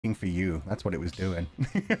for you. That's what it was doing.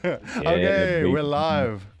 Yeah, okay, we're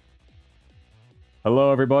live.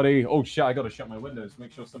 Hello, everybody. Oh, shit, I gotta shut my windows.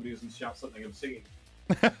 Make sure somebody doesn't shout something obscene.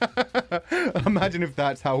 Imagine if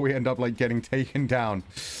that's how we end up, like, getting taken down.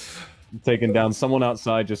 Taken down. Someone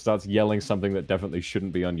outside just starts yelling something that definitely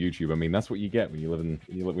shouldn't be on YouTube. I mean, that's what you get when you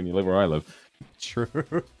live where I live. True.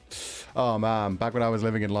 Oh man, back when I was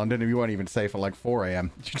living in London, you weren't even safe at like 4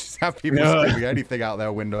 a.m. You just have people screaming anything out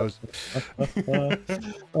their windows.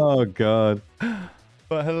 Oh god.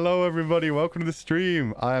 But hello everybody, welcome to the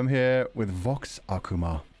stream. I am here with Vox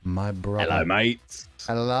Akuma, my brother. Hello, mates.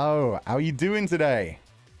 Hello. How are you doing today?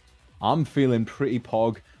 I'm feeling pretty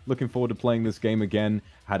pog. Looking forward to playing this game again.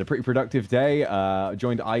 Had a pretty productive day.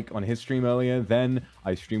 Joined Ike on his stream earlier. Then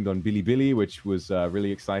I streamed on Bilibili, which was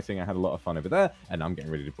really exciting. I had a lot of fun over there. And I'm getting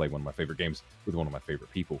ready to play one of my favorite games with one of my favorite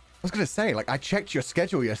people. I was going to say, like, I checked your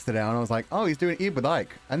schedule yesterday and I was like, oh, he's doing Eve with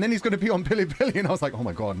Ike. And then he's going to be on Bilibili. And I was like, oh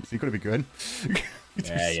my God, is he going to be good?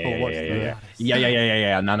 Yeah.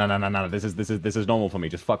 No. This is normal for me.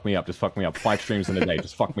 Just fuck me up. 5 streams in a day.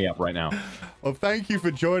 Just fuck me up right now. Well, thank you for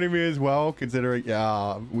joining me as well. Considering,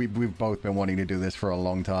 we've both been wanting to do this for a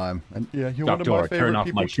long time. And yeah, you're one of my favorite turn off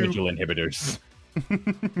people my schedule inhibitors.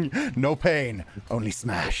 No pain, only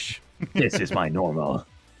smash. This is my normal.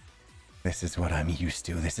 This is what I'm used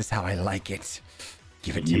to. This is how I like it.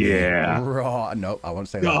 Give it to me. Raw. No, I won't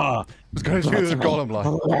say that. I was going to do the golem line.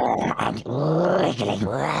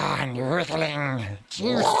 Wriggling.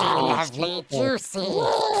 Juicy, lovely, juicy.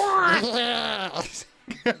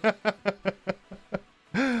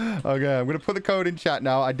 Okay, I'm going to put the code in chat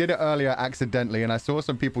now. I did it earlier accidentally, and I saw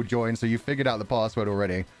some people join, so you figured out the password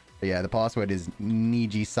already. But yeah, the password is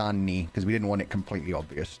NIJISANJI, because we didn't want it completely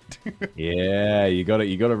obvious. Yeah, you got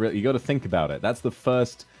to think about it. That's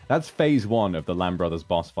phase 1 of the LAM brothers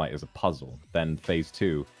boss fight as a puzzle. Then phase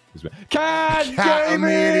 2 is Cat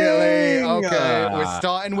immediately. Okay, we're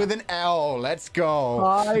starting with an L. Let's go.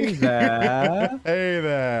 Hi there. Hey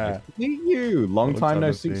there. Nice to meet you. Long time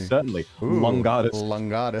no see. Certainly. Longatus.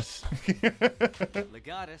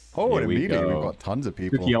 Oh, and immediately we've got tons of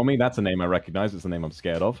people. Tsukiyomi, that's a name I recognize. It's a name I'm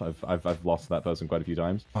scared of. I've lost that person quite a few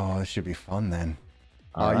times. Oh, this should be fun then.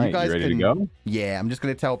 All right, you guys ready to go? Yeah, I'm just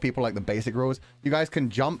going to tell people like the basic rules. You guys can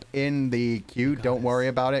jump in the queue. Don't worry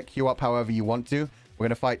about it. Queue up however you want to. We're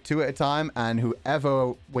going to fight 2 at a time, and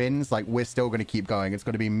whoever wins, like, we're still going to keep going. It's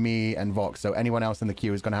going to be me and Vox, so anyone else in the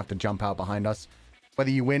queue is going to have to jump out behind us. Whether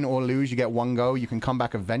you win or lose, you get 1 go. You can come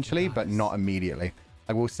back eventually, but not immediately.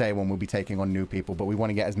 I will say when we'll be taking on new people, but we want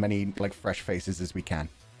to get as many, like, fresh faces as we can.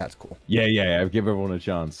 That's cool. Yeah. Give everyone a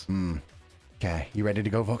chance. Okay, you ready to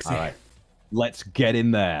go, Voxy? All right. Let's get in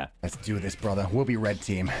there. Let's do this, brother. We'll be red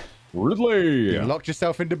team. Ridley! You locked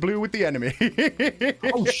yourself into blue with the enemy.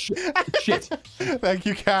 Oh, shit. Thank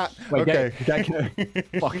you, Cat. Wait, okay.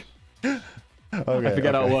 Fuck. Okay, I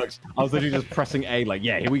forget how it works. I was literally just pressing A, like,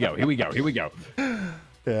 yeah, here we go. Yeah, we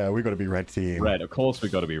got to be red team. Red, of course we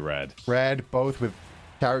got to be red. Red, both with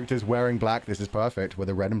characters wearing black. This is perfect. We're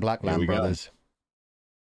the red and black LAM brothers.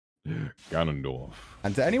 Ganondorf.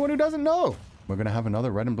 And to anyone who doesn't know, we're going to have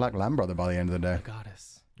another red and black LAM brother by the end of the day.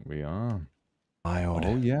 Goddess. We are. Wild.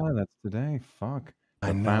 Oh, yeah, that's today. Fuck.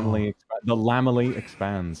 I know. The Lamely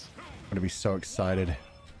expands. I'm going to be so excited.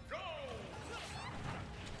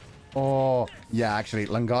 Oh, yeah, actually,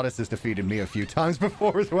 Langatus has defeated me a few times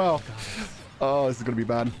before as well. Oh, this is going to be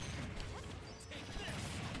bad.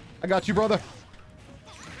 I got you, brother.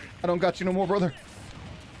 I don't got you no more, brother.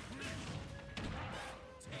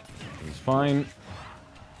 It's fine.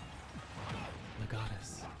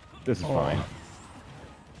 This is fine.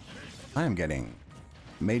 I am getting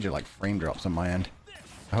major, like, frame drops on my end.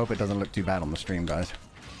 I hope it doesn't look too bad on the stream, guys.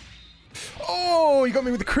 Oh, you got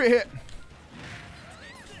me with the crit hit.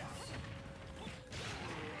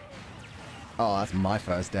 Oh, that's my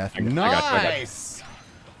first death. Nice!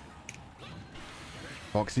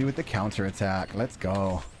 Foxy with the counter attack. Let's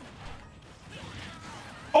go.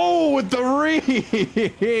 Oh, with the re!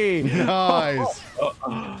 Nice.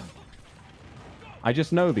 I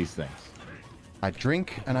just know these things. I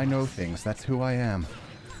drink and I know things. That's who I am.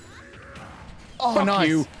 Oh, Fuck nice.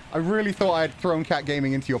 you. I really thought I had thrown Cat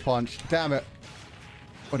Gaming into your punch. Damn it.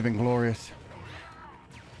 Would have been glorious.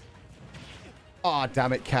 Oh,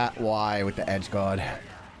 damn it, Cat. Why with the edge guard?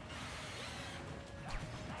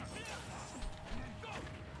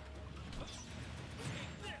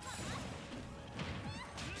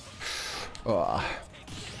 Oh.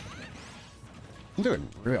 I'm doing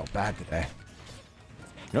real bad today.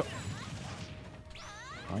 Yep.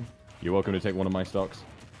 Fine. You're welcome to take one of my stocks.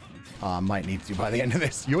 I might need to by the end of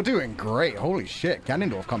this. You're doing great. Holy shit.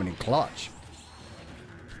 Ganondorf coming in clutch.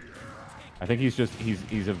 I think he's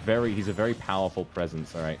a very powerful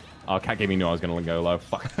presence. All right. Oh, Cat Gaming knew I was gonna go low.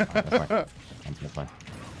 Fuck. Oh, that's fine. That's fine.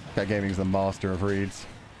 Cat Gaming's the master of reads.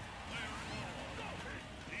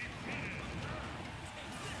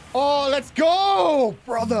 Oh, let's go,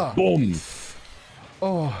 brother! Boom!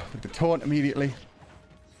 Oh, with the taunt immediately.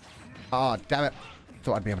 Ah, oh, damn it.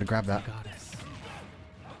 Thought I'd be able to grab that. Goddess.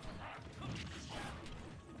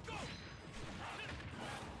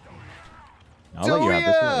 I'll let you have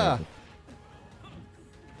this one.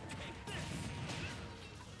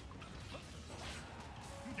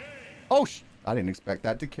 Oh, I didn't expect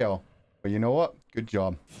that to kill. But you know what? Good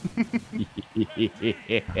job. What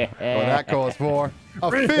that calls for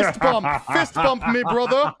a fist bump. Fist bump me,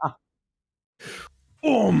 brother.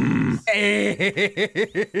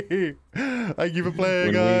 Hey. Thank you for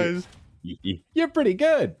playing, guys. You're pretty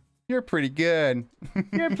good. You're pretty good.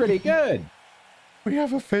 You're pretty good. We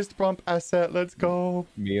have a fist bump asset. Let's go.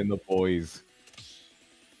 Me and the boys.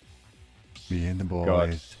 Me and the boys.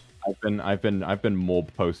 God. I've been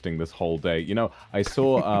mob posting this whole day. You know, I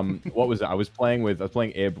saw what was it? I was playing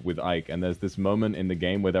Ib with Ike, and there's this moment in the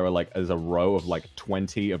game where there's a row of like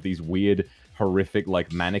 20 of these weird, horrific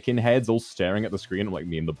like mannequin heads all staring at the screen. I'm like,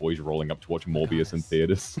 me and the boys rolling up to watch Morbius in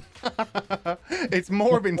theaters. It's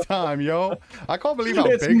Morbin time, yo. I can't believe how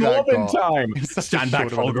it's big that got. Morbin time. Stand back,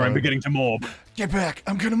 Fulgur. I'm beginning to morb. Get back.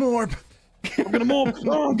 I'm gonna morb. I'm gonna morb.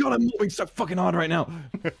 Oh god, I'm morbing so fucking hard right now.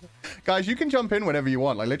 Guys, you can jump in whenever you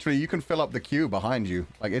want. Like, literally, you can fill up the queue behind you.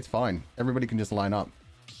 Like, it's fine. Everybody can just line up.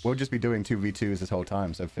 We'll just be doing 2v2s this whole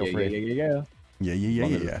time, so feel free. Yeah.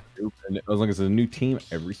 Yeah. As long as there's a new team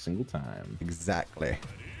every single time. Exactly.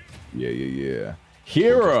 Yeah.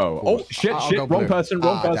 Hero! Oh, shit. Wrong person.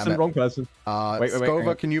 Wrong person. Wait.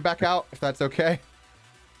 Skova, can you back out, if that's okay?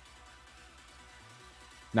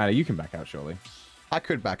 Nah, you can back out, surely. I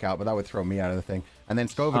could back out, but that would throw me out of the thing. And then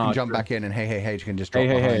Skova can jump back in, and hey, can just drop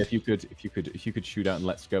behind. Hey, if you could shoot out and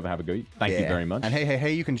let Skova have a go. Thank you very much. And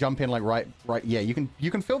hey, you can jump in like right. Yeah, you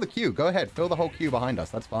can fill the queue. Go ahead, fill the whole queue behind us.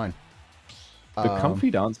 That's fine. The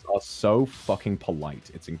comfy dance are so fucking polite.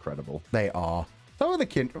 It's incredible. They are. So are the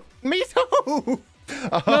kin. Me too.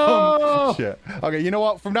 No! Shit. Okay, you know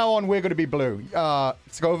what? From now on, we're going to be blue.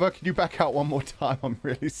 Skova, can you back out one more time? I'm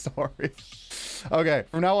really sorry. Okay,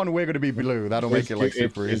 from now on, we're going to be blue. That'll make it like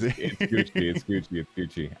super easy. It's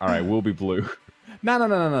Gucci. All right, we'll be blue.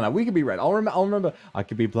 No. We could be red. I'll remember. I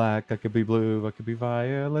could be black. I could be blue. I could be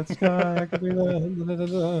violet sky. I could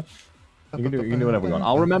be. You can do whatever you want.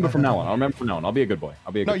 I'll remember from now on. I'll be a good boy.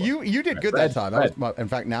 No, you did good that time. That was in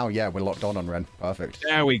fact, now, yeah, we're locked on red. Perfect.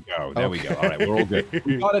 There we go. All right, we're all good.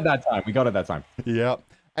 We got it that time. Yep.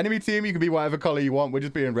 Enemy team, you can be whatever color you want. We're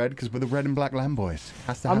just being red because we're the red and black Lamb boys.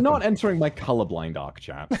 I'm not entering my colorblind arc,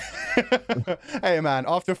 chat. Hey, man,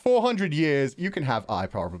 after 400 years, you can have eye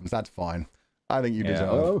problems. That's fine. I think you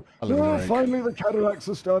deserve a little break. Finally, the cataracts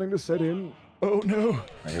are starting to set in. Oh, no.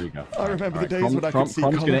 Right, here we go. I remember the days when I could see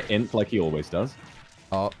color. Crom's going to int like he always does.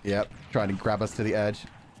 Oh, yep. Trying to grab us to the edge.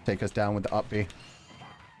 Take us down with the up B.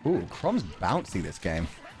 Ooh, Crom's bouncy this game.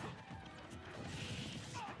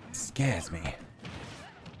 Scares me.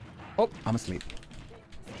 Oh, I'm asleep.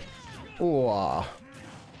 Oh.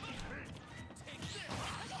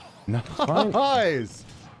 Nice.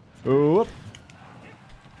 Oop.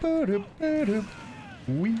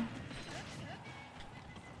 Wee.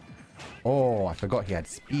 Oh, I forgot he had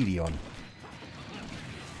Speedy on.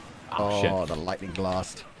 Oh, shit. The lightning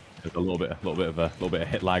blast. There's a little bit of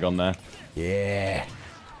hit lag on there. Yeah.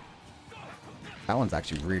 That one's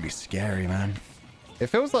actually really scary, man. It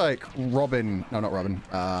feels like Robin. No, not Robin.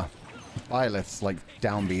 Violet's like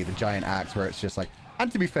down B, the giant axe, where it's just like.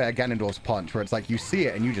 And to be fair, Ganondorf's punch, where it's like you see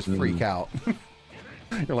it and you just freak out.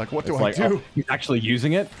 You're like, what do I do? Oh, he's actually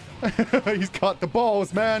using it. He's got the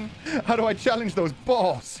balls, man. How do I challenge those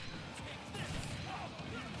balls?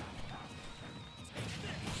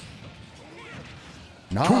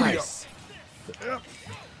 Nice.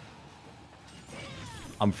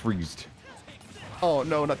 I'm freezed. Oh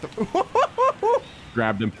no, not the.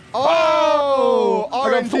 Grabbed him. Oh,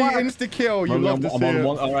 RNG insta kill. You love to see it.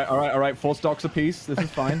 All right. 4 stocks apiece. This is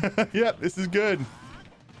fine. Yep, this is good.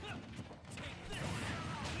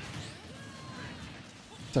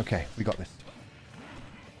 It's okay. We got this.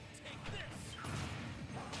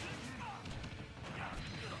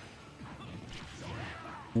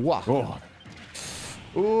 Wow. Oh.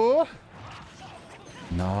 Ooh.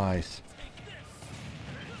 Nice.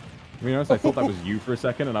 To be honest, I thought that was you for a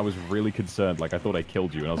second, and I was really concerned. Like, I thought I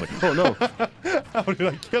killed you, and I was like, oh no. How did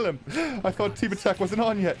I kill him? I thought team attack wasn't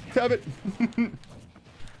on yet. Damn it.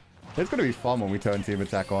 It's going to be fun when we turn team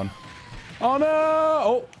attack on. Oh no!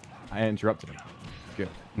 Oh, I interrupted him. Good.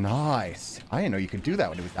 Nice. I didn't know you could do that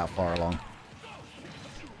when it was that far along.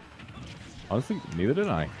 Honestly, neither did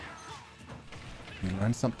I. You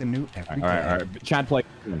learn something new every day. All right. Chad played.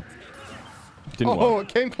 Didn't Oh, work.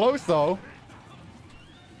 it came close, though.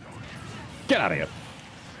 Get out of here.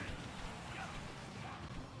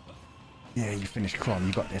 Yeah, you finished Crom.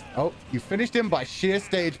 You got this. Oh, you finished him by sheer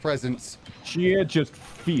stage presence. Sheer just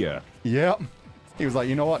fear. Yep. He was like,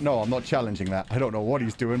 you know what? No, I'm not challenging that. I don't know what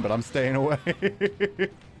he's doing, but I'm staying away.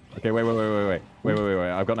 Okay, wait.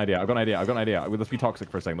 I've got an idea. Let's be toxic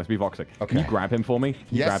for a second. Let's be voxic. Okay. Can you grab him for me?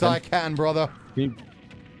 Yes, I can, brother.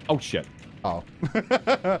 Oh, shit. Oh.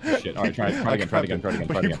 Shit. All right, try again.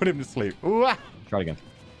 Put him to sleep. Ooh, ah. Try again.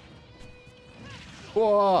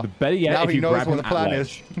 Whoa. The better yet, now if he you knows grab what him the plan at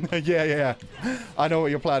is. Yeah. I know what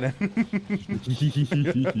you're planning.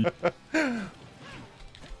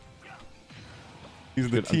 These are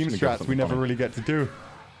the team strats we never really get to do.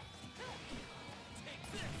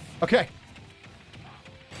 Okay.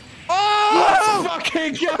 Oh!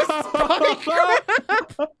 Fucking go!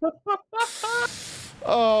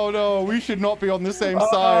 Oh no, we should not be on the same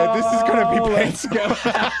side. This is gonna be painful.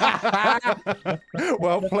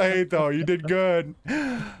 Well played, though. You did good.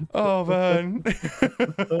 Oh man.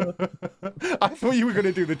 I thought you were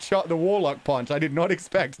gonna do the warlock punch. I did not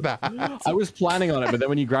expect that. I was planning on it, but then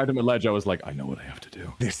when you grabbed him at ledge, I was like, I know what I have to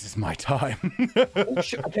do. This is my time. Oh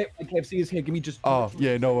shit! I can't see his hair. Give me just. Oh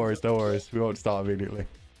yeah, no worries. We won't start immediately.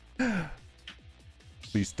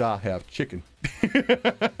 Please start have chicken.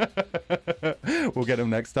 We'll get him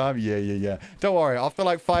next time. Yeah. Don't worry. After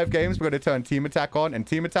like 5 games, we're going to turn team attack on, and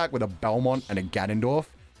team attack with a Belmont and a Ganondorf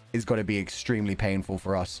is going to be extremely painful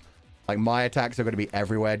for us. Like, my attacks are going to be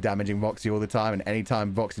everywhere, damaging Voxy all the time, and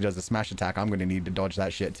anytime Voxy does a smash attack, I'm going to need to dodge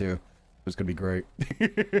that shit too. It's going to be great.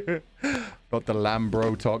 Got the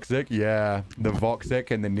Lambro Toxic. Yeah, the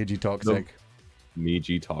Voxic and the Niji Toxic.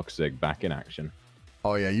 Niji Toxic back in action.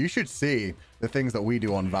 Oh yeah, you should see the things that we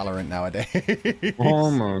do on Valorant nowadays. Oh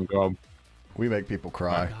my god. We make people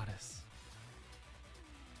cry.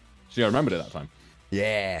 See, I remembered it that time.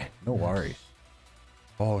 Yeah, no worries.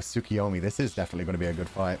 Oh, Tsukiyomi. This is definitely going to be a good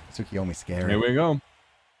fight. Tsukiyomi's scary. Here we go.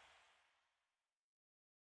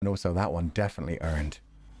 And also, that one definitely earned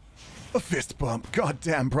a fist bump. God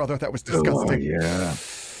damn, brother. That was disgusting. Oh, yeah.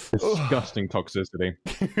 Disgusting toxicity.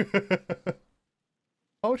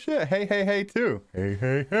 Oh, shit. Hey, too.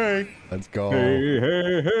 Hey. Let's go.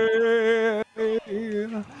 Hey.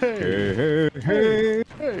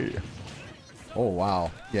 Oh,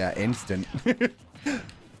 wow. Yeah, instant.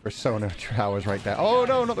 Persona towers right there. Oh,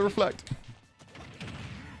 no, not the reflect.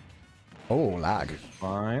 Oh, lag.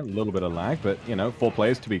 Fine, a little bit of lag, but, you know, 4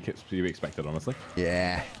 players to be expected, honestly.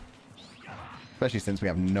 Yeah. Especially since we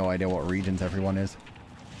have no idea what regions everyone is.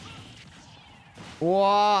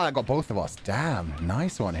 Wow, I got both of us. Damn,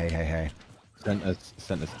 nice one. Hey. Sent us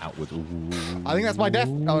outwards. Ooh. I think that's my death.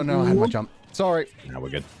 Oh no, I had my jump. Sorry. Now we're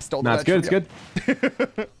good. Stole the it's good.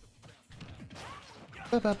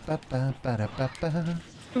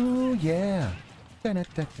 Ooh yeah.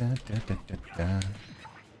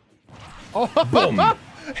 Oh, boom!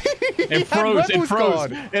 It froze.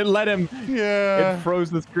 It let him. Yeah. It froze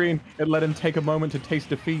the screen. It let him take a moment to taste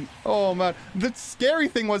defeat. Oh man, the scary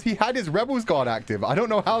thing was he had his Rebels Guard active. I don't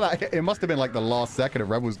know how that hit. It must have been like the last second of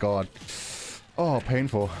Rebels Guard. Oh,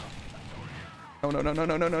 painful. No.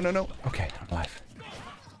 Okay, I'm alive.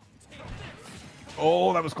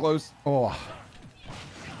 Oh, that was close. Oh,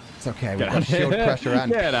 it's okay. We've got shield pressure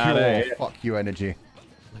and pure fuck you energy.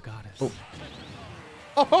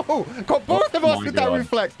 Oh, got both of us with that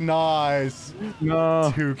reflect. Nice.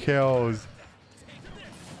 No. 2 kills.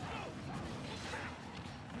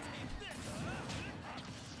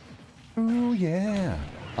 Oh, yeah.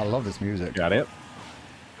 I love this music. Got it.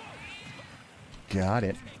 Got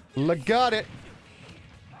it. Got it.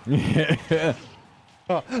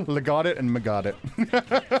 Oh, got it and got it.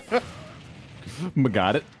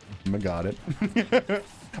 Got it. Got it.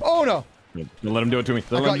 Oh, no. Don't let him do it to me.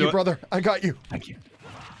 I got you, brother. I got you. Thank you.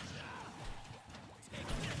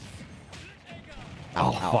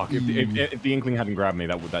 Oh, fuck. If the Inkling hadn't grabbed me,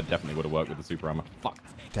 that definitely would have worked with the super armor. Fuck.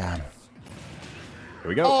 Damn. Here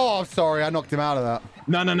we go. Oh, sorry. I knocked him out of that.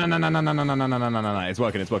 No. It's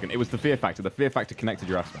working. It was the fear factor. The fear factor connected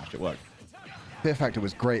your F smash. It worked. Fear factor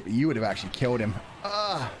was great, but you would have actually killed him.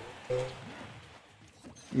 Ah.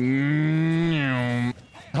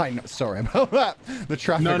 I know. Sorry about that. The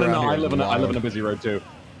traffic. No. I live on a busy road too.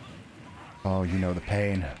 Oh, you know the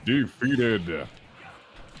pain. Defeated.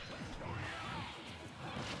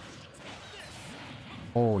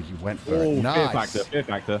 Oh, you went for it. Nice.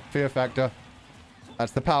 Fear factor.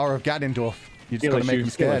 That's the power of Ganondorf. You just gotta make him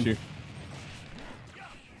scared.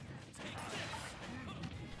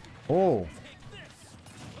 Oh.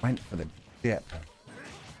 Went for the dip.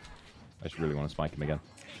 I just really want to spike him again.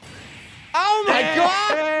 Oh my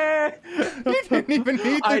god! You didn't even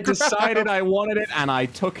need the I decided I wanted it, and I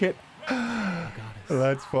took it.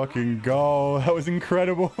 Let's fucking go. That was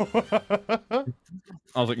incredible. I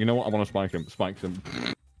was like, you know what? I want to spike him. Spiked him.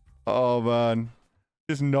 Oh, man.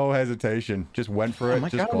 Just no hesitation. Just went for it.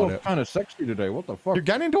 Just got it. Kind of sexy today. What the fuck? Dude,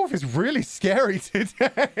 Ganondorf is really scary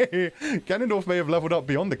today. Ganondorf may have leveled up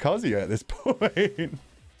beyond the Kazuya at this point.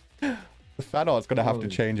 The fan art's going to have to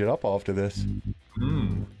change it up after this.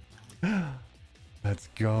 Let's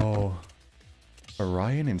go.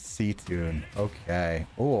 Orion and C-Tune. Okay.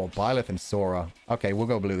 Oh, Byleth and Sora. Okay, we'll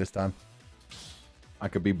go blue this time. I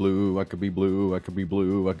could be blue. I could be blue. I could be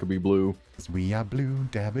blue. I could be blue. 'Cause we are blue.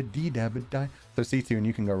 Dabba-dee, dabba-die. So C-Tune,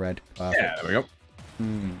 you can go red. Yeah, there we go.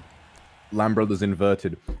 Lamb Brothers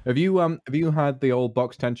inverted. Have you had the old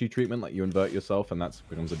Box Tenchi treatment, like you invert yourself and that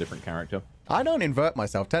becomes a different character? I don't invert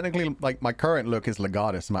myself. Technically, like, my current look is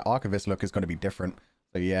Legatus. My Archivist look is going to be different.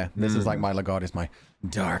 So yeah, this is like my Legatus, my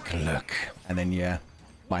dark look. And then yeah,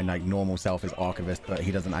 my like normal self is Archivist, but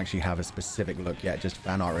he doesn't actually have a specific look yet, just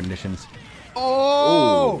fan art renditions.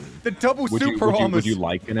 Oh, the double super armors. Would you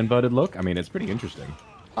like an inverted look? I mean, it's pretty interesting.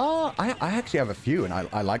 I actually have a few, and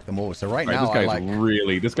I like them all. So right now,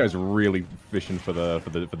 this guy's really fishing for the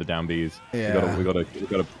down Bs. Yeah. We gotta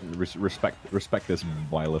respect this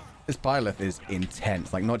Byleth. This Byleth is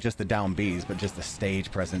intense. Like not just the down Bs, but just the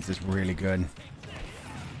stage presence is really good.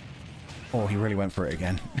 Oh, he really went for it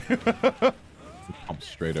again. Pump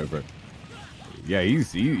straight over it. Yeah,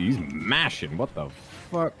 he's mashing. What the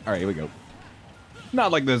fuck? All right, here we go. Not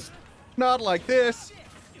like this. Not like this.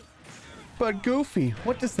 But Goofy,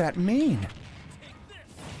 what does that mean?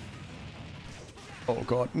 Oh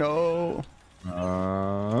god, no.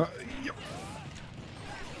 Yep.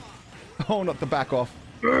 Oh, not the back off.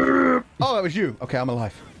 Oh, that was you. Okay, I'm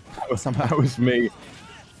alive. Somehow. That was me.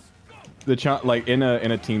 Like in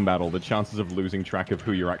a team battle, the chances of losing track of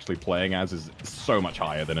who you're actually playing as is so much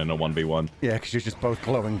higher than in a 1v1. Yeah, because you're just both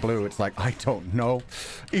glowing blue. It's like, I don't know.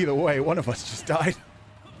 Either way, one of us just died.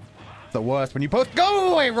 It's the worst when you both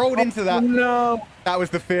go away, rolled into that. No. That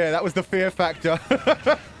was the fear. That was the fear factor.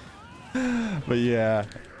 But yeah,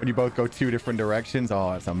 when you both go two different directions,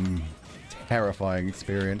 oh, it's a terrifying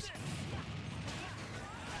experience.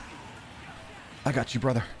 I got you,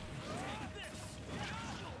 brother.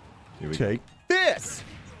 Take this.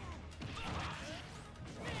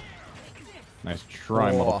 Nice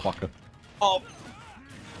try, motherfucker. Oh.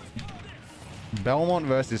 Belmont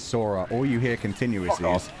versus Sora. All you hear continuously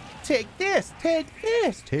is, take this, take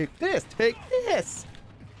this, take this, take this.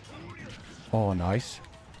 Oh, nice.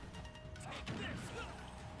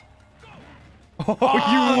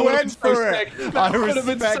 Oh, you went for it. I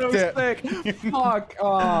respect it. Fuck.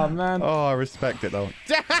 Oh, man. Oh, I respect it, though.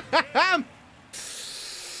 Damn.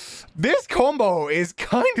 This combo is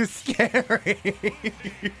kind of scary.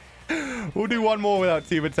 We'll do one more without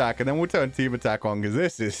team attack, and then we'll turn team attack on, because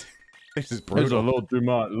this is brutal. It's a little too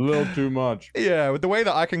much. A little too much. Yeah, with the way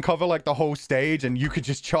that I can cover like the whole stage, and you could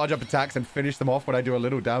just charge up attacks and finish them off when I do a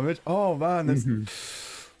little damage. Oh man, this.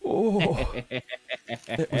 Oh,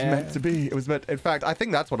 it was meant to be. It was meant. In fact, I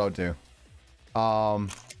think that's what I'll do.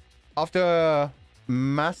 After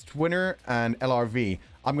Masked Winner and LRV,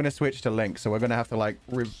 I'm gonna switch to Link. So we're gonna have to like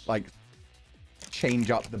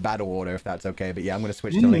change up the battle order if that's okay. But yeah, I'm gonna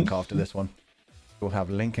switch to Link after this one. We'll have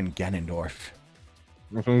Link and Ganondorf.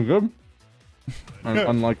 That sounds good. An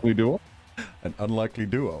unlikely duo. An unlikely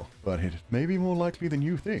duo, but it may be more likely than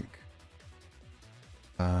you think.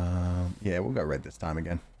 Yeah, we'll go red this time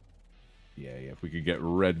again. Yeah. If we could get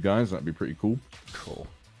red, guys, that'd be pretty cool. Cool.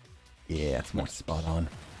 Yeah, it's more spot on.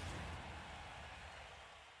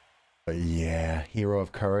 But yeah, Hero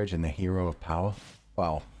of Courage and the Hero of Power.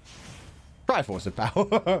 Well, Triforce of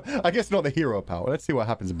Power. I guess not the Hero of Power. Let's see what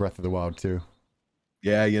happens in Breath of the Wild too.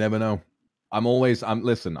 Yeah, you never know.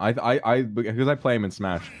 Listen, because I play him in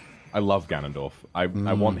Smash, I love Ganondorf. I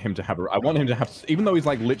want him to have, even though he's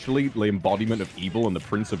like literally the embodiment of evil and the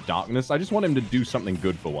Prince of Darkness, I just want him to do something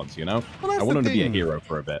good for once, you know? Well, I want him to be a hero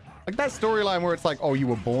for a bit. Like that storyline where it's like, oh, you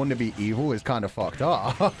were born to be evil is kind of fucked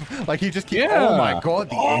up. Like you just keep, oh my god,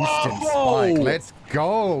 the instant spike. Let's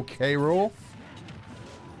go, K-Rool.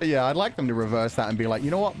 Yeah, I'd like them to reverse that and be like,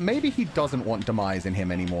 you know what? Maybe he doesn't want demise in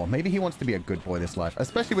him anymore. Maybe he wants to be a good boy this life,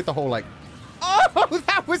 especially with the whole like, oh,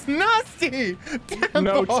 that was nasty. Damn,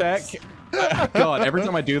 no boss. tech. God, every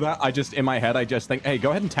time I do that, in my head, I just think, hey,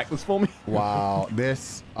 go ahead and tech this for me. Wow,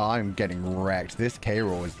 I'm getting wrecked. This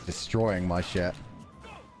K-Rool is destroying my shit.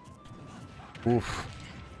 Oof.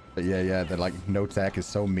 But yeah, the like no tech is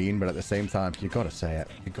so mean, but at the same time, you gotta say it.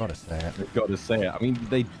 You gotta say it. You gotta say it. I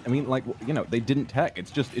mean, like, you know, they didn't tech.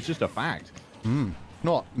 It's just a fact.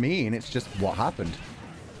 Not mean. It's just what happened.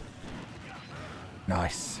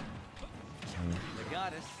 Nice.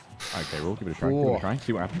 Okay, we'll give it a try. Give it a try.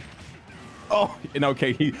 See what happens. Oh,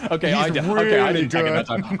 okay. I didn't tech it that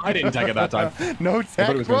time. I didn't tech it that time. No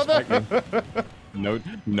tech, brother.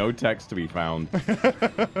 No text to be found.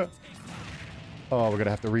 Oh, we're gonna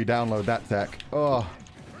have to re-download that tech. Oh.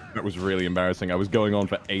 That was really embarrassing. I was going on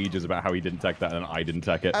for ages about how he didn't tech that, and I didn't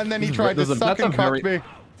tech it. And then he tried to suck and cuck me.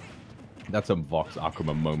 That's a Vox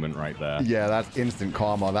Akuma moment right there. Yeah, that's instant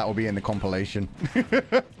karma. That will be in the compilation.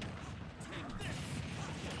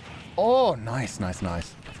 Oh, nice. I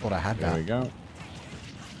thought I had that. There we go.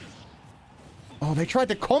 Oh, they tried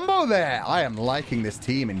to combo there. I am liking this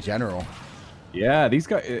team in general. Yeah, these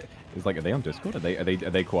guys. It's like, are they on Discord? Are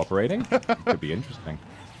they cooperating? Could be interesting.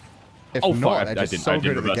 If not, they're just so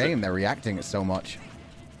good at the game. They're reacting it so much.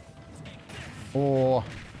 Oh.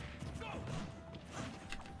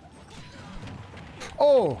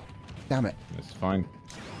 Oh, damn it. It's fine.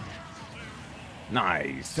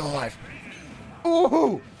 Nice. Still alive.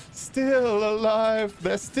 Ooh, still alive.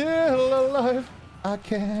 They're still alive. I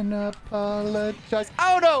can't apologize.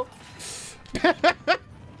 Oh, no.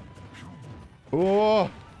 Oh.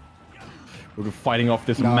 We're fighting off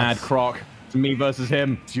this mad croc. It's me versus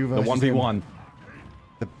him. It's you versus the 1v1. him.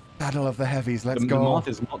 The battle of the heavies. Let's go. The Moth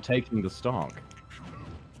is not taking the stock.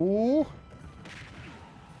 Ooh.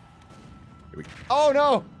 Oh,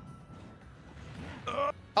 no.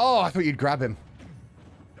 Oh, I thought you'd grab him.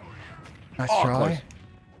 Nice try. Close.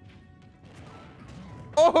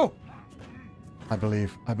 Oh! I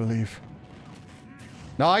believe.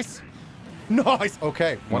 Nice.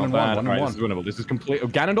 Okay. One and one. This is winnable. This is complete.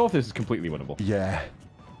 Ganondorf, this is completely winnable. Yeah.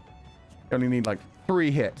 You only need like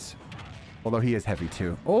 3 hits. Although he is heavy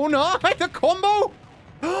too. Oh, no. The combo.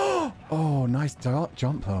 Oh, nice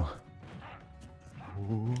jump though.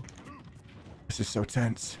 Ooh. This is so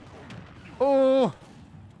tense. Oh.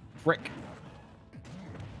 Frick.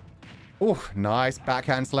 Oh, nice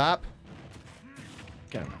backhand slap.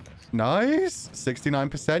 Get him with this. Nice.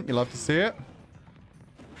 69%. You love to see it.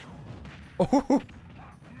 Oh,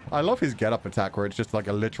 I love his get-up attack where it's just like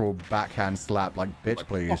a literal backhand slap. Like, bitch, like,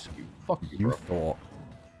 please. Fuck you, thought.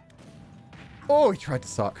 Oh, he tried to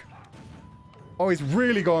suck. Oh, he's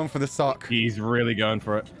really going for the suck. He's really going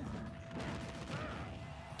for it.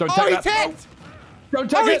 Don't take that. Ticked! Don't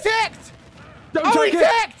take it! He ticked! Don't take it!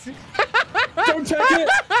 Ticked! Don't take it!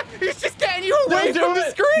 He's just getting you away from the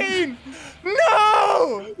screen!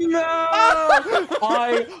 No!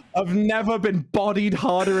 I have never been bodied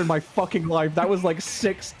harder in my fucking life. That was like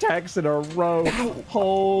 6 techs in a row.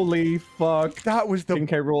 Holy fuck! That was the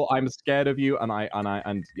K. Rule. I'm scared of you, and I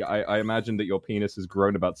imagine that your penis has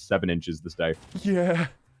grown about 7 inches this day. Yeah,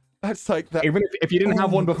 that's like that. Even if you didn't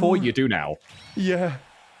have one before, you do now. Yeah,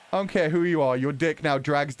 I don't care who you are. Your dick now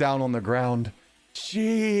drags down on the ground.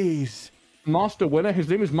 Jeez. Master Winner? His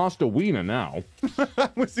name is Master Wiener now.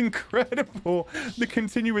 That was incredible. The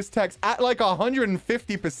continuous text at like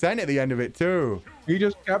 150% at the end of it too. He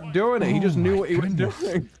just kept doing it. He just knew what he was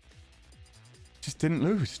doing. Just didn't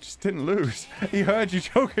lose. He heard you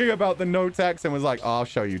joking about the no text and was like, oh, I'll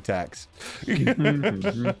show you text.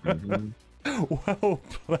 Well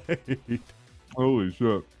played. Holy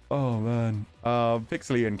shit. Oh man.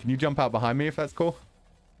 Pixelian, can you jump out behind me if that's cool?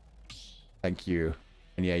 Thank you.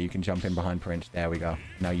 And yeah, you can jump in behind Prince. There we go.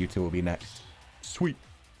 Now you two will be next. Sweet.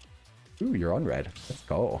 Ooh, you're on red. Let's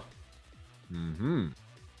go.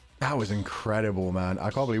 That was incredible, man. I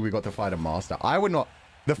can't believe we got to fight a master. I would not...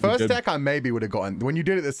 The first deck I maybe would have gotten... When you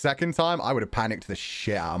did it the second time, I would have panicked the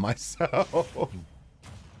shit out of myself.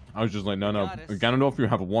 I was just like, no. Ganondorf, you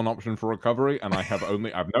have 1 option for recovery, and I have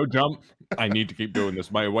no jump. I need to keep doing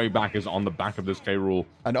this. My way back is on the back of this K. Rule.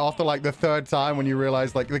 And after like the 3rd time, when you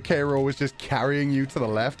realized like the K. Rule was just carrying you to the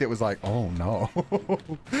left, it was like, oh no.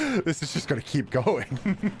 This is just going to keep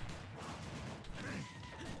going.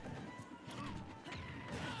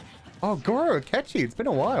 Oh, Goro Akechi. It's been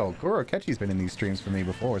a while. Goro Akechi's been in these streams for me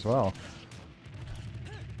before as well.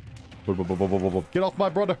 Get off my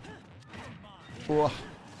brother. Oh.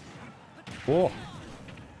 Oh.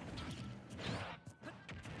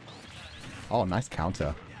 Oh, nice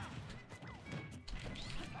counter.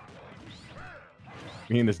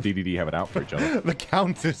 Me and this DDD have it out for each other. The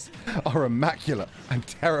counters are immaculate and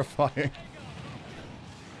terrifying.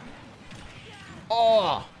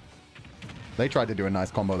 Oh! They tried to do a nice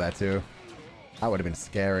combo there too. That would have been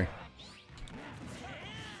scary.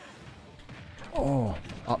 Oh,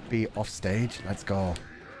 upbeat off stage. Let's go.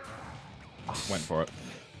 Went for it.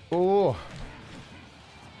 Oh.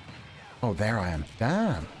 Oh, there I am.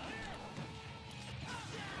 Damn.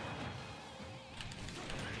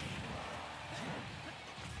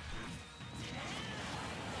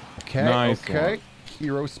 Okay, Nice okay. one.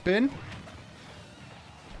 Hero spin.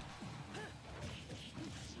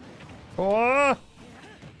 Oh!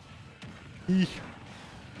 Eesh.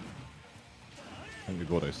 I think the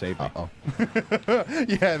Gordo saved me. Uh-oh.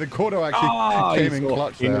 Yeah, the Gordo actually came in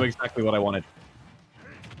clutch He knew there. exactly what I wanted.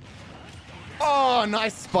 Oh,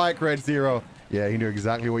 nice spike, Red Zero. Yeah, he knew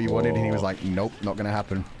exactly what you wanted, and he was like, nope, not going to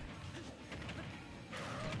happen.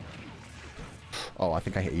 Oh, I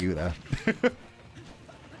think I hit you there.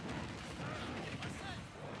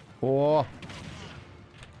 Oh.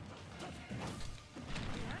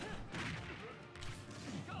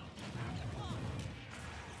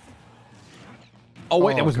 Oh,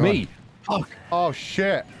 wait, Oh, that was God. me. Fuck. Oh,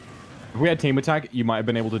 shit. If we had team attack, you might have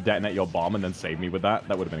been able to detonate your bomb and then save me with that.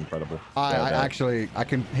 That would have been incredible. I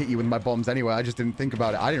can hit you with my bombs anyway. I just didn't think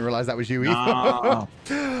about it. I didn't realize that was you either. Ah.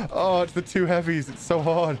 Oh, it's the two heavies. It's so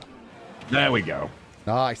hard. There we go.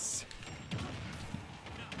 Nice.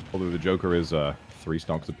 Although the Joker is 3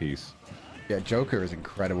 stocks apiece. Yeah, Joker is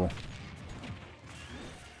incredible.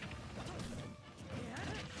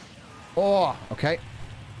 Oh, okay.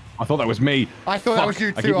 I thought that was me. I thought that was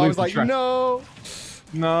you too. I was like, no.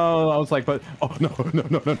 No, I was like, but oh no,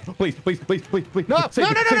 please, No, save no,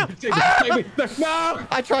 me, no, no, save me, no.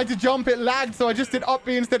 I tried to jump, it lagged, so I just did up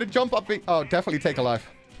B instead of jump up B. Oh, definitely take a life.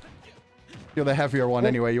 You're the heavier one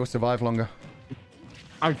anyway. You'll survive longer.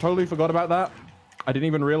 I totally forgot about that. I didn't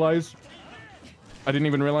even realize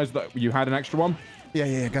that you had an extra one.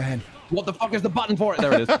 Yeah, go ahead. What the fuck is the button for it?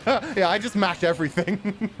 There it is. Yeah, I just mashed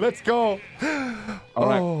everything. Let's go. All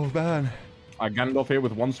right. Oh, man. I Gandalf here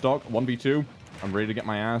with 1 stock, 1v2. I'm ready to get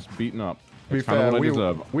my ass beaten up. To be That's kind of fair, what I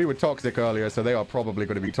deserve. we were toxic earlier, so they are probably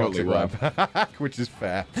going to be toxic totally right back, which is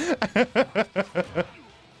fair.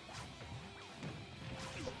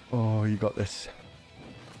 Oh, you got this.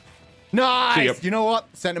 Nice! You know what?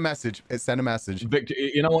 Send a message. It sent a message. Victor,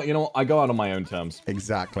 you know what? I go out on my own terms.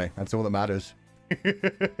 Exactly. That's all that matters.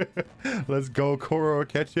 Let's go, Koro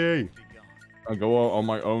Akechi. I go out on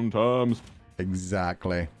my own terms.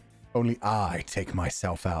 Exactly. Only I take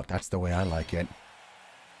myself out. That's the way I like it.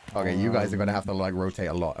 Okay, you guys are going to have to, like, rotate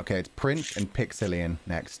a lot. Okay, it's Prince and Pixelian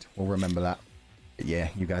next. We'll remember that. But yeah,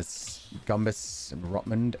 you guys, Gumbus,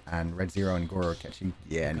 Rotmund, and Red Zero and Goro Akechi.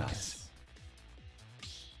 Yeah, nice.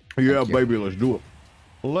 Yeah, baby, let's do it.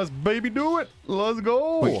 Let's baby do it. Let's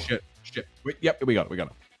go. Wait, shit. Wait, yep, we got it.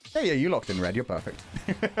 Yeah, you locked in, Red. You're perfect.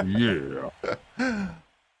 Yeah.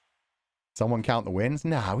 Someone count the wins?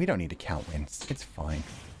 Nah, we don't need to count wins. It's fine.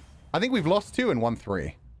 I think we've lost 2 and won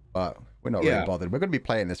 3, but we're not really bothered. We're going to be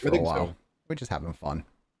playing this for a while. So. We're just having fun.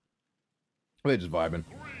 We're just vibing.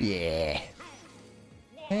 Yeah.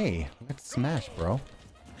 Hey, let's smash, bro.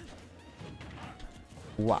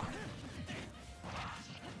 Wow.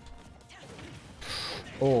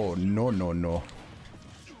 Oh, no.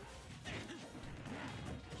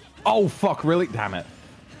 Oh, fuck, really? Damn it.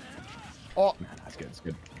 Oh. That's good, it's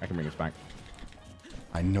good. I can bring this back.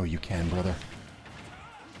 I know you can, brother.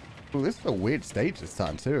 Ooh, this is a weird stage this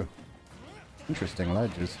time, too. Interesting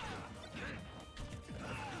ledges.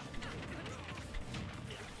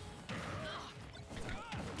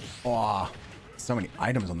 Oh, so many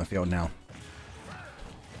items on the field now.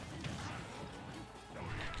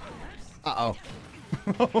 Uh-oh.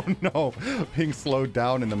 Oh, no. Being slowed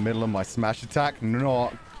down in the middle of my smash attack,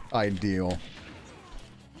 not ideal.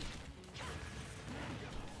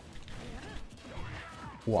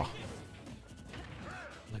 Wow.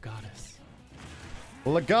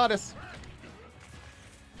 Legatus.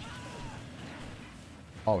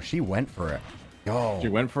 Oh, she went for it. Yo. She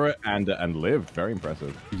went for it and lived. Very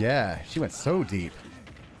impressive. Yeah, she went so deep.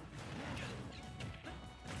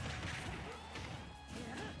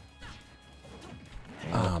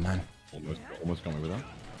 Oh, man. Almost got me with that.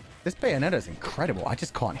 This Bayonetta is incredible. I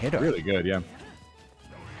just can't hit her. Really good, yeah.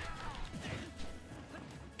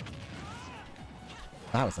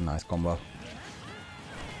 That was a nice combo.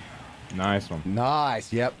 Nice one.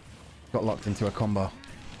 Nice. Yep. Got locked into a combo.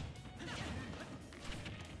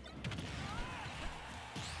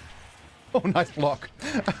 Oh, nice block.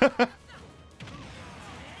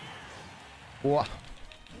 Whoa.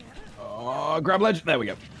 Oh, grab ledge. There we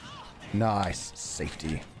go. Nice.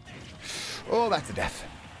 Safety. Oh, that's a death.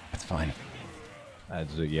 That's fine.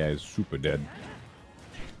 That's yeah, it's super dead.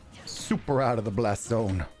 Super out of the blast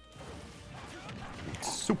zone.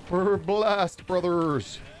 Super Blast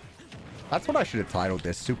Brothers. That's what I should have titled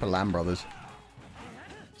this. Super Lamb Brothers.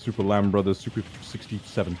 Super Lamb Brothers, Super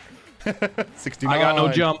 67. 69. I got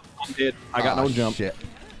no jump. I'm dead. I got no jump. Shit.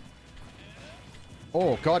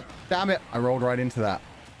 Oh, god damn it. I rolled right into that.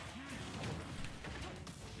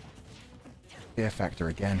 Fear factor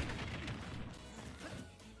again.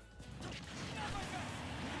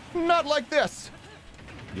 Not like this.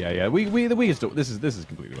 Yeah. We can still. This is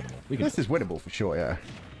completely winnable. This is winnable for sure, yeah.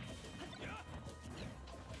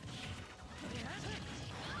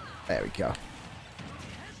 There we go.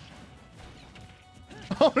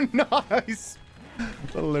 Oh, nice.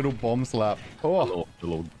 A little bomb slap. Oh, a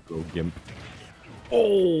little gimp.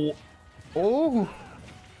 Oh. Oh.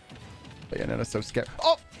 Bayonetta's so scared.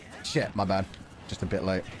 Oh, shit. My bad. Just a bit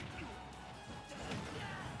late.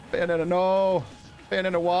 Bayonetta, no.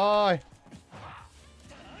 Bayonetta, why?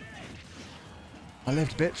 I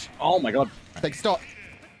lived, bitch. Oh my god. Take stock.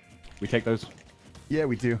 We take those. Yeah,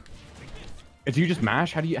 we do. Do you just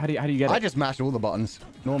mash? How do you get it? I just mashed all the buttons.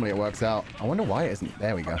 Normally it works out. I wonder why it isn't.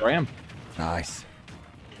 There we go. There I am. Nice.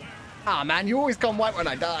 Ah, man, you always come white when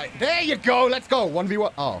I die. There you go. Let's go.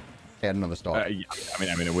 1v1. Oh, he had another stop. Yeah,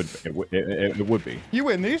 I mean, it would be. You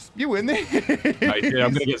win these. You win these. Yeah,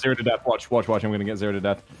 I'm gonna get 0 to death. Watch. I'm gonna get 0 to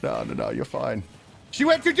death. No. You're fine. She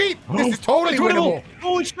went too deep. This is totally winnable.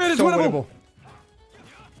 Holy shit, it's So winnable.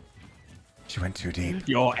 She went too deep.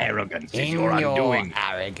 Your arrogance is In your undoing.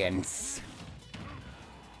 arrogance.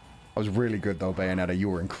 I was really good though, Bayonetta. You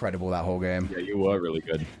were incredible that whole game. Yeah, you were really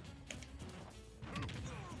good.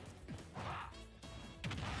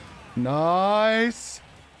 Nice.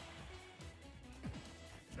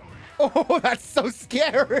 Oh, that's so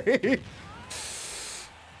scary.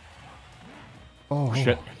 Oh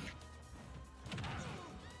Shit.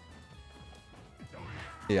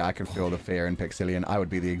 Yeah, I can feel the fear in Pixelian. I would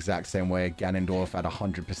be the exact same way. Ganondorf at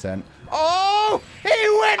 100%. Oh, he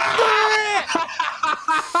went for it!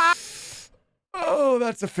 Oh,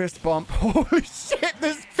 that's a fist bump. Holy shit,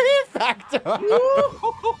 this fear factor.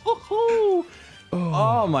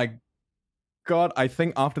 Oh my god, I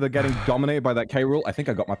think after they're getting dominated by that K rule, I think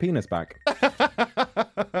I got my penis back.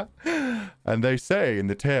 And they say in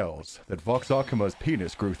the tales that Vox Archima's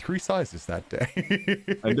penis grew 3 sizes that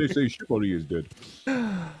day. And they say Shibori is dead.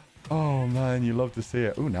 Oh man, you love to see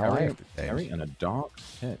it. Ooh, now I have to Harry and a dark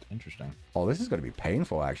pit. Interesting. Oh, this is going to be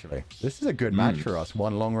painful, actually. This is a good match for us.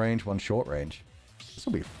 1 long range, 1 short range. This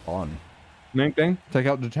will be fun. Main thing, take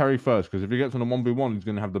out the Terry first, because if he gets on a 1v1, he's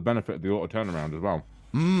going to have the benefit of the auto turnaround as well.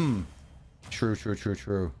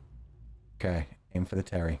 True. Okay, aim for the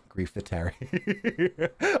Terry. Grief the Terry.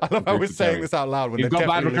 I love how we're saying this out loud when he's they're got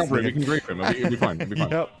bad definitely recovery. We can grief him. It'll be fine. It'll be fine.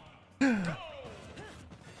 Yep.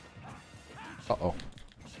 Uh-oh.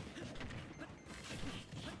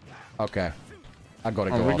 Okay. I've got to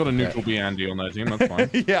go We've off got a the neutral pit. B Andy on their team. That's fine.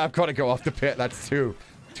 Yeah, I've got to go off the pit. That's too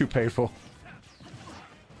painful.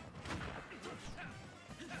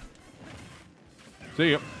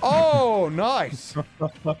 See ya. Oh, nice.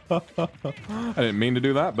 I didn't mean to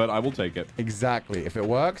do that, but I will take it. Exactly. If it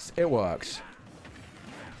works, it works.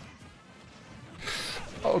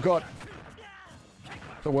 Oh, God.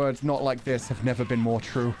 The words "not like this" have never been more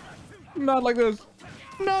true. Not like this.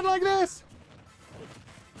 Not like this.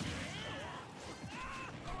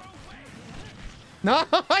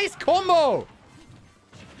 Nice combo.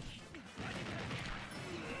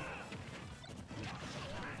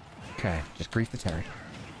 Okay, just grief the Terry.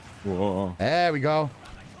 Whoa. There we go.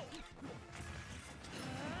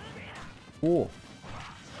 Ooh.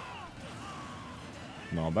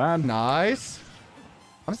 Not bad. Nice.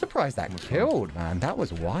 I'm surprised that killed, man. That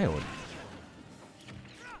was wild.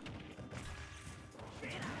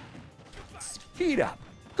 Speed up.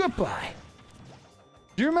 Goodbye.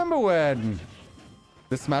 Do you remember when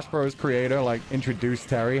the Smash Bros. Creator like introduced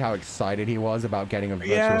Terry, how excited he was about getting a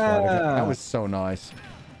virtual fighter? That was so nice.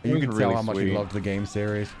 You could tell how much he loved the game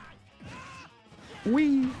series.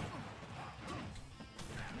 Whee!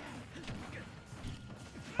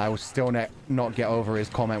 I will still not get over his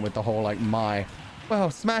comment with the whole like well,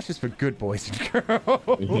 Smash is for good boys and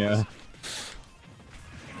girls. Yeah.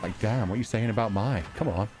 Like, damn, what are you saying about Mai? Come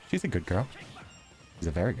on, she's a good girl. She's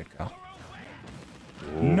a very good girl.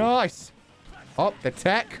 Ooh. Nice. Oh, the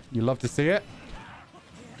tech. You love to see it.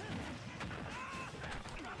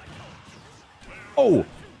 Oh.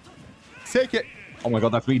 Take it. Oh my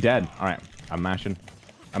god, that's me dead. All right, I'm mashing,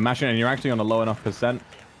 and you're actually on a low enough percent.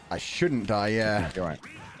 I shouldn't die. Yeah. You're right.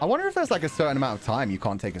 I wonder if there's like a certain amount of time you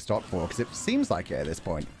can't take a stock for, because it seems like it at this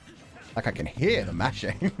point. Like I can hear the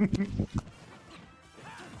mashing.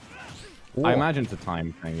 I imagine it's a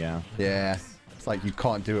time thing, yeah. Yeah. It's like you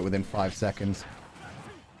can't do it within 5 seconds.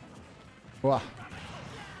 Wow.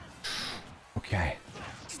 Okay.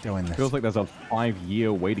 still in this. Feels like there's a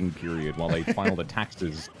 5-year waiting period while they file the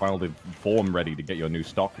taxes, file the form ready to get your new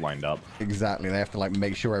stock lined up. Exactly. They have to like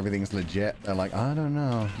make sure everything's legit. They're like, I don't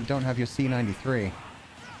know. You don't have your C93.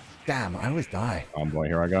 Damn, I always die. Oh boy,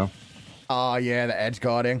 here I go. Oh yeah, the edge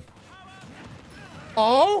guarding.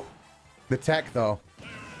 Oh, the tech though.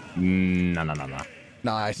 No.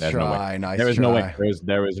 Nice There's try. No nice. There is try. no way.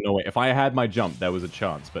 There is no way. If I had my jump, there was a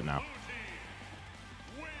chance, but now.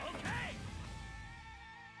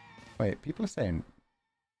 Wait, people are saying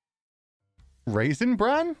Raisin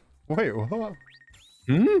Bran? Wait, what?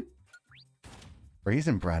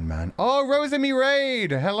 Raisin Bran, man. Oh, Rosemi Raid.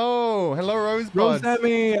 Hello. Hello, Rosebuds.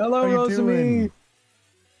 Rosemi. Hello, How you Rosemi. doing?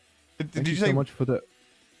 Did Thank you you say so much for the...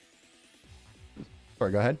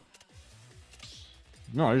 Sorry, go ahead.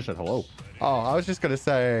 No, I just said hello. Oh, I was just going to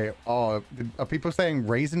say, oh, are people saying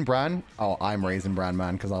Raisin Bran? Oh, I'm Raisin Bran,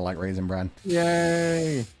 man, because I like Raisin Bran.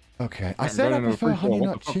 Yay. Okay. I said I prefer Honey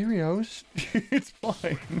Nut Cheerios. It's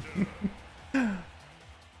fine.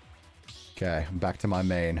 Okay, I'm back to my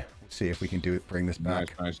main. Let's see if we can bring this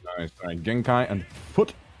back. Nice. Genkai and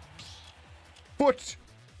foot. Foot!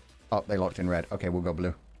 Oh, they locked in red. Okay, we'll go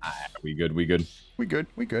blue. We good. We good.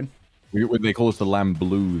 They call us the Lamb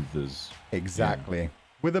Blues. Exactly. Yeah.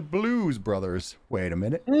 We're the Blues Brothers. Wait a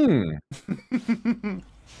minute.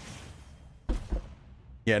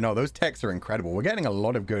 Yeah, no, those techs are incredible. We're getting a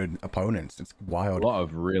lot of good opponents. It's wild. A lot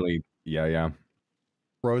of really... Yeah.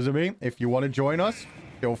 Rosemi, if you want to join us,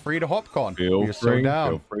 feel free to hopcon. Feel so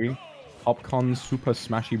down. Feel free. Hopcon Super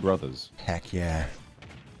Smashy Brothers. Heck yeah.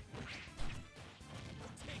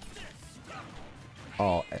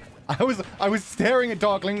 Oh, I was staring at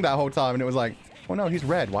Darkling that whole time, and it was like, oh no, he's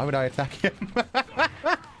red. Why would I attack him?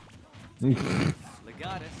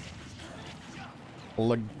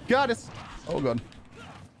 Legatus. Oh god.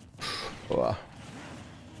 Oh.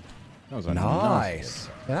 That was a nice.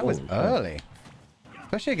 Yeah, that was early.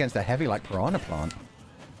 Especially against a heavy like Piranha Plant.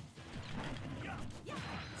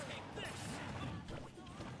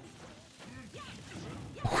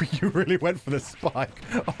 Oh, you really went for the spike.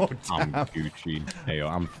 Oh, damn. I'm Gucci. Hey,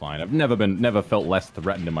 I'm fine. I've never felt less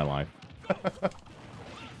threatened in my life.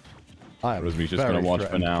 Rosemi's just gonna watch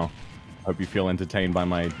for now. Hope you feel entertained by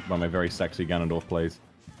my very sexy Ganondorf plays.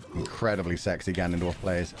 Incredibly sexy Ganondorf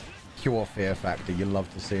plays. Pure fear factor. You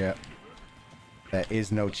love to see it. There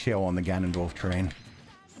is no chill on the Ganondorf train.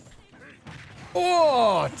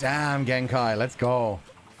 Oh, damn, Genkai. Let's go.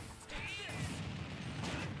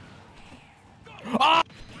 Ah!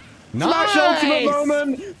 Nice! Smash ultimate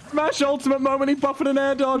moment! Smash ultimate moment! He buffed an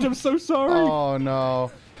air dodge. I'm so sorry. Oh,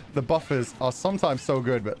 no. The buffers are sometimes so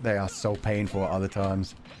good, but they are so painful at other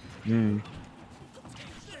times.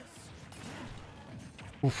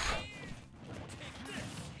 Oof.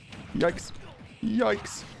 Yikes.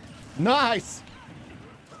 Yikes. Nice!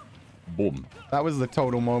 Boom. That was the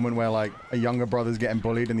total moment where, like, a younger brother's getting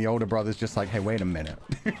bullied and the older brother's just like, hey, wait a minute.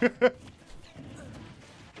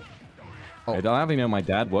 Oh. Hey, I don't know my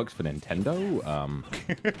dad works for Nintendo.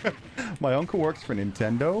 My uncle works for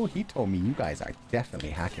Nintendo. He told me you guys are definitely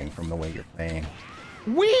hacking from the way you're playing.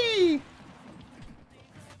 Whee!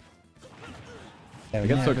 I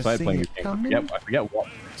get so excited playing this game. I forget what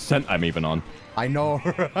scent I'm even on. I know,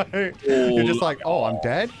 right? You're just like, oh, I'm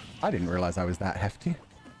dead? I didn't realize I was that hefty.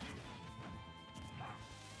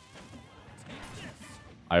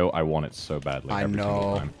 I want it so badly. I every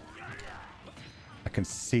single know. time. I can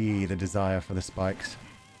see the desire for the spikes.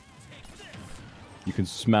 You can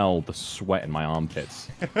smell the sweat in my armpits.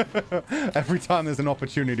 Every time there's an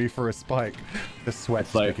opportunity for a spike, the sweat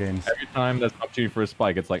begins. Every time there's an opportunity for a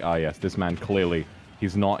spike, it's like, ah, yes, this man clearly,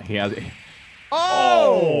 he's not, he has...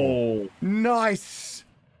 Oh! Nice!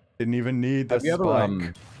 Didn't even need the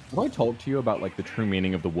spike. Have I talked to you about, like, the true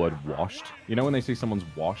meaning of the word washed? You know when they say someone's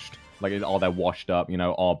washed? Like, oh, they're washed up, you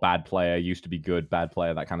know, oh, bad player, used to be good, bad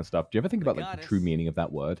player, that kind of stuff. Do you ever think about, like, the true meaning of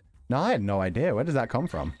that word? No, I had no idea. Where does that come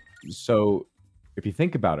from? So, if you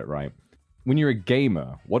think about it, right, when you're a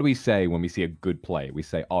gamer, what do we say when we see a good play? We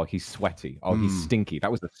say, oh, he's sweaty. Oh, he's stinky.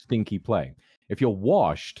 That was a stinky play. If you're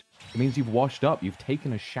washed, it means you've washed up. You've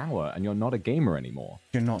taken a shower, and you're not a gamer anymore.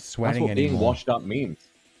 You're not sweating anymore. That's what being washed up means.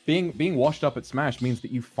 Being washed up at Smash means that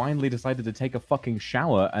you finally decided to take a fucking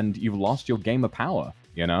shower, and you've lost your gamer power,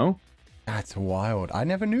 you know? That's wild. I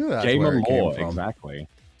never knew that. Gamer lore, exactly.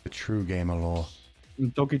 The true gamer lore.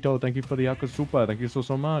 Tokito, thank you for the Yaka Super. Thank you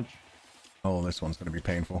so much. Oh, this one's going to be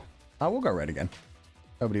painful. I will go red again.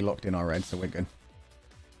 Nobody locked in our red, so we're good.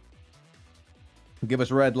 Give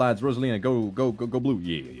us red, lads. Rosalina, go blue.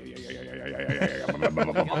 Yeah. I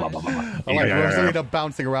like Rosalina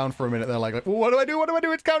bouncing around for a minute. They're like, what do I do? What do I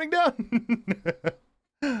do? It's counting down.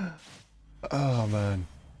 Oh, man.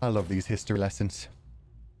 I love these history lessons.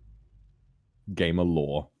 Gamer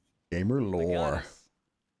lore. Gamer lore. At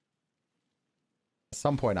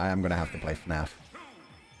some point, I am going to have to play FNAF.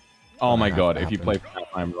 Oh my god, if you play FNAF,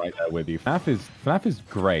 I'm right there with you. FNAF is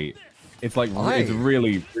great. It's like, it's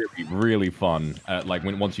really, really, really fun, like,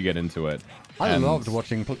 once you get into it. I loved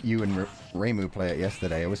watching you and Reimu play it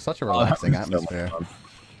yesterday. It was such a relaxing atmosphere. So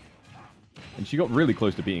and she got really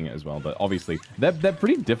close to beating it as well, but obviously, they're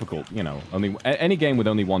pretty difficult, you know. Any game with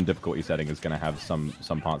only one difficulty setting is going to have some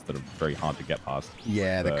parts that are very hard to get past.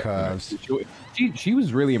 Yeah, the curves. She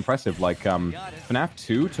was really impressive. Like, FNAF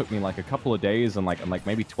 2 took me like a couple of days and like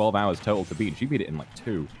maybe 12 hours total to beat, and she beat it in like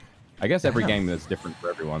 2. I guess every game is different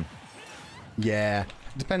for everyone. Yeah,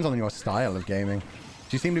 it depends on your style of gaming.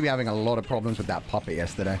 She seemed to be having a lot of problems with that puppet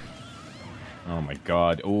yesterday. Oh my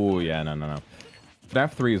god. Oh, yeah, no.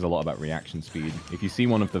 FNAF 3 is a lot about reaction speed. If you see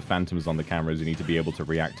one of the phantoms on the cameras, you need to be able to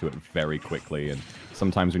react to it very quickly. And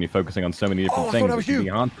sometimes when you're focusing on so many different things, it can be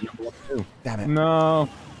hard to remember what to do. Damn it. No.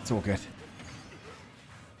 It's all good.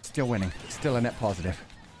 Still winning. Still a net positive.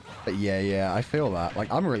 But yeah, I feel that.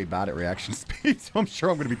 Like, I'm really bad at reaction speed, so I'm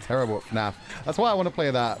sure I'm going to be terrible at FNAF. That's why I want to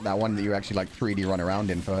play that one that you actually, like, 3D run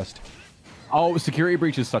around in first. Oh, Security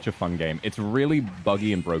Breach is such a fun game. It's really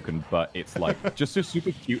buggy and broken, but it's, like, just a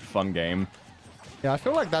super cute, fun game. Yeah, I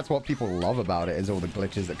feel like that's what people love about it, is all the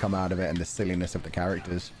glitches that come out of it and the silliness of the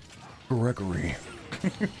characters. Gregory.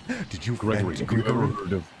 Did you Gregory, have you ever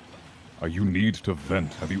heard of... you need to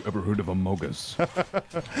vent. Have you ever heard of Amogus?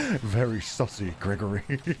 Very sussy, Gregory.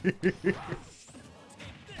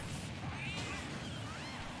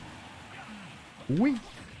 Wee.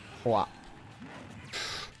 What?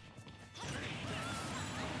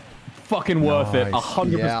 Fucking worth it.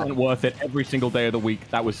 100% worth it every single day of the week.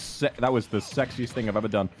 That was the sexiest thing I've ever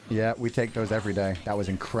done. Yeah, we take those every day. That was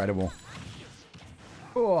incredible.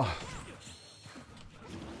 Oh.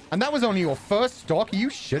 And that was only your first stock? Are you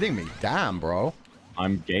shitting me? Damn, bro.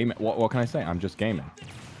 I'm gaming. What can I say? I'm just gaming.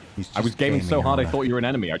 I was gaming so hard I thought you were an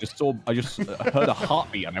enemy. I just heard a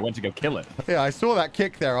heartbeat and I went to go kill it. Yeah, I saw that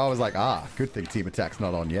kick there. I was like, good thing Team Attack's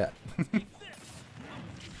not on yet.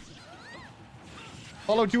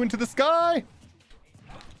 Followed you into the sky.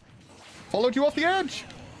 Followed you off the edge.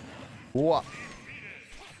 What?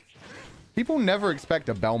 People never expect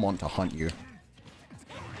a Belmont to hunt you.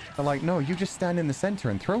 They're like, no, you just stand in the center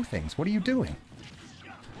and throw things. What are you doing?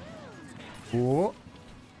 Whoa.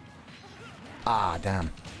 Ah,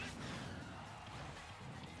 damn.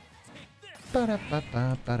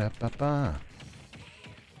 Ba-da-ba-ba-ba-da-ba-ba.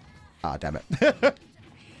 Ah, damn it.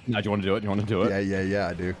 Now, do you want to do it? Do you want to do it? Yeah,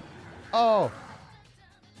 I do. Oh.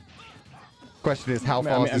 Question is, how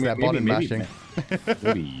fast is that button mashing?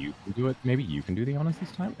 Maybe you can do it. Maybe you can do the honors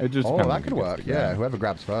this time. It just that could work. Yeah, whoever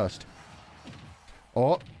grabs first.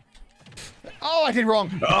 Oh, I did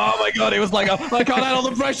wrong. Oh my god, it was like I can't handle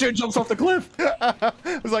the pressure. It jumps off the cliff. I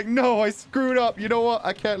was like, no, I screwed up. You know what?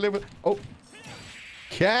 I can't live with. Oh.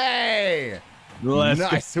 Okay.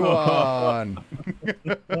 Nice one.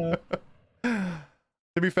 To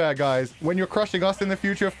be fair, guys, when you're crushing us in the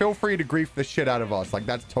future, feel free to grief the shit out of us. Like,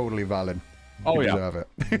 that's totally valid. Oh, yeah. Deserve it.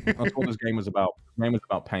 That's what this game was about. This game was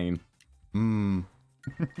about pain.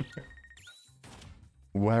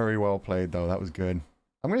 Very well played, though. That was good.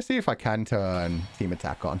 I'm going to see if I can turn Team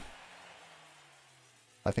Attack on.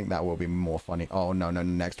 I think that will be more funny. Oh, no,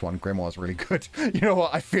 next one. Grimoire's really good. You know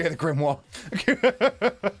what? I fear the Grimoire.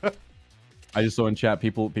 I just saw in chat,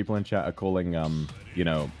 people in chat are calling, you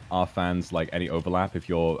know, our fans, like, any overlap. If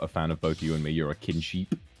you're a fan of both you and me, you're a kin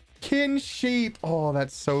sheep. Kin sheep! Oh,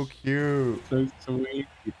 that's so cute. So sweet.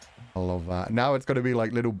 I love that. Now it's going to be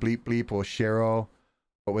like little Bleep Bleep or Shiro,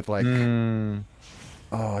 but with like, oh,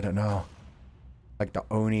 I don't know. Like the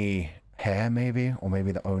Oni hair, maybe? Or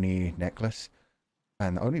maybe the Oni necklace.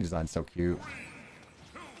 And the Oni design's so cute.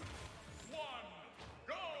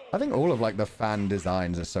 I think all of like the fan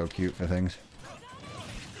designs are so cute for things.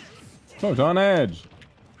 Photon Edge!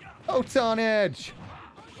 Photon Edge!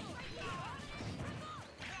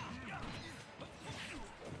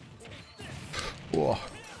 Whoa.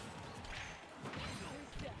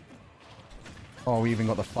 Oh, we even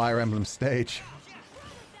got the Fire Emblem stage.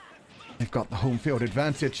 They've got the home field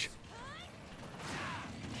advantage.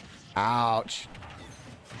 Ouch.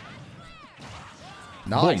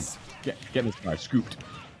 Nice. Boom. Get this guy scooped.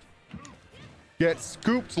 Get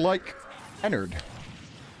scooped like Ennard.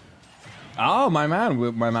 Oh, my man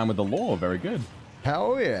with the lore. Very good.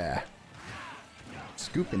 Hell yeah.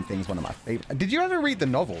 Scooping things, one of my favorite. Did you ever read the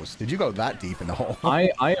novels? Did you go that deep in the hole?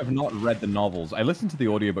 I have not read the novels. I listened to the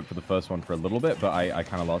audiobook for the first one for a little bit, but I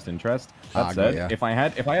kind of lost interest. That said, yeah. if I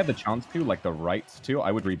had the chance to, like the rights to,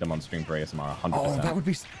 I would read them on stream for ASMR 100%. Oh, that would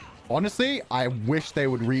be... Honestly, I wish they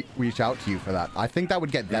would reach out to you for that. I think that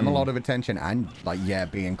would get them a lot of attention and, like, yeah,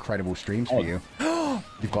 be incredible streams for you.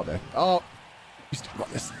 You've got this. Oh, you still got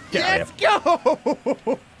this. Let's go!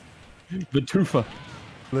 The Tufa.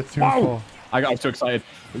 The Tufa. Wow. I got so excited.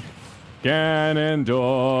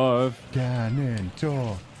 Ganondorf.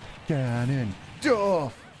 Ganondorf.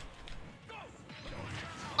 Ganondorf.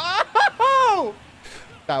 Oh!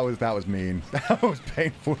 That was mean. That was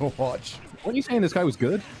painful to watch. What are you saying? This guy was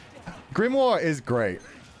good? Grimoire is great.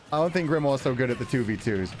 I don't think Grimoire is so good at the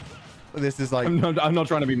 2v2s. This is like... I'm not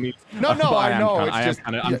trying to be mean. No, I know.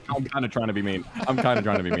 I'm kind of trying to be mean. I'm kind of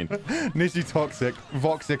trying to be mean. Nishi Toxic.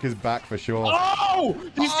 Voxic is back for sure. Oh!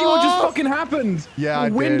 Did you see what just fucking happened? Yeah,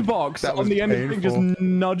 the wind box on the end of the thing just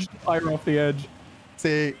nudged Pyro off the edge.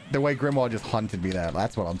 See, the way Grimoire just hunted me there.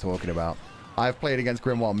 That's what I'm talking about. I've played against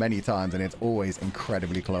Grimoire many times, and it's always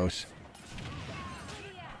incredibly close.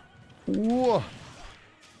 Whoa.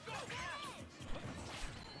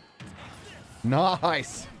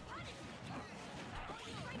 Nice.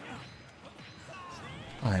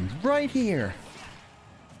 I'm right here.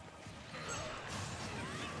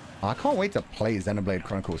 I can't wait to play Xenoblade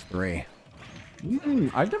Chronicles 3.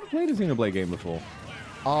 I've never played a Xenoblade game before.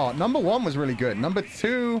 Oh, number 1 was really good. Number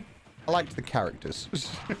 2, I liked the characters.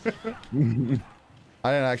 I didn't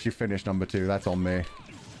actually finish number 2. That's on me.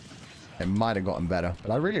 It might have gotten better,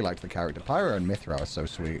 but I really liked the character. Pyro and Mithra are so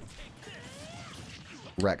sweet.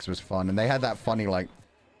 Rex was fun, and they had that funny, like,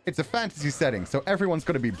 it's a fantasy setting, so everyone's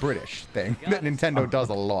got to be British thing that Nintendo does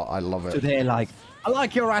a lot. I love it. So they're like, I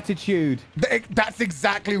like your attitude. That's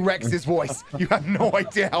exactly Rex's voice. You have no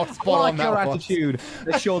idea how spot on that was. I like your attitude.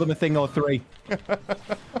 Let's show them a thing or three.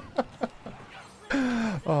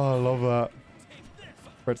 Oh, I love that.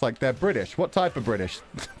 Where it's like, they're British. What type of British?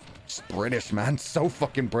 Just British, man. So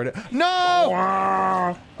fucking British.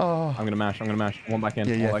 No! Oh. I'm gonna mash. One back in.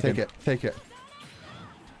 Yeah, take it.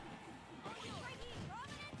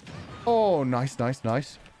 Oh, nice. I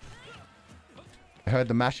heard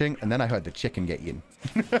the mashing, and then I heard the chicken get in.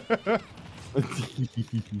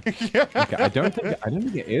 Okay, I don't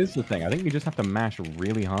think it is the thing. I think you just have to mash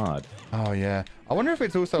really hard. Oh yeah. I wonder if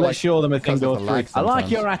it's also Let's like show them a thing or three. I like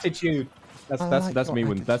your attitude. That's me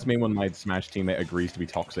when my Smash teammate agrees to be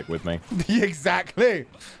toxic with me. Exactly.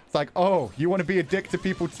 It's like, oh, you want to be a dick to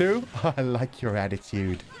people too? I like your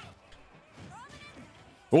attitude.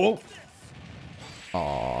 Oh.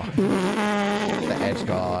 Aw. The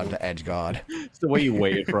edge guard. It's the way you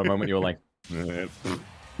waited for a moment. You were like,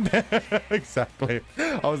 exactly.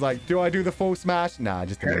 I was like, do I do the full smash? Nah,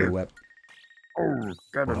 just a little whip. Oh,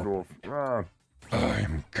 Ganondorf.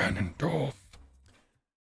 I'm Ganondorf.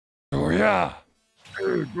 Oh yeah.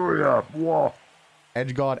 Oh yeah. Whoa.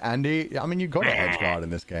 Edge guard Andy. I mean, you got an edge guard in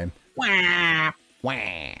this game. There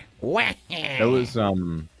was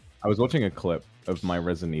I was watching a clip of my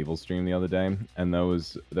Resident Evil stream the other day, and there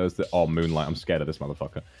was the Moonlight. I'm scared of this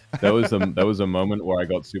motherfucker. There was a moment where I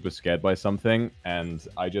got super scared by something, and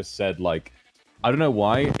I just said, like, I don't know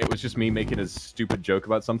why. It was just me making a stupid joke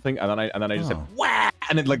about something, and then I just said wah,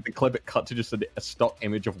 and then like the clip it cut to just a stock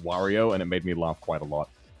image of Wario, and it made me laugh quite a lot.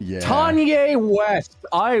 Yeah. Kanye West.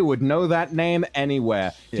 I would know that name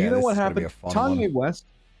anywhere. Do you know what happened? Kanye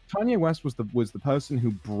West was the person who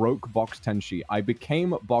broke Box Tenshi. I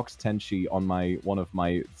became Box Tenshi on one of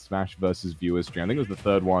my Smash versus viewers stream. I think it was the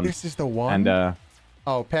third one. This is the one. And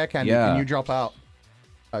oh, Pear Candy, yeah. Can you drop out?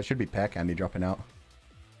 It should be Pear Candy dropping out.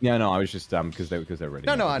 Yeah, no, I was just because they're ready.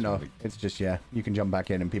 No, I know. It's just you can jump back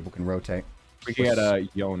in and people can rotate. We could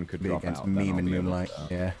get Yon could drop against out. Meme and Moonlight.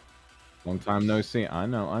 Yeah. Long time no see. I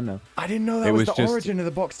know. I didn't know that was the origin of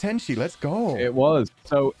the Box Tenshi. Let's go. It was.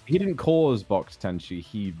 So he didn't cause Box Tenshi.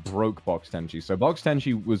 He broke Box Tenshi. So Box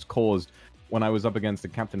Tenshi was caused when I was up against the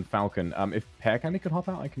Captain Falcon. If Pear Candy could hop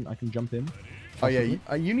out, I can jump in. Oh yeah,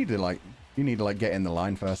 you need to get in the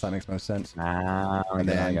line first. That makes most sense. And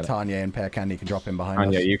then Tanya and Pear Candy can drop in behind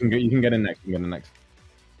us. Yeah, you can get in next.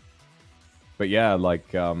 But yeah,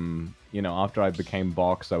 like after I became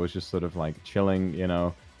Box, I was just sort of like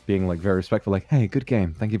chilling, being like very respectful, like, hey, good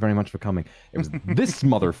game, thank you very much for coming. It was this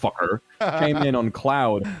motherfucker came in on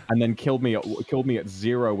Cloud and then killed me at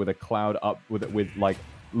 0 with a Cloud up with like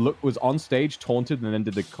was on stage taunted and then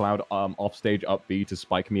did the Cloud off stage up B to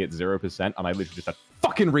spike me at 0%, and I literally just said,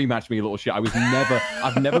 fucking rematch me, you little shit.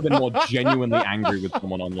 I've never been more genuinely angry with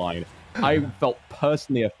someone online. I felt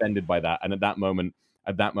personally offended by that, and at that moment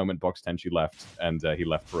at that moment, Box Tenchi left, and he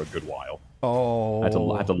left for a good while. Oh. I had to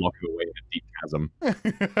lock him away in a deep chasm.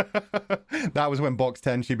 That was when Box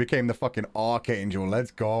Tenchi became the fucking Archangel.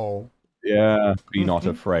 Let's go. Yeah, be not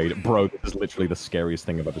afraid. Bro, this is literally the scariest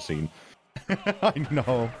thing I've ever seen. I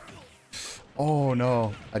know. Oh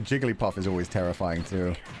no. A Jigglypuff is always terrifying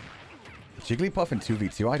too. Jigglypuff in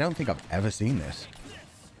 2v2? I don't think I've ever seen this.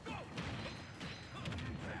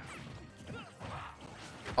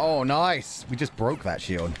 Oh, nice. We just broke that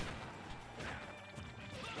shield.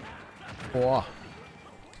 Oh.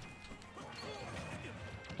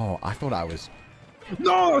 Oh, I thought I was...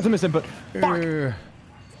 No, it's a miss input. Fuck. Yeah,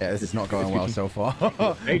 this is not going well so far.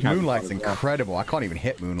 Moonlight's incredible. I can't even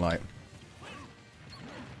hit Moonlight.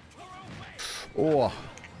 Oh.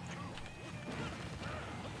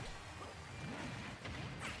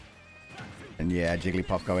 And yeah,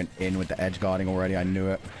 Jigglypuff going in with the edge guarding already. I knew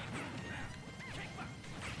it.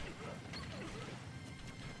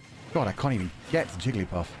 God, I can't even get to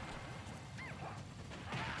Jigglypuff.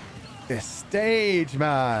 This stage,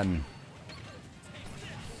 man.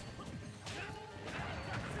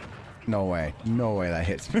 No way. No way that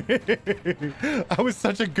hits me. I was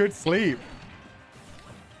such a good sleep.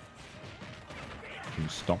 Can you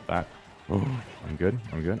stop that? Oh, I'm good.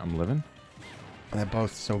 I'm good. I'm living. They're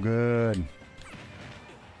both so good.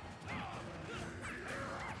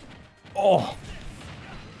 Oh.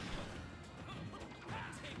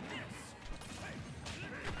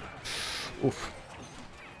 Oof.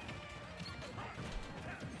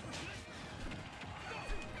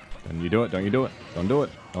 Don't you do it. Don't you do it. Don't do it.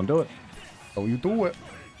 Don't do it. Don't you do it.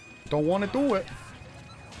 Don't want to do it.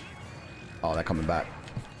 Oh, they're coming back.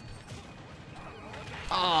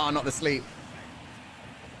 Ah, not the sleep.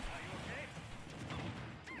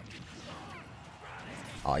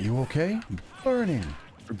 Are you okay? Burning.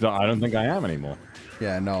 I don't think I am anymore.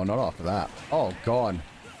 Yeah, no, not after that. Oh, God.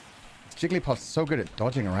 Jigglypuff's so good at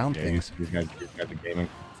dodging around things. These guys are gaming.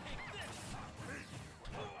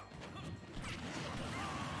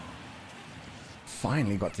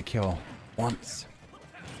 Finally got to kill once.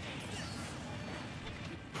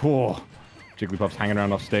 Oh, Jigglypuff's hanging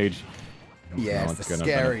around off stage. Yeah, No, it's the gonna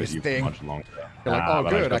benefit scariest you thing. much longer. You're like, oh, but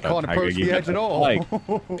good, I got can't that approach tiger. the You edge get at all. Like,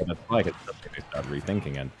 that's like it's just they start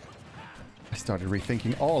rethinking it. I started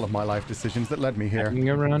rethinking all of my life decisions that led me here. Hanging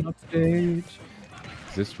around off stage.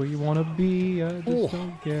 Is this where you want to be? I just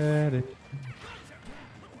don't get it.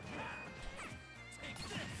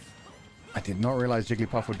 I did not realize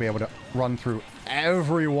Jigglypuff would be able to run through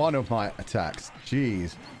every one of my attacks.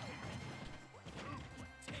 Jeez.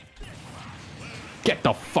 Get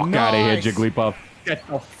the fuck out of here, Jigglypuff. Get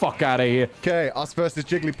the fuck out of here. Okay, us versus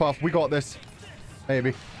Jigglypuff. We got this.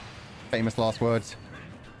 Maybe. Famous last words.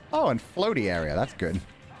 Oh, and floaty area. That's good.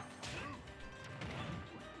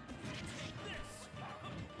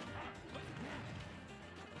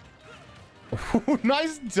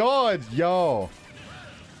 Nice dodge, yo.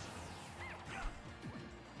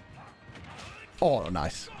 Oh,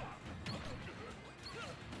 nice.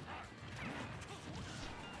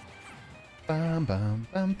 Bam, bam,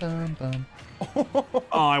 bam, bam, bam. Oh,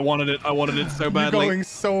 I wanted it. I wanted it so badly. You're going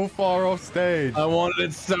so far off stage. I wanted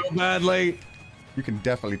it so badly. You can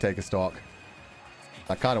definitely take a stock.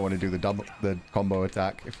 I kind of want to do the combo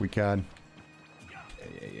attack if we can.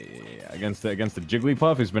 Yeah. Against the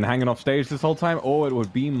Jigglypuff who's been hanging off stage this whole time. Oh, it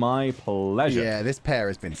would be my pleasure. Yeah, this pair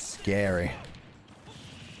has been scary.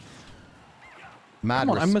 Mad Come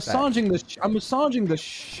on, I'm respect. massaging the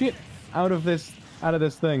shit out of this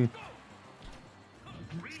thing.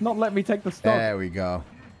 It's not let me take the stock. There we go.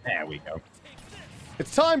 There we go.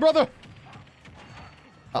 It's time, brother.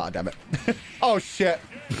 Ah, damn it. Oh shit.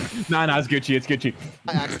 Nah, it's Gucci. It's Gucci.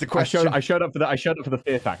 I asked the question. I showed up for the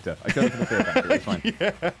fear factor. It's fine.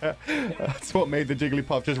 Yeah. That's what made the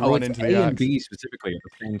Jigglypuff just run into the A axe. and B specifically at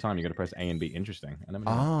the same time. You got to press A and B. Interesting.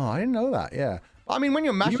 I didn't know that. Yeah. I mean, when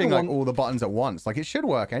you're mashing like all the buttons at once, like it should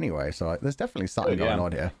work anyway. So there's definitely something going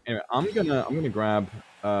on here. Anyway, I'm gonna grab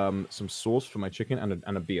some sauce for my chicken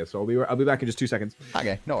and a beer. So I'll be back in just 2 seconds.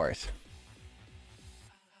 Okay, no worries.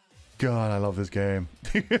 God, I love this game.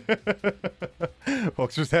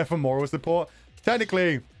 Fox was there for moral support.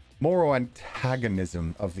 Technically, moral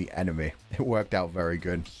antagonism of the enemy. It worked out very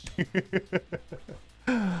good.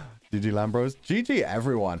 GG Lambros. GG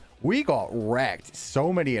everyone. We got wrecked.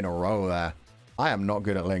 So many in a row there. I am not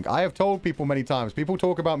good at Link. I have told people many times. People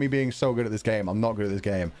talk about me being so good at this game. I'm not good at this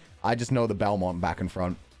game. I just know the Belmont back and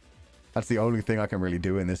front. That's the only thing I can really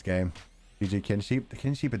do in this game. GG Kinsheep. The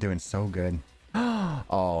Kinsheep are doing so good.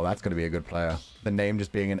 Oh, that's going to be a good player. The name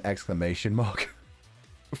just being an exclamation mark.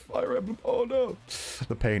 Fire Emblem. Oh, no.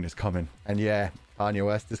 The pain is coming. And yeah, Kanye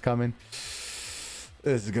West is coming.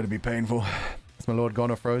 This is going to be painful. Is my Lord gone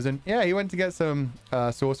or frozen? Yeah, he went to get some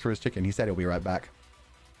sauce for his chicken. He said he'll be right back.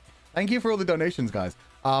 Thank you for all the donations, guys.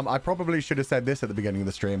 I probably should have said this at the beginning of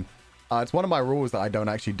the stream. It's one of my rules that I don't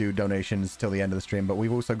actually do donations till the end of the stream, but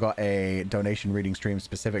we've also got a donation reading stream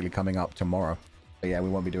specifically coming up tomorrow. But yeah, we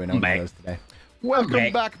won't be doing any of those today.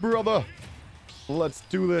 Welcome back, brother. Let's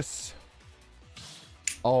do this.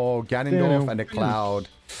 Oh, Ganondorf and a cloud.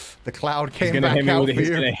 The cloud came back out for you. He's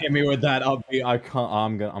gonna hit me with that upbeat. I can't.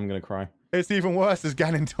 I'm gonna cry. It's even worse as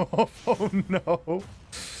Ganondorf. Oh no.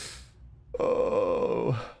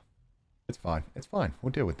 Oh. It's fine. It's fine.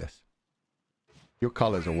 We'll deal with this. Your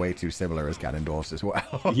colors are way too similar as Ganondorf's as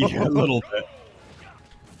well. Yeah, a little bit.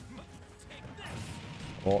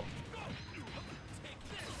 Oh.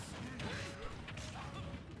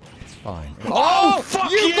 It's fine. Oh,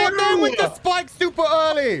 fuck you! Got there with the spike super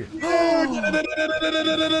early!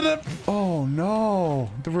 Oh no.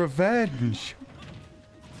 The revenge.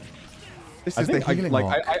 This is the healing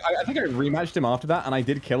I think I rematched him after that, and I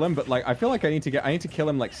did kill him. But like, I feel like I need to kill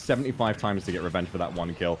him like 75 times to get revenge for that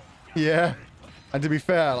one kill. Yeah, and to be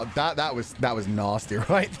fair, like, that was nasty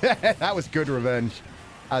right there. That was good revenge,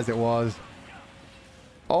 as it was.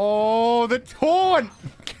 Oh, the taunt!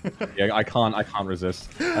 Yeah, I can't resist.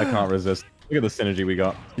 I can't resist. Look at the synergy we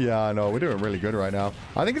got. Yeah, I know. We're doing really good right now.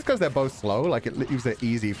 I think it's because they're both slow. Like, it leaves it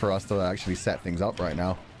easy for us to actually set things up right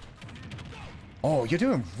now. Oh, you're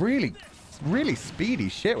doing really speedy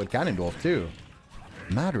shit with Ganondorf, too.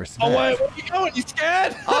 Mad respect. Oh, wait, where are you going? You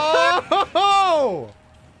scared? Oh!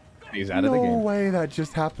 He's out of the game. No way that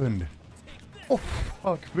just happened. Oh,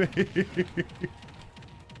 fuck me.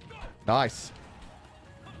 Nice.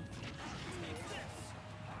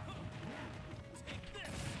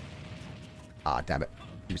 Ah, damn it.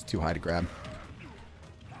 He was too high to grab.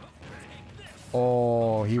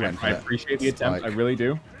 Oh, he went for I that appreciate the attempt. spike. I really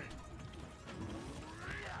do.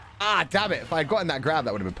 Ah, damn it. If I had gotten that grab,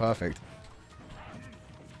 that would have been perfect.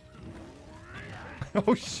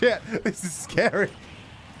 Oh, shit. This is scary.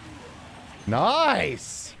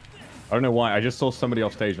 Nice. I don't know why. I just saw somebody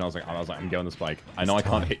off stage and I was like, I'm going the spike. I know I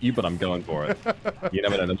can't hit you, but I'm going for it. You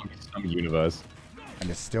never know. There might be some universe.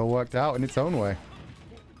 And it still worked out in its own way.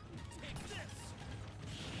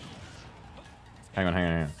 Hang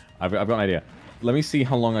on. I've got an idea. Let me see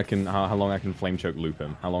how long I can flame choke loop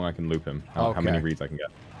him. How long I can loop him. How many reads I can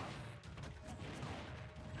get.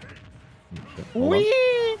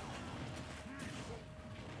 Whee!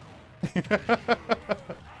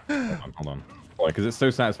 Hold on. Because it's so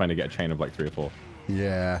satisfying to get a chain of like 3 or 4.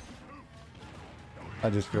 Yeah. I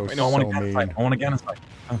just feel Wait, so no, mean. I want to get inside.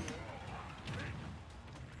 Oh.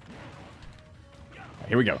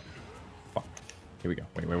 Here we go. Fuck. Here we go.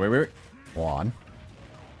 Wait. One.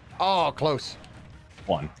 Oh, close.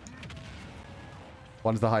 1.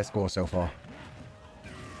 One's the high score so far.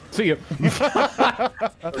 See you. You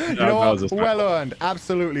know what? Well earned.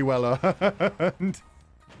 Absolutely well earned.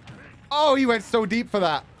 Oh, he went so deep for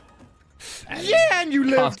that. Yeah, and you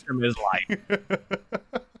lived. Custom is like.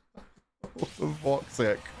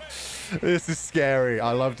 Voxic. This is scary.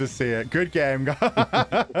 I love to see it. Good game, guys.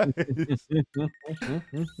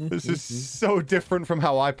 This is so different from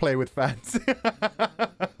how I play with fans.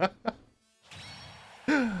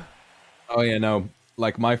 Oh yeah, no.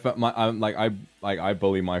 Like I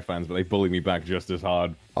bully my fans, but they bully me back just as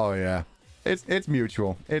hard. Oh yeah, it's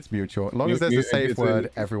mutual. It's mutual. As long as there's a safe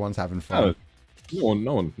word, everyone's having fun.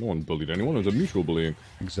 No one bullied anyone. It was a mutual bullying.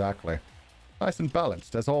 Exactly. Nice and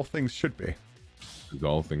balanced, as all things should be. As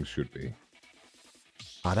all things should be.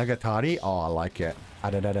 Adagatari? Oh, I like it.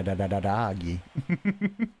 Adadadadadadagi.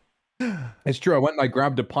 It's true. I went and I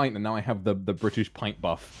grabbed a pint, and now I have the British pint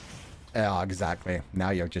buff. Yeah, exactly. Now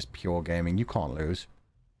you're just pure gaming. You can't lose.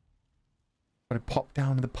 Gotta pop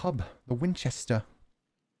down to the pub. The Winchester.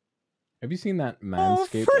 Have you seen that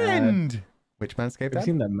Manscaped ad? Which Manscaped ad? Have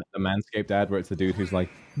you seen the Manscaped ad where it's the dude who's like,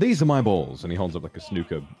 "These are my balls," and he holds up like a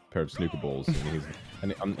pair of snooker balls,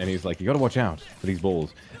 and he's like, "You gotta watch out for these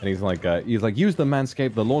balls," and he's like, "Use the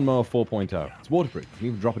Manscaped, the Lawnmower 4.0. It's waterproof. You can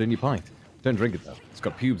even drop it in your pint. Don't drink it though. It's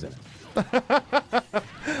got pubes in it."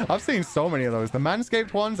 I've seen so many of those. The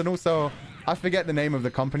Manscaped ones, and also, I forget the name of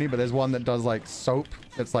the company, but there's one that does like soap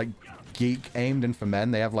that's like geek aimed and for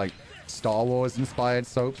men. They have like Star Wars inspired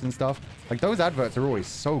soaps and stuff. Like those adverts are always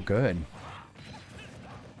so good.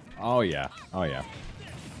 Oh yeah. Oh yeah.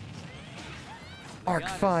 Arc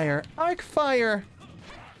fire. Arc fire.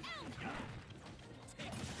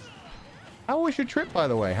 How was your trip, by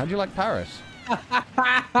the way? How'd you like Paris?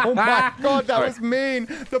 Oh my god, that was mean.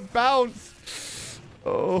 The bounce.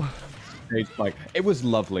 Oh. stage, like it was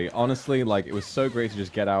lovely. Honestly, like it was so great to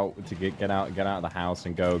just get out of the house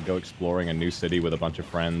and go exploring a new city with a bunch of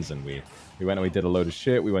friends. And we went and we did a load of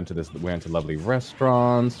shit. We went to lovely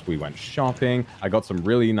restaurants. We went shopping. I got some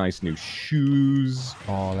really nice new shoes.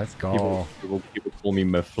 Oh, let's go. People call me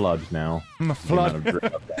Meflood now.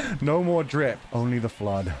 Meflood. No more drip. Only the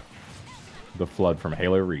flood. The Flood from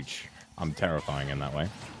Halo Reach. I'm terrifying in that way.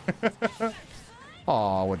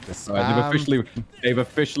 Oh, with the spam. They've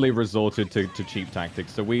officially resorted to cheap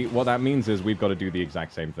tactics. So what that means is we've got to do the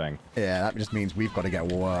exact same thing. Yeah, that just means we've got to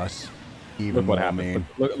get worse. Look what happened.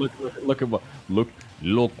 Look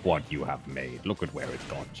what you have made. Look at where it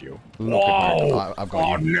got you. I've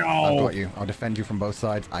got you. No. I've got you. I'll defend you from both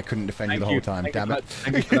sides. I couldn't defend you the whole time. Damn it.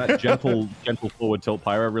 Thank you for that gentle forward tilt,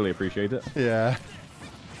 Pyro. I really appreciate it. Yeah.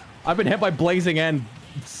 I've been hit by Blazing End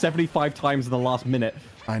 75 times in the last minute.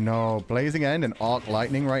 I know. Blazing End and Arc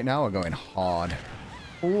Lightning right now are going hard.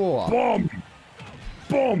 Ooh. Boom!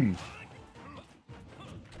 Boom!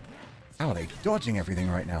 How are they dodging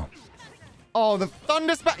everything right now? Oh, the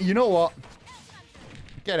Thunder Spat. You know what?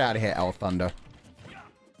 Get out of here, L Thunder.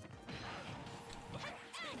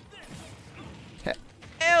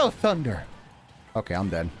 L Thunder. Okay, I'm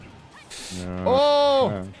dead. No, oh!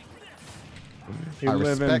 no. You I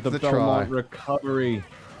live in respect the the Belmont try. recovery.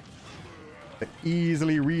 The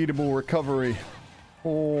easily readable recovery.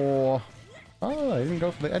 Oh. Oh, I didn't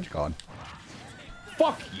go for the edge guard.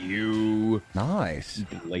 Fuck you. Nice.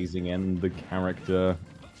 Blazing End, the character.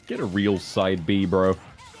 Get a real side B, bro.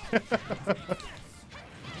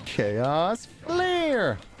 Chaos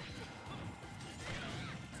Flare.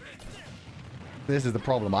 This is the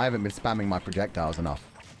problem. I haven't been spamming my projectiles enough.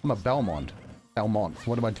 I'm a Belmont. Belmont.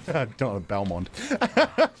 What am I doing? I don't know Belmont.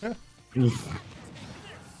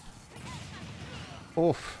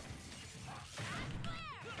 Oof.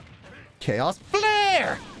 Chaos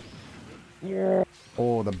Flare!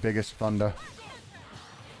 Oh, the biggest thunder.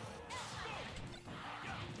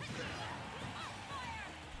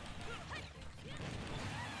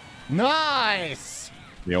 Nice!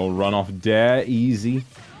 The old run-off dare, easy.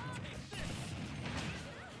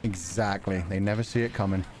 Exactly. They never see it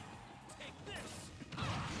coming.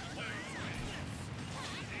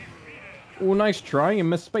 Oh, nice try. You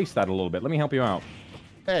misspaced that a little bit. Let me help you out.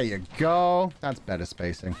 There you go. That's better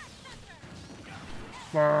spacing.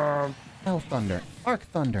 L Thunder. Arc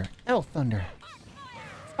Thunder. L Thunder.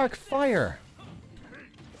 Arc Fire.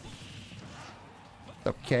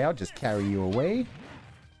 Okay, I'll just carry you away.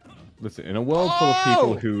 Listen, in a world full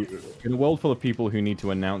of people who need to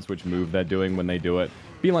announce which move they're doing when they do it,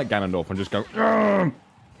 be like Ganondorf and just go.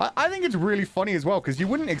 I think it's really funny as well because you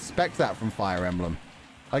wouldn't expect that from Fire Emblem.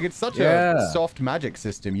 Like, it's such a soft magic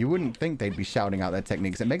system. You wouldn't think they'd be shouting out their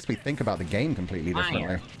techniques. It makes me think about the game completely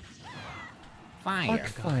differently. Fire.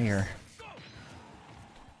 Fire.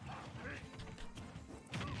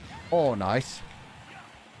 Oh, nice.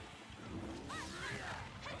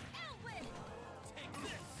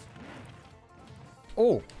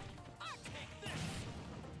 Oh.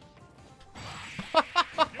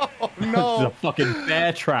 Oh, no. There's a fucking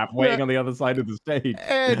bear trap waiting on the other side of the stage.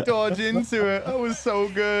 Air dodge into it. That was so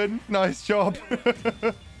good. Nice job.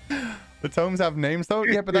 The tomes have names, though?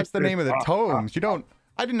 Yeah, but that's the name of the tomes. You don't...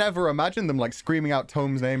 I didn't ever imagine them, like, screaming out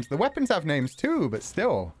tomes names. The weapons have names, too, but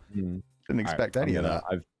still. Didn't expect any of that.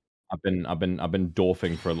 I've been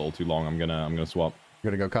dwarfing for a little too long. I'm gonna swap.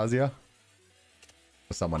 You gonna go Kazuya?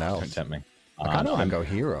 Or someone else? Don't tempt me. I kind of want to go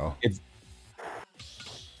hero.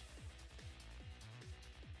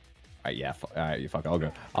 Yeah, fuck. I'll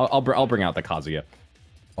go. I'll bring out the Kazuya.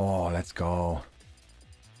 Oh, let's go.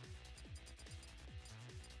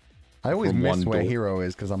 I always miss where hero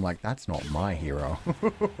is because I'm like, that's not my hero.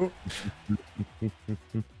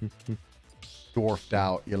 Dwarfed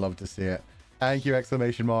out. You love to see it. Thank you!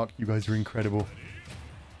 Exclamation mark. You guys are incredible.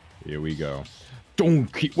 Here we go.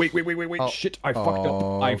 Don't keep. Wait. Oh, Shit! I fucked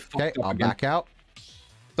up. I fucked up I'll again. back out.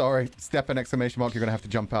 Sorry. Step and exclamation mark. You're gonna have to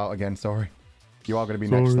jump out again. Sorry. You are gonna be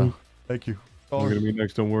next though. Thank you. I'm gonna be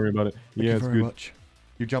next. Don't worry about it. Thank you it's very good. much.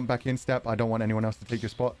 You jump back in, Step. I don't want anyone else to take your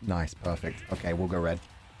spot. Nice. Perfect. Okay, we'll go red.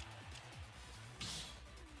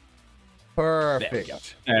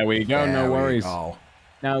 Perfect. There we go. No worries.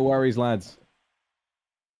 No worries, lads.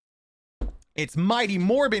 It's Mighty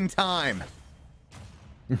Morbin time.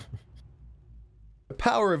 The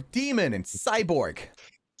power of demon and cyborg.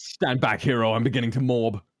 Stand back, hero. I'm beginning to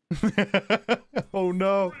morb. Oh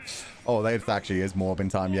no. Oh, that actually is Morbin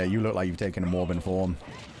time. Yeah, you look like you've taken a Morbin form.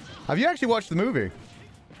 Have you actually watched the movie?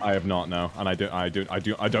 I have not, no, and I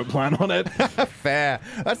don't plan on it. Fair.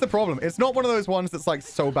 That's the problem. It's not one of those ones that's like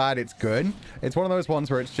so bad it's good. It's one of those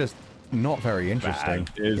ones where it's just not very interesting.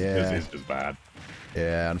 It's just bad.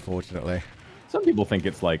 Yeah, unfortunately. Some people think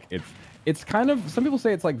it's like it's kind of, some people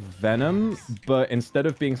say it's like Venom, but instead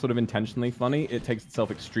of being sort of intentionally funny, it takes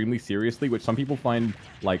itself extremely seriously, which some people find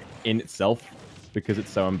like in itself, because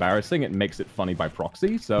it's so embarrassing, it makes it funny by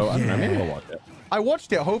proxy. So I don't know, maybe we'll watch it. I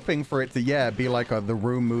watched it hoping for it to be like a The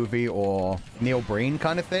Room movie or Neil Breen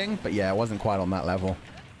kind of thing, but yeah, it wasn't quite on that level.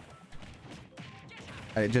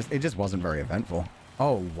 It just wasn't very eventful.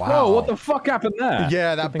 Oh wow! Whoa, what the fuck happened there?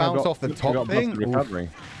 Yeah, that bounced off the top thing.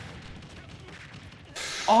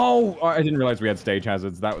 Oh, I didn't realize we had stage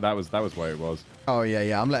hazards. That was where it was. Oh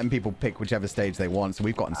yeah. I'm letting people pick whichever stage they want, so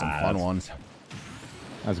we've gotten some fun ones.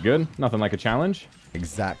 That's good. Nothing like a challenge.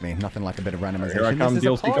 Exactly. Nothing like a bit of randomization. Here I come.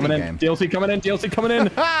 DLC coming in. DLC coming in. DLC coming in.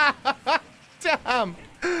 Damn.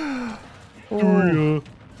 Oh,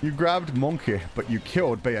 you grabbed Monkey, but you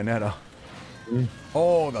killed Bayonetta.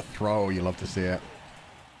 Oh, the throw. You love to see it.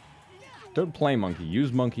 Don't play Monkey.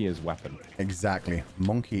 Use Monkey as weapon. Exactly.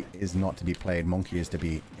 Monkey is not to be played. Monkey is to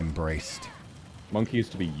be embraced. Monkey is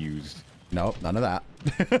to be used. No, none of that.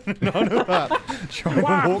 None of that. Trying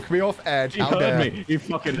to walk me off edge. He heard me. He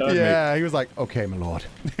fucking heard me. Yeah, he was like, okay, my lord.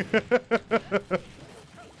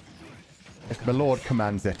 If my lord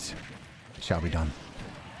commands it, it shall be done.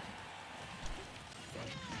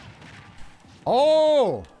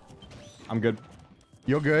 Oh! I'm good.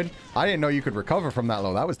 You're good? I didn't know you could recover from that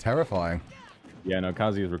low. That was terrifying. Yeah, no,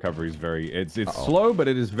 Kazuya's recovery is very... It's slow, but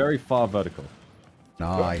it is very far vertical.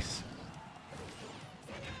 Nice.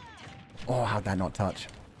 Oh, how'd that not touch?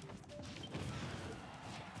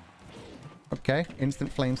 Okay,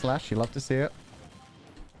 instant flame slash. You love to see it.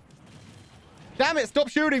 Damn it, stop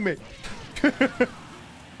shooting me!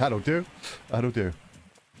 That'll do. That'll do.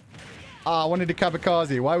 Ah, I wanted to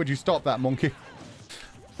kamikaze. Why would you stop that, monkey?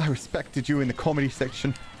 I respected you in the comedy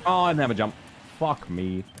section. Oh, I never jump. Fuck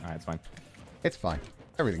me. Alright, it's fine. It's fine.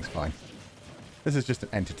 Everything's fine. This is just an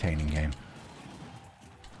entertaining game.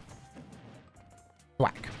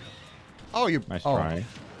 Whack. Oh, you... Nice try.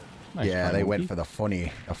 Nice yeah, try, they monkey. went for the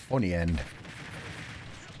funny end.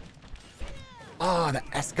 Ah, the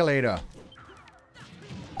escalator.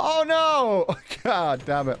 Oh, no! God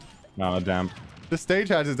damn it. No, damn. The stage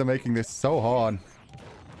hazards are making this so hard.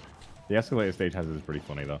 The escalator stage hazard is pretty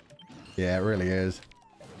funny, though. Yeah, it really is.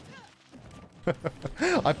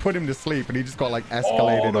 I put him to sleep, and he just got, like,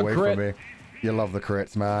 escalated away from me. You love the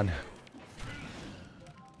crits, man.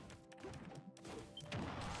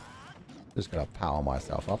 Just gonna power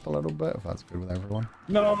myself up a little bit, if that's good with everyone.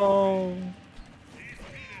 No!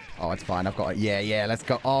 Oh, it's fine. I've got it. Yeah, let's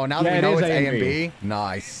go. Oh, now that we know it's A and B.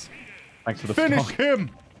 Nice. Thanks for the Finish stock.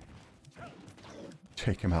 him!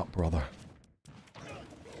 Take him out, brother.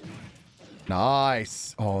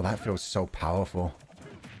 Nice. Oh, that feels so powerful.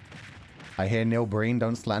 I hear Neil Breen,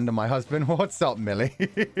 don't slander my husband. What's up, Millie?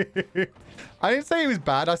 I didn't say he was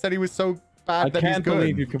bad. I said he was so bad that he's good. I can't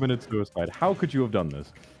believe you committed suicide. How could you have done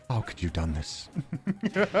this? How could you have done this?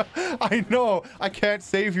 I know. I can't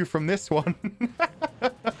save you from this one.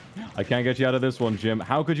 I can't get you out of this one, Jim.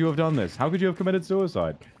 How could you have done this? How could you have committed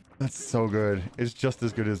suicide? That's so good. It's just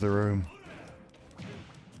as good as The Room.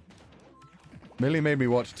 Millie made me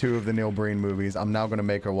watch 2 of the Neil Breen movies. I'm now going to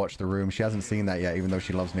make her watch The Room. She hasn't seen that yet, even though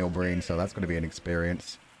she loves Neil Breen, so that's going to be an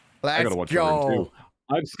experience. Let's I gotta watch go. The Room too.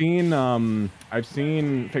 I've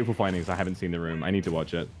seen Fateful Findings. I haven't seen The Room. I need to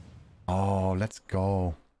watch it. Oh, let's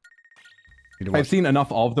go. I've seen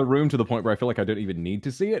enough of The Room to the point where I feel like I don't even need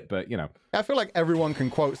to see it, but, you know. I feel like everyone can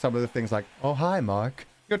quote some of the things like, oh, hi, Mark.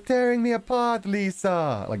 You're tearing me apart,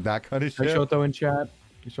 Lisa. Like that kind of shit. Hey, Shoto in chat.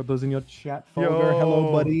 Shoto's in your chat folder.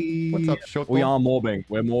 Hello, buddy. What's up, Shoto? We are morbing.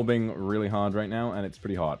 We're morbing really hard right now, and it's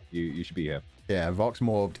pretty hard. You should be here. Yeah, Vox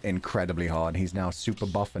morbed incredibly hard. He's now super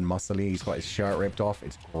buff and muscly. He's got his shirt ripped off.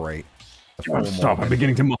 It's great. Stop. I'm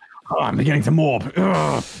beginning to morb. Oh, I'm beginning to morb.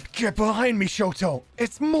 Ugh. Get behind me, Shoto.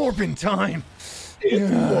 It's morbin time.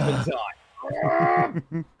 It's morbin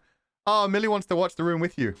time. Oh, Millie wants to watch The Room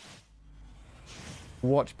with you.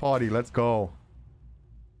 Watch party. Let's go. All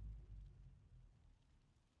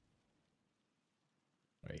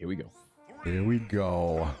right, here we go. Here we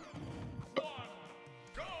go.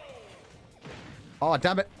 Oh,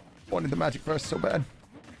 damn it. Wanted the magic verse so bad.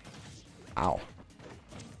 Ow.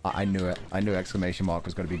 I knew it. I knew exclamation mark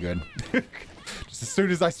was going to be good. Just as soon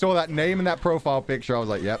as I saw that name in that profile picture, I was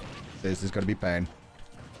like, yep, this is going to be pain.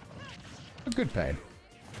 A good pain.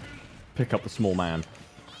 Pick up the small man.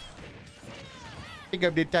 Pick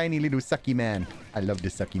up the tiny little sucky man. I love the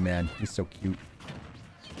sucky man. He's so cute.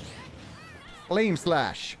 Flame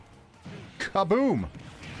slash. Kaboom.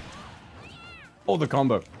 Oh, the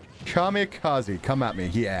combo. Kamikaze. Come at me.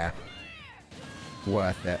 Yeah.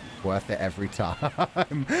 Worth it. Worth it every time.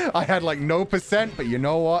 I had like no percent, but you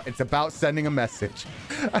know what? It's about sending a message.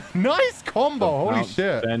 Nice combo. Holy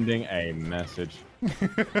shit. Sending a message.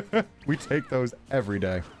 We take those every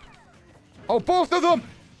day. Oh, both of them.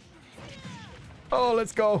 Oh,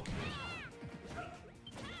 let's go.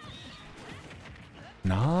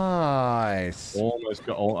 Nice. Almost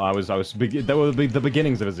got. There were the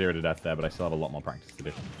beginnings of a 0 to death there, but I still have a lot more practice to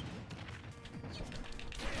do.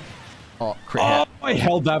 Oh, crit hit. I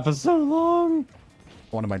held that for so long.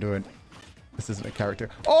 What am I doing? This isn't a character.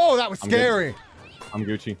 Oh, that was scary. I'm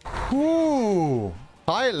Gucci. Ooh.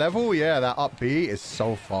 High level, yeah, that up B is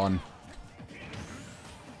so fun.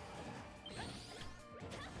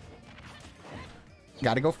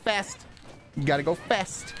 Gotta go fast. You gotta go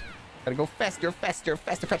fast. Gotta go faster, faster,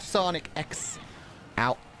 faster, faster. Sonic X.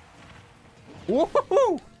 Ow.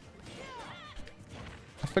 Woohoo!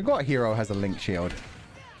 I forgot Hero has a link shield.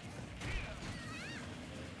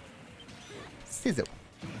 Sizzle.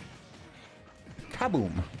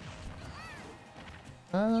 Kaboom.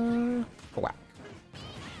 Whack.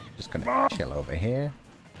 Just gonna chill over here.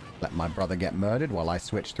 Let my brother get murdered while I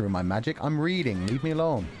switch through my magic. I'm reading. Leave me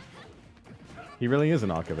alone. He really is an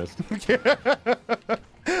archivist.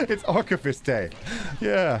 It's Archivist Day.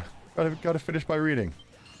 Yeah. Gotta finish my reading.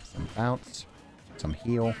 Some bounce. Some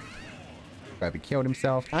heal. Grabby killed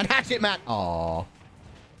himself. And Hatchet Man! Aww.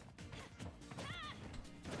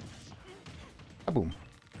 Boom.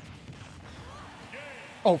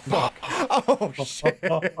 Oh, fuck. Oh, shit.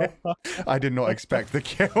 I did not expect the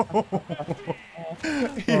kill.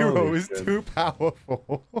 Hero is too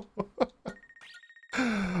powerful.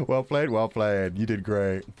 Well played, well played. You did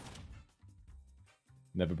great.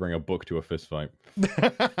 Never bring a book to a fist fight.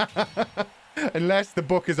 Unless the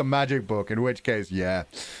book is a magic book, in which case, yeah.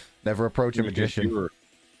 Never approach a magician.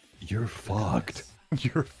 You're fucked.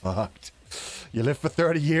 You're fucked. You live for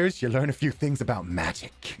 30 years, you learn a few things about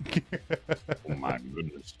magic. Oh my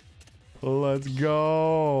goodness. Let's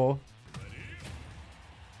go.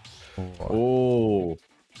 Oh.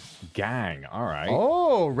 Gang. All right.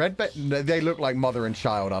 Oh, they look like mother and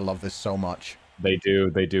child. I love this so much. They do.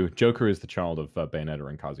 They do. Joker is the child of Bayonetta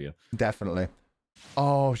and Kazuya. Definitely.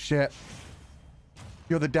 Oh, shit.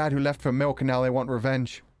 You're the dad who left for milk and now they want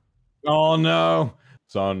revenge. Oh, no.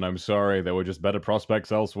 Son, I'm sorry. There were just better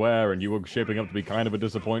prospects elsewhere, and you were shaping up to be kind of a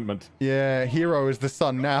disappointment. Yeah, Hero is the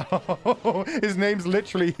son now. His name's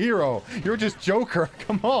literally Hero. You're just Joker.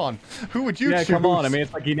 Come on. Who would you choose? Yeah, come on. I mean,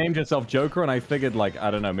 it's like he named himself Joker, and I figured, like,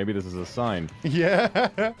 I don't know, maybe this is a sign.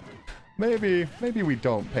 Yeah. Maybe we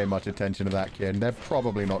don't pay much attention to that kid. They're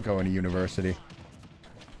probably not going to university.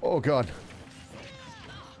 Oh, God.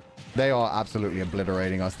 They are absolutely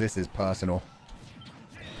obliterating us. This is personal.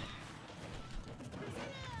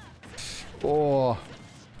 Oh.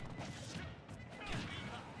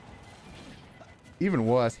 Even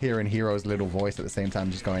worse, hearing Hero's little voice at the same time,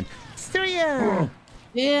 just going, Surya!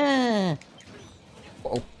 Yeah.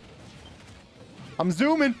 Oh. I'm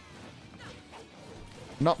zooming.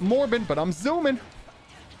 Not morbid, but I'm zooming.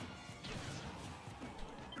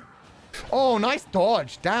 Oh, nice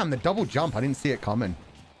dodge. Damn, the double jump. I didn't see it coming.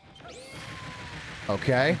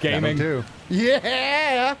 Okay. Gaming. Too.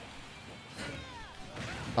 Yeah!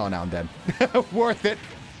 Oh, now I'm dead. Worth it.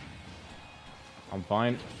 I'm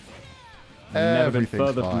fine. Never been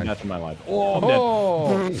further from death in my life.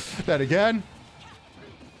 Oh, I'm dead. Dead again.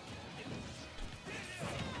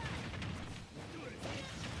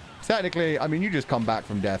 Technically, I mean, you just come back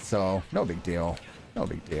from death, so no big deal. No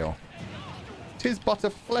big deal. 'Tis but a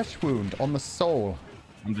flesh wound on the soul.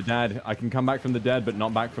 I'm the dad. I can come back from the dead, but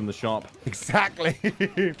not back from the shop. Exactly.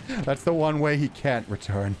 That's the one way he can't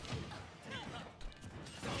return.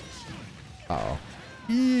 Uh-oh.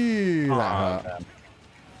 Eee, that hurt. Man.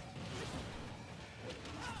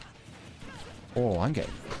 Oh, I'm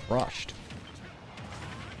getting crushed.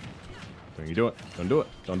 Don't you do it. Don't do it.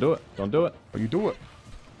 Don't do it. Don't do it. Oh, you do it.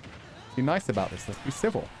 Be nice about this. Let's be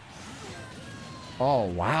civil. Oh,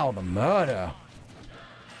 wow. The murder.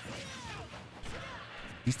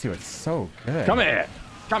 These two are so good. Come here.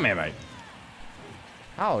 Come here, mate.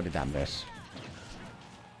 How did that miss?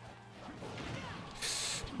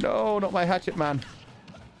 No, not my hatchet man.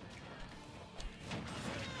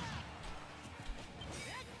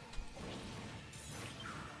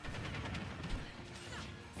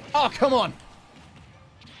 Oh, come on.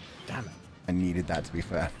 Damn it. I needed that, to be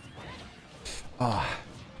fair. Ah.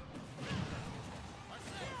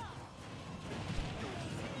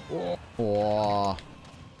 Oh. Oh.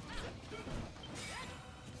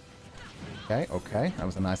 Okay, okay. That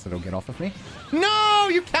was a nice little get off of me. No!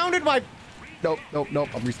 You countered my... Nope, nope, nope.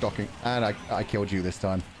 I'm restocking. And I killed you this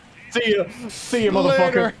time. See you,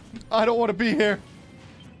 motherfucker. Later. I don't want to be here.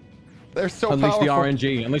 They're so Unleash powerful. the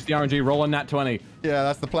RNG. Unleash the RNG. Roll on nat 20. Yeah,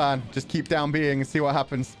 that's the plan. Just keep down being and see what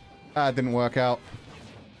happens. Ah, it didn't work out.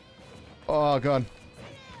 Oh, God.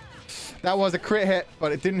 That was a crit hit,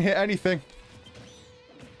 but it didn't hit anything.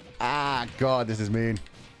 Ah, God, this is mean.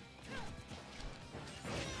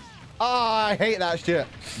 Ah, I hate that shit.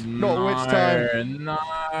 Not witch time. No.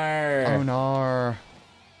 Oh, no.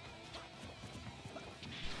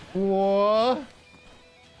 What?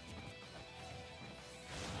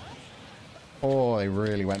 Oh, they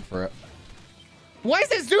really went for it. Why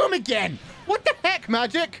is it zoom again? What the heck,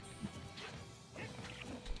 Magic?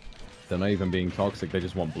 They're not even being toxic. They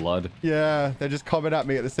just want blood. Yeah, they're just coming at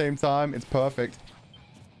me at the same time. It's perfect.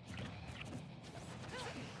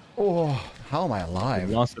 Oh, how am I It alive?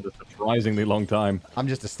 lasted a surprisingly long time. I'm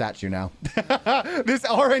just a statue now. This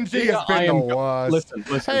RNG has been the worst.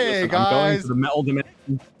 Listen, Hey, I'm going guys. to the metal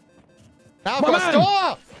dimension. Now I've got a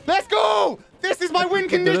star! Let's go! This is my win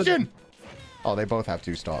condition! Oh, they both have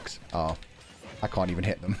 2 stocks. Oh, I can't even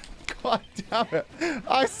hit them. God damn it.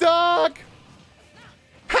 I suck!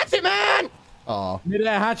 Hatchet Man! Oh.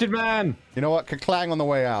 Mid-air hatchet man! You know what? Ka-clang on the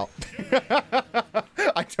way out.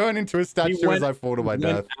 I turn into a statue as I fall to my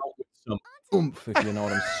death. Out with some oomph, if you know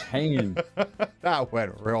what I'm saying. That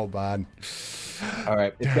went real bad. All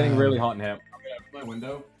right, it's getting really hot in here. I'm going to open my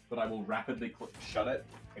window, but I will rapidly shut it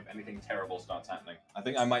if anything terrible starts happening. I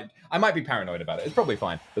think I might be paranoid about it. It's probably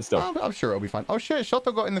fine, but still. I'm sure it'll be fine. Oh shit,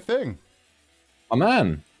 Shoto got in the thing. Oh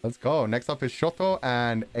man. Let's go. Next up is Shoto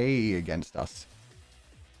and A against us.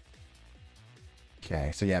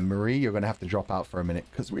 Okay, so yeah, Marie, you're going to have to drop out for a minute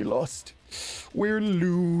because we lost. We're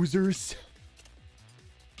losers.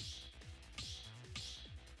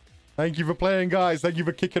 Thank you for playing, guys. Thank you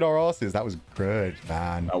for kicking our asses. That was good,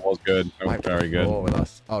 man. That was good. That was very good. With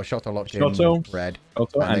us. Oh, Shoto locked in red.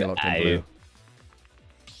 Shoto and they locked in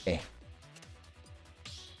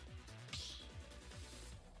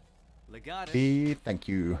blue. B, thank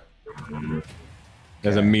you.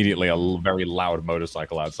 There's immediately a very loud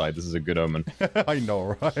motorcycle outside. This is a good omen. I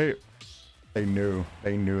know, right? They knew.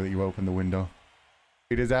 They knew that you opened the window.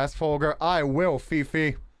 Beat his ass, Fulgur. I will,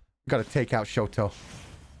 Fifi. Gotta take out Shoto.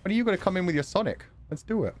 When are you gonna come in with your Sonic? Let's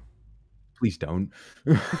do it. Please don't.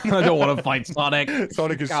 I don't want to fight Sonic.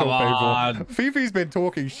 Sonic is Come so on. painful. Fifi's been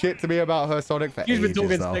talking shit to me about her Sonic for She's been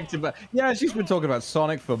ages, talking about, yeah, she's been talking about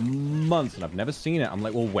Sonic for months, and I've never seen it. I'm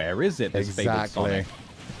like, well, where is it? This favorite Sonic.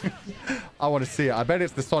 I want to see it. I bet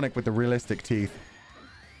it's the Sonic with the realistic teeth.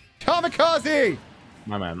 Kamikaze!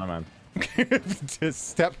 My man, my man.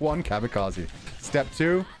 Step 1, kamikaze. Step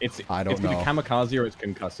 2, I don't know. It's either kamikaze or it's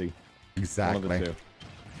concussy. Exactly. One of the two.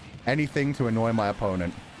 Anything to annoy my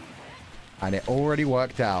opponent. And it already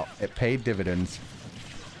worked out. It paid dividends.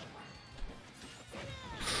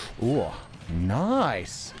 Ooh,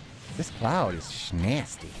 nice. This cloud is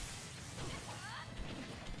nasty.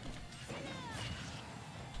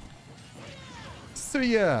 So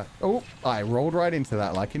yeah. Oh, I rolled right into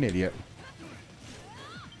that like an idiot.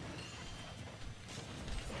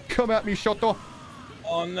 Come at me, Shoto.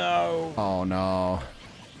 Oh no. Oh no.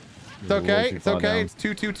 It's okay. It's okay. It's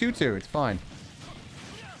 2-2-2-2. It's fine.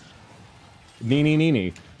 Nini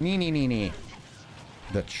Nini. Nini Nini.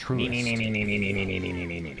 The truest. Nini, nini, nini, nini, nini, nini,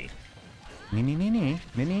 nini, nini. Nini Nini.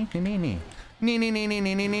 Nini Nini. Nini Nini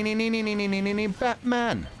Nini Nini Nini Nini Nini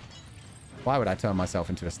Batman. Why would I turn myself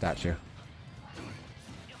into a statue?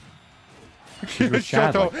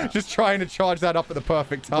 Shoto like just trying to charge that up at the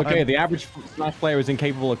perfect time. Okay, the average Smash player is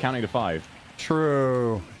incapable of counting to 5.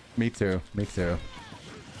 True. Me too. Me too.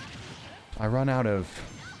 I run out of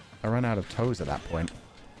toes at that point.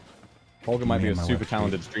 Fulgur might be a super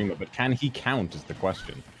talented streamer, but can he count is the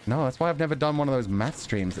question. No, that's why I've never done one of those math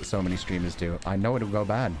streams that so many streamers do. I know it'll go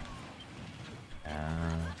bad.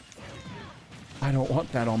 I don't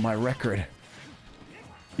want that on my record.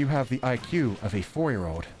 You have the IQ of a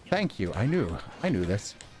 4-year-old. Thank you. I knew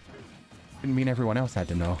this. Didn't mean everyone else had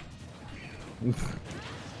to know.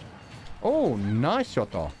 Oh, nice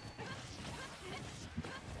Shoto.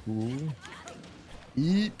 Ooh.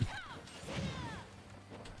 Eat.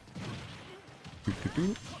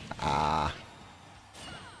 Ah.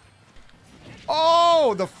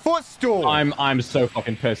 Oh, the footstool. I'm so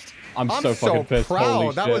fucking pissed. I'm so fucking pissed. Proud.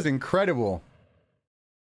 Holy that shit. was incredible.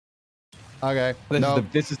 Okay.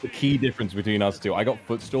 This is the key difference between us two. I got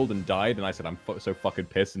footstooled and died, and I said I'm so fucking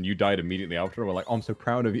pissed, and you died immediately after. We're like, oh, I'm so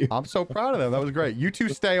proud of you. I'm so proud of them. That was great. You two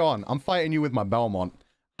stay on. I'm fighting you with my Belmont.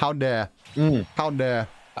 How dare? How dare?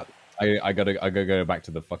 I gotta go back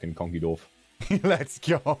to the fucking Conkeydorf. Let's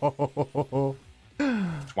go.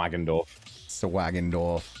 Swagendorf.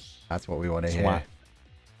 Swagendorf. That's what we want to hear.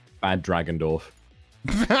 Bad Dragendorf.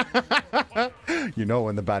 You know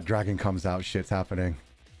when the bad dragon comes out, shit's happening.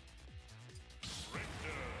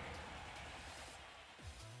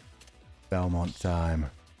 Belmont time.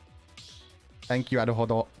 Thank you,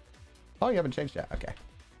 Adohodo. Oh, you haven't changed yet. Okay.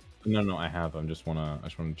 No, I have. I just wanna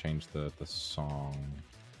change the song.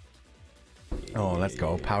 Oh, let's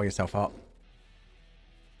go. Power yourself up.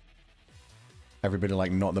 Everybody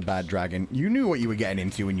like not the bad dragon. You knew what you were getting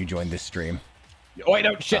into when you joined this stream. Oh wait,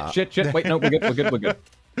 no, shit. Wait, no, we're good. We're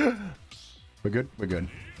good. We're good.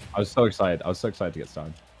 I was so excited. To get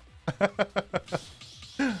started.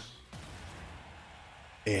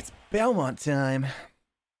 It's Belmont time.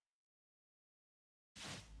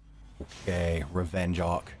 Okay, revenge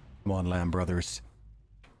arc. Come on, Lamb brothers.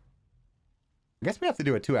 I guess we have to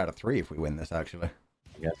do a 2 out of 3 if we win this, actually.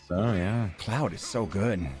 I guess so, yeah. Cloud is so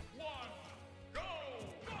good.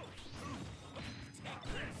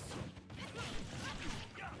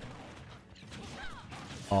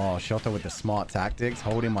 Oh, Shoto with the smart tactics,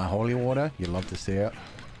 holding my holy water. You'd love to see it.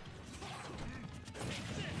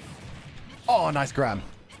 Oh, nice grab.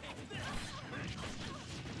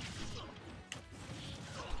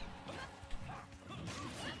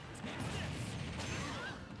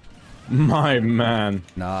 My man.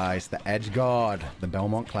 Nice. The edge guard. The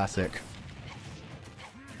Belmont classic.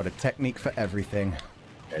 But a technique for everything.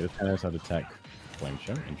 Okay, this guy knows how to tech flame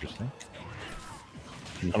show. Interesting.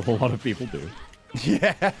 Not a lot of people do.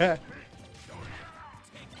 Yeah.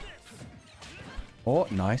 Oh,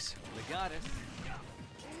 nice.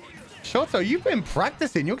 Shoto, you've been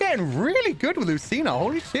practicing. You're getting really good with Lucina.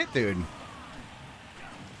 Holy shit, dude.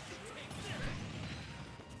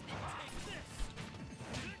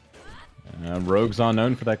 Rogues are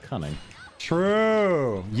known for their cunning.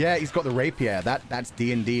 True. Yeah, he's got the rapier. That's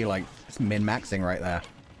D&D, like, it's min-maxing right there.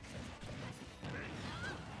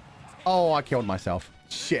 Oh, I killed myself.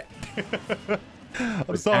 Shit.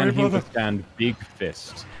 I'm sorry, brother. Understand big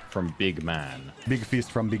fist from big man. Big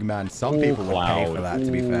fist from big man. Some people will pay for that,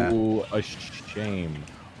 to be fair. Oh, a shame.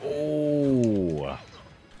 Oh.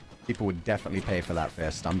 People would definitely pay for that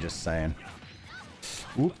fist. I'm just saying.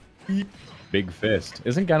 Oop. Beep. Big fist.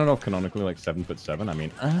 Isn't Ganondorf canonically like 7'7"? I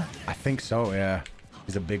mean, I think so, yeah.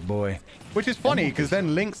 He's a big boy. Which is funny, because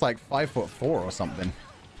then Link's like 5'4" or something.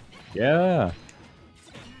 Yeah.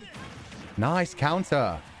 Nice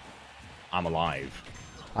counter. I'm alive.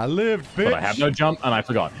 I lived, bitch. But I have no jump, and I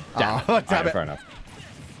forgot. Damn, oh, damn it. Fair enough.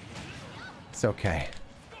 It's okay.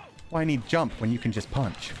 Why need jump when you can just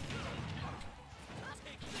punch?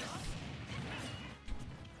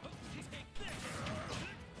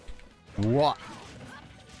 What?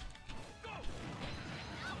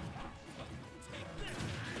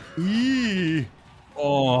 Eee.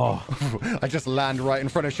 Oh. I just land right in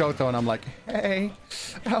front of Shoto and I'm like, hey,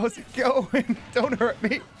 how's it going? Don't hurt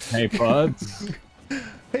me. Hey, buds.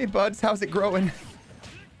 Hey, buds, how's it growing?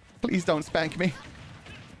 Please don't spank me.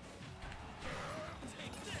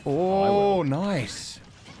 Oh, nice.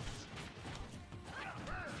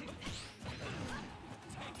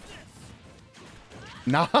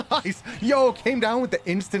 Nice. Yo, came down with the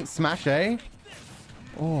instant smash, eh?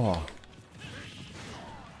 Oh.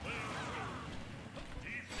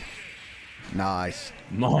 Nice.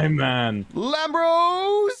 My man.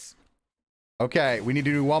 Lambros! Okay, we need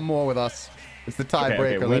to do one more with us. It's the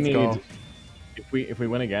tiebreaker. Let's go. If we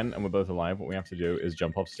win again and we're both alive, what we have to do is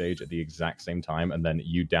jump off stage at the exact same time, and then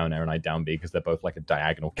you down air and I down B, because they're both like a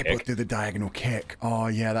diagonal kick. They both do the diagonal kick. Oh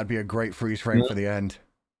yeah, that'd be a great freeze frame for the end.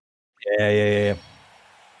 Yeah.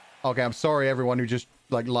 Okay, I'm sorry everyone who just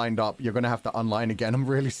like lined up. You're gonna have to unline again. I'm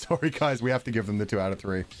really sorry, guys. We have to give them the 2 out of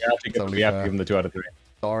 3. We have to give them the 2 out of 3.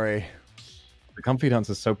 Sorry. The comfy dance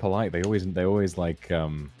is so polite. They always like.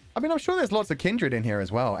 I mean, I'm sure there's lots of kindred in here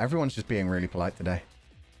as well. Everyone's just being really polite today.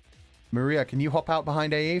 Maria, can you hop out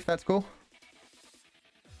behind AE if that's cool?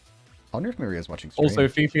 I wonder if Maria's watching stream. Also,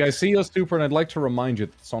 Fifi, I see your super, and I'd like to remind you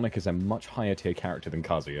that Sonic is a much higher tier character than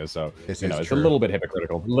Kazuya, so it's a little bit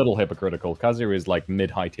hypocritical. Kazuya is like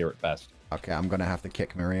mid-high tier at best. Okay, I'm gonna have to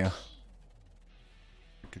kick Maria.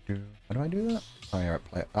 How do I do that? Oh, yeah,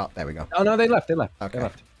 play. Oh, there we go. Oh no, they left. Okay. They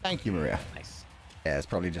left. Thank you, Maria. Nice. Yeah, it's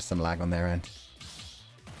probably just some lag on their end.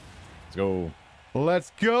 Let's go.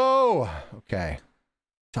 Let's go. Okay.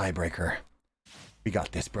 Tiebreaker. We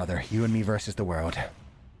got this, brother. You and me versus the world.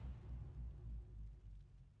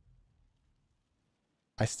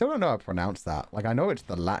 I still don't know how to pronounce that. Like, I know it's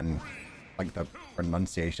the Latin, like the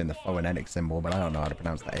pronunciation, the phonetic symbol, but I don't know how to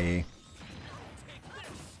pronounce the A.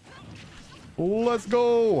 Let's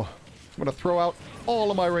go. I'm going to throw out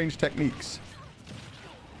all of my range techniques.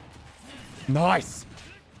 Nice.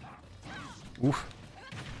 Oof.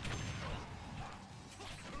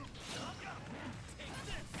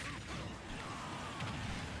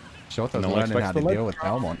 Shoto's learning how to deal with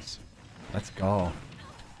Belmonts. Let's go.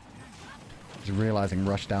 Just realizing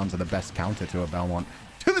rushdowns are the best counter to a Belmont.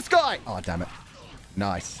 To the sky! Oh, damn it.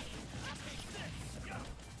 Nice.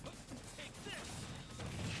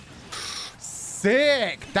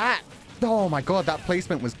 Sick! That... Oh my god, that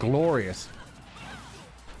placement was glorious.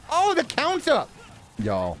 Oh, the counter!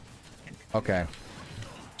 Yo. Okay.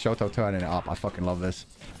 Shoto turning it up. I fucking love this.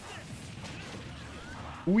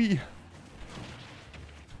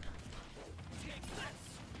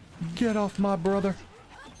 Get off my brother.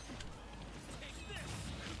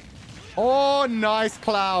 Oh, nice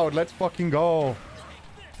Cloud. Let's fucking go.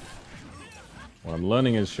 What I'm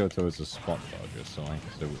learning is Shoto is a spot dodger, so I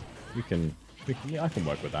can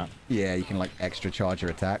work with that. Yeah, you can like extra charge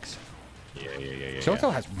your attacks. Yeah.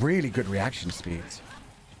 Shoto has really good reaction speeds.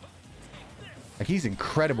 Like he's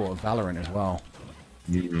incredible at Valorant as well.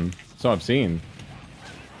 So I've seen.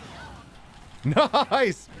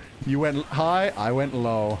 Nice! You went high, I went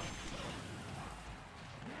low.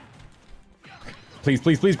 Please,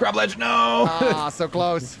 please, please, grab ledge! No! Ah, so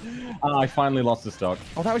close. I finally lost the stock.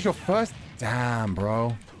 Oh, that was your first? Damn,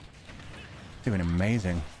 bro. Doing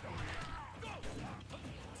amazing.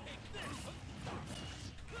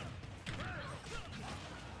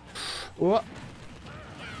 What?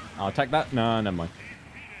 I'll attack that. No, never mind.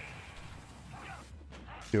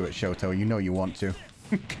 Do it, Shoto. You know you want to.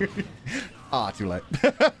 Ah, too late.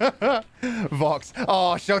 Vox.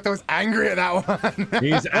 Oh, Shoto's angry at that one.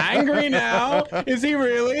 He's angry now? Is he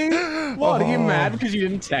really? What, are you mad because you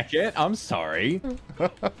didn't tech it? I'm sorry.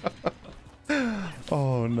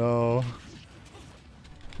 Oh, no.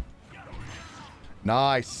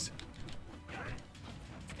 Nice.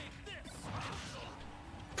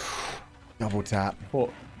 Double tap.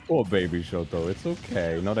 Poor baby Shoto. It's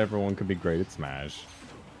okay. Not everyone can be great at Smash.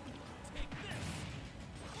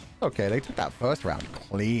 Okay, they took that first round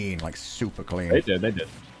clean, like super clean. They did.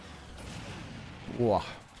 Whoa.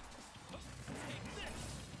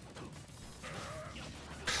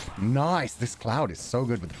 Nice. This Cloud is so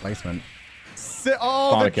good with the placement.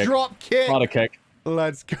 Oh, the drop kick. Auto kick.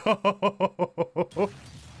 Let's go.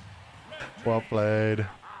 Well played.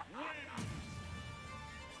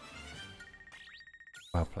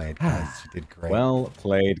 Well played, guys. You did great. Well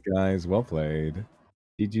played, guys. Well played.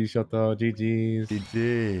 GG, Shoto. GG's.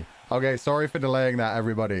 GG. Okay, sorry for delaying that,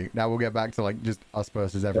 everybody. Now we'll get back to like just us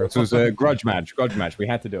versus everyone. This was a grudge match. Grudge match. We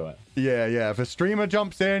had to do it. Yeah. If a streamer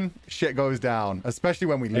jumps in, shit goes down, especially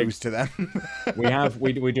when we lose to them.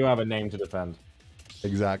 we do have a name to defend.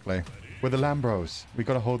 Exactly. We're the Lamb Bros. We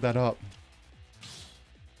gotta hold that up.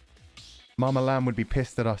 Mama Lamb would be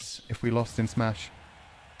pissed at us if we lost in Smash.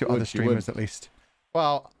 To other streamers, at least.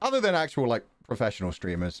 Well, other than actual like professional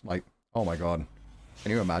streamers, like, oh my god.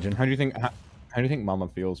 Can you imagine? How do you think Mama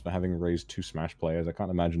feels for having raised 2 Smash players? I can't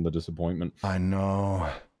imagine the disappointment. I know.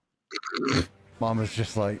 Mama's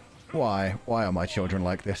just like, why? Why are my children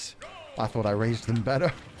like this? I thought I raised them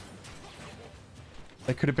better.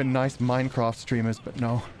 They could have been nice Minecraft streamers, but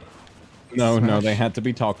no. No, they had to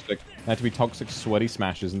be toxic. They had to be toxic, sweaty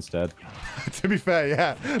Smashers instead. To be fair,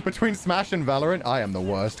 yeah. Between Smash and Valorant, I am the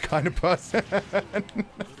worst kind of person.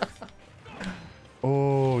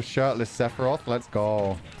 Oh, shirtless Sephiroth. Let's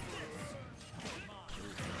go.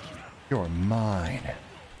 You're mine.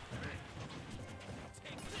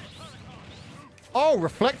 Oh,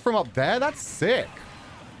 reflect from up there? That's sick.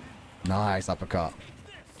 Nice uppercut.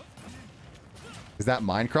 Is that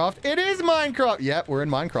Minecraft? It is Minecraft! Yep, we're in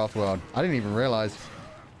Minecraft world. I didn't even realize.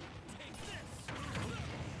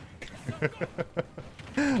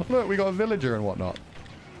 Look, we got a villager and whatnot.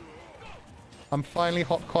 I'm finally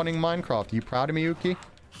hot-conning Minecraft. Are you proud of me, Yuki?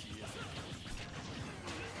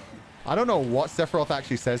 I don't know what Sephiroth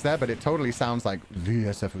actually says there, but it totally sounds like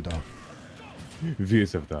VSFW.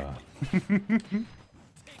 VSFW.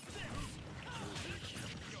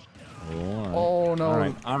 Oh,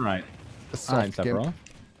 no. All right. Sephiroth.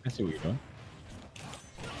 I see what you're doing.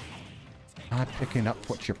 Not picking up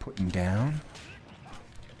what you're putting down.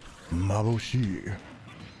 Maboshi.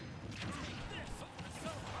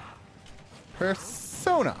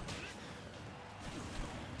 Persona.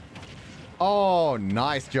 Oh,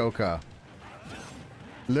 nice, Joker.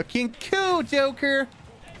 Looking cool, Joker.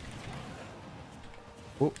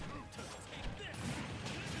 Oh.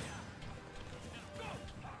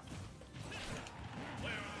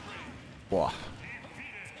 Whoa.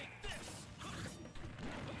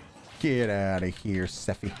 Get out of here,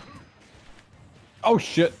 Sephi. Oh,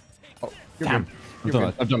 shit. Oh, damn.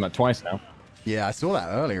 I've done that twice now. Yeah, I saw that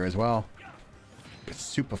earlier as well. It's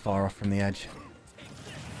super far off from the edge.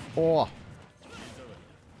 Oh.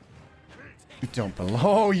 You don't belong.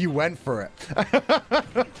 Oh, you went for it.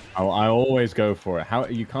 I always go for it. How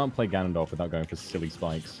you can't play Ganondorf without going for silly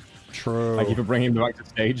spikes. True. Thank you for bringing me back to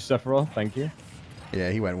stage, Sephiroth. Thank you.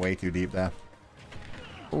 Yeah, he went way too deep there.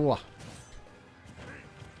 Ooh.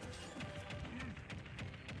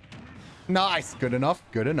 Nice. Good enough.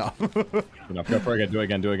 Good enough. Good enough. Go for it again. Do it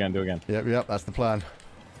again. Do it again. Do it again. Yep. That's the plan.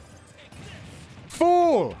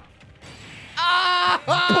 Fool!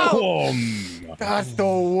 Ah! Boom! That's the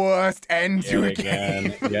worst end to a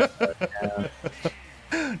game. Yeah.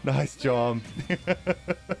 Nice job.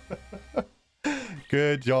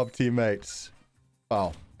 Good job, teammates.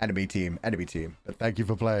 Oh, enemy team. But thank you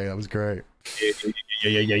for playing. That was great.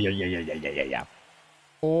 Yeah.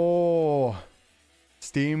 Oh,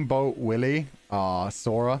 Steamboat Willie.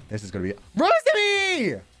 Sora. This is gonna be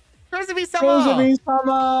Rosemi.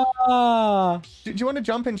 Rosemi-sama! Do you want to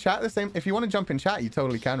jump in chat the same? If you want to jump in chat, you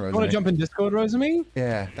totally can, Rosemi. You want to jump in Discord, Rosemi?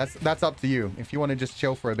 Yeah, that's up to you. If you want to just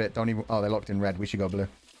chill for a bit, don't even. Oh, they're locked in red. We should go blue.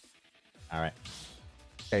 All right.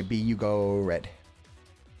 Okay, B, you go red.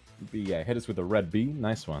 B, yeah, hit us with a red B.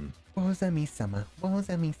 Nice one. Rosemi-sama.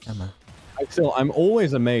 I'm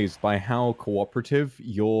always amazed by how cooperative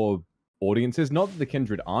your audience is. Not that the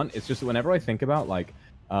Kindred aren't. It's just that whenever I think about like,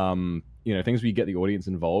 things where you get the audience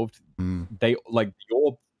involved, they like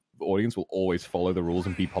your audience will always follow the rules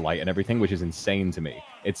and be polite and everything, which is insane to me.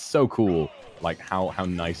 It's so cool, like how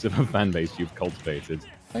nice of a fan base you've cultivated.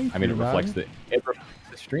 Thank it you, reflects man. it reflects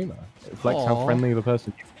the streamer. It reflects how friendly of a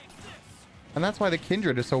person you are. And that's why the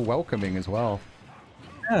Kindred are so welcoming as well.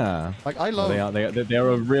 Yeah. Like I love. They're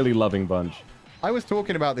a really loving bunch. I was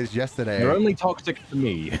talking about this yesterday. They're only toxic to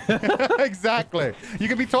me. Exactly. You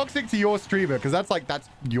can be toxic to your streamer because that's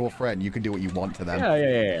your friend. You can do what you want to them.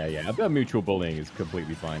 Yeah. The mutual bullying is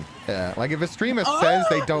completely fine. Yeah. Like if a streamer says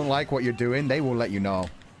they don't like what you're doing, they will let you know.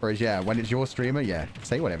 Whereas yeah, when it's your streamer, yeah,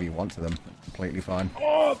 say whatever you want to them. Completely fine.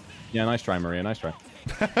 Yeah, nice try, Maria. Nice try.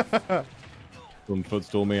 When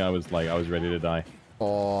Footstool me, I was ready to die.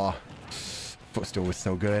 Oh, Footstool was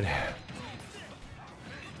so good.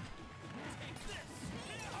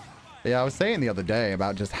 Yeah, I was saying the other day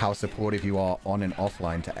about just how supportive you are on and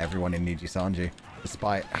offline to everyone in NIJISANJI,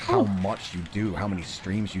 despite how much you do, how many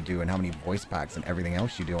streams you do, and how many voice packs and everything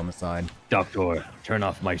else you do on the side. Doctor, turn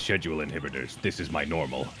off my schedule inhibitors. This is my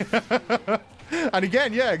normal. And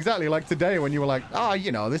again, yeah, exactly. Like today when you were like,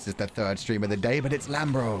 this is the third stream of the day, but it's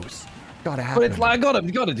Lambros. Gotta happen. But it's like, I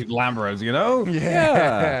gotta do Lambros, you know?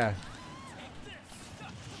 Yeah.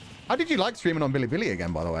 How did you like streaming on Bilibili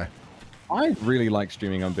again, by the way? I really like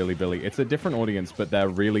streaming on Bilibili. It's a different audience, but they're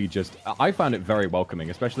really just... I found it very welcoming,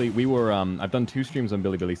 especially we were... I've done 2 streams on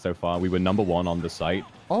Bilibili so far. We were #1 on the site.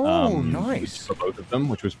 Oh, nice. For both of them,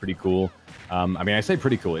 which was pretty cool. I say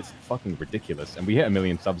pretty cool. It's fucking ridiculous. And we hit 1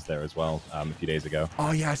 million subs there as well a few days ago.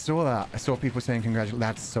 Oh, yeah, I saw that. I saw people saying congratulations.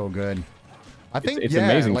 That's so good. I think it's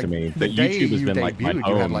amazing to me that YouTube has been like my home.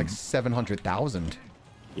 You had like 700,000.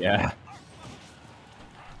 Yeah.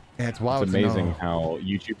 Yeah, it's wild. It's amazing how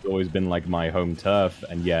YouTube's always been like my home turf,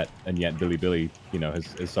 and yet Bilibili,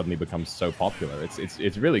 has suddenly become so popular.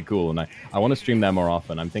 It's really cool, and I want to stream there more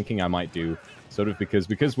often. I'm thinking I might do sort of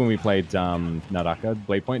because when we played Naraka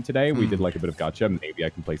Bladepoint today, we did like a bit of gacha. Maybe I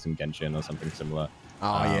can play some Genshin or something similar.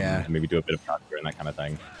 Oh yeah. And maybe do a bit of gacha and that kind of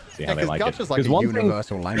thing. See how they like gacha's it. Like a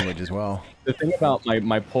universal language as well. The thing about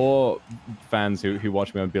my poor fans who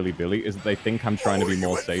watch me on Bilibili is that they think I'm trying to be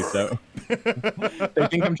more say-so. They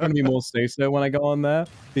think I'm trying to be more say-so when I go on there,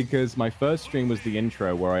 because my first stream was the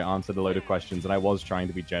intro where I answered a load of questions, and I was trying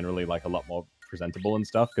to be generally like a lot more presentable and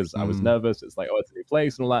stuff because I was nervous. It's like, oh, it's a new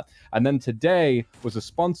place and all that. And then today was a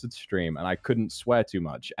sponsored stream, and I couldn't swear too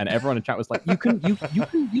much. And everyone in chat was like, you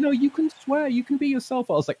can swear, you can be yourself.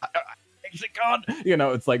 I was like, I actually can't.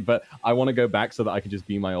 It's like, but I want to go back so that I can just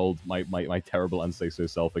be my old, my terrible and say-so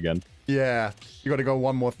self again. Yeah, you got to go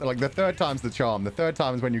one more. Like the third time's the charm. The third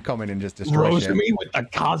time is when you come in and just destroy shit. Rosemi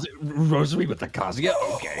with the Kazuya.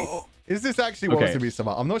 Okay. Is this actually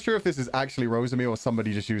Rosemi-sama? I'm not sure if this is actually Rosemi or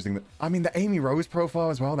somebody just using the... I mean, the Amy Rose profile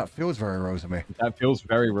as well, that feels very Rosemi. That feels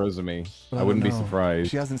very Rosemi. I wouldn't be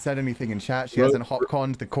surprised. She hasn't said anything in chat. She hasn't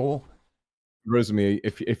hop-conned the call. Rosemi,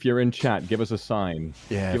 if you're in chat, give us a sign.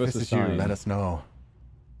 Yeah, give if us this a is sign. you, let us know.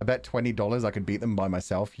 I bet $20 I could beat them by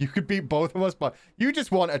myself. You could beat both of us, but you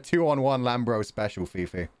just want a 2-on-1 Lambro special,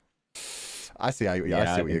 Fifi. I see what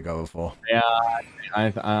you're going for. Yeah,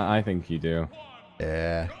 I think you do.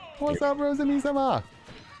 Yeah. What's up, Rosemi-sama?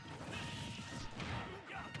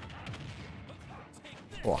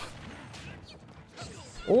 Oh.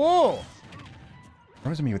 Oh!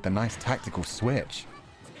 Rosemi with the nice tactical switch.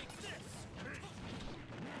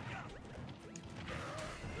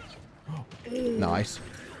 Nice.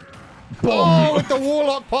 Oh, with the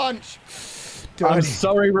warlock punch. Dirty. I'm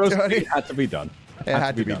sorry, Rosie. Dirty. It had to be done. It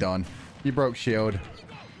had to be done. You broke shield.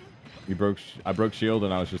 I broke shield,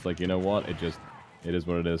 and I was just like, you know what? It is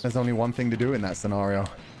what it is. There's only one thing to do in that scenario.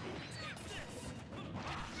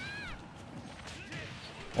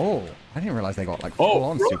 Oh, I didn't realize they got like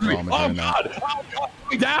full-on super armor doing that. Oh God!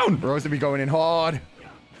 Put me down! Rosemi going in hard.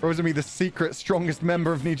 Rosemi, the secret strongest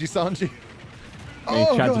member of Nijisanji.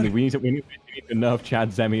 Chad Zemi. We need to nerf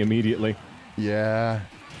Chad Zemi immediately. Yeah.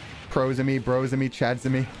 Prozemi, Brozemi,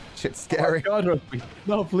 Chadzemi. Shit's scary. Oh God, Rosemi.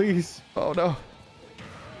 No, please. Oh no.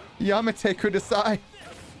 Yamete kudasai.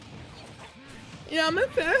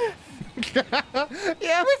 Yamete.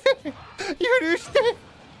 Yamete. Yurushite.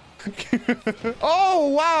 Oh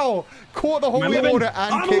wow! Caught the holy water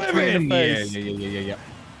and kicked me in the face. Yeah.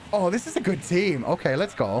 Oh, this is a good team. Okay,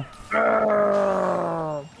 let's go.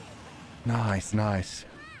 Nice.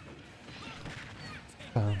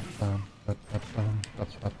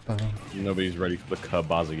 Nobody's ready for the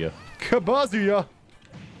Kabazuya. Kabazuya.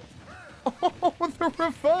 Oh, the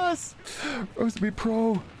reverse. Rosemi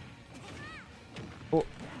Pro. Oh,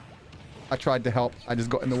 I tried to help. I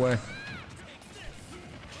just got in the way.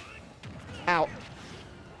 Ow.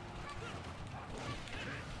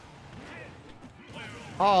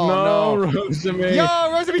 Oh, no. Rosemi. Yo,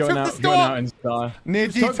 Rosemi took the stock. Going out in style.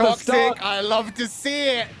 Niji toxic. I love to see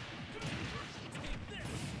it.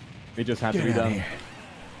 It just had to be done.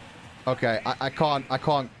 Okay, I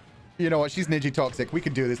can't. You know what? She's Niji toxic. We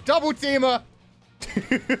can do this. Double teamer.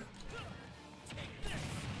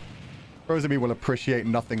 Rosemi will appreciate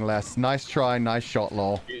nothing less. Nice try. Nice shot,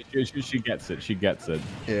 lol. She gets it. She gets it.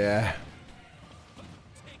 Yeah.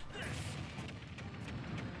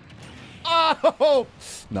 Oh!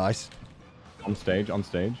 Nice. On stage.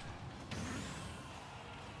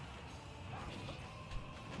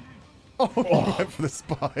 Oh, went for the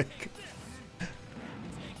spike.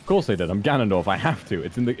 Of course I did. I'm Ganondorf. I have to.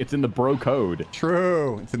 It's in the bro code.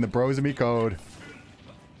 True. It's in the Brozemi code.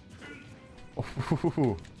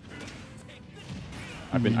 Ooh.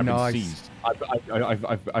 I've been seized.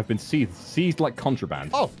 I've been seized like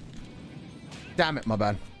contraband. Oh. Damn it, my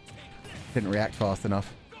bad. Didn't react fast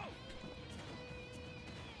enough.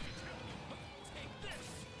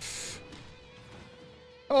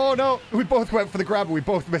 Oh no, we both went for the grab, but we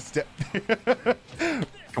both missed it.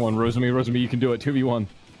 Come on, Rosemi, you can do it. 2v1.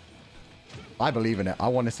 I believe in it. I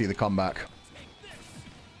want to see the comeback.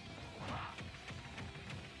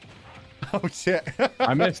 Oh shit.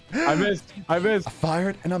 I missed. I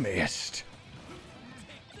fired and I missed.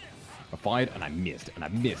 I fired and I missed, and I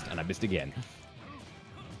missed, and I missed again.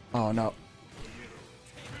 Oh no.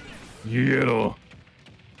 Yeah.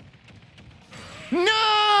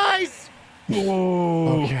 Nice!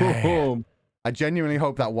 Whoa. Okay. I genuinely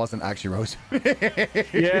hope that wasn't actually Rose.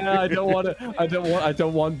 Yeah, I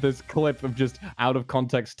don't want this clip of just out of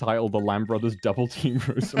context titled "The Lamb Brothers Double Team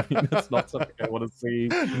Rosemi." That's not something I want to see.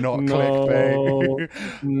 Not clickbait.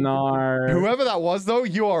 No. Whoever that was, though,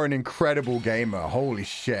 you are an incredible gamer. Holy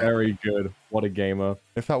shit. Very good. What a gamer.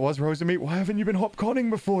 If that was Rosemi, why haven't you been hopconning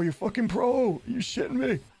before? You fucking pro. Are you shitting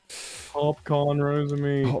me? Hopcon,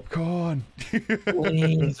 Rosemi. Hopcon.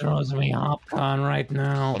 Please, Rosemi, Hopcon right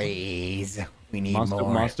now. Please. We need Master,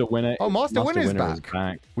 more. Master Winner. Oh, Master Winner is Winner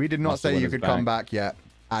back. We did not say you could come back yet.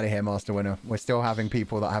 Out of here, Master Winner. We're still having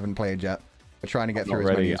people that haven't played yet. We're trying to get through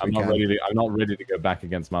as many as we can. I'm not ready to go back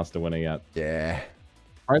against Master Winner yet. Yeah.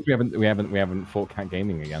 Right, we haven't fought Cat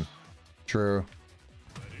Gaming again. True.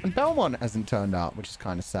 And Belmont hasn't turned up, which is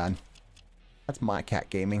kind of sad. That's my Cat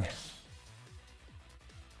Gaming.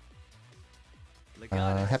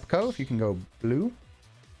 Hepco, if you can go blue.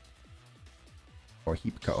 Or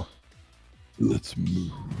Heapco. Let's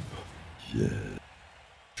move. Yeah.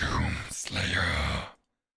 Doomslayer.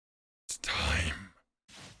 It's time.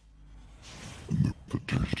 And the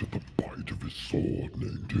taste of the bite of his sword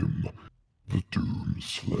named him the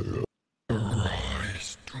Doomslayer.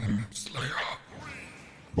 Arise, Doomslayer.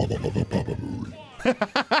 Baba baba baba booey.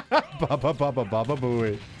 Baba baba baba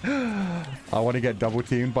booey. I want to get double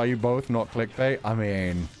teamed by you both, not clickbait. I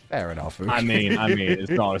mean, fair enough. I mean,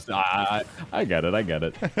 it's not. I get it. I get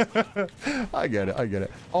it. I get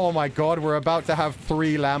it. Oh my god, we're about to have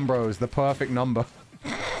 3 Lambros, the perfect number.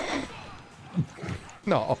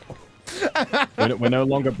 No. We're no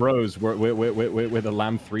longer bros. We're the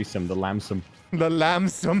Lamb threesome, the Lambsome. The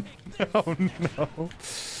Lambsome. Oh no.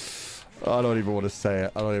 I don't even want to say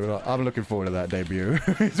it. I'm looking forward to that debut.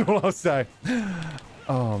 Is all I'll say.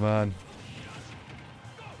 Oh man.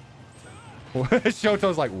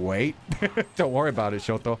 Shoto's like, wait. Don't worry about it,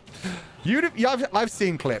 Shoto. I've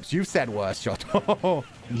seen clips. You've said worse, Shoto.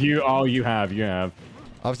 You have.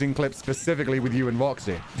 I've seen clips specifically with you and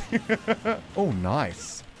Roxy. Oh,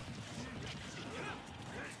 nice.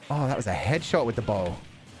 Oh, that was a headshot with the bow.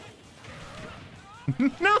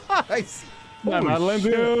 Nice. I'm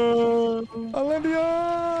Olympia.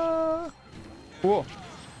 Olympia. Whoa.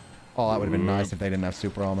 Oh, that would have been nice if they didn't have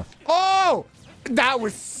super armor. Oh, that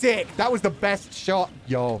was sick. That was the best shot.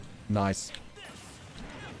 Yo, nice.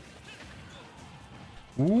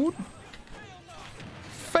 Ooh.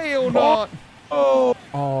 Fail not. Oh,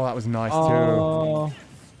 that was nice too.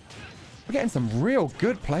 We're getting some real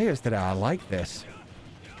good players today. I like this.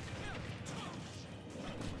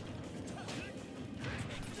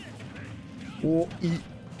 Ooh,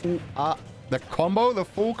 the combo, the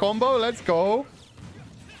full combo. Let's go.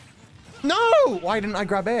 No! Why didn't I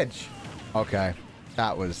grab edge? Okay.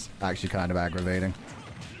 That was actually kind of aggravating.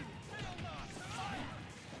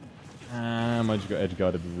 My edge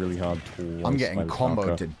guard would be really hard to. I'm getting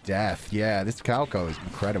comboed to death. Yeah, this Calco is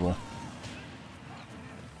incredible.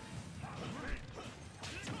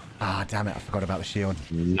 Ah, damn it. I forgot about the shield.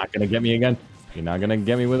 You're not going to get me again. You're not going to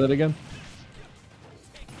get me with it again.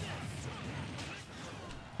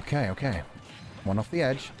 Okay, okay. One off the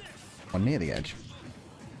edge. One near the edge.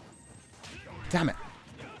 Damn it.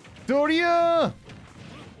 Doria!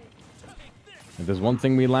 If there's one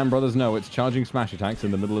thing we LAM brothers know, it's charging smash attacks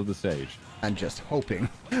in the middle of the stage. And just hoping.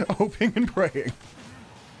 Hoping and praying.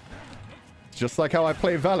 Just like how I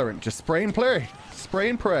play Valorant. Just spray and play. Spray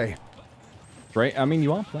and pray. Right? I mean,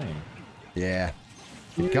 you are playing. Yeah.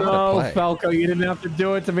 You No, gotta play. Falco, you didn't have to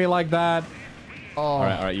do it to me like that. Oh, all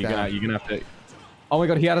right, you're gonna have to. Oh my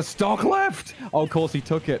god, he had a stock left. Oh, of course he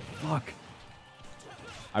took it. Fuck.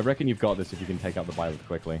 I reckon you've got this if you can take out the Byleth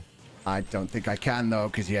quickly. I don't think I can though,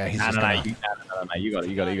 because yeah, he's just no, gonna... you got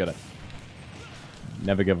it.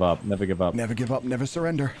 Never give up. Never give up. Never give up. Never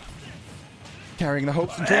surrender. Carrying the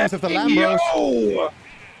hopes and dreams of the LAM bros.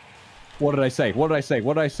 What did I say? What did I say?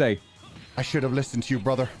 What did I say? I should have listened to you,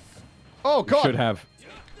 brother. Oh god. You should have.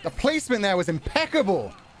 The placement there was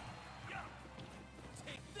impeccable.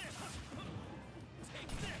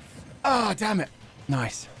 Ah, damn it.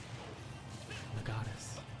 Nice.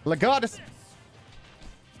 Legatus.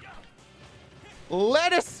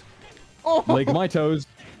 Lettuce. Oh. Lick my toes.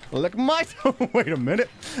 Lick my toes. Wait a minute.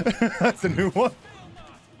 That's a new one.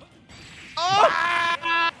 Oh,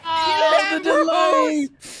 the delay.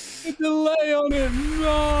 The delay on it.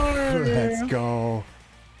 No. Let's go.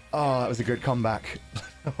 Oh, that was a good comeback.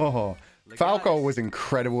 Oh, Falco was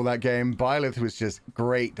incredible that game. Byleth was just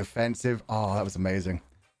great defensive. Oh, that was amazing.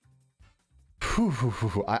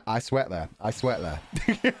 I sweat there. I sweat there.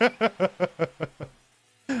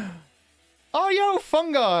 Oh, yo,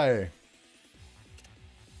 Fungi.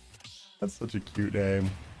 That's such a cute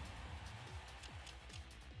name.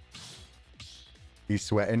 He's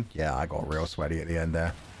sweating? Yeah, I got real sweaty at the end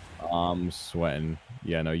there. I'm sweating.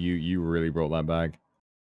 Yeah, no, you really brought that back.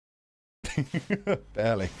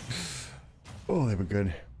 Barely. Oh, they were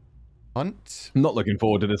good. Hunt. I'm not looking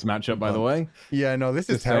forward to this matchup, by the way. Yeah, no, this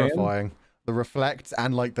is Just saying. terrifying. The reflect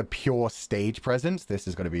and like the pure stage presence. This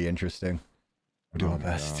is going to be interesting. We'll do our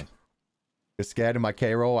best. God. You're scared of my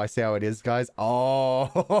K-roll? I see how it is, guys. Oh,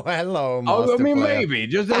 hello, Oh, I mean, player. maybe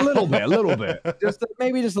just a little bit,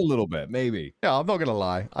 maybe just a little bit, maybe. Yeah, I'm not gonna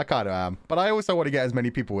lie. I kind of am, but I also want to get as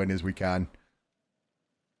many people in as we can.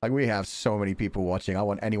 Like, we have so many people watching. I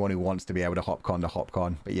want anyone who wants to be able to hopcon to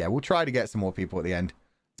hopcon. But yeah, we'll try to get some more people at the end.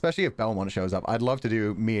 Especially if Belmont shows up. I'd love to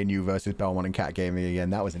do me and you versus Belmont and Cat Gaming again.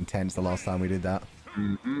 That was intense the last time we did that.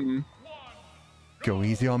 Mm-hmm. Go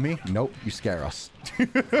easy on me? Nope, you scare us.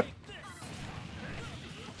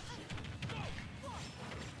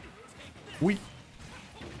 We.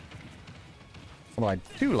 Well, I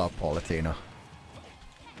do love Palutena.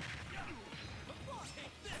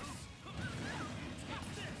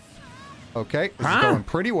 Okay, this is going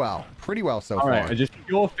pretty well. Pretty well so far. All right, just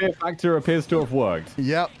your fear factor appears to have worked.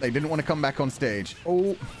 Yep, they didn't want to come back on stage.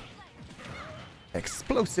 Oh.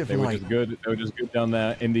 Explosive They were just good. They were just good down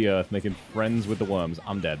there in the earth, making friends with the worms.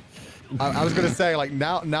 I'm dead. I was going to say, like,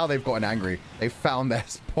 now they've gotten angry. They've found their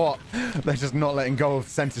spot. They're just not letting go of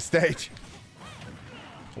center stage.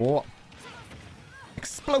 Oh.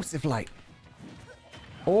 Explosive light.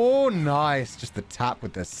 Oh, nice. Just the tap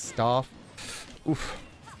with the staff. Oof.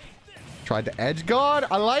 Tried to edge guard.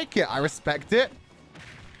 I like it. I respect it.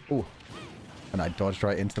 Ooh. And I dodged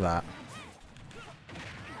right into that.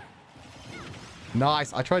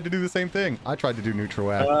 Nice. I tried to do the same thing. I tried to do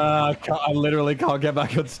neutral air. I literally can't get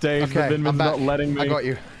back on stage. Okay, the Vinman's not letting me. I got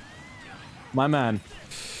you. My man.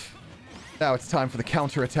 Now it's time for the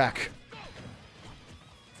counter attack.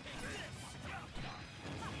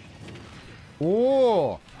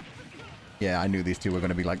 Oh. Yeah, I knew these two were going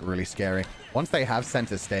to be, like, really scary. Once they have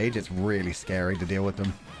center stage, it's really scary to deal with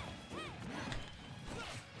them.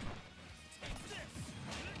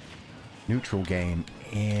 Neutral game.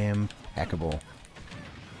 Impeccable.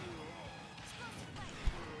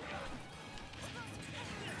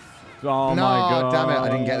 Oh no, my god. damn it. I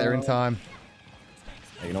didn't get there in time.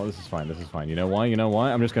 Hey, you know what? This is fine. This is fine. You know why? You know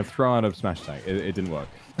why? I'm just going to throw out a smash attack. It didn't work.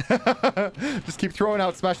 Just keep throwing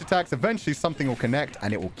out smash attacks. Eventually something will connect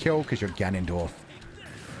and it will kill because you're Ganondorf.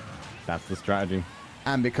 That's the strategy.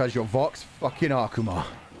 And because you're Vox fucking Akuma.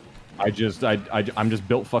 I'm just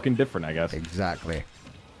built fucking different, I guess. Exactly.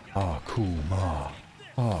 Akuma.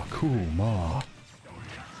 Akuma.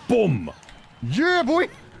 Boom! Yeah, boy!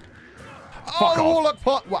 Fuck oh, off. Warlock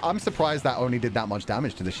pot! Well, I'm surprised that only did that much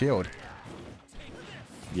damage to the shield.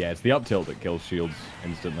 Yeah, it's the up tilt that kills shields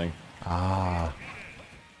instantly. Ah.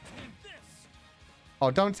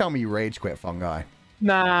 Oh, don't tell me you rage quit, Fungi.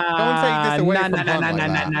 Nah. Don't take this away from Hunt like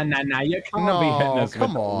that. Nah. You can't No, be hitting us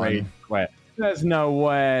come with on. rage quit. There's no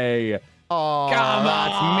way. Oh, Come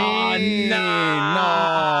that's on, mean. no.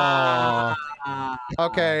 No.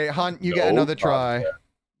 Okay, Hunt, you get another try.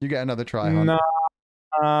 You get another try, Hunt. No.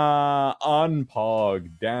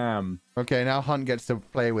 Unpog. Damn. Okay, now Hunt gets to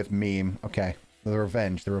play with Meme. Okay, the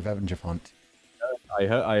revenge of Hunt. I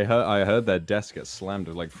heard their desk get slammed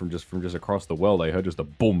like from just across the world. I heard just a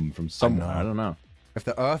boom from somewhere. I don't know. If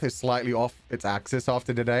the Earth is slightly off its axis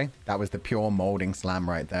after today, that was the pure molding slam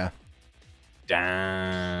right there.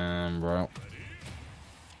 Damn, bro.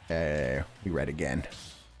 Hey, we read again.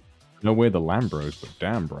 No way the LAM bros, but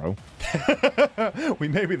damn, bro. We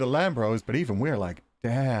may be the LAM bros, but even we're like,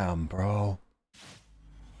 damn, bro.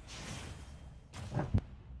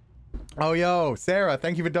 Oh, yo, Sarah,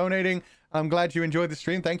 thank you for donating. I'm glad you enjoyed the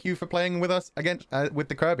stream. Thank you for playing with us again with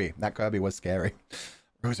the Kirby. That Kirby was scary.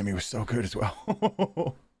 Rosemi was so good as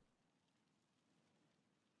well.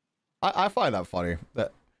 I find that funny.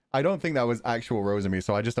 That I don't think that was actual Rosemi,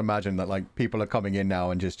 so I just imagine that like people are coming in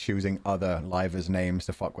now and just choosing other livers' names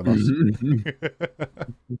to fuck with us.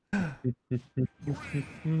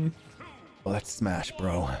 Let's smash,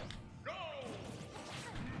 bro.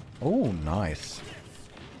 Oh, nice.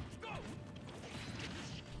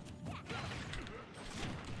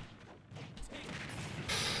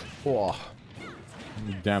 Oh.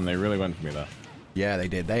 Damn, they really went for me there. Yeah, they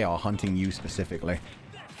did. They are hunting you specifically.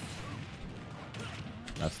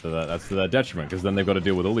 That's to their detriment, because then they've got to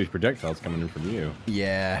deal with all these projectiles coming in from you.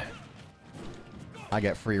 Yeah. I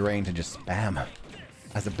get free reign to just spam,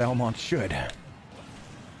 as a Belmont should.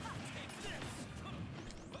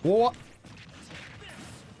 What?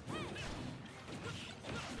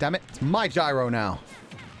 Damn it, it's my gyro now.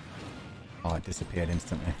 Oh, it disappeared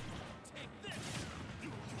instantly.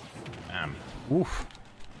 Damn. Oof.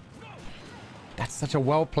 That's such a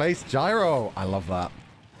well-placed gyro. I love that.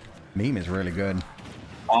 Meme is really good.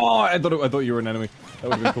 Oh, I thought you were an enemy. That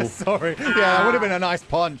would have been cool. Sorry. Yeah, that would have been a nice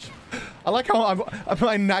punch. I like how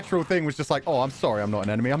my natural thing was just like, oh, I'm sorry, I'm not an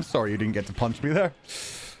enemy. I'm sorry you didn't get to punch me there.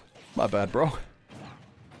 My bad, bro.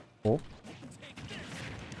 Oh.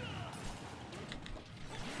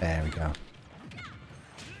 There we go.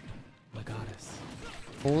 Legatus.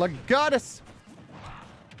 Legatus.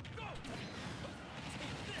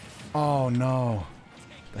 Oh no.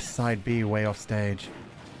 The side B way off stage.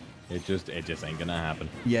 It just ain't gonna happen.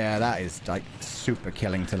 Yeah, that is like super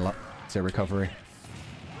killing to recovery.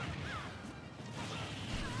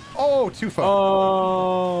 Oh, 2-4.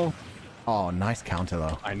 Oh. Oh, nice counter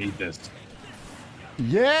though. I need this.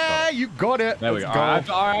 Yeah, you got it. There we go. All right,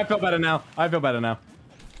 I feel better now. I feel better now.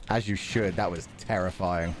 As you should. That was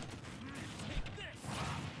terrifying.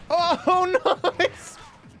 Oh, nice.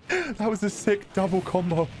 That was a sick double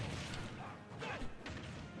combo.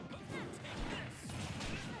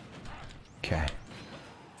 Okay.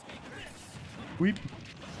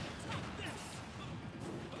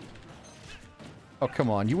 Oh, come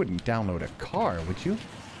on. You wouldn't download a car, would you?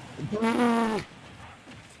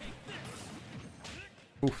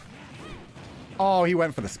 Oof. Oh, he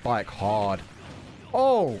went for the spike hard.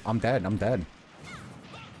 Oh, I'm dead. I'm dead.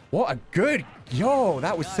 What a good... Yo,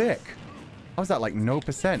 that was sick. I was at like no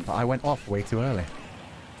 %, but I went off way too early.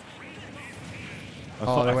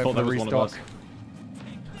 Oh, they went for the restock.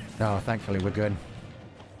 No, thankfully we're good.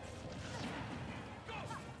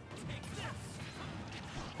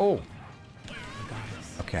 Oh.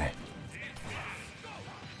 Okay.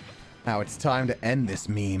 Now it's time to end this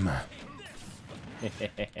meme.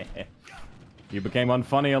 You became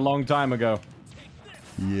unfunny a long time ago.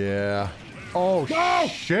 Yeah. Oh, no!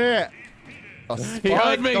 Shit! He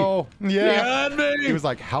heard me! Though. Yeah. He heard me! He was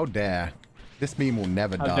like, how dare. This meme will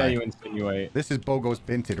never die. How dare you insinuate? This is Bogo's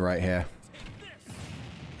Binted right here.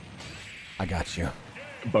 I got you.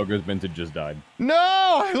 Bogo's Vintage just died. No,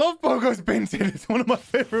 I love Bogo's Vintage. It's one of my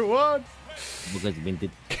favorite ones. Bogo's Vintage.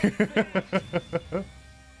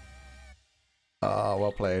 Oh,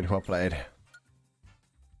 well played. Well played.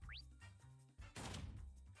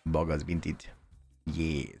 Bogo's Vintage.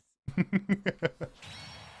 Yes.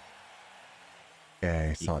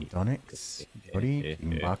 Okay, Sardonyx, Jody,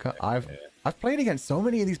 Mbaka. I've played against so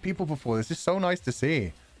many of these people before. This is so nice to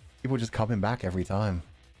see. People just coming back every time.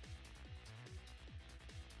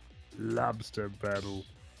 Lobster battle.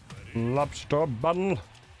 Lobster battle.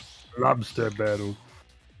 Lobster battle.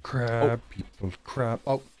 Crab people, crab.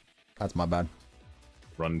 Oh, that's my bad.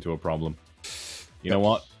 Run into a problem. You know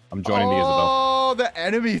what? I'm joining the Isabel. Oh, the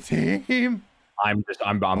enemy team. I'm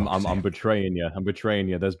betraying you. I'm betraying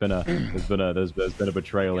you. There's been a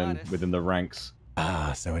betrayal within the ranks.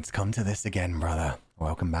 Ah, so it's come to this again, brother.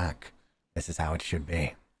 Welcome back. This is how it should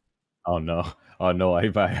be. Oh no. Oh no, I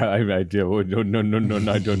do. Oh, no,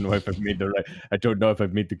 I don't know if I've made the right. I don't know if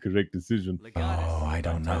I've made the correct decision. Oh, I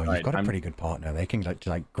don't know. You've got a pretty good partner. They can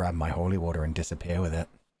like grab my holy water and disappear with it.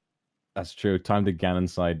 That's true. Time to Ganon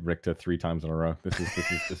side Richter 3 times in a row. This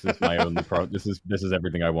is my only pro. This is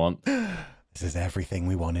everything I want. This is everything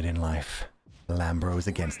we wanted in life. Lambros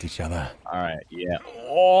against each other. All right, yeah.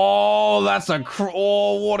 Oh, that's a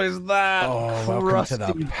oh, what is that? Oh, welcome to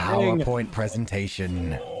the PowerPoint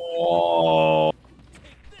presentation. Oh.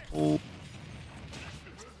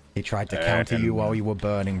 He tried to counter you while you were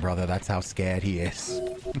burning, brother. That's how scared he is.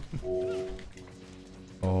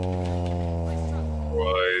 Oh.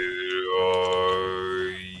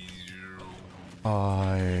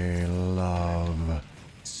 I love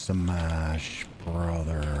Smash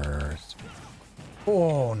Brothers.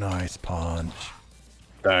 Oh, nice punch.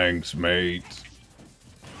 Thanks, mate.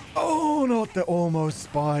 Oh, not the almost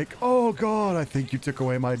spike. Oh, God, I think you took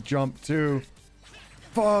away my jump, too.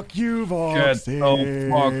 Fuck you, Vox. Get the fuck out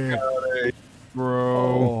of here, bro.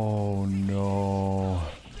 Oh, no.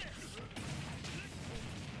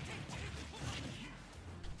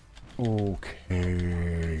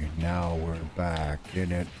 Okay, now we're back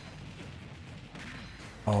in it.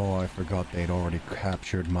 Oh, I forgot they'd already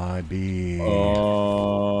captured my bee.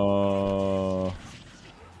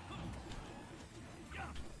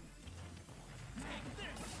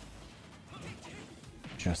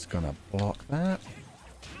 Just gonna block that.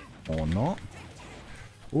 Or not.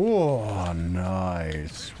 Oh,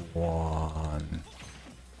 nice one.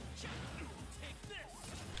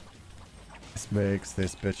 This makes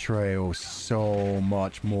this betrayal so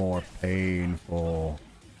much more painful.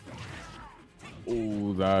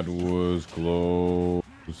 Oh, that was close.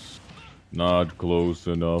 Not close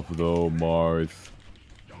enough though, Marth.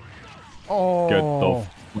 Oh, Get the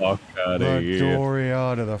fuck out of here. Dory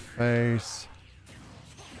out of the face.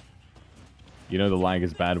 You know the lag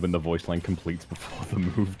is bad when the voice line completes before the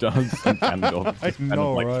move does. And Ganondorf I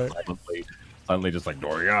know, right? Silently just like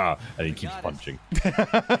Doria, and he keeps punching.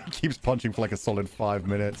 Keeps punching for like a solid 5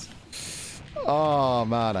 minutes. Oh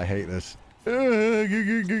man, I hate this.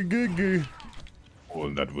 Oh,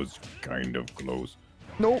 that was kind of close.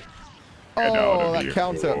 Nope. Oh, that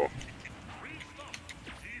counter.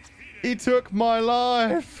 He took my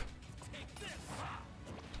life.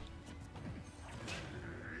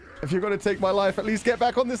 If you're gonna take my life, at least get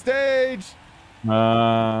back on the stage.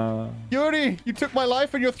 Yuri, you took my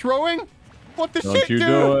life and you're throwing? What the shit, dude? Don't you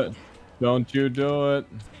do it. Don't you do it.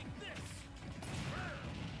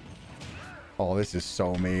 Oh, this is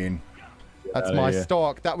so mean. That's my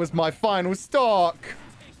stock. That was my final stock.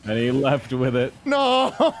 And he left with it.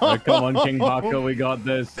 No! Oh, come on, King Baka, we got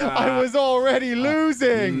this. I was already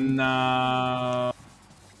losing. No.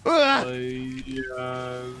 Yes.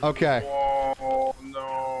 Okay. Oh,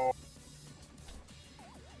 no.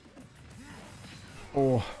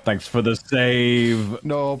 Oh. Thanks for the save.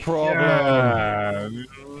 No problem. Yeah.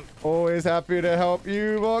 Always happy to help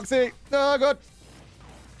you, Voxy. Oh, God.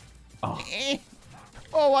 Oh.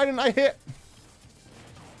 Oh, why didn't I hit?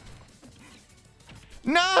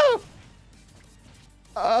 No!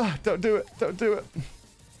 Don't do it. Don't do it.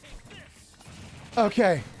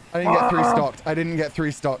 Okay. I didn't get 3 stocked. I didn't get 3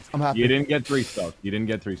 stocked. I'm happy. You didn't get 3 stocked. You didn't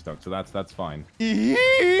get 3 stocked, so that's fine.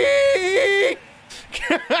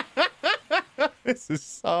 This is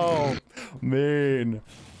so mean.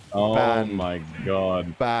 Oh Banned. my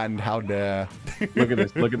god. Banned. How dare. Look at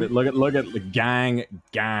this. Look at it. Look at the gang.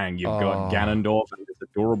 You've got Ganondorf and this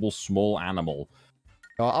adorable small animal.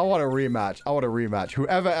 Oh, I want a rematch. I want a rematch.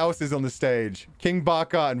 Whoever else is on the stage. King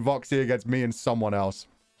Baka and Voxy against me and someone else.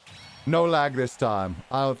 No lag this time.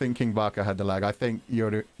 I don't think King Baka had the lag. I think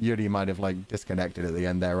Yuri might have like disconnected at the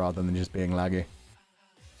end there rather than just being laggy.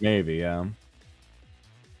 Maybe, yeah.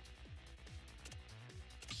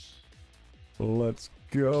 Let's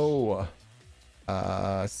go.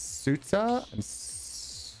 Suta and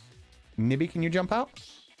Nibby, can you jump out?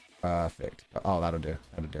 Perfect. Oh, that'll do.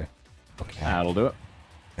 That'll do. Okay. That'll do it.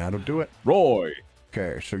 That'll do it. Roy.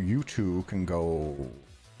 Okay, so you two can go...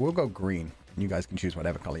 We'll go green. You guys can choose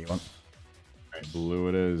whatever color you want. All right, blue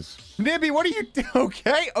it is. Nibby, what are you...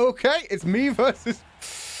 Okay, okay. It's me versus...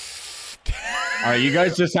 All right, you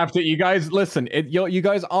guys just have to... You guys, listen. You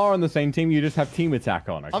guys are on the same team. You just have team attack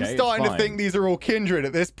on, okay? I'm starting to think these are all kindred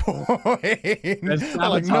at this point. They're I'm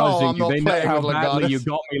like, no, I'm not they know playing how with badly Legatus. you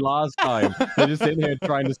got me last time. They're just in here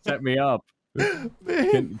trying to set me up.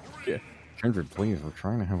 Kindred, please. We're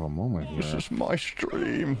trying to have a moment here. This is my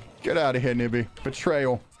stream. Get out of here, Nibby.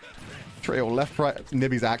 Betrayal. Betrayal. Left, right.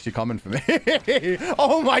 Nibby's actually coming for me.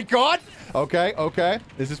 Oh my god. Okay, okay.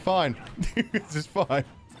 This is fine. This is fine.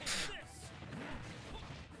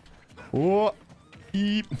 Whoa.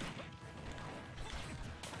 Eep.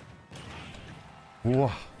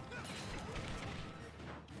 Whoa.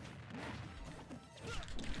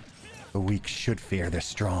 The weak should fear the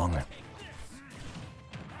strong.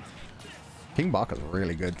 King Baka's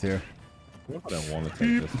really good too. I don't want to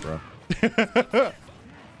take this, bro.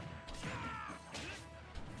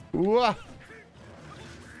 Whoa.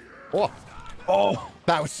 Oh. Oh,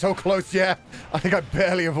 that was so close, yeah. I think I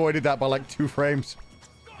barely avoided that by like 2 frames.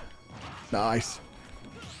 Nice.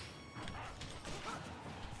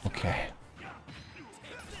 Okay.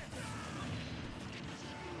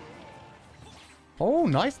 Oh,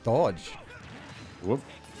 nice dodge. Whoop.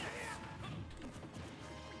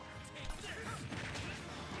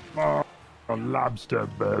 A lobster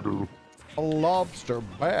battle. A lobster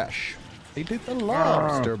bash. They did the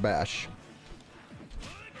lobster bash.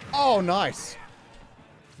 Oh, nice.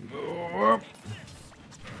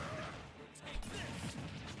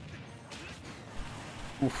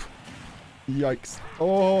 Oof. Yikes.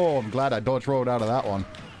 Oh, I'm glad I dodge rolled out of that one.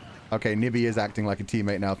 Okay, Nibby is acting like a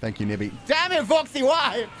teammate now. Thank you, Nibby. Damn it, Foxy,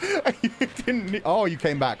 why? You didn't... Oh, you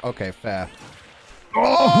came back. Okay, fair.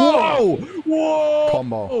 Oh! Whoa! Whoa!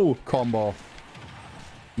 Combo. Combo.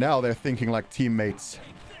 Now they're thinking like teammates.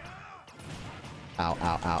 Ow,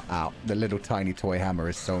 ow, ow, ow. The little tiny toy hammer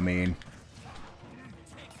is so mean.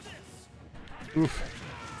 Oof.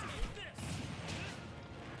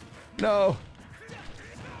 No.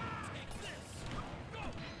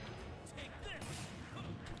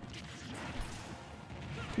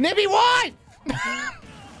 Nibby, why?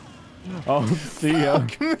 Oh, see ya.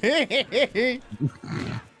 Fuck me.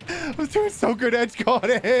 I was doing so good edge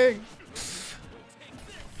guarding.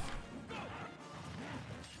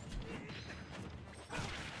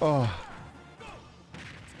 Oh.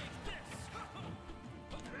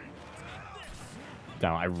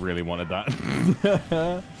 Damn, I really wanted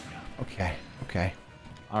that. Okay, okay.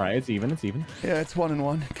 All right, it's even, it's even. Yeah, it's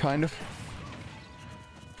 1-1, kind of.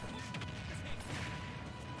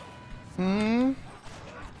 Hmm.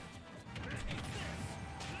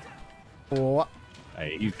 Oh.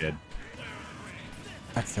 Hey, he's dead.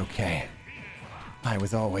 That's okay. I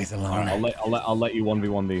was always alone. All right, I'll let you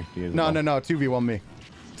 1v1 the No, no, no. 2v1 me.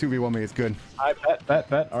 2v1 me is good. I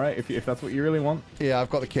bet. All right, if that's what you really want. Yeah, I've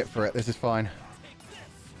got the kit for it. This is fine.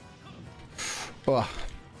 Oh.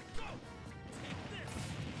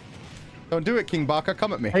 Don't do it, King Baka.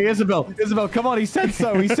 Come at me. Hey, Isabel, come on. He said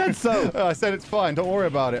so. He said so. I said it's fine. Don't worry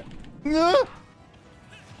about it. Oh!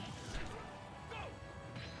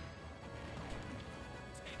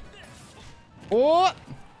 Oh!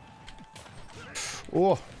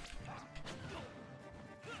 Oh!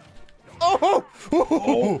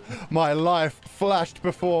 Oh! My life flashed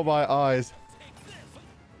before my eyes.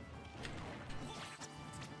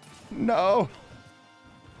 No!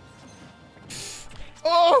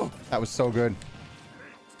 Oh! That was so good.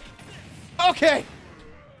 Okay!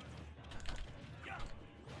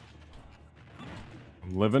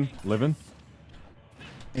 Living.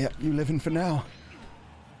 Yeah, you living for now.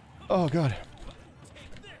 Oh, God.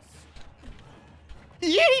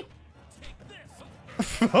 Yeet!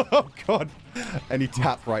 Oh, God. Any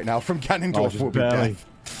tap right now from Ganondorf will be death.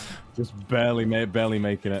 Just barely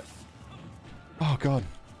making it. Oh, God.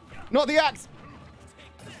 Not the axe!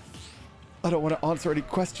 I don't want to answer any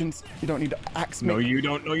questions. You don't need to axe me. No, you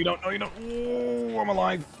don't. Oh, I'm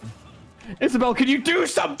alive. Isabel, can you do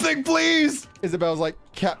something, please? Isabel's like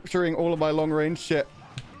capturing all of my long-range shit.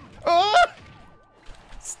 Oh!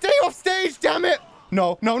 Stay off stage, damn it!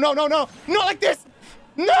 No, no, no, no, no! Not like this!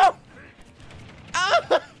 No!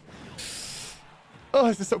 Ah! Oh,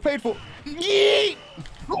 this is so painful. Yeet!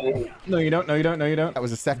 No, you don't. That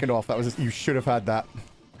was a second off. That was you should have had that.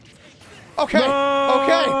 Okay. Okay.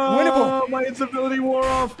 Winnable. My instability wore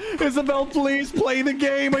off. Isabel, please play the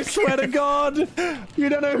game. I swear to God. You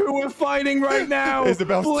don't know who we're fighting right now.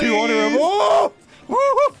 Isabel's please. too honorable. Woo!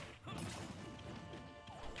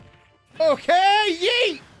 Okay.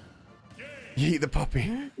 Yeet. Yeet the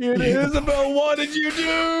puppy. Isabel, what did you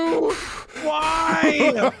do?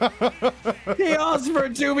 Why? He asked for a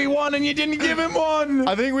 2v1 and you didn't give him one.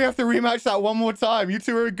 I think we have to rematch that one more time. You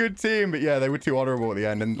two are a good team, but yeah, they were too honorable at the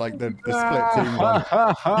end, and like the split team won.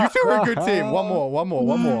 You two are a good team. One more. One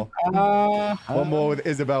more with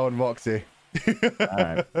Isabel and Voxy.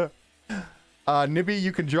 All right. Nibby,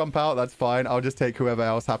 you can jump out. That's fine. I'll just take whoever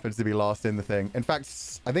else happens to be last in the thing. In fact,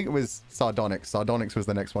 I think it was Sardonyx. Sardonyx was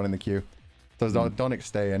the next one in the queue. So Sardonyx,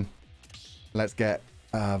 stay in. Let's get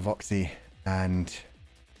Voxy and...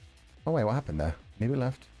 Oh, wait, what happened there? Maybe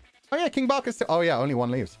left. Oh, yeah, King Barker's still... Oh, yeah, only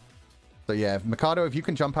one leaves. So, yeah, Mikado, if you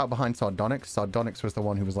can jump out behind Sardonyx. Sardonyx was the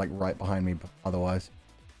one who was, like, right behind me otherwise.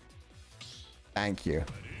 Thank you.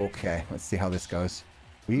 Okay, let's see how this goes.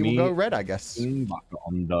 We will go red, I guess. King Barker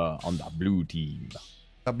on the blue team.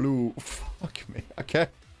 The blue... Fuck me. Okay.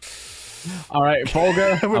 All right,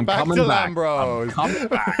 Fulgur, We're I'm back coming to back. LAM, bros. I'm coming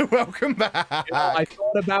back. Welcome back. You know, I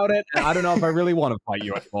thought about it, and I don't know if I really want to fight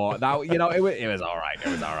you anymore. That, you know, it was all right. It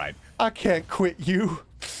was all right. I can't quit you.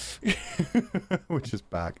 We're just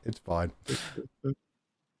back. It's fine.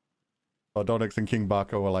 Sardonyx and King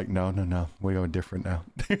Barker were like, no, we're going different now.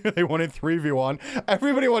 They wanted 3v1.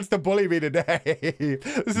 Everybody wants to bully me today.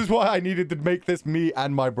 This is why I needed to make this me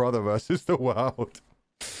and my brother versus the world.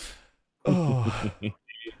 Oh.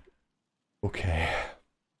 Okay.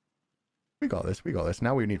 We got this. We got this.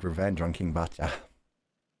 Now we need revenge on King Barker.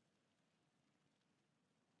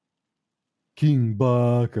 King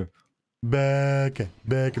Barker. Barker.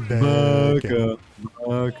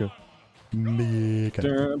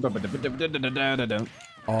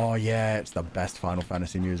 Oh, yeah. It's the best Final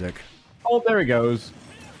Fantasy music. Oh, there he goes.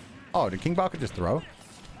 Oh, did King Barker just throw?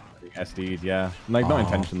 SD'd, yeah. Like, not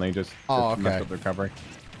intentionally, just okay. messed up the recovery.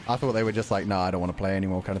 I thought they were just like, nah, I don't want to play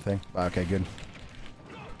anymore kind of thing. Okay, good.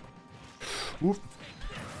 Oof.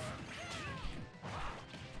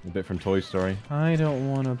 A bit from Toy Story. I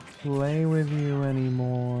don't want to play with you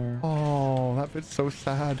anymore. Oh, that bit's so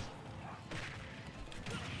sad.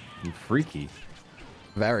 You freaky.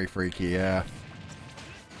 Very freaky, yeah.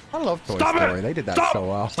 I love Toy Stop Story. it! They did that Stop! so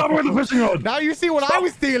well. Stop with the fishing rod! Now you see what I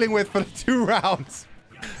was dealing with for the 2 rounds.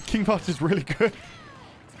 King Barker's really good.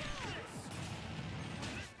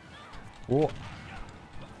 Oh.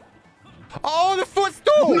 Oh, the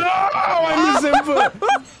footstool! No! I miss him for...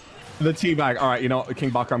 The teabag. All right, you know,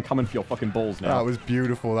 King Barker, I'm coming for your fucking balls now. That was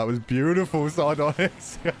beautiful. That was beautiful,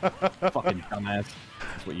 Sardonyx. Fucking dumbass.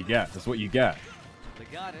 That's what you get. That's what you get. The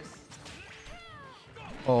goddess.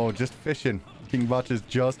 Oh, just fishing. King Barker's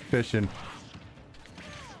just fishing.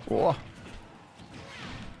 Oh.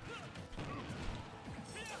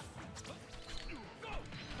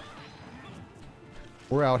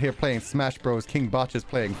 We're out here playing Smash Bros. King Barker's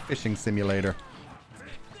playing Fishing Simulator.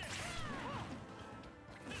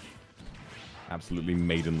 Absolutely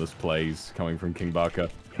maidenless plays coming from King Barker.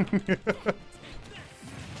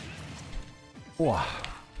 Wow.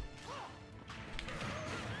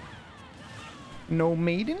 No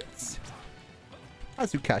maidens?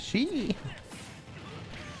 Azukashi.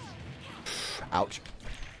 Ouch.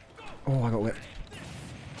 Oh, I got whipped.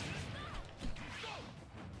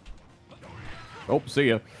 Oh, see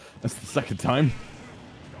ya. That's the second time.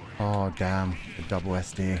 Oh, damn. The double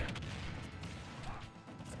SD.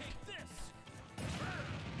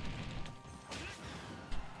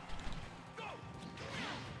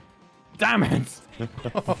 Damn it!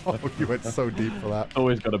 Oh, you went so deep for that.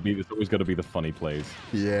 Always gotta be. It's always gotta be the funny plays.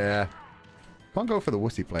 Yeah. Can't go for the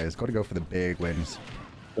wussy players. Got to go for the big wins.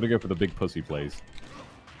 Gotta go for the big pussy plays.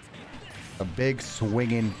 A big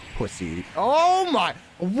swinging pussy. Oh my!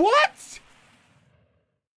 What?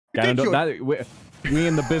 Ganondorf, we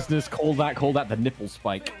in the business call that the nipple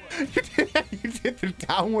spike. You did the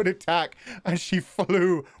downward attack, and she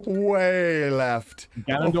flew way left.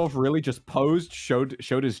 Ganondorf really just posed, showed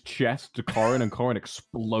his chest to Corrin, and Corrin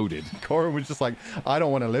exploded. Corrin was just like, I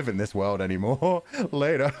don't want to live in this world anymore.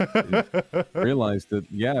 Later. Realized that,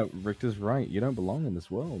 yeah, Richter's right. You don't belong in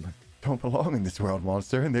this world. Don't belong in this world,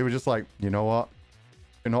 monster. And they were just like, you know what?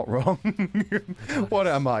 You're not wrong. What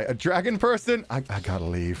am I? A dragon person? I gotta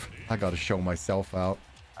leave. I gotta show myself out.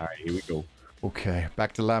 All right, here we go. Okay,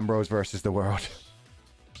 back to Lambros versus the world.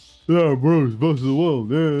 Lambros versus the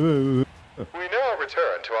world. We now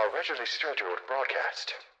return to our regularly scheduled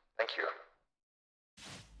broadcast. Thank you.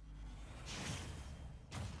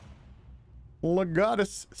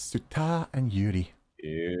 Legatus, Suta, and Yuri.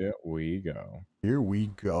 Here we go. Here we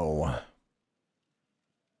go.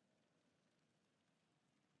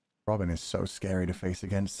 Robin is so scary to face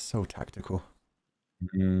against. So tactical.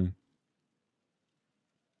 Mm.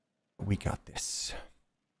 We got this.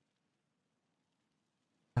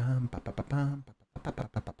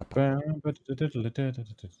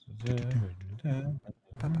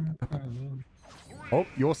 Oh,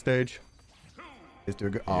 your stage. Let's do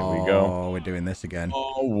a good. Here we go. Oh, we're doing this again.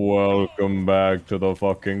 Oh, welcome back to the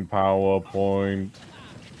fucking PowerPoint.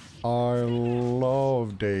 I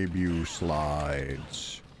love debut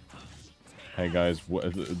slides. Hey guys,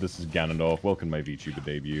 this is Ganondorf. Welcome to my VTuber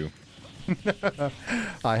debut.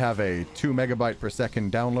 I have a 2 megabyte per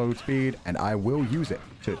second download speed, and I will use it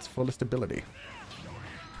to its fullest ability.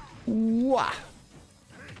 Wah!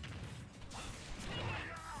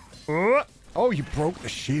 Oh, you broke the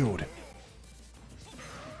shield.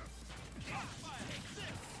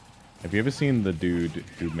 Have you ever seen the dude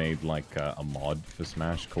who made like a mod for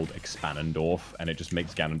Smash called Expandendorf, and it just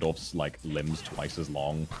makes Ganondorf's like limbs twice as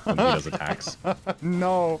long when he does attacks?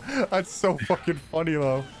 No, that's so fucking funny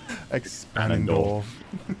though. Expandendorf.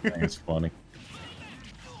 I think it's funny.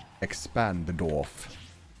 Expand the dwarf.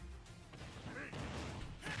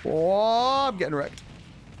 Oh, I'm getting wrecked.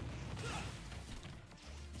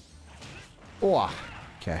 Oh,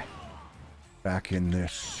 okay. Back in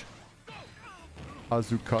this.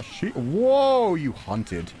 Azukashi. Whoa, you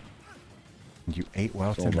hunted. You ate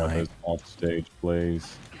well tonight. Off stage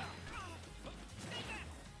plays.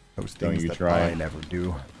 Those things that I never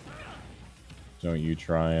do. Don't you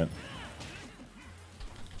try it.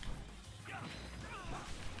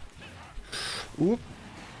 Oop.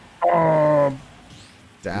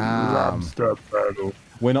 Damn. LAM step battle.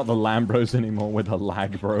 We're not the LAM bros anymore, we're the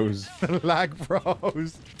lag bros. Lag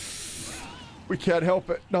bros. We can't help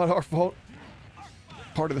it. Not our fault.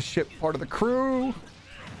 Part of the ship, part of the crew.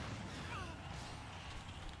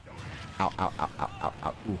 Ow, ow, ow, ow, ow,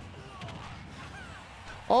 ow. Ooh.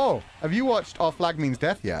 Oh, have you watched Our Flag Means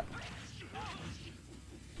Death yet?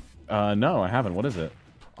 No, I haven't. What is it?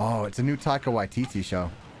 Oh, it's a new Taika Waititi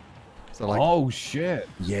show. So like, Oh shit.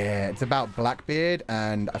 yeah, it's about Blackbeard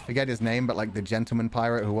and I forget his name, but like the gentleman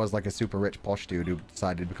pirate who was like a super rich posh dude who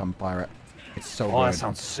decided to become a pirate. It's so Oh, good. that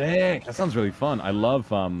sounds sick. That sounds really fun. I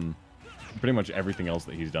love pretty much everything else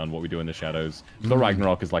that he's done. What We Do in the Shadows. Thor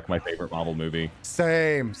Ragnarok is like my favorite Marvel movie.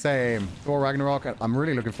 Same. Thor Ragnarok. I'm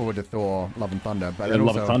really looking forward to Thor Love and Thunder. But then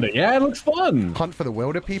Love and Thunder. Yeah, it looks fun. Hunt for the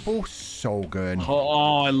Wilder People. So good.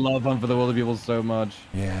 Oh, I love Hunt for the Wilder People so much.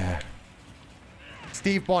 Yeah.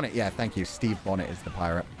 Steve Bonnet. Yeah, thank you. Steve Bonnet is the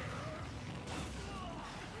pirate.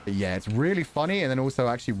 But yeah, it's really funny and then also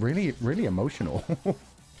actually really, really emotional.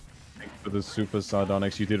 Thanks for the super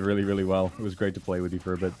sardonics. You did really, really well. It was great to play with you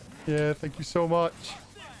for a bit. Yeah, thank you so much.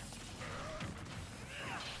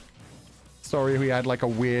 Sorry we had like a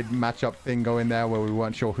weird matchup thing going there where we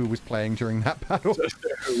weren't sure who was playing during that battle.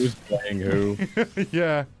 Who was playing who?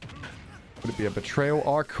 Yeah. Would it be a betrayal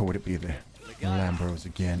arc or would it be the Lambros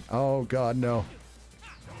again? Oh god, no.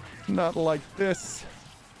 Not like this.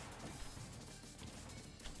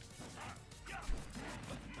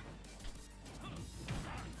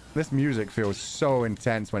 This music feels so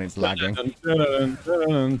intense when it's lagging.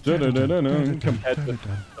 Compared to the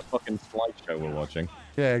fucking slideshow we're watching.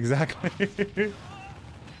 Yeah, exactly.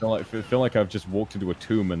 I feel like I've just walked into a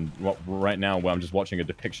tomb and right now where I'm just watching a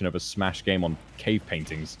depiction of a Smash game on cave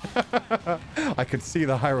paintings. I could see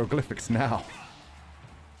the hieroglyphics now.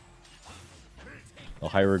 The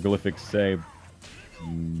hieroglyphics say,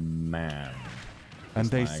 man. And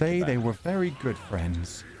they say they were very good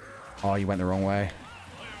friends. Oh, you went the wrong way.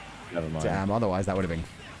 Never mind. Damn, otherwise that would have been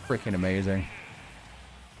freaking amazing.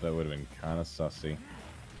 That would have been kind of sussy.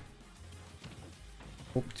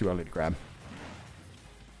 Oh, too early to grab.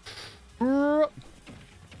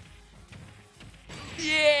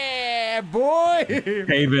 Yeah, boy!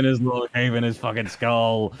 Cave in his little cave in his fucking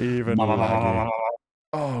skull. Even laggy.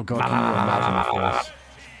 Oh god, can you imagine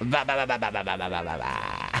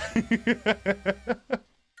this?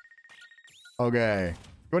 Okay.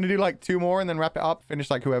 You want to do like 2 more and then wrap it up? Finish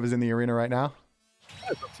like whoever's in the arena right now?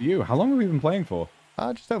 It's up to you. How long have we been playing for?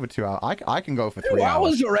 Just over 2 hours. I can go for 3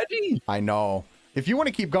 hours. Already? I know. If you want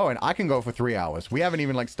to keep going, I can go for 3 hours. We haven't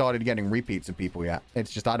even like started getting repeats of people yet. It's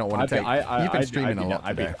just I don't want to take. You've been streaming a lot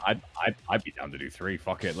today. I'd be down to do 3.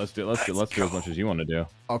 Fuck it. Let's do as much as you want to do.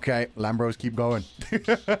 Okay, Lambros, keep going.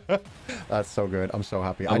 That's so good. I'm so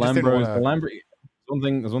happy. There's one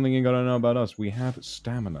thing you gotta know about us. We have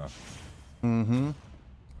stamina. Mm-hmm.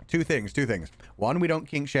 Two things. 1, we don't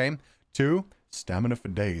kink shame. 2, stamina for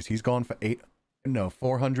days. He's gone for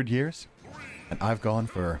 400 years, and I've gone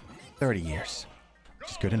for 30 years.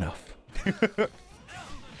 Just good enough.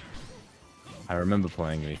 I remember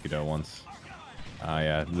playing Mikado once.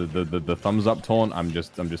 Yeah, the thumbs up taunt. I'm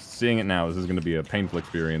just seeing it now. This is going to be a painful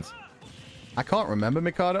experience. I can't remember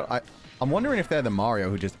Mikado. I'm wondering if they're the Mario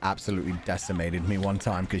who just absolutely decimated me one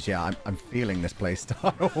time. Because yeah, I'm feeling this play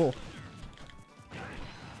style.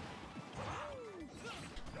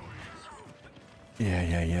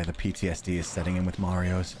 Yeah. The PTSD is setting in with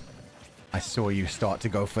Mario's. I saw you start to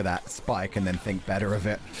go for that spike and then think better of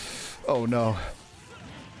it. Oh no.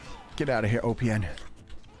 Get out of here, OPN.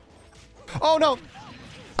 Oh no!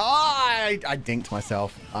 I dinked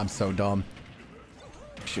myself. I'm so dumb.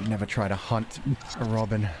 Should never try to hunt a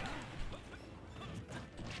Robin.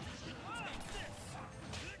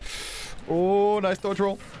 Oh, nice dodge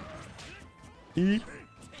roll. Eep.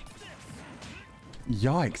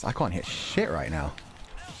 Yikes, I can't hit shit right now.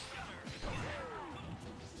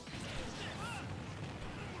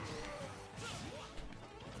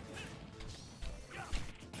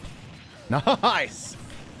 Nice!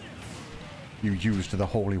 You used the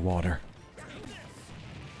holy water.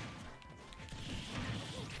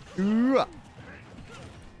 Ooh.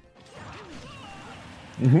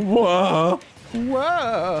 Whoa!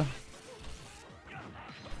 Whoa!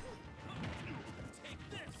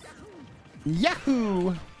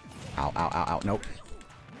 Yahoo! Ow, ow, ow, ow. Nope.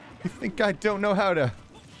 You think I don't know how to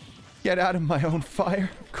get out of my own fire?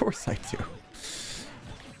 Of course I do. It's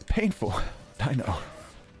painful. I know.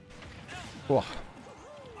 Whoa.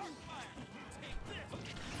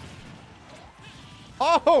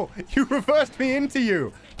 Oh! You reversed me into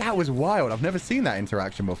you! That was wild. I've never seen that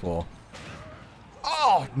interaction before.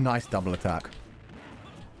 Oh! Nice double attack.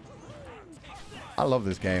 I love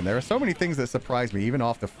this game. There are so many things that surprise me, even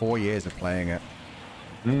after 4 years of playing it.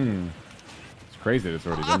 It's crazy that it's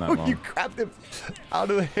already been that long. You grabbed him out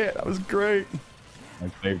of the hit. That was great.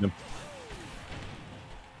 I saved him.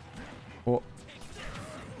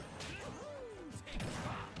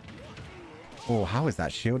 Oh, how is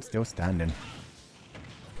that shield still standing?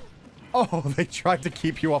 Oh, they tried to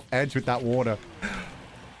keep you off edge with that water.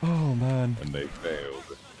 Oh, man. And they failed.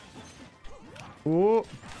 Oh.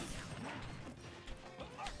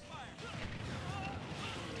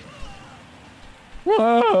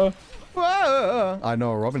 Whoa! Whoa. I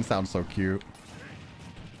know, Robin sounds so cute.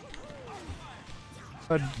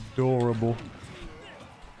 Adorable.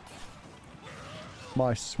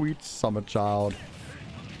 My sweet summer child.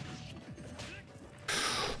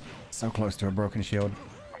 So close to a broken shield.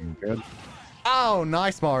 I'm good. Oh,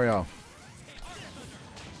 nice, Mario.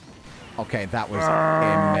 Okay, that was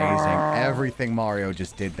amazing. Everything Mario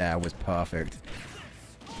just did there was perfect.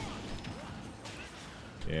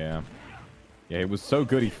 Yeah. Yeah, it was so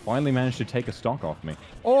good. He finally managed to take a stock off me.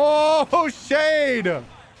 Oh, shade!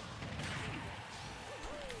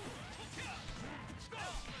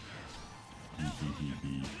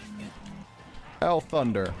 Hell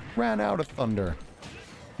thunder. Ran out of thunder.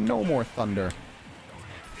 No more thunder.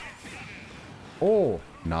 Oh,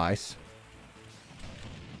 nice.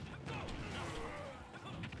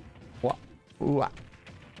 What? Ooh,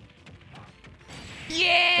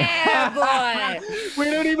 Yeah, boy! We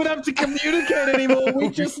don't even have to communicate anymore. We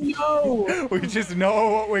just know. We just know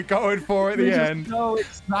what we're going for at the end. We know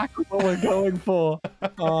exactly what we're going for.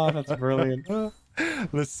 Oh, that's brilliant. The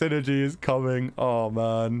synergy is coming. Oh,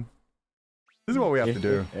 man. This is what we have to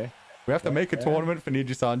do. We have to make a tournament for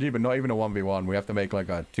NIJISANJI, but not even a 1v1. We have to make like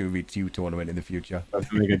a 2v2 tournament in the future. We have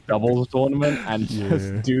to make a doubles tournament and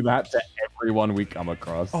just do that to everyone we come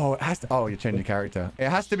across. Oh, it has to. Oh, you're changing character. It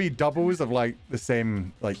has to be doubles of like the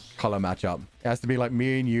same like color matchup. It has to be like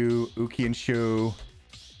me and you, Uki and Shu.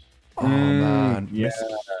 Oh man. Yeah.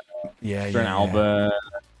 Yeah. For an Albert.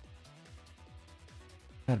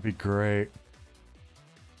 That'd be great.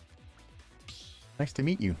 Nice to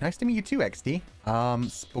meet you. Nice to meet you too, XD.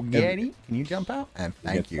 Spaghetti, can you jump out? And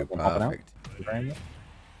thank you. Perfect.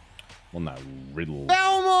 Well, no, Riddle.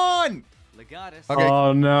 Belmont! Okay.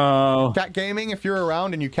 Oh, no. Cat Gaming, if you're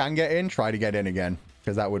around and you can get in, try to get in again.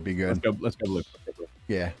 Because that would be good. Let's go look.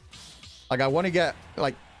 Yeah. Like, I want to get,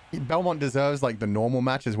 like, Belmont deserves, like, the normal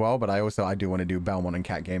match as well. But I do want to do Belmont and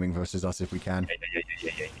Cat Gaming versus us if we can.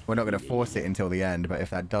 We're not going to force it until the end. But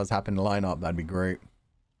if that does happen to line up, that'd be great.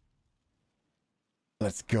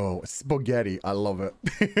 Let's go. Spaghetti. I love it.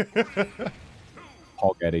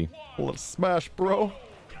 Spaghetti. Let's smash, bro.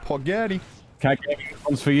 Spaghetti. Cat Gaming,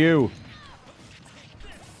 one's for you.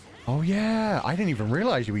 Oh, yeah. I didn't even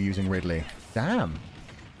realize you were using Ridley. Damn.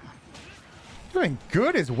 Doing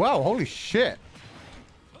good as well. Holy shit.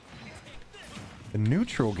 The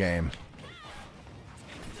neutral game.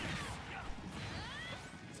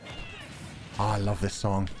 Oh, I love this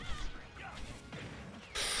song.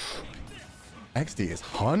 XD is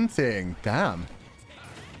hunting. Damn.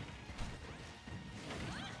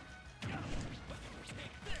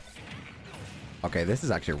 Okay, this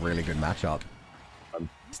is actually a really good matchup.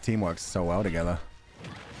 This team works so well together.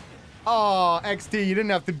 Oh, XD, you didn't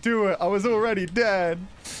have to do it. I was already dead.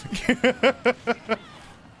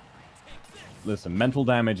 Listen, mental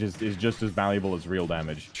damage is just as valuable as real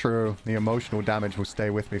damage. True. The emotional damage will stay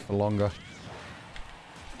with me for longer.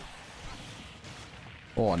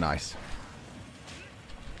 Oh, nice.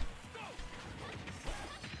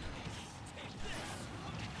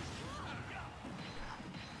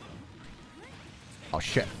 Oh,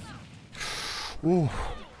 shit. Ooh.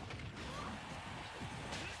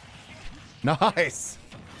 Nice.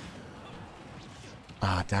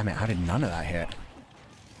 Ah, damn it. How did none of that hit?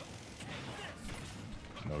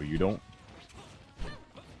 No, you don't.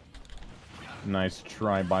 Nice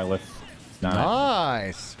try, Byleth.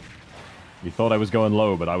 Nice. You thought I was going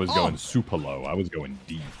low, but I was going super low. I was going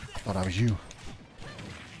deep. I thought I was you.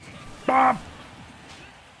 Stop!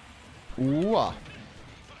 Ooh. Ah.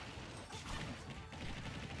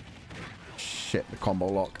 Shit, the combo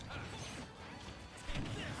lock.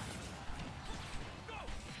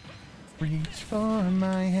 Reach for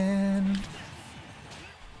my hand.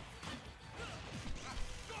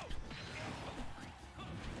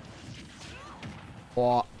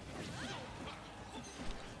 What?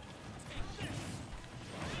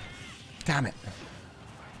 Damn it.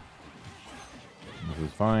 This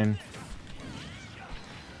is fine.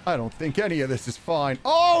 I don't think any of this is fine.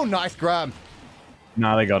 Oh, nice grab.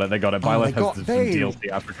 Nah, they got it. They got it. Byleth has some they- DLC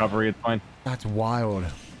after recovery. It's fine. That's wild.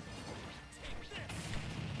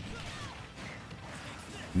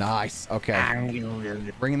 Nice. Okay.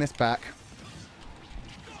 Bringing this back.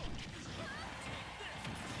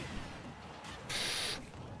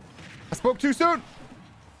 I spoke too soon.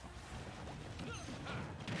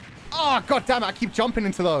 Oh, god damn it. I keep jumping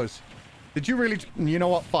into those. Did you really? You know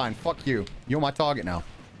what? Fine. Fuck you. You're my target now.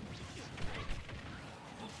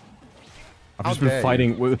 I've just been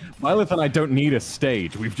fighting with Byleth, and I don't need a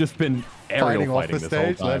stage. We've just been aerial Fighting off the this whole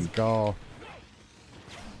stage. time. Let's go.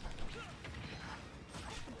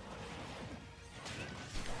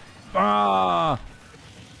 Ah!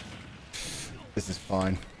 This is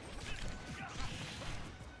fine.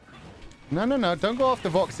 No, no, no. Don't go off the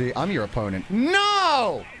Voxy. I'm your opponent.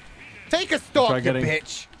 No! Take a stock, you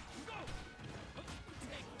bitch.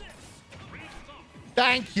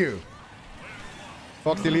 Thank you.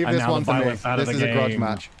 Foxy, leave this one to me. This is a grudge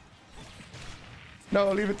match.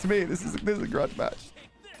 No, leave it to me. This is a grudge match.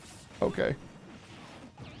 Okay.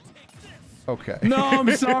 Okay. No,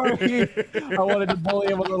 I'm sorry. I wanted to bully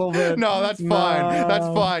him a little bit. No, that's fine. That's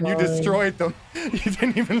fine. You destroyed them. You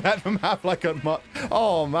didn't even let them have like a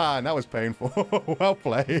Oh, man. That was painful. Well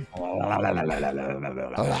played.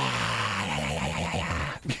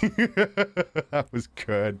 That was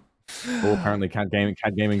good. Oh, apparently Cat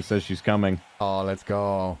Gaming says she's coming. Oh, let's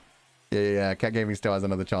go. Yeah. Cat Gaming still has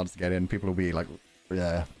another chance to get in. People will be like,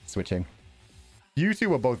 yeah, switching. You two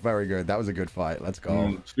were both very good. That was a good fight. Let's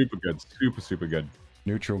go. Super good. Super good.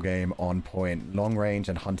 Neutral game on point. Long range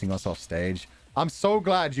and hunting us off stage. I'm so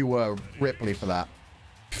glad you were Ripley for that.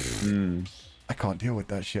 I can't deal with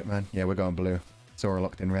that shit, man. Yeah, we're going blue. Sora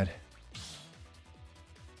locked in red.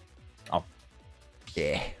 Oh.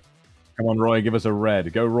 Yeah. Come on, Roy, give us a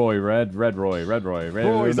red. Go, Roy. Red, Roy. Roy's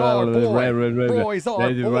our boy. Roy's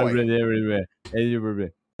our boy. Red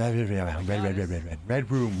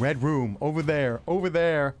room. Over there.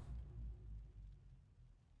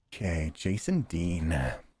 Okay, Jason Dean.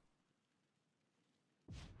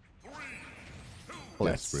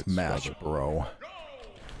 Let's smash, bro.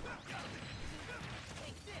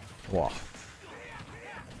 Whoa.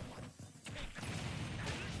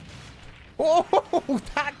 Oh,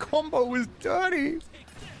 that combo was dirty.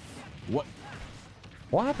 What?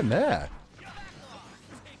 What happened there?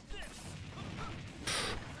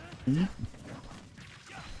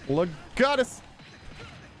 Look, got us.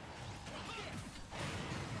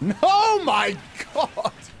 Oh my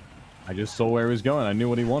god! I just saw where he was going. I knew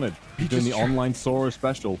what he wanted. He's doing the online Sora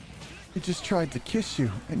special. He just tried to kiss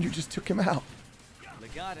you, and you just took him out.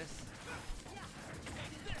 Legatus.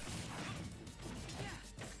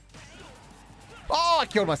 Oh, I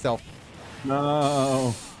killed myself.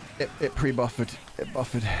 No. It pre-buffered. It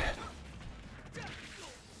buffered.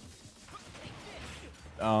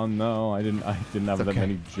 Oh no, I didn't have that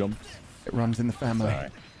many jumps. It runs in the family. Sorry.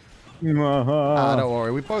 Don't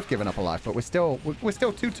worry. We've both given up a life, but we're still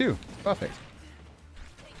 2-2. Perfect.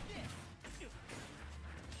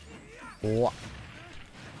 What?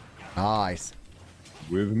 Nice.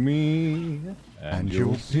 With me, and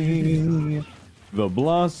you'll see the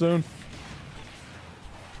blossom.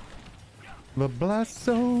 The blast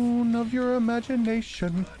zone of your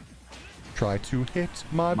imagination. Try to hit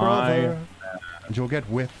my brother, and you'll get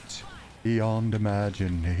whipped beyond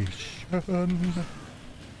imagination.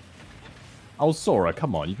 Oh, Sora,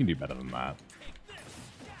 come on. You can do better than that.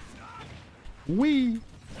 Wee.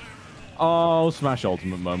 Oh, Smash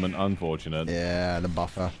Ultimate moment. Unfortunate. Yeah, the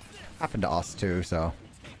buffer. Happened to us too, so.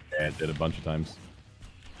 Yeah, it did a bunch of times.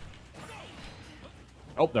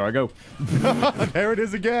 Oh, there I go. There it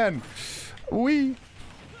is again. Wee.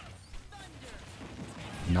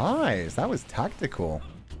 Nice. That was tactical.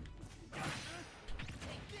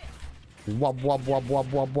 Wub wub wub wub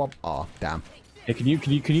wub wub. Oh, damn. Hey, can you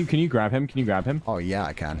grab him? Can you grab him? Oh yeah,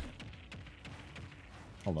 I can.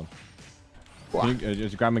 Hold on. Wah. Can you,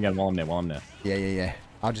 just grab him again while I'm there. Yeah.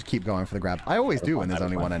 I'll just keep going for the grab. I always do when there's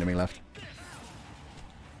only one enemy left.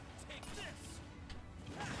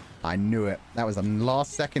 I knew it. That was the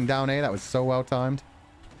last second down A. That was so well timed.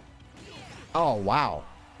 Oh, wow.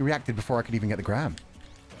 He reacted before I could even get the grab.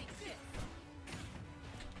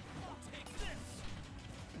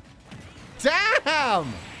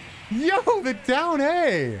 Damn! Yo, the down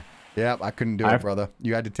A! Yep, I couldn't do it, brother.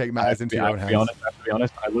 You had to take matters into your own hands. To be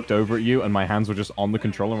honest, I looked over at you and my hands were just on the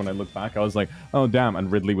controller. When I looked back, I was like, oh, damn.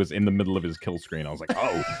 And Ridley was in the middle of his kill screen. I was like,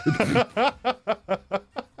 oh.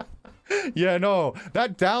 Yeah, no.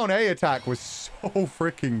 That down A attack was so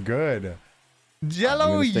freaking good.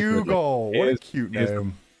 Jello Yugo. What a cute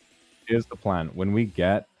name. Here's the plan. When we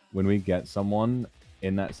get someone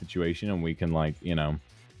in that situation and we can, like, you know,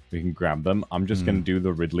 we can grab them, I'm just going to do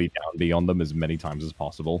the Ridley down B on them as many times as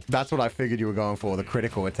possible. That's what I figured you were going for, the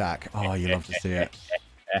critical attack. Oh, you love to see it.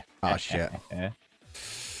 Oh, shit.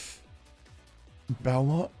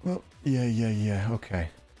 Belmont? Well, yeah. Okay.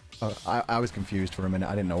 I was confused for a minute.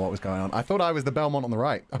 I didn't know what was going on. I thought I was the Belmont on the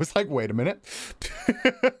right. I was like, wait a minute.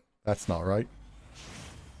 That's not right.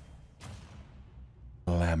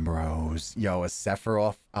 Lambros. Yo, a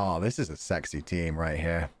Sephiroth. Oh, this is a sexy team right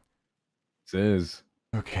here. This is.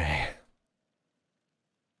 Okay.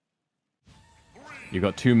 You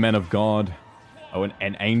got 2 men of God,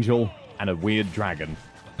 an angel, and a weird dragon.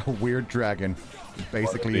 A weird dragon. Who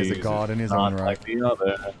basically is a god in his own right. Like the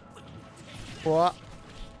other. What?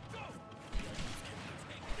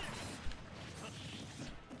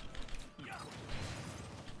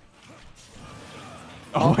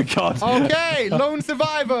 Oh my god. Okay, lone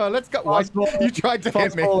survivor. Let's go. What? You tried to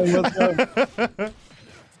hit me.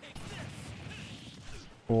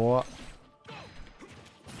 What?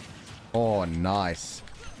 Oh, nice.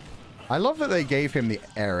 I love that they gave him the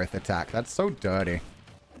Aerith attack. That's so dirty.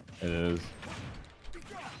 It is.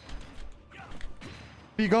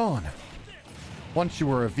 Be gone. Once you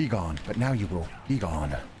were a vegan, but now you will be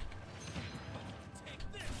gone.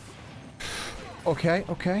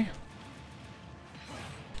 Okay.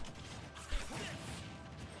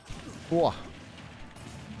 Whoa.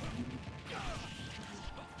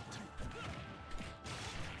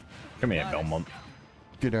 Come here, Belmont.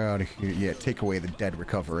 Get out of here. Yeah, take away the dead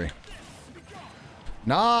recovery.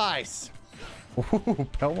 Nice! Ooh,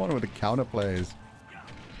 Belmont with the counter plays.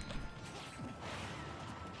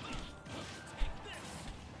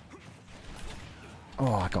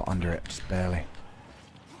 Oh, I got under it, just barely.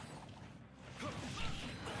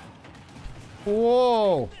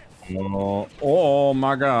 Whoa! Oh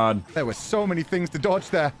my god. There were so many things to dodge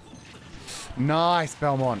there. Nice,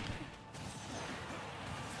 Belmont.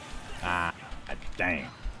 Ah, dang.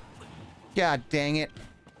 God dang it.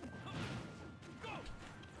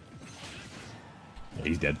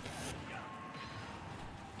 He's dead.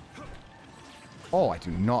 Oh, I do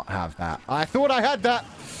not have that. I thought I had that.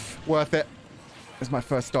 Worth it. It's my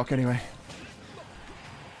first stock anyway.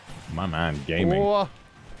 My man, gaming. Oh.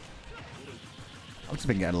 I've just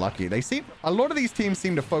been getting lucky. A lot of these teams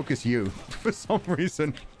seem to focus you for some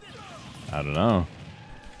reason. I don't know.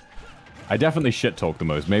 I definitely shit talk the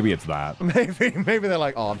most. Maybe it's that. Maybe they're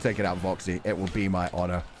like, oh, I'm taking out Voxy. It will be my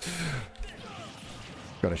honor.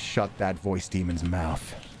 Gotta shut that voice demon's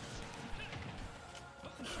mouth.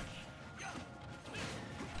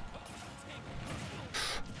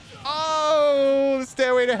 Oh, the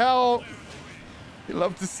stairway to hell. You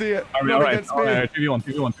love to see it. All right.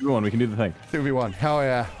 2v1. We can do the thing. 2v1. Hell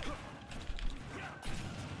yeah.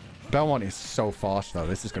 Belmont is so fast, though.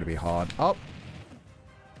 This is going to be hard. Oh.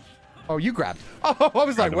 Oh, you grabbed. Oh, I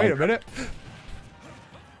was like, wait a minute.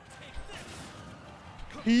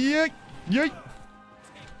 Yeet. Yeet.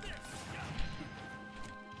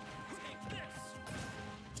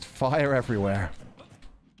 Fire everywhere.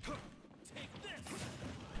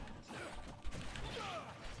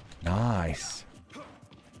 Nice.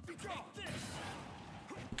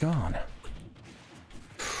 Gone.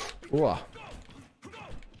 Whoa.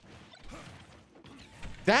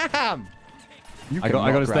 Damn! You I got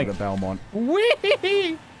his grab thing. the Belmont.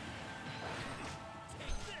 Whee!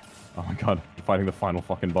 Oh my god, we're fighting the final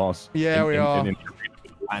fucking boss. Yeah, we are. In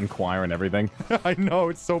Latin choir and everything. I know,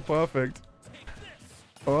 it's so perfect.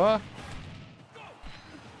 Oh.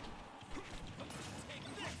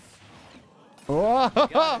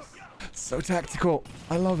 Oh. So tactical.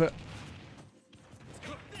 I love it.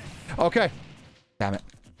 Okay. Damn it.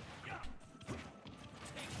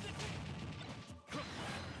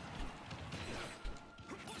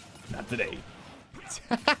 Not today.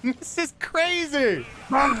 This is crazy.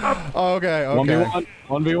 Okay, okay. 1v1.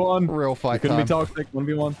 1v1. Real fight Couldn't time. be toxic.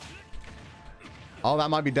 1v1. Oh, that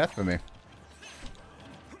might be death for me.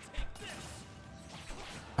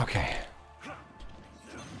 Okay.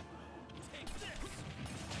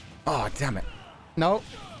 Oh, damn it. No.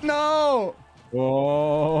 No.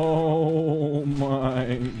 Oh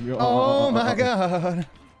my god. Oh my god.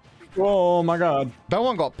 Oh my god. That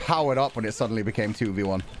one got powered up when it suddenly became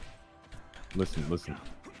 2v1. Listen, listen.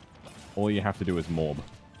 All you have to do is morb.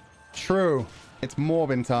 True. It's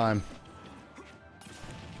Morbin time.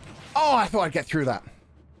 Oh, I thought I'd get through that.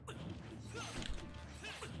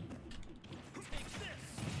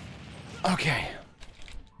 Okay.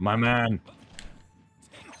 My man.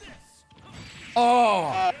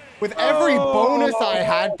 Oh, with every bonus I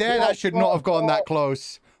had there, that should not have gone that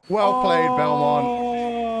close. Well played, Belmont.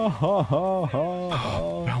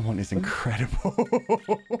 Oh, Belmont is incredible.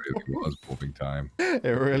 It really was morbing time.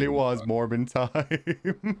 It really was Morbin time.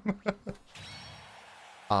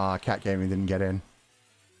 Cat Gaming didn't get in.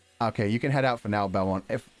 Okay, you can head out for now, Belmont.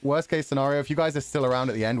 If worst case scenario, if you guys are still around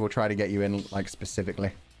at the end, we'll try to get you in, like,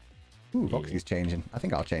 specifically. Ooh, Voxy's changing. I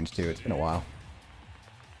think I'll change too. It's been a while.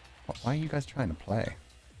 Why are you guys trying to play?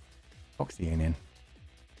 Foxy ain't in.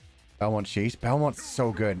 Belmont cheese. Belmont's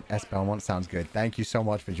so good. S Belmont sounds good. Thank you so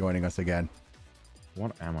much for joining us again.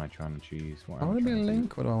 What am I trying to choose? I want to be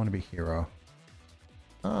Link, or do I want to be Hero?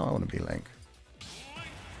 Oh, I want to be Link.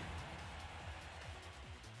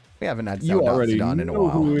 We haven't had You already done in a know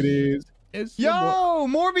while. who it is. It's Yo,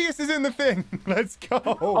 Morbius is in the thing. Let's go.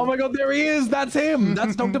 Oh my god, there he is. That's him.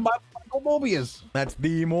 That's Dr. Michael Morbius. That's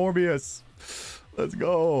the Morbius. Let's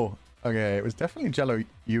go. Okay, it was definitely Jello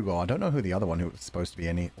Hugo. I don't know who the other one who was supposed to be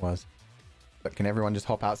in it was. But can everyone just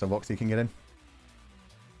hop out so Voxy can get in?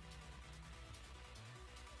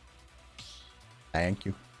 Thank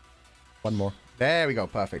you. One more. There we go.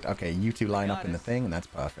 Perfect. Okay, you two line up in the thing, and that's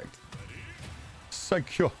perfect.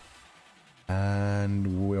 Secure.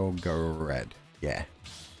 And we'll go red. Yeah.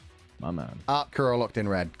 My man. Kuro locked in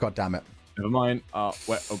red. God damn it. Never mind.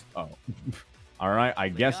 Wait, oh. All right. I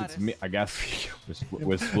guess it's me. I guess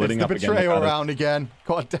we're splitting it's up the again. betrayal round again.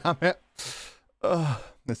 God damn it.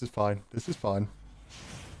 This is fine. This is fine.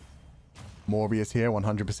 Morbius here.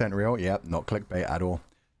 100% real. Yep. Not clickbait at all.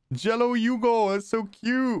 Jello Hugo. That's so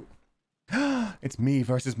cute. It's me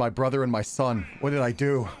versus my brother and my son. What did I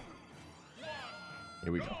do?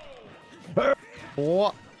 Here we go.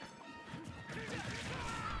 What?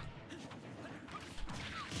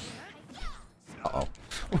 Uh-oh.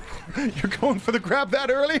 You're going for the grab that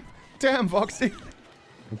early? Damn, Voxy.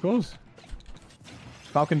 Of course.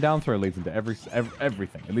 Falcon down throw leads into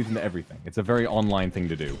everything. It leads into everything. It's a very online thing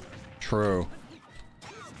to do. True.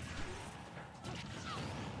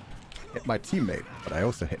 Hit my teammate, but I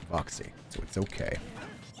also hit Voxy, so it's okay.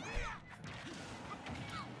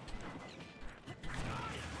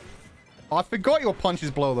 Oh, I forgot your punches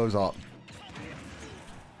blow those up.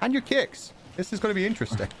 And your kicks. This is going to be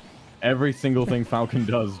interesting. Every single thing Falcon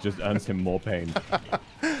does just earns him more pain.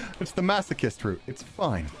 It's the masochist route. It's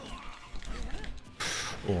fine.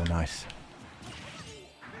 Oh, nice.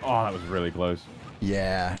 Oh, that was really close.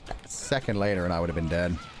 Yeah. A second later and I would have been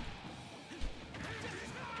dead.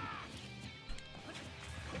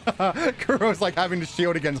 Kuro's like having to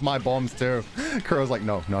shield against my bombs too. Kuro's like,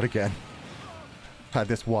 no, not again. Had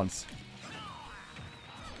this once.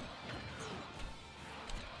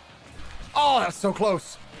 Oh, that's so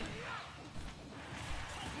close.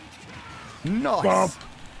 Nice.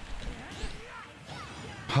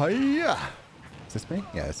 Hiya. Is this me?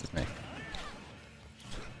 Yeah, this is me.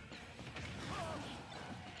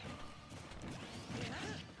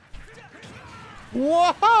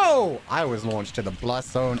 Whoa! I was launched to the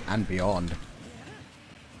blast zone and beyond.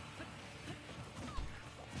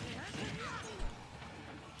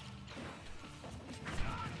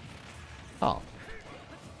 Oh.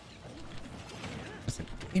 That's an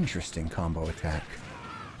interesting combo attack.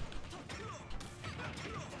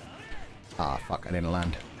 Ah, fuck, I didn't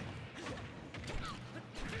land.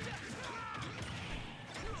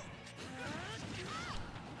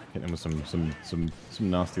 Hit him with some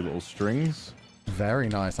nasty little strings. Very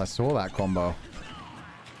nice. I saw that combo.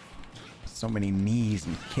 So many knees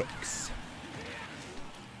and kicks.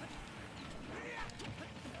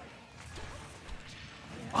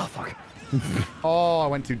 Oh, fuck. Oh, I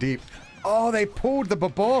went too deep. Oh, they pulled the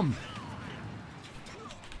ba-bomb.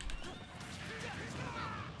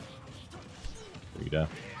 There you go.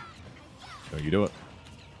 So you do it.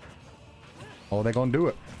 Oh, they're gonna do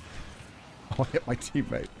it. Oh, I hit my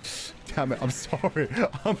teammate. Damn it. I'm sorry.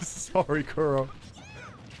 I'm sorry, Kuro.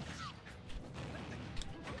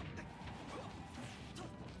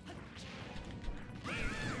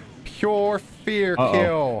 Pure fear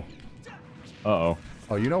kill. Uh-oh.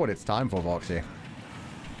 Oh, you know what it's time for, Voxy.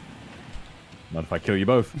 Not if I kill you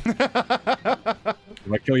both.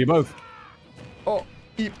 If I kill you both. Oh,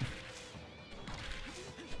 eep.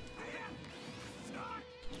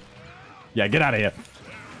 Yeah, get out of here.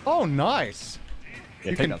 Oh, nice.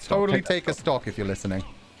 Yeah, You take can that stock, totally take that take a stock if you're listening.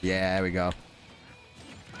 Yeah, there we go.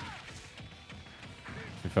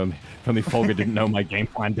 If only Fulgur didn't know my game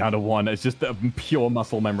plan down to 1. It's just a pure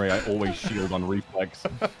muscle memory. I always shield on reflex.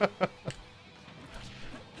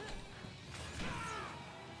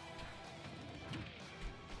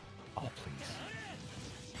 Oh, please.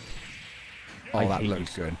 Oh, that hate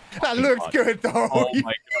looks you good. so That looks much. good, though. Oh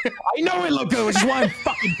my god. I know it looked good, which is why I'm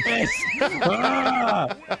fucking pissed.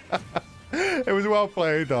 Ah! It was well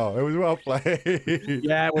played, though. It was well played.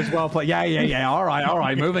 Yeah, it was well played. Yeah. All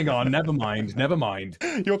right. Moving on. Never mind.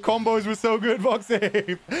 Your combos were so good,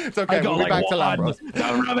 Voxy. It's okay. I got We'll be back to LAM, bros.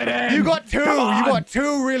 Don't rub it in. You got 2. You Come on. got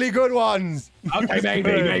 2 really good ones. Okay,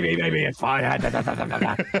 maybe. It's fine.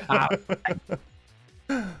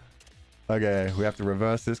 Okay, we have to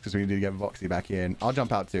reverse this because we need to get Voxy back in. I'll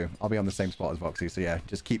jump out too. I'll be on the same spot as Voxy. So yeah,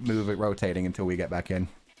 just keep rotating until we get back in.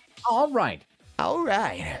 All right. All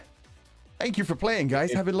right. Thank you for playing,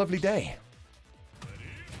 guys. Have a lovely day.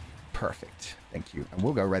 Perfect. Thank you. And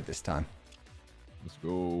we'll go red this time. Let's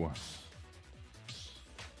go.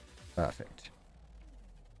 Perfect.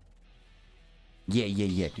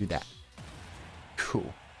 Yeah. Do that.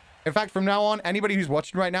 Cool. In fact, from now on, anybody who's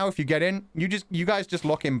watching right now, if you get in, you guys just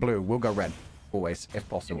lock in blue. We'll go red. Always, if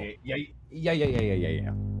possible. Yeah.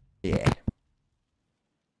 Yeah.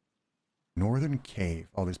 Northern Cave.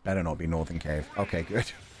 Oh, this better not be Northern Cave. Okay,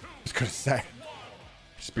 good. I was gonna say.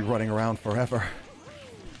 Just be running around forever.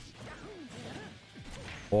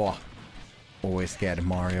 Oh. Always scared of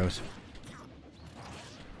Mario's.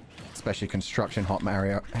 Especially construction hat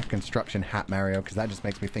Mario, because that just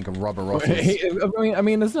makes me think of Rubber Ross's. I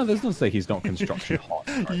mean, there's no to say he's not construction hot.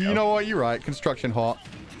 You know what? You're right. Construction hot.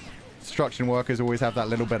 Construction workers always have that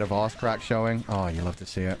little bit of arse crack showing. Oh, you love to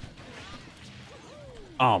see it.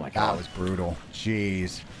 Oh my god. That was brutal.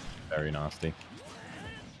 Jeez. Very nasty.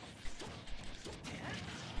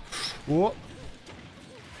 Whoop.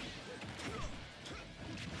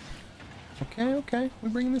 Okay. We're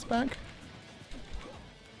bringing this back.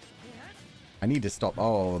 I need to stop.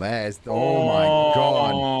 Oh, there's... Oh, my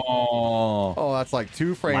God. Oh, that's like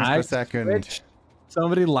 2 frames per second. Switch.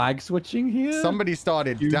 Somebody lag switching here? Somebody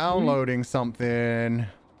started downloading something.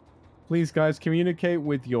 Please, guys, communicate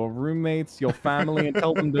with your roommates, your family, and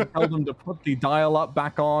tell them to put the dial-up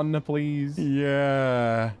back on, please.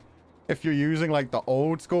 Yeah. If you're using like the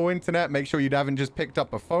old school internet, make sure you haven't just picked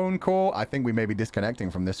up a phone call. I think we may be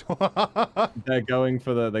disconnecting from this one. They're going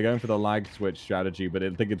for the lag switch strategy, but I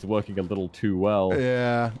think it's working a little too well.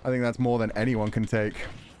 Yeah, I think that's more than anyone can take.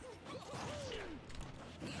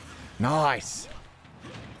 Nice.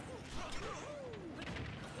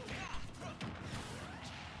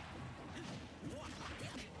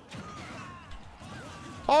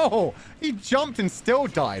 Oh, he jumped and still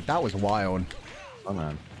died. That was wild. Oh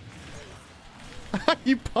man.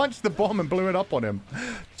 You punched the bomb and blew it up on him.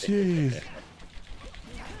 Jeez.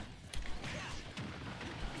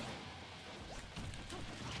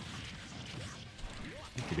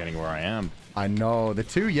 Forgetting where I am. I know. The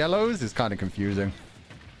 2 yellows is kind of confusing.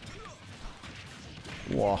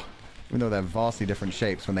 Whoa. Even though they're vastly different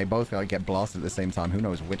shapes, when they both like, get blasted at the same time, who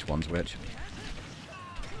knows which one's which.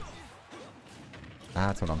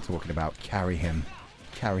 That's what I'm talking about. Carry him.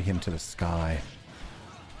 Carry him to the sky.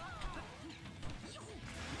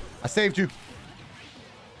 I saved you.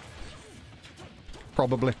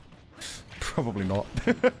 Probably. Probably not.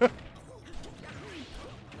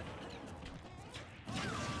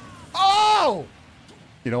 Oh!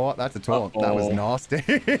 You know what? That's a taunt. That was nasty.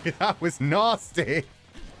 That was nasty.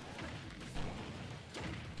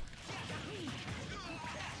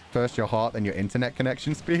 First your heart, then your internet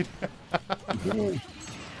connection speed.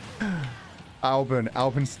 Albin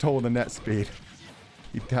stole the net speed.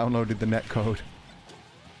 He downloaded the net code.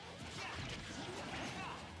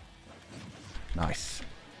 Nice.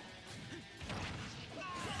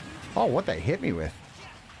 Oh, what they hit me with.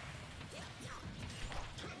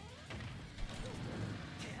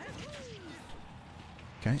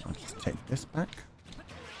 Okay, I'll just take this back.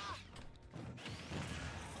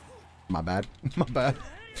 My bad. My bad.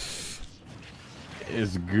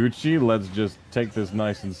 Is Gucci? Let's just take this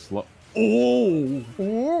nice and slow. Oh!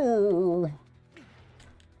 Oh!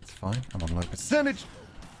 It's fine. I'm on low percentage.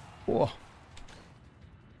 Oh.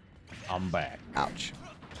 I'm back. Ouch.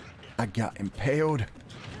 I got impaled.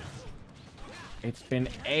 It's been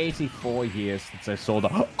 84 years since I saw the...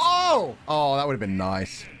 Oh! Oh, that would have been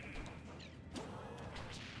nice.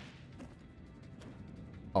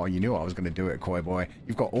 Oh, you knew I was going to do it, Koi Boy.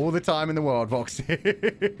 You've got all the time in the world,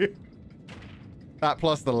 Voxy. That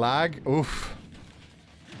plus the lag. Oof.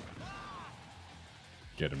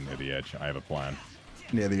 Get him near the edge. I have a plan.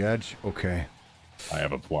 Near the edge? Okay. I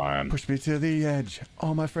have a plan. Push me to the edge.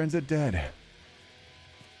 All my friends are dead.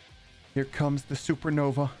 Here comes the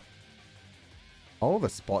supernova. Oh, the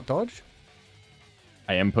spot dodge?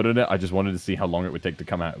 I inputted it. I just wanted to see how long it would take to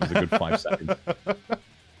come out. It was a good 5 seconds.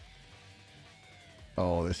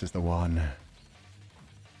 Oh, this is the one.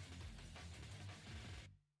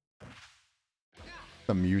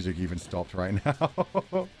 The music even stopped right now.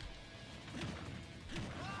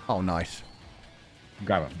 Oh, nice.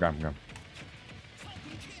 Grab him, grab him, grab him.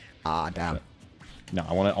 Ah, damn. No,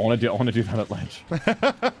 I want to do that at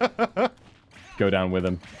ledge. Go down with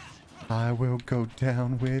him. I will go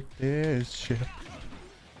down with this ship.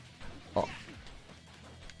 Oh.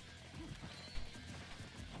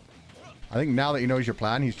 I think now that he knows your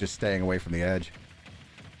plan, he's just staying away from the edge.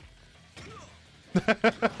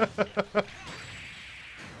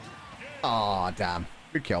 Aw, damn.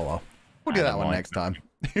 Good kill, though. We'll do that one next time.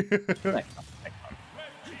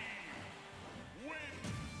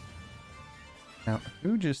 Now,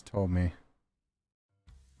 who just told me?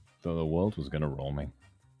 So the world was going to roll me.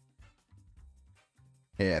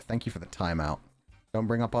 Yeah, thank you for the timeout. Don't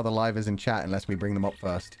bring up other livers in chat unless we bring them up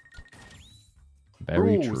first.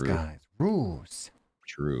 Very Rules, true. guys. Rules.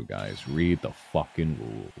 True, guys. Read the fucking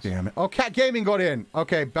rules. Damn it. Oh, Cat Gaming got in.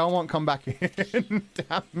 Okay, Belmont, come back in.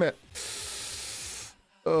 Damn it.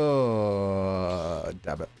 Oh,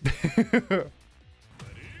 damn it.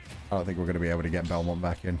 I don't think we're going to be able to get Belmont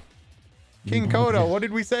back in. King Coda, what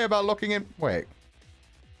did we say about locking in? Wait.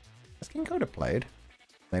 Has King Coda played?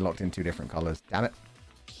 They locked in 2 different colors. Damn it.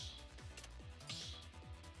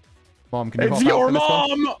 Mom, can you It's hop out your for this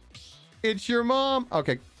one? mom! It's your mom.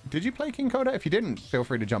 Okay. Did you play King Coda? If you didn't, feel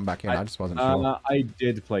free to jump back in. I just wasn't sure. I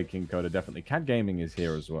did play King Coda, definitely. Cat Gaming is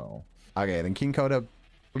here as well. Okay, then King Coda,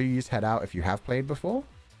 please head out if you have played before.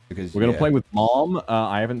 Because We're going to play with Mom.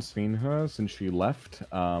 I haven't seen her since she left.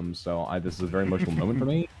 So this is a very emotional moment for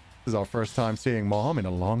me. This is our first time seeing Mom in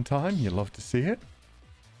a long time. You love to see it.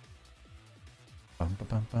 Bum,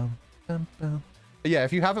 bum, bum, bum, bum. Yeah,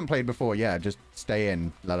 if you haven't played before, yeah, just stay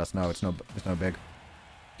in. Let us know. It's no big.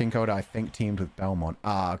 King Coda, I think, teamed with Belmont.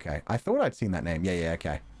 Ah, okay. I thought I'd seen that name. Yeah,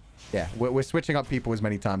 okay. Yeah, we're switching up people as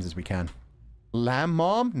many times as we can. Lamb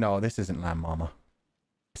Mom? No, this isn't Lamb Mama.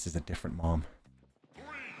 This is a different mom.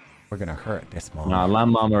 We're gonna hurt this mom. Nah,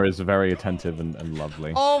 Lamb Mama is very attentive and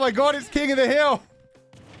lovely. Oh my god, it's King of the Hill!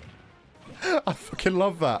 I fucking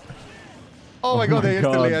love that. Oh my god, they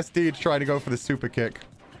instantly SD'd trying to go for the super kick.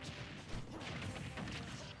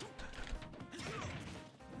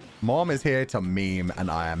 Mom is here to meme, and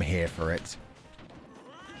I am here for it.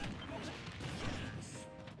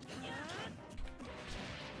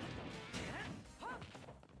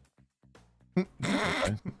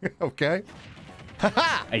 Okay.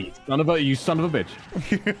 Hey, you son of a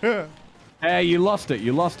bitch. Hey, you lost it.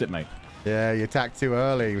 You lost it, mate. Yeah, you attacked too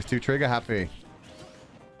early. He was too trigger happy.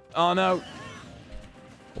 Oh, no.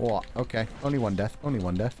 What? Okay. Only one death. Only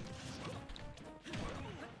one death.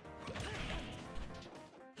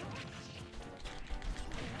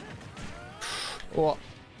 What?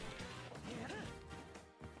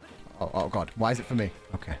 Oh, God. Why is it for me?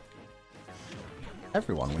 Okay.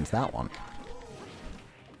 Everyone wins that one.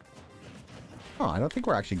 Oh, I don't think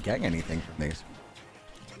we're actually getting anything from these.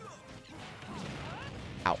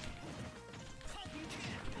 Ow.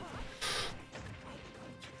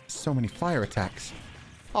 So many fire attacks.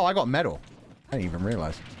 Oh, I got metal. I didn't even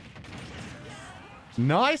realize.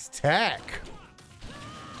 Nice tech.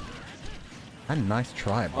 And nice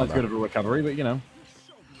try, brother. That's good of a recovery, but you know.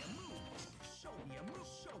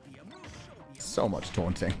 So much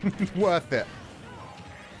taunting. Worth it.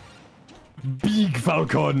 Big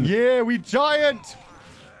Falcon. Yeah, we giant.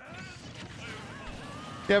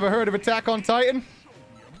 You ever heard of Attack on Titan?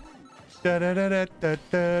 Da, da, da, da, da,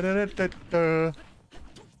 da, da, da, da.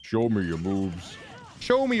 Show me your moves.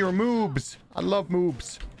 Show me your moves. I love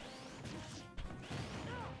moves.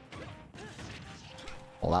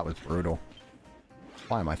 Well, that was brutal.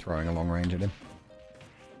 Why am I throwing a long range at him?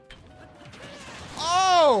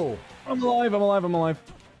 Oh! I'm alive, I'm alive, I'm alive.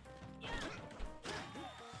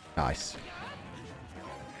 Nice.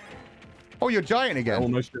 Oh, you're giant I again.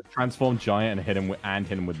 almost transformed giant and hit him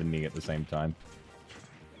with the knee at the same time.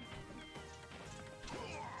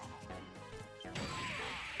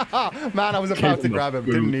 Man, I was about to grab him.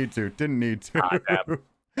 Didn't need to. Didn't need to.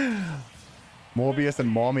 Morbius and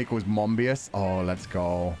Mom equals Mombius. Oh, let's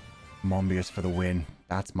go. Mombius for the win.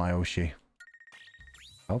 That's my Oshi.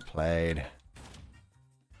 Well played.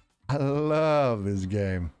 I love this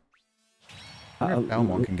game.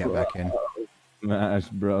 Belmont can get back in. Smash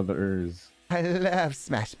Brothers. I love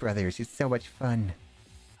Smash Brothers. It's so much fun.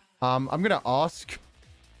 I'm gonna ask.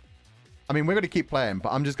 I mean, we're gonna keep playing,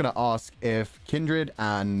 but I'm just gonna ask if Kindred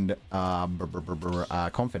and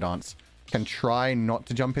Confidants can try not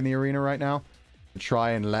to jump in the arena right now. To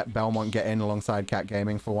try and let Belmont get in alongside Cat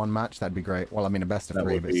Gaming for one match. That'd be great. Well, I mean, a best of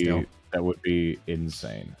three, but still. That would be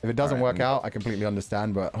insane. If it doesn't work out, I completely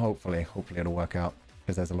understand, but hopefully it'll work out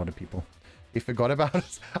because there's a lot of people. He forgot about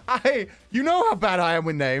us. You know how bad I am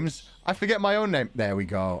with names. I forget my own name. There we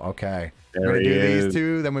go. Okay. We're going to do these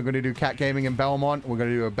two. Then we're going to do Cat Gaming and Belmont. We're going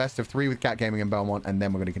to do a best of three with Cat Gaming and Belmont. And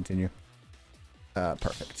then we're going to continue.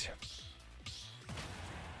 Perfect.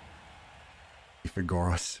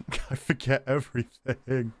 Pythagoras. I forget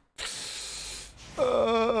everything.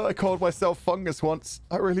 I called myself Fungus once.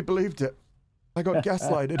 I really believed it. I got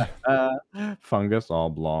gaslighted. Fungus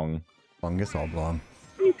oblong. Fungus oblong.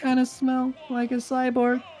 You kind of smell like a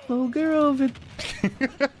cyborg. Fulgur Ovid.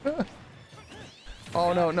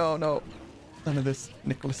 Oh, no, no, no. None of this,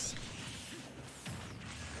 Nicholas.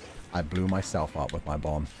 I blew myself up with my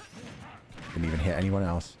bomb. Didn't even hit anyone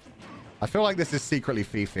else. I feel like this is secretly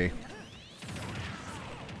Fifi.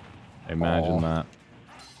 Imagine that.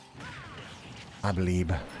 I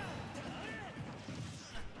believe.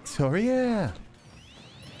 So, yeah.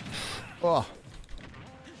 Oh.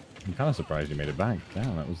 I'm kind of surprised you made it back.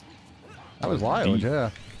 Damn, that was wild, deep.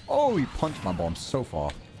 Yeah. Oh, he punched my bomb so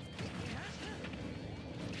far.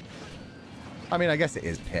 I mean, I guess it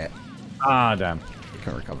is Pit. Ah, damn. You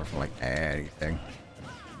can recover from, like, anything.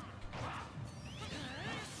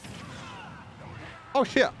 Oh,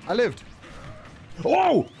 shit. I lived.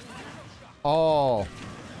 Whoa! Oh.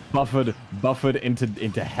 Buffered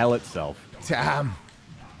into hell itself. Damn.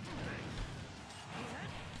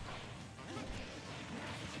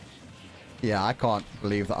 Yeah, I can't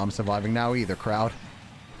believe that I'm surviving now either, crowd.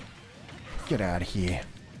 Get out of here.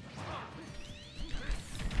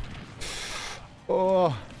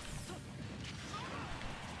 Oh.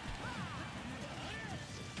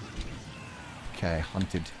 Okay,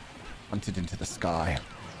 hunted into the sky.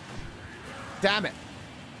 Damn it.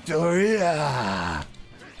 Oh, yeah.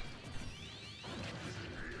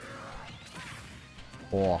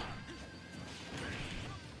 Oh.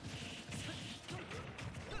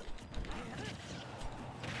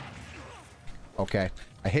 Okay,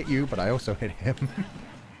 I hit you, but I also hit him.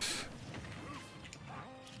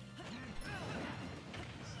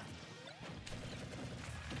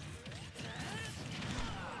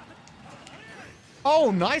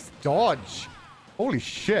 Oh, nice dodge. Holy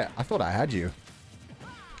shit, I thought I had you.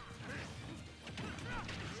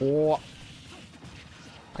 Oh.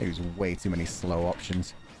 I use way too many slow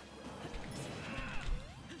options.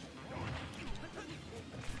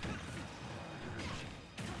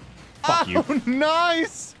 Fuck you. Oh,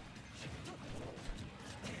 nice!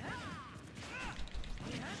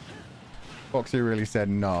 Foxy really said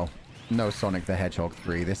no. No Sonic the Hedgehog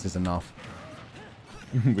 3. This is enough.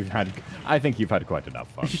 I think you've had quite enough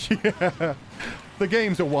fun. Yeah. The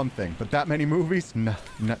games are one thing, but that many movies? No,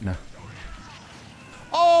 no, no.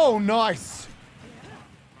 Oh, nice!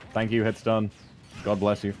 Thank you, Hitstun. God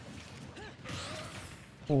bless you.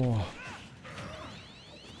 Oh.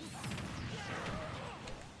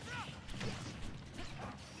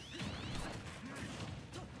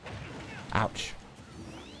 Ouch.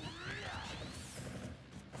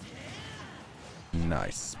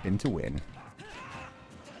 Nice. Spin to win.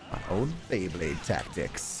 My old Beyblade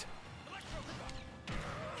tactics.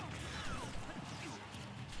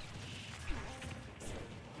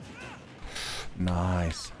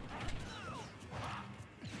 Nice.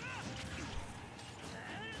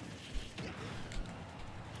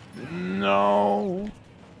 No.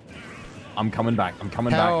 I'm coming back. I'm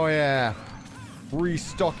coming back. Oh, yeah.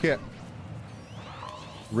 Restock it.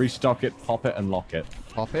 Restock it, pop it, and lock it.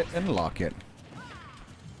 Pop it and lock it.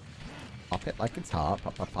 Pop it like it's hot.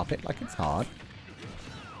 Pop it like it's hot.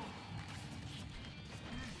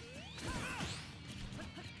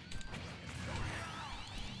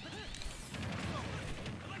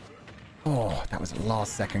 was a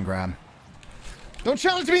last second grab. Don't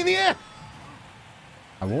challenge me in the air!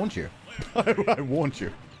 I warned you. I warned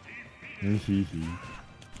you. It's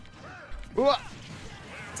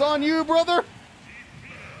on you, brother!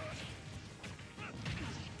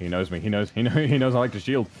 He knows me. He knows I like to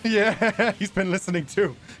shield. Yeah, he's been listening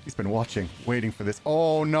too. He's been watching, waiting for this.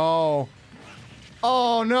 Oh no.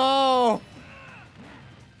 Oh no.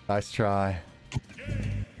 Nice try.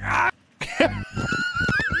 I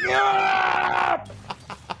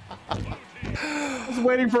was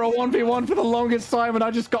waiting for a 1v1 for the longest time and I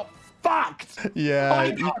just got fucked. Yeah,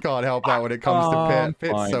 you can't help that when it comes to Pit.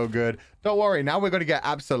 Pit's fine. so good. Don't worry, now we're going to get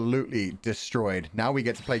absolutely destroyed. Now we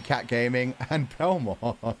get to play Cat Gaming and Belmont.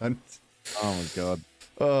 Oh my god.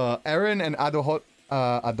 Erin and Adodo?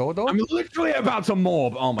 I'm literally about to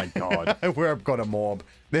morb. Oh my god. We've got a morb.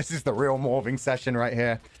 This is the real morbing session right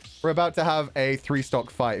here. We're about to have a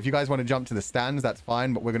 3-stock fight. If you guys want to jump to the stands, that's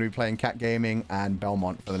fine, but we're going to be playing Cat Gaming and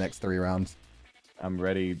Belmont for the next 3 rounds. I'm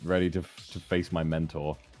ready to face my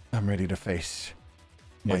mentor. I'm ready to face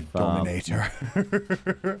my If, dominator.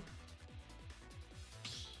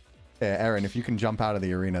 Yeah, Erin, if you can jump out of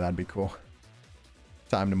the arena, that'd be cool.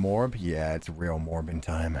 Time to morb? Yeah, it's real morbing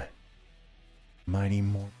time. Mighty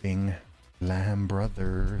morbing Lamb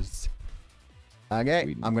brothers.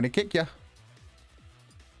 Okay, I'm gonna kick you.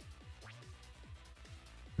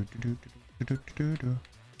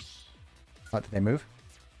 What, did they move?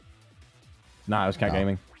 Nah, it was Cat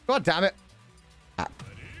Gaming. God damn it! Ah.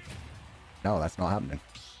 No, that's not happening.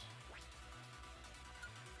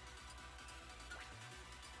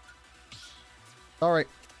 Alright.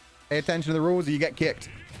 Pay attention to the rules or you get kicked.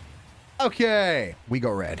 Okay. We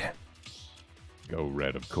go red. Go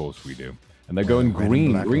red, of course we do. And they're going Red and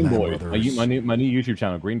green. black Green Lamb Boys. brothers. My new YouTube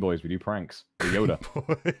channel, Green Boys. We do pranks with Yoda.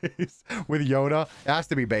 Boys. With Yoda. It has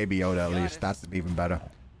to be Baby Yoda at least. That's even better.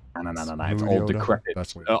 No. It's Smooth old Yoda. decrepit.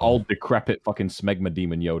 That's what it's called. Old decrepit fucking smegma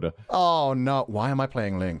demon Yoda. Oh no. Why am I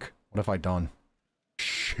playing Link? What have I done?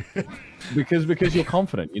 Shit. Because you're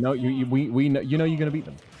confident. You know we know you're gonna beat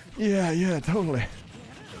them. Yeah, totally.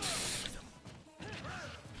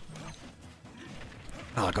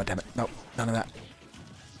 Oh, god damn it. No, none of that.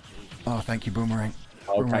 Oh, thank you, Boomerang.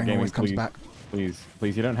 Oh, Cat Boomerang Gaming, always comes please, back.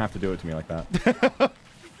 please, you don't have to do it to me like that.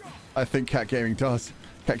 I think Cat Gaming does.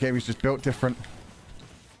 Cat Gaming's just built different.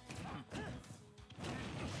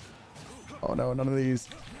 Oh no, none of these.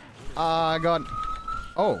 Ah, god.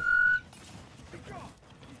 Oh.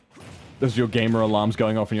 There's your gamer alarms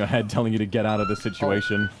going off in your head telling you to get out of the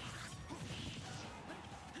situation.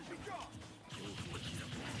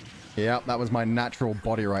 Yeah, that was my natural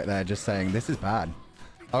body right there, just saying, this is bad.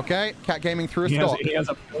 Okay, Cat Gaming through a stock. He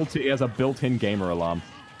has a built-in gamer alarm.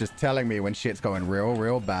 Just telling me when shit's going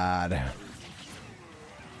real bad.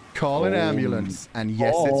 Call an ambulance. And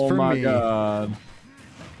yes, it's for my me. God.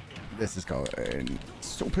 This is going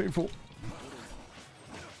so painful.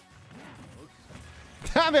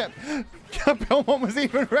 Damn it! Belmont was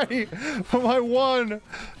even ready for my one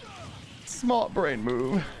smart brain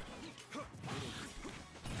move.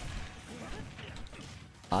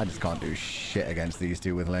 I just can't do shit against these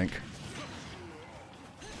two with Link.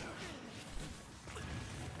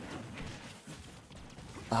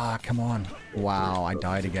 Ah, come on. Wow, I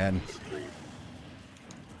died again.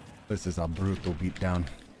 This is a brutal beatdown.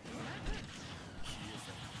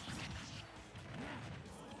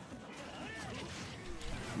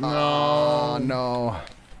 No. Oh, no.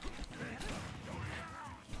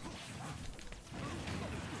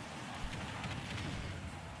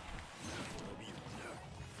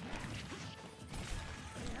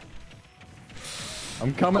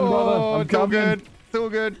 I'm coming, brother. I'm still coming. good. Still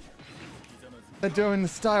good. They're doing the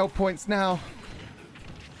style points now.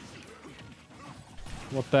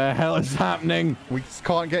 What the hell is happening? We just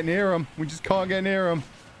can't get near them. We just can't get near them.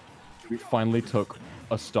 We finally took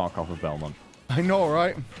a stock off of Belmont. I know,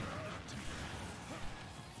 right?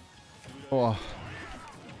 Oh.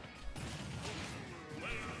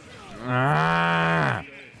 Ah!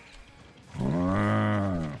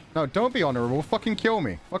 No, don't be honorable. Fucking kill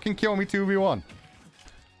me. Fucking kill me 2v1.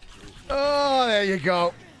 Oh, there you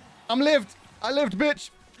go. I'm lived. I lived, bitch.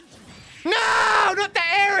 No, not the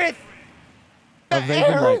Aerith. The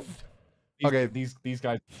Aerith. Okay, These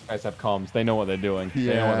guys have comms. They know what they're doing. They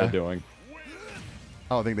know Yeah. what they're doing.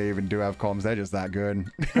 I don't think they even do have comms. They're just that good.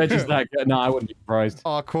 They're just that good. No, I wouldn't be surprised.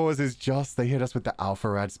 Our cause is just. They hit us with the Alpha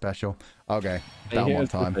Rad special. Okay, that They hit one us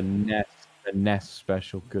with time. The Ness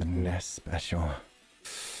special. Good. The NES special.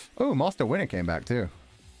 Oh, Master Winner came back too.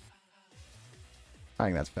 I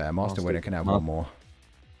think that's fair. Master Winner can have one more.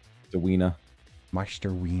 The Wiener.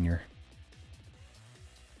 Meister Wiener.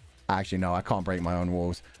 Actually, no, I can't break my own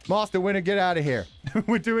walls. Master Winner, get out of here.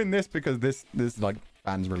 We're doing this because this like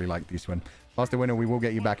fans really like this one. Master Winner, we will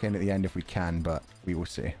get you back in at the end if we can, but we will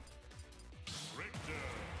see.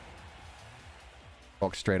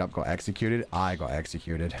 Fox straight up got executed. I got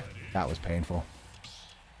executed. That was painful.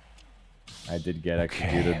 I did get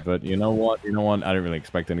executed, but you know what? You know what? I didn't really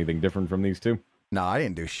expect anything different from these two. No, I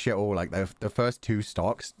didn't do shit all. Like, the first 2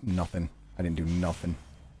 stocks, nothing. I didn't do nothing.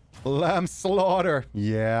 Lamb slaughter.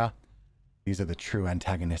 Yeah. These are the true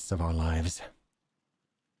antagonists of our lives.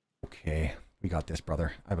 Okay. We got this,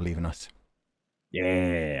 brother. I believe in us.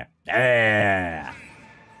 Yeah. Yeah.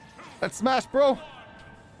 Let's smash, bro.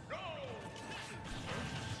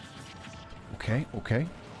 Okay, okay.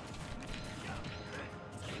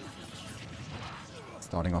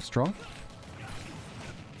 Starting off strong.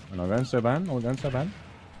 We're not going so bad. We're going so bad.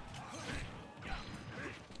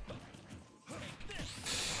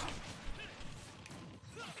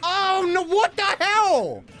 Oh, no, what the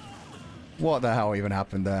hell? What the hell even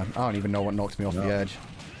happened there? I don't even know what knocked me off the edge.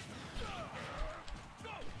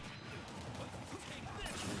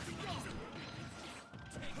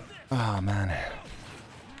 Oh, man.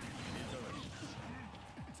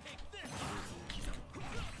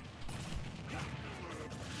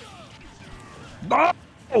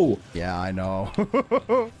 Oh! Yeah, I know.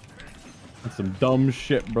 That's some dumb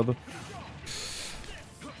shit, brother.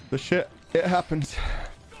 The shit, it happens.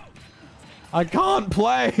 I can't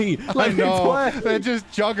play! I know. Play. They're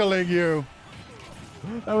just juggling you.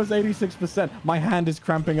 That was 86%. My hand is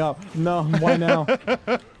cramping up. No, why now?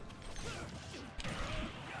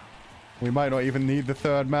 We might not even need the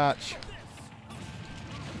 3rd match.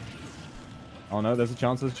 Oh no, there's a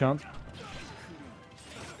chance, there's a chance.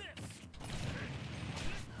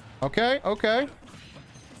 Okay, okay.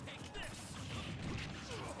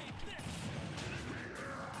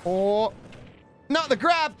 Oh, not the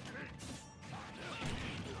grab.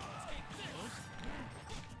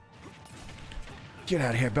 Get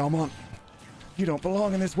out of here, Belmont. You don't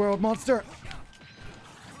belong in this world, monster.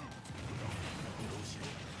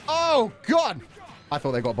 Oh, God. I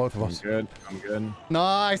thought they got both of us. I'm good, I'm good.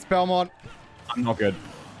 Nice, Belmont. I'm not good.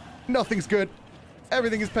 Nothing's good.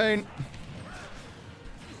 Everything is pain.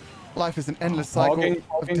 Life is an endless cycle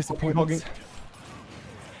of disappointments.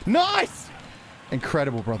 Nice!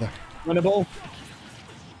 Incredible, brother. Winnable.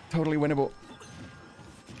 Totally winnable.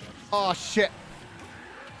 Oh, shit.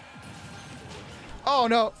 Oh,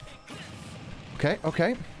 no. Okay,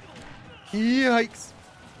 okay. Yikes.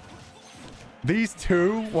 These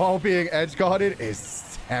two, while being edge-guarded,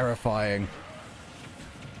 is terrifying.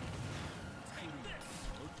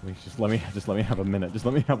 Just let me have a minute. Just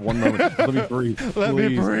let me have 1 moment. Just let me breathe. Let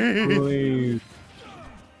me breathe. Please.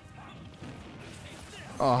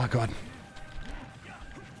 Oh, God.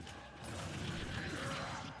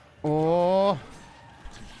 Oh.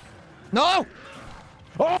 No!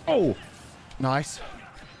 Oh! Nice.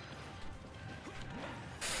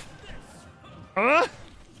 Oh,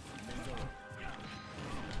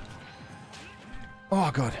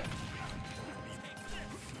 God.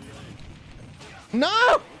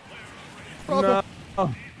 No! No. Ah,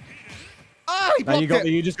 he Now blocked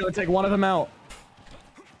it. you just gotta take one of them out.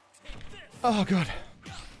 Oh, God.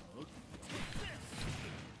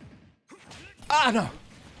 Ah, no.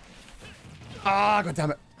 Ah, God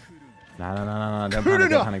damn it. No. Don't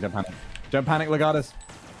panic, don't panic. Don't panic, Legatus.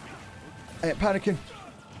 I ain't panicking.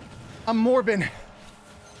 I'm morbing.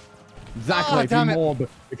 Exactly. Oh, damn it.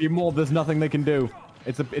 If you morb, there's nothing they can do.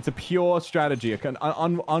 It's a pure strategy, an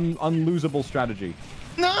unlosable strategy.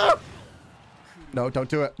 No! No, don't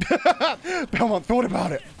do it. Belmont thought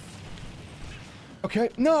about it. Okay.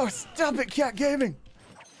 No, stop it, Cat Gaming.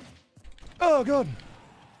 Oh, God.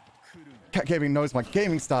 Cat Gaming knows my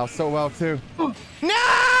gaming style so well, too.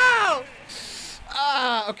 No!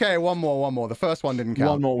 Ah, okay, one more. The first one didn't count.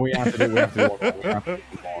 One more. We have to do one more.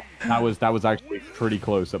 That was actually pretty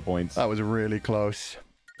close at points. That was really close.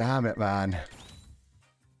 Damn it, man.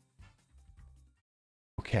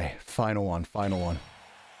 Okay, final one.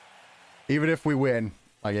 Even if we win,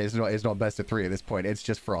 like it's not best of 3 at this point. It's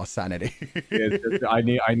just for our sanity. I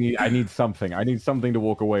need something. I need something to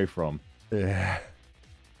walk away from. Yeah.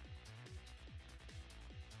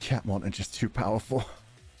 Catmont are just too powerful.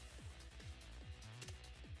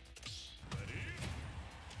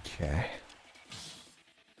 Okay.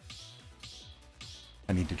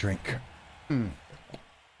 I need to drink. He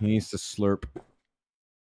needs to slurp.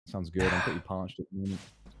 Sounds good. I'm pretty parched at the moment.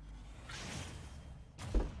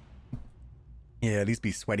 Yeah, these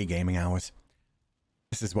be sweaty gaming hours.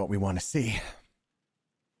 This is what we want to see.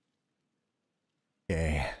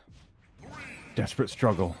 Okay. Desperate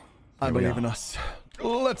struggle. I believe in us.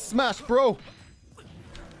 Let's smash, bro.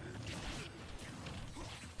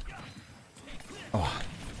 Oh.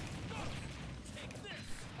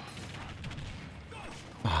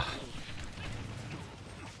 Oh.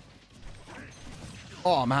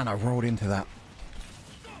 Oh, man, I rolled into that.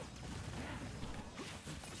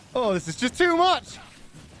 Oh, this is just too much.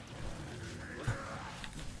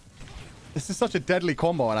 This is such a deadly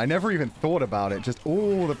combo, and I never even thought about it. Just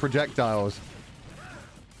all the projectiles.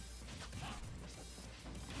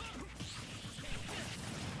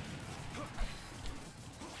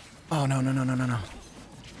 Oh, no, no, no, no, no, no.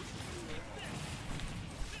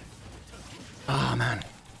 Ah, man.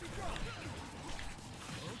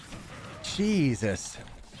 Jesus.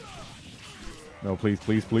 No, please,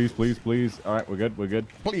 please, please, please, please. All right, we're good. We're good.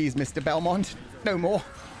 Please, Mr. Belmont. No more.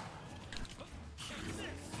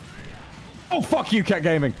 Oh, fuck you, Cat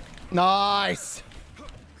Gaming. Nice.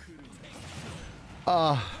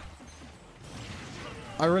 I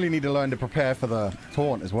really need to learn to prepare for the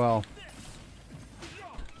taunt as well.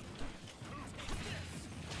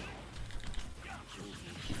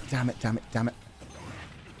 Damn it, damn it, damn it.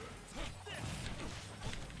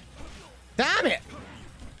 Damn it!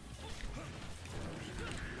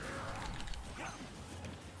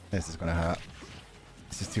 This is gonna hurt.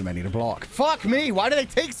 This is too many to block. Fuck me! Why do they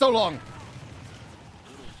take so long?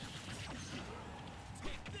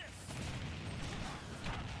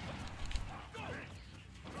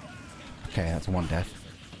 Okay, that's one death.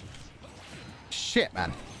 Shit,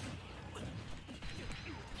 man.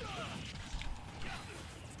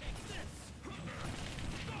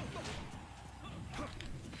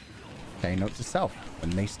 Okay, note to self.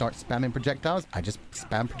 When they start spamming projectiles, I just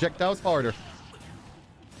spam projectiles harder.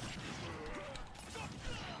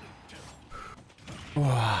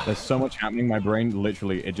 There's so much happening. My brain,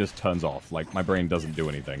 literally, it just turns off. Like, my brain doesn't do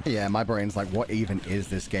anything. Yeah, my brain's like, what even is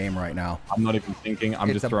this game right now? I'm not even thinking. I'm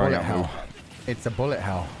It's just a throwing bullet out hell. moves. It's a bullet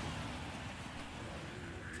hell.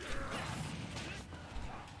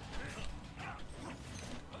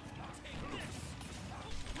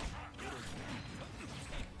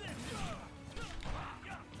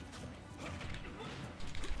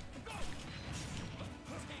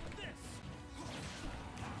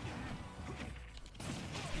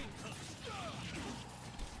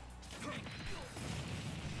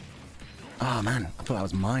 Oh, man. I thought that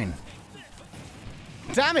was mine.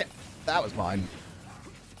 Damn it! That was mine.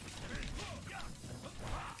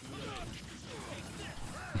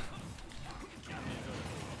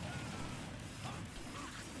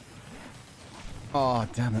 Oh,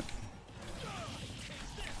 damn it.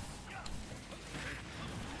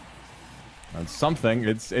 It's something.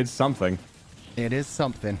 It's something. It is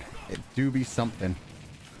something. It do be something.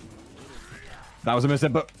 That was a miss,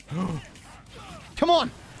 but... Come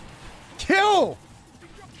on! Kill!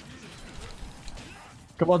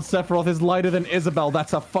 Come on, Sephiroth is lighter than Isabel.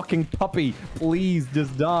 That's a fucking puppy. Please,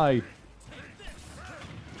 just die.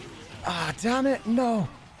 Ah, damn it. No.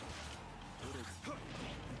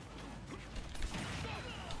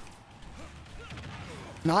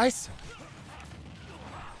 Nice.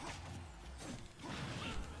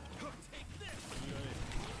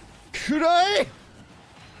 Could I?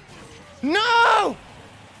 No!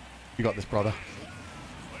 You got this, brother.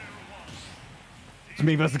 It's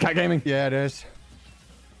me versus Cat Gaming. Yeah, it is.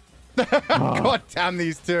 God damn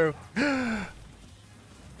these two. The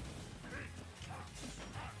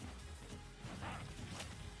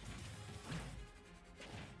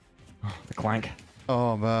clank.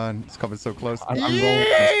 Oh, man. It's coming so close. I'm rolling.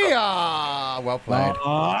 Yeah! Well played.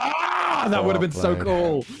 That would have been so played.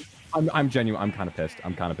 cool. I'm genuine. I'm kind of pissed.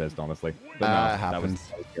 I'm kind of pissed, honestly. But no, that was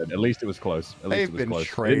good. At least it was close. At least They've it was been close.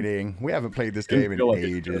 trading. We haven't played this Didn't game in feel like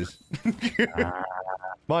it ages.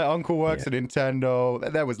 My uncle works at Nintendo.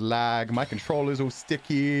 There was lag. My controller's all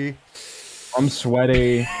sticky. I'm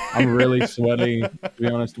sweaty. I'm really sweaty, to be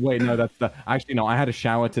honest. Wait, no, that's the... Actually, no, I had a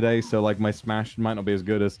shower today, so, like, my Smash might not be as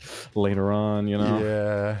good as later on, you know?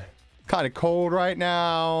 Yeah. Kind of cold right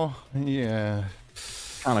now. Yeah.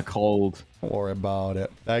 Kind of cold. Don't worry about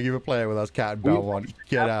it. Thank you for playing with us, Cat and Belmont.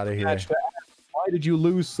 Get out of here. Why did you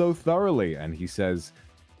lose so thoroughly? And he says,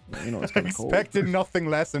 well, you know, it's kind of cold. Expected nothing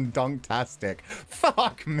less than dunktastic.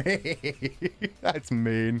 Fuck me. That's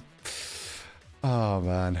mean. Oh,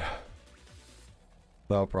 man.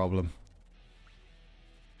 No problem.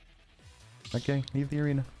 Okay, leave the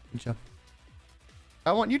arena. Good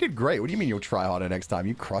job. You did great. What do you mean you'll try harder next time?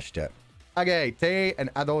 You crushed it. Okay, Te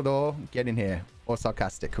and Adodo, get in here. Or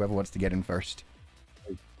Sarcastic, whoever wants to get in first.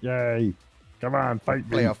 Yay. Come on, fight me.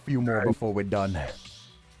 Play a few more before we're done.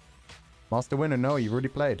 Master winner, no, you've already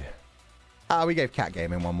played. We gave Cat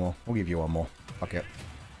Gaming one more. We'll give you one more. Fuck it.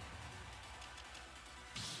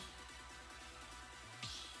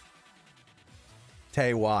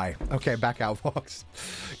 Tay, why? Okay, back out, Fox.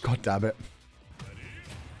 God damn it.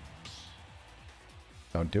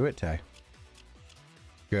 Don't do it, Tay.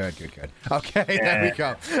 Good, good, good. Okay, there we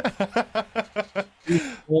go.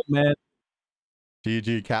 Oh, man.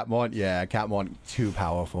 GG, Catmont. Yeah, Catmont, too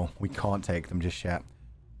powerful. We can't take them just yet.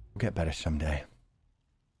 We'll get better someday.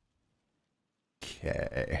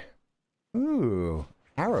 Okay. Ooh,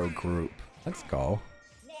 Arrow Group. Let's go.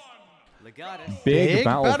 Big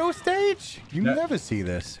battle stage? You Yeah. never see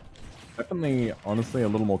this. Definitely, honestly, a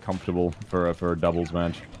little more comfortable for a doubles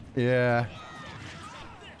match. Yeah.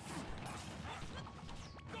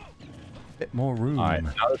 Bit more room. Alright,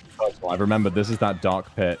 now this is personal. I remember this is that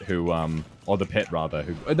Dark Pit who, or the Pit rather,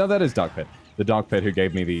 who, no, that is Dark Pit. The Dark Pit who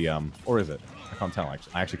gave me the, or is it? I can't tell,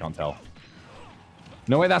 actually. I actually can't tell.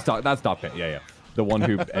 No, wait, that's Dark Pit. Yeah, yeah. The one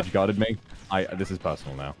who edge guarded me. This is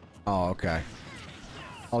personal now. Oh, okay.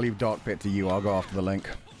 I'll leave Dark Pit to you. I'll go after the link.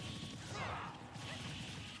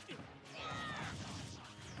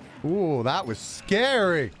 Ooh, that was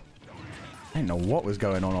scary. I didn't know what was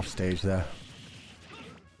going on off stage there.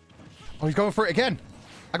 Oh, he's going for it again.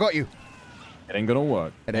 I got you. It ain't gonna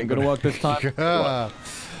work. It ain't gonna work this time.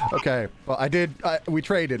 Okay, well, we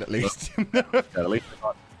traded at least. Yeah, at least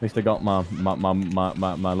I got my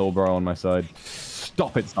little bro on my side.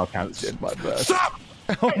 Stop it, Sarkans. My best. Stop!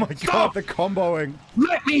 Oh my god, the comboing.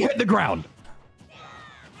 Let me hit the ground!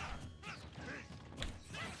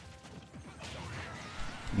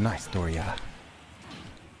 Nice, Doria.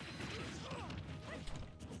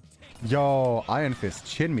 Yo, Iron Fist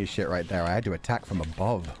chin me shit right there. I had to attack from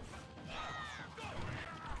above.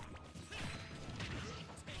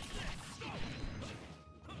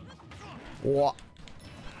 What?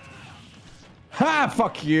 Ha!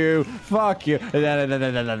 Fuck you! Fuck you!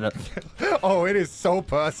 Oh, it is so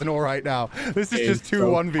personal right now. This is It just is two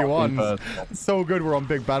so 1v1s. personal. It's so good we're on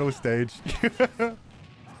big battle stage.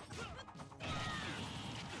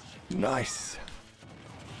 Nice.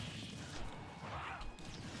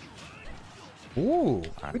 Ooh,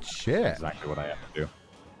 good shit. Exactly what I have to do.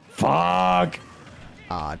 Fuck!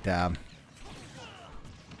 Ah, damn.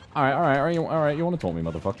 Alright, you want to taunt me,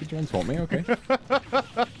 motherfucker? Do you want to taunt me? Okay.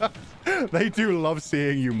 They do love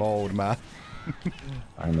seeing you mold, man.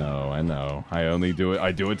 I know. I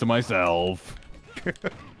do it to myself.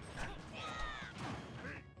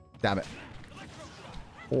 Damn it.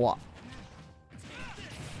 What?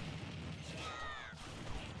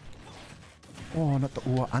 Oh, not the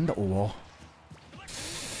ore and the ore.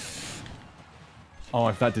 Oh,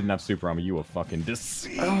 if that didn't have super armor, you were fucking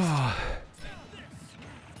deceased.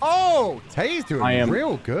 Oh, Tay's doing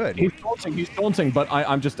real good. He's taunting, but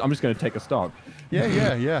I'm just gonna take a stock.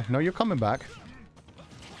 Yeah. No, you're coming back.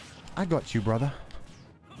 I got you, brother.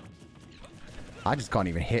 I just can't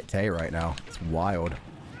even hit Tay right now. It's wild.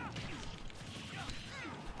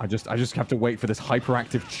 I just have to wait for this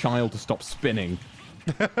hyperactive child to stop spinning.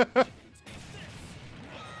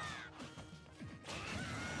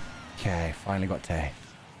 Okay, finally got Tay.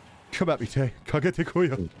 Come at me, Tay. Kagete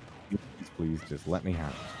koyo. Please, just let me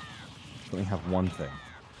have one thing.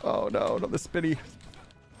 Oh no, not the spinny.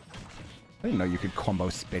 I didn't know you could combo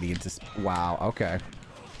spinny into... Wow, okay.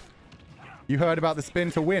 You heard about the spin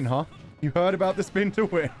to win, huh? You heard about the spin to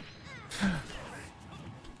win.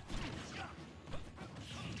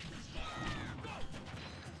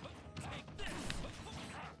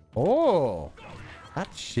 Oh,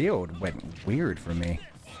 that shield went weird for me.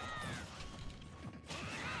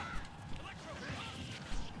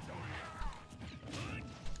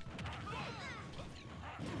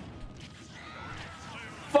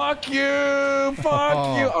 Fuck you!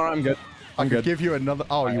 Fuck you! Alright, I'm good. I'm good. Give you another...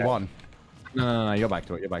 Oh, you won. No, you're back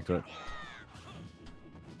to it. You're back to it.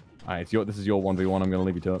 Alright, this is your 1v1. I'm gonna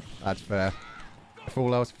leave you to it. That's fair. If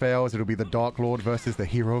all else fails, it'll be the Dark Lord versus the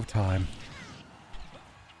Hero of Time.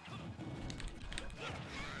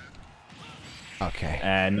 Okay.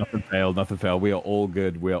 And nothing failed. Nothing failed. We are all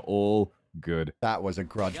good. We are all good. That was a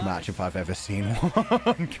grudge match if I've ever seen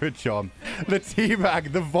one. Good job. The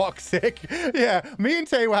Teabag, the Voxic. Yeah, me and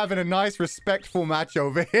Tay were having a nice, respectful match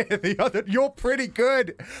over here. The other, you're pretty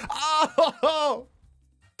good. Oh!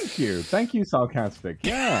 Thank you. Thank you, Sarcastic.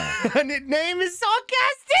 Yeah. And its name is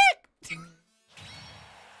Sarcastic!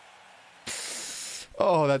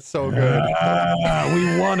 Oh, that's so good.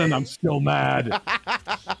 We won and I'm still mad.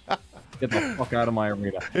 Get the fuck out of my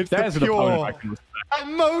arena. It's There's the an opponent pure I can respect.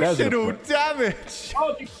 emotional damage.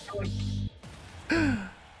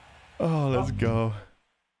 Oh, let's go.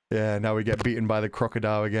 Yeah, now we get beaten by the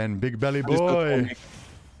crocodile again. Big belly boy.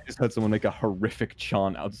 just heard someone make a horrific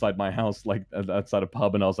chant outside my house, like outside a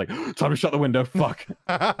pub, and I was like, time to shut the window. Fuck.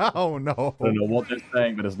 Oh no. I don't know what they're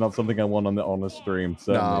saying, but it's not something I want on the stream.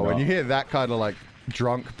 No, when you hear that kind of like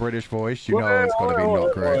drunk British voice, you know it's going to be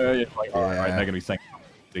not great. Like, all right, they're going to be saying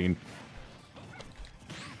something.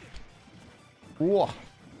 Whoa.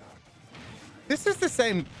 This is the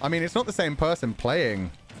same. I mean, it's not the same person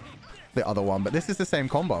playing the other one, but this is the same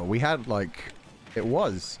combo. We had like, it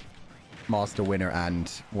was Master Winner and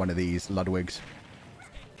one of these Ludwigs.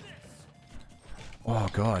 Oh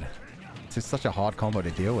god, this is such a hard combo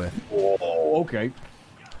to deal with. Oh, okay.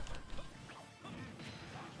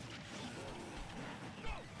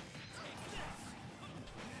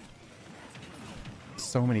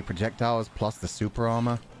 So many projectiles plus the super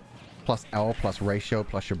armor, plus L plus ratio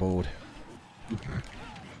plus your board.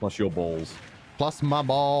 Plus your balls. Plus my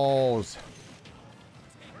balls.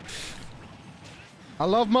 I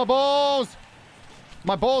love my balls.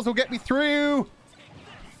 My balls will get me through.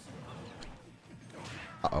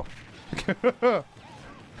 Uh-oh.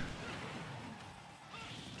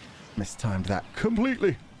 Mistimed that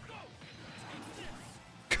completely.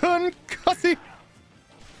 Concussy.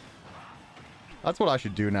 That's what I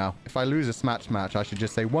should do now. If I lose a smash match, I should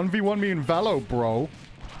just say 1v1 me in Valo, bro.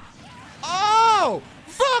 Oh!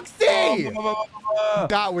 Foxy!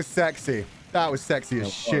 That was sexy. That was sexy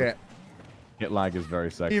as shit. Hit lag is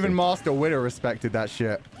very sexy. Even Master Winner respected that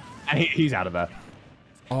shit. And he's out of there.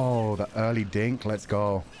 Oh, the early dink. Let's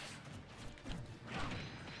go.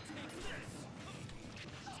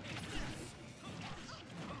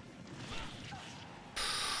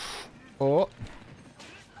 Oh.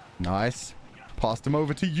 Nice. Passed him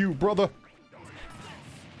over to you, brother.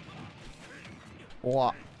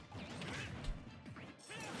 What?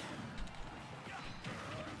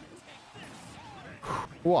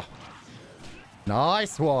 Whoa.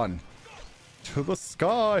 Nice one. To the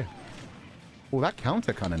sky. Oh, that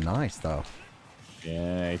counter kind of nice, though.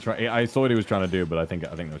 Yeah, I saw what he was trying to do, but I think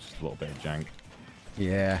that was just a little bit of jank.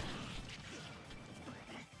 Yeah.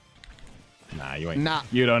 Nah, you ain't. Nah.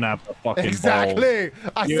 You don't have the fucking exactly.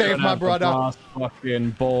 balls. I You saved don't my have the brother. last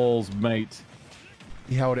fucking balls, mate.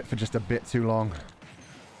 He held it for just a bit too long.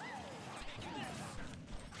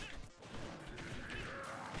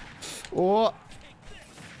 Oh.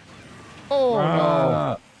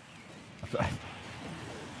 Oh, no.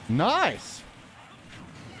 Nice.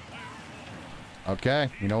 Okay,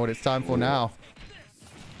 you know what it's time for now.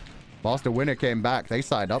 Master Winner came back. They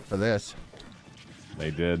signed up for this. They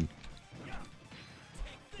did.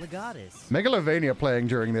 Legatus. Megalovania playing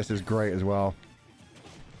during this is great as well.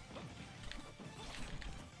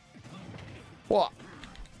 What?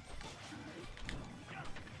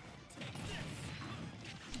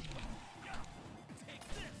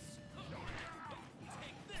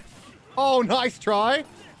 Oh, nice try.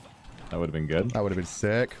 That would have been good. That would have been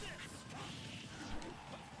sick.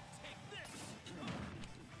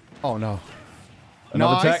 Oh, no.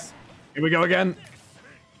 Another nice. tech. Here we go again.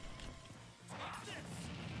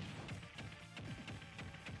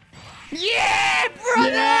 Yeah,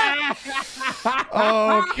 brother! Yeah!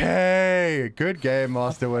 Okay. Good game,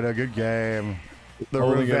 Master Winner. Good game. The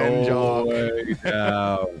Holding revenge it all arc. the way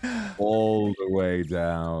down. All the way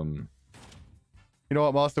down. You know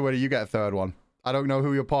what, Master Winner? You get a third one. I don't know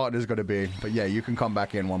who your partner's going to be, but yeah, you can come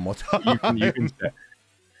back in one more time. You can say,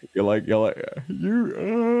 you're like you're like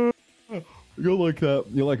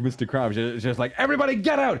Mr. Krabs. It's just like, everybody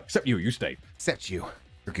get out except you. You stay. Except you.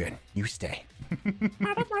 You're good. You stay.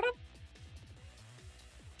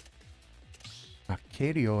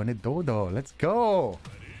 Akirio and a Dodo. Let's go.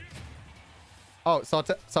 Oh,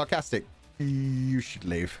 sarcastic. You should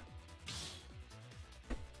leave.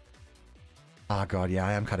 Ah, God, yeah,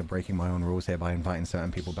 I am kind of breaking my own rules here by inviting certain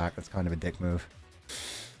people back. That's kind of a dick move.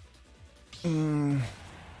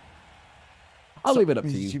 I'll leave it up to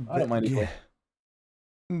you. I don't mind either.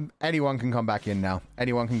 Anyone can come back in now.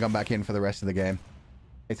 Anyone can come back in for the rest of the game.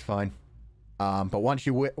 It's fine. But once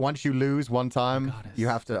you lose one time, you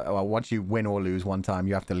have to. Well, once you win or lose one time,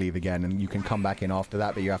 you have to leave again, and you can come back in after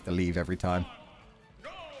that, but you have to leave every time.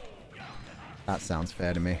 That sounds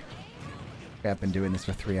fair to me. I've been doing this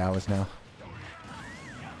for 3 hours now.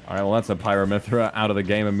 All right, well, that's a Pyromithra out of the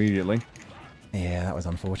game immediately. Yeah, that was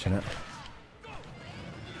unfortunate.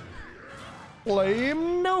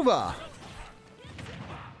 Flame Nova.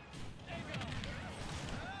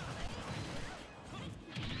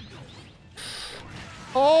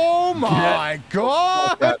 Oh my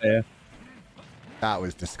God! That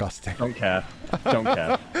was disgusting. Don't care. Don't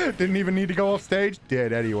care. Didn't even need to go off stage.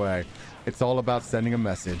 Did anyway. It's all about sending a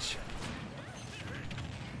message.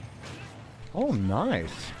 Oh,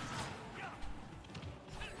 nice.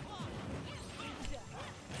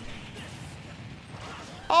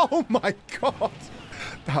 Oh my god.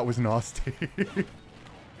 That was nasty.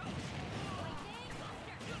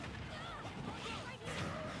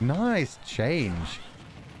 Nice change.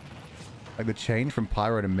 Like the change from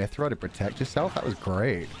Pyro to Mithra to protect yourself. That was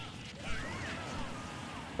great.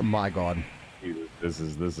 Oh my god. This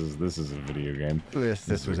is a video game. This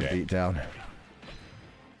was a beatdown.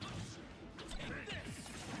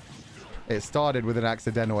 It started with an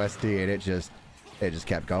accidental SD and it just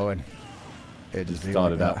kept going. It just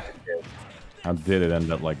started like out. How did it end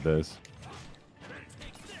up like this?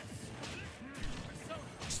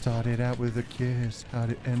 Started out with a kiss.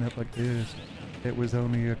 How'd it end up like this? It was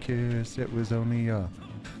only a kiss. It was only a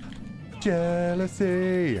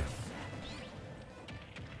jealousy.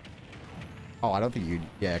 Oh, I don't think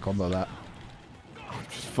you'd, combo that.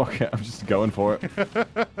 Just fuck it. I'm just going for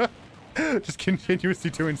it. Just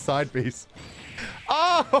continuously doing side Bs.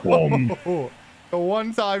 Oh! The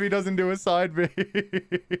one time he doesn't do a side B.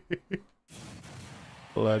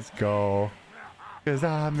 Let's go. Because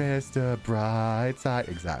I missed a bright side.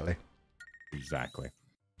 Exactly. Exactly.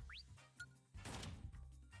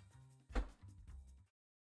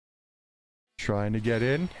 Trying to get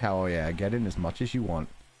in? Hell yeah, get in as much as you want.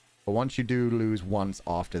 But once you do lose once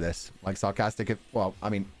after this, like Sarcastic, well, I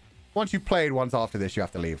mean, once you've played once after this, you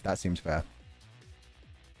have to leave. That seems fair.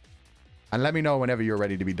 And let me know whenever you're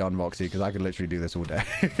ready to be done, Voxy, because I could literally do this all day.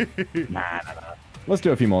 Nah. Let's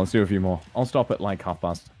do a few more. Let's do a few more. I'll stop at like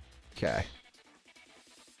 1:30. Okay.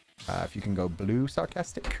 If you can go blue,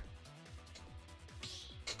 Sarcastic.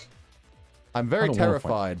 I'm very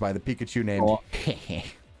terrified by the Pikachu name.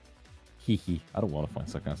 Hee. I don't want to find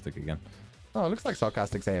Sarcastic again. Oh, it looks like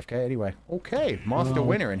Sarcastic's AFK anyway. Okay, Master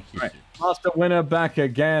Winner and right. Master Winner back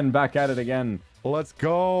again. Back at it again. Let's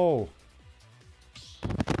go.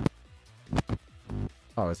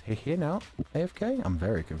 Oh, is he here now? AFK? I'm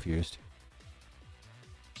very confused.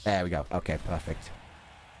 There we go. Okay, perfect.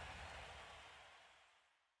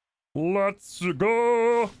 Let's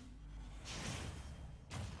go.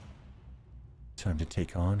 Time to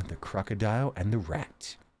take on the crocodile and the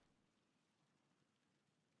rat.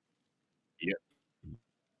 Yep.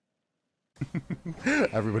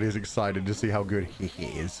 Everybody is excited to see how good he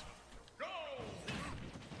is.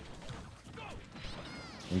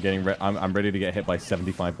 I'm ready to get hit by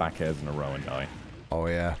 75 back airs in a row and die. Oh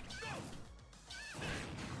yeah.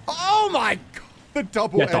 Oh my god! The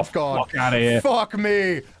double edge guard. Fuck out of here. Fuck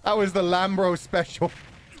me. That was the Lambro special.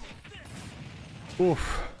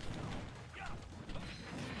 Oof.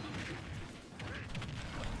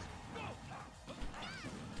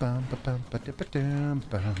 Bum ba bum ba da ba dum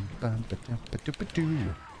bum bum ba dum ba do ba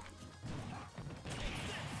doo.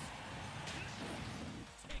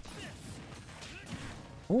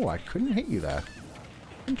 Oh, I couldn't hit you there.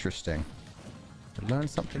 Interesting. I learn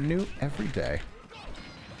something new every day.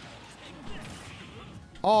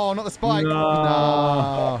 Oh, not the spike.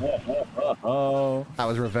 No. That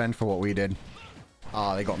was revenge for what we did.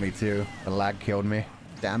 Oh, they got me too. The lag killed me.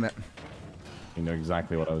 Damn it. You know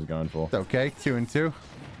exactly what I was going for. It's okay. 2 and 2.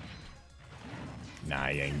 Nah,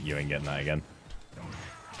 you ain't getting that again.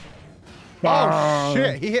 Oh,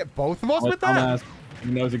 shit. He hit both of us with that?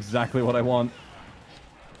 He knows exactly what I want.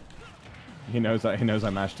 He knows I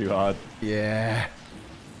mashed too hard. Yeah.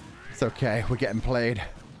 It's okay. We're getting played.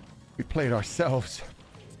 We played ourselves.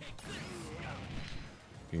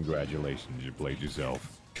 Congratulations, you played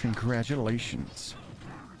yourself. Congratulations.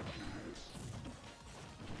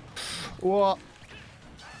 What?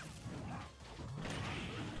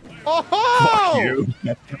 Oh! Fuck you.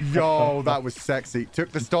 Yo, that was sexy.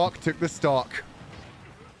 Took the stock, took the stock.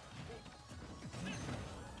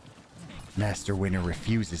 Master Winner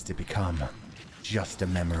refuses to become just a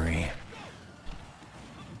memory.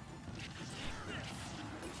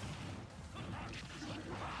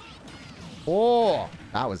 Oh,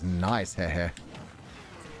 that was nice, heh.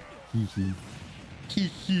 Hee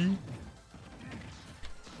hee.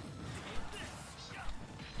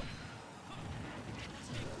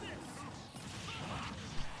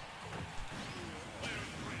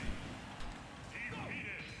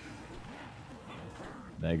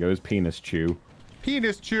 There goes Penis Chew.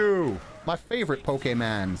 Penis Chew, my favorite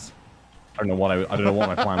Pokemans. I don't know what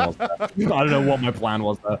my plan was. There. I don't know what my plan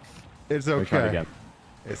was there. It's Let me try it okay. again.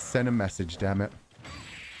 It sent a message, damn it.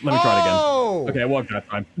 Let me try it again. Oh! Okay, it worked that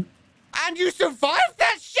time. And you survived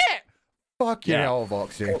that shit! Fuck yeah,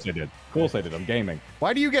 Voxy. Of course I did. Of course I did. I'm gaming.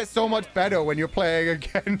 Why do you get so much better when you're playing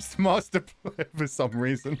against Master Player for some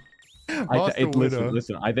reason?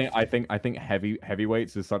 Listen. I think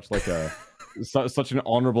heavyweights is such like a such an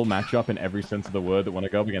honorable matchup in every sense of the word that when I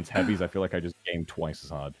go up against heavies, I feel like I just game twice as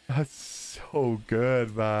hard. That's so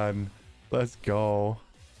good, man. Let's go.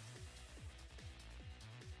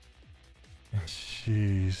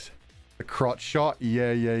 Jeez. The crotch shot?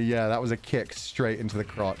 Yeah. That was a kick straight into the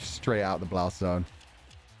crotch, straight out the blast zone.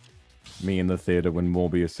 Me in the theater when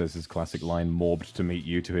Morbius says his classic line, "Morbed to meet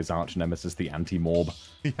you," to his arch nemesis, the anti-Morb.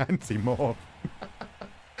 The anti-Morb.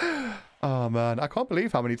 Oh, man. I can't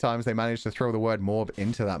believe how many times they managed to throw the word Morb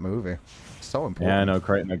into that movie. So important. Yeah, no,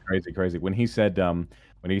 crazy. When he said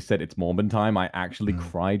it's Morbin time, I actually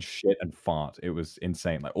cried, shit, and fart. It was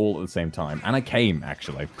insane, like all at the same time. And I came,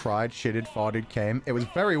 actually. Cried, shitted, farted, came. It was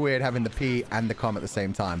very weird having the pee and the cum at the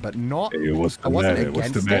same time, but not... It was I wasn't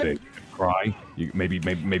against it. Cry. You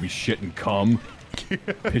maybe shit and cum.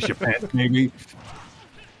 Piss your pants, maybe.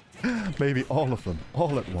 Maybe all of them,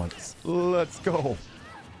 all at once. Let's go.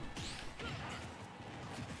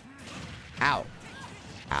 Ow.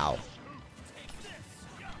 Ow.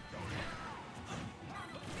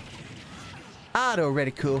 Auto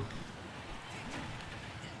reticle.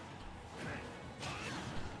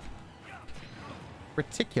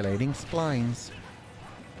 Reticulating splines.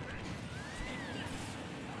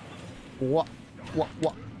 What?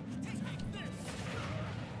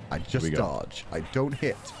 I just dodge. I don't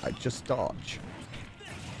hit. I just dodge.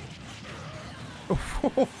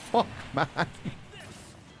 Oh, fuck, man.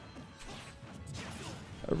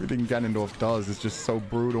 Everything Ganondorf does is just so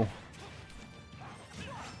brutal.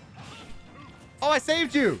 Oh, I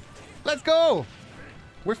saved you! Let's go!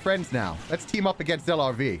 We're friends now. Let's team up against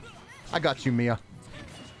LRV. I got you, Mia.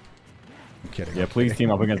 I'm kidding. Yeah, please team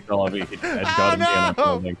up against LRV.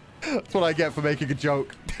 Oh, no! That's what I get for making a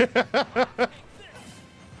joke.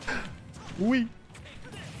 Wee.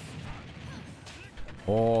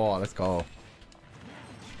 Oh, let's go.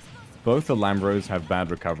 Both the Lambros have bad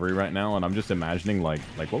recovery right now, and I'm just imagining, like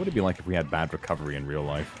what would it be like if we had bad recovery in real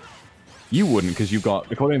life? You wouldn't, because you've got,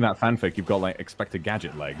 according to that fanfic, you've got, like, expected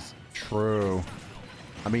gadget legs. True.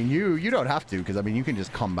 I mean, you don't have to, because, I mean, you can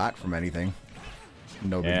just come back from anything.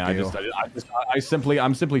 No big deal.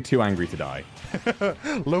 I'm simply too angry to die.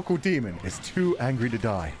 Local demon is too angry to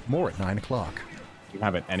die. More at 9 o'clock. You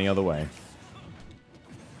have it any other way.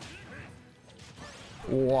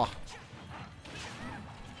 Whoa.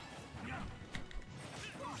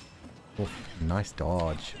 Oh, nice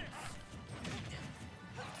dodge.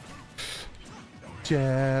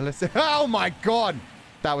 Jealous. Oh my god!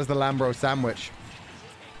 That was the Lambro sandwich.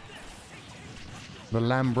 The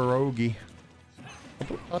Lambrogi.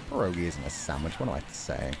 A pierogi isn't a sandwich. What am I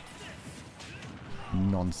saying?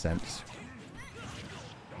 Nonsense.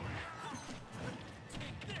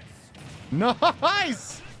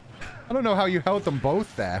 Nice! I don't know how you held them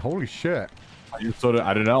both there. Holy shit. I just sort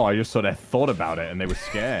of thought about it and they were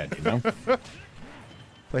scared, you know?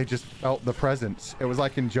 They just felt the presence. It was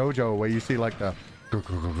like in JoJo where you see like the... Yeah.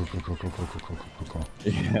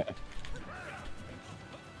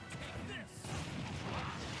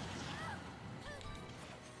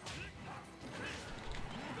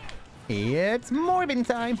 It's Morbin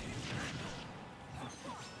time.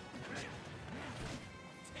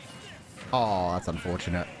 Oh, that's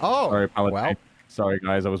unfortunate. Oh, sorry, Paladin. well. Sorry,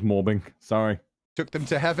 guys. I was morbing. Sorry. Took them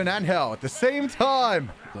to heaven and hell at the same time.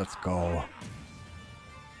 Let's go.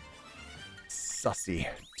 Sussy.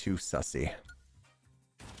 Too sussy.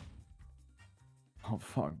 Oh,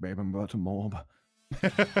 fuck, babe. I'm about to morb.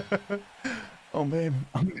 Oh, babe.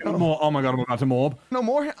 Oh, my God. I'm about to morb. No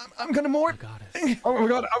more. I'm going to morb. Oh, my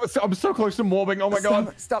God. I'm so close to morbing. Oh, my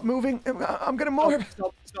God. Stop moving. I'm going to morb.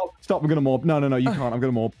 Stop. I'm going to morb. No. You can't. I'm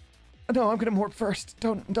going to morb. No, I'm going to morb first.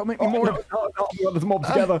 Don't make me morb. No. Let's morb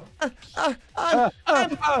together. I'm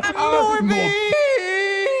morbing.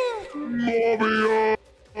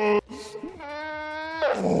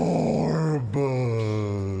 Morb.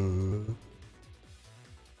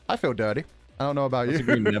 I feel dirty. I don't know about you. I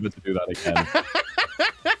agree never to do that again.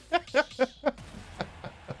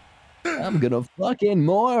 I'm gonna fucking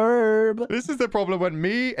morb. This is the problem when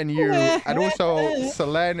me and you and also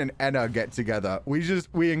Selene and Enna get together.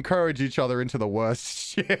 We encourage each other into the worst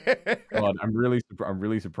shit. God, I'm really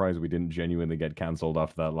surprised we didn't genuinely get cancelled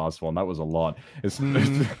after that last one. That was a lot.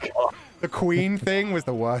 The Queen thing was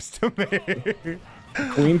the worst to me.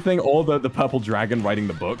 Queen thing, or the purple dragon writing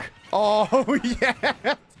the book. Oh yeah.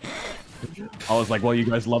 I was like, well, you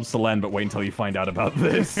guys love Selene, but wait until you find out about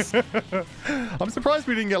this. I'm surprised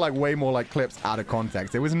we didn't get like way more like clips out of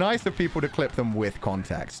context. It was nice of people to clip them with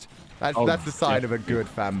context. That's the side of a good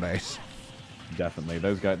fan base. Definitely,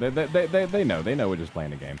 those guys, they know we're just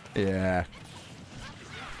playing a game. Yeah.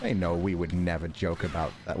 They know we would never joke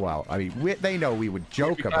about that. Well, I mean, they know we would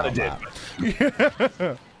joke about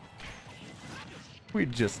that.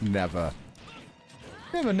 We'd just never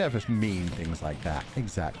mean things like that.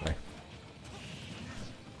 Exactly.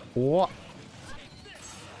 What?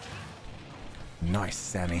 Nice,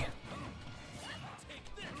 Sammy.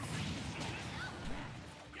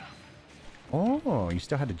 Oh, you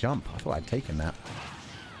still had to jump. I thought I'd taken that.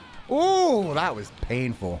 Oh, that was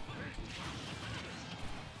painful.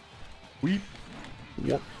 Weep.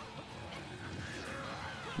 Whoop.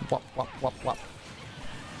 Wop, wop, wop, wop.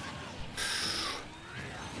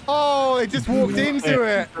 Oh, they just walked into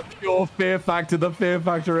it. The pure fear factor, the fear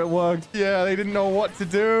factor, it worked. Yeah, they didn't know what to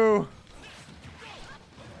do.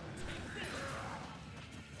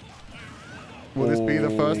 Will this be the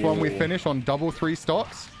first one we finish on double 3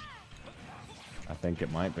 stocks? I think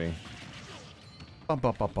it might be. Bum,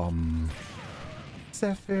 bum, bum, bum.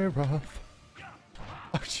 Sephiroth.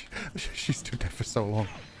 Oh, she stood there for so long.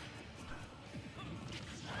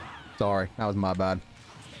 Sorry, that was my bad.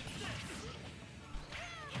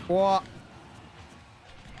 What?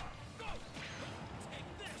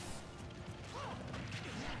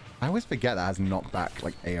 I always forget that has knockback,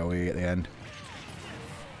 like AoE at the end.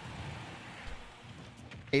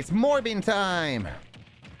 It's Morbin time!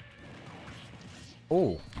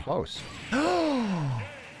 Oh, close. Wait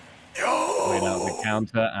out the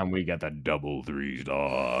counter, and we get the double 3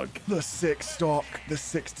 stock. The 6 stock, the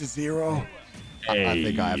 6-0. Hey, I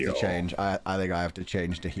think I have to change. I think I have to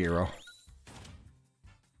change to hero.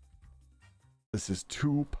 This is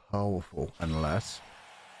too powerful, unless...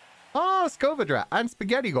 Oh, Scovidrat and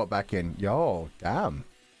Spaghetti got back in. Yo, damn.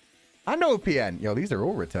 And OPN. Yo, these are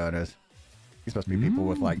all returners. These must be people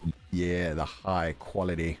with, like, yeah, the high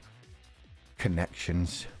quality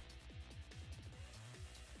connections.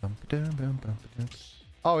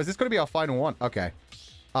 Oh, is this going to be our final one? Okay.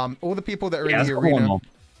 All the people that are in the arena.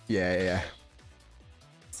 Yeah.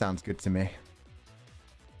 Sounds good to me.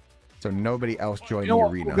 So nobody else joined the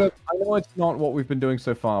arena. I know it's not what we've been doing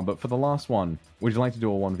so far, but for the last one, would you like to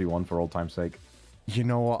do a 1v1 for old time's sake? You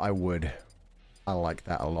know what? I would. I like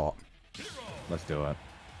that a lot. Let's do it.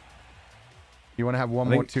 You want to have one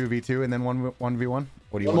more 2v2 and then 1v1?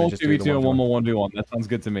 Or do you one want more to just do the 2v2 and one more 1v1? That sounds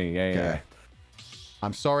good to me. Yeah.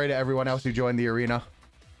 I'm sorry to everyone else who joined the arena.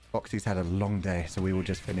 Foxy's had a long day, so we will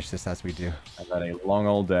just finish this as we do. I've had a long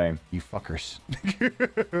old day. You fuckers.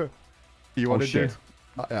 You want to do?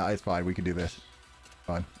 Yeah, it's fine. We can do this.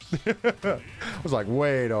 Fine. I was like,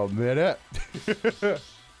 wait a minute.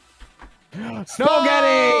 Spaghetti!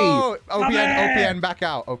 No! OPN, back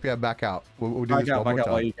out. OPN, back out. We'll do this one more time. Back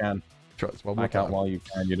out while you can. Trust, one more back out time. while you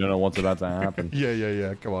can. You don't know what's about to happen.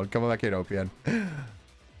 Yeah. Come on back in, OPN.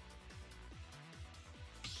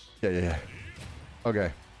 Yeah.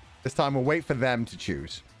 Okay. This time we'll wait for them to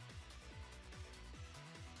choose.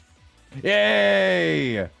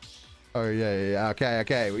 Yay! Oh, yeah.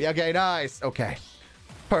 Okay, nice. Okay.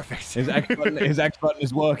 Perfect. His X button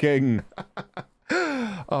is working.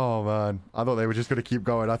 Oh, man. I thought they were just going to keep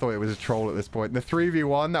going. I thought it was a troll at this point. The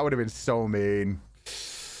 3v1, that would have been so mean.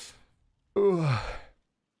 Ooh.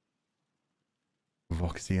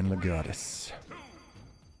 Voxy and Legatus.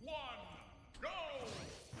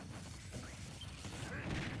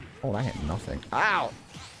 Oh, that hit nothing. Ow!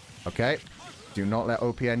 Okay. Do not let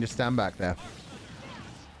OPN just stand back there.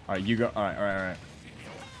 Alright, you go. Alright.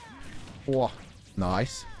 Whoa.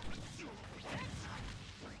 Nice.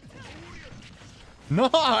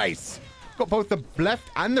 Nice! Got both the left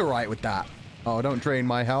and the right with that. Oh, don't drain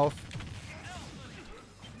my health.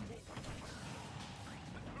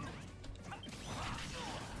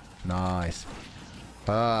 Nice.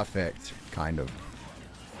 Perfect. Kind of.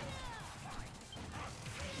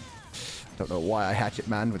 Don't know why I hatchet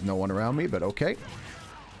man with no one around me, but okay.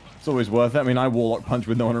 It's always worth it. I mean, I warlock punch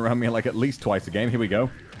with no one around me like at least twice a game. Here we go.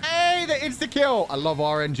 Hey, the insta-kill! I love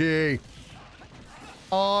RNG.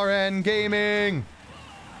 RN Gaming.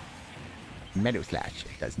 Meadow Slash.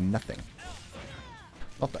 It does nothing.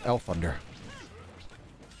 Not the Elf Thunder.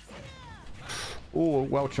 Oh,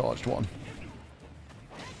 well-charged one.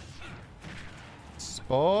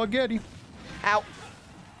 Spaghetti. Ow.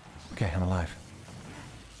 Okay, I'm alive.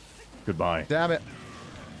 Goodbye. Damn it.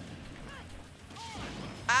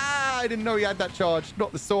 Ah, I didn't know you had that charge.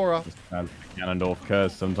 Not the Sora. Ganondorf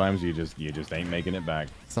curse. Sometimes you just ain't making it back.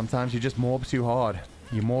 Sometimes you just morb too hard.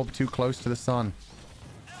 You morb too close to the sun.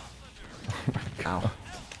 Ow.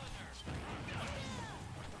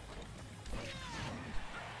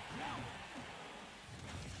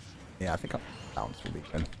 Yeah, I think I'll bounce will be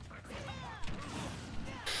good.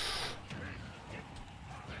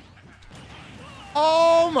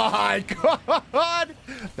 Oh my god!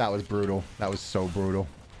 That was brutal. That was so brutal.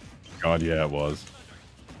 God, yeah, it was.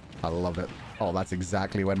 I love it. Oh, that's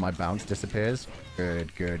exactly when my bounce disappears.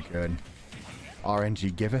 Good.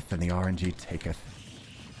 RNG giveth and the RNG taketh.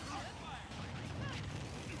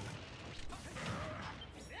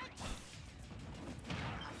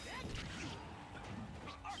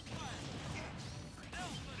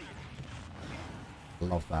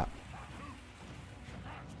 Love that.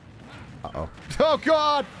 Uh-oh. Oh,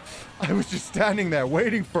 God! I was just standing there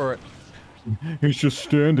waiting for it. He's just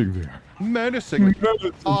standing there. Menacing.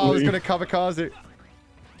 Oh, I was going to kamikaze.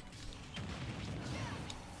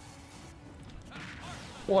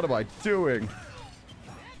 What am I doing?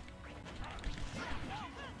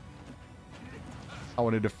 I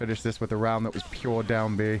wanted to finish this with a round that was pure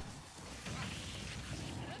down B.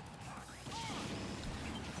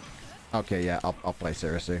 Okay, yeah, I'll play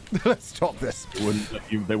seriously. Let's stop this.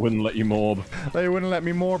 They wouldn't let you morb. They wouldn't let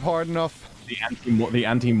me morb hard enough. The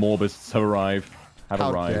anti-morbists have arrived.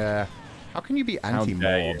 How dare. How can you be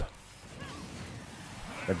anti-morb?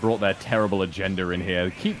 They brought their terrible agenda in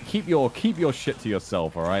here. Keep your shit to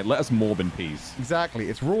yourself, all right? Let us morb in peace. Exactly.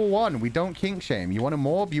 It's rule 1. We don't kink shame. You want to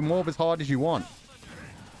morb? You morb as hard as you want.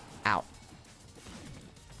 Ow.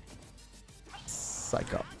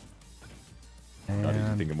 Psycho. And...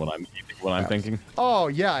 you thinking what I'm thinking? Oh,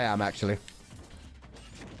 yeah, I am, actually.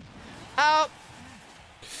 Ow!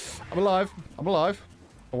 I'm alive. I'm alive.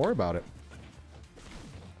 Don't worry about it.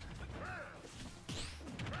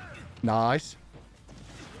 Nice.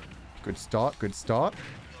 Good start. Good start.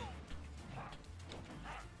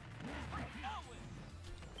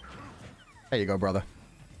 There you go, brother.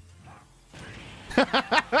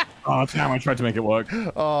 Oh, damn, I tried to make it work.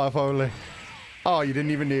 Oh, if only. Oh, you didn't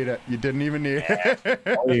even need it. You didn't even need it.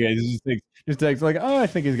 Oh, yeah, it just takes like, oh, I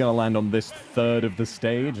think he's going to land on this third of the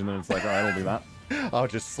stage. And then it's like, all right, I'll do that. I'll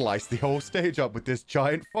just slice the whole stage up with this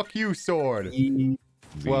giant fuck you sword. Easy.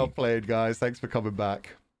 Well played, guys. Thanks for coming back.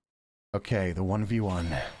 Okay, the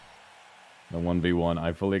 1v1. The 1v1.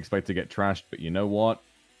 I fully expect to get trashed, but you know what?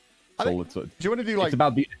 Do you want to do like...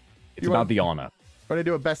 It's about the honor. Want to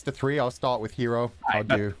do a best of 3? I'll start with hero. I'll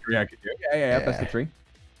do... Yeah, yeah, best of 3.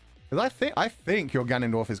 Because I think your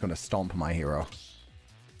Ganondorf is going to stomp my hero.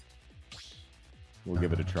 We'll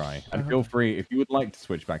give it a try. And feel free, if you would like to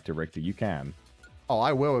switch back to Richter, you can. Oh,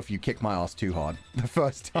 I will if you kick my ass too hard the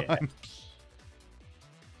first time.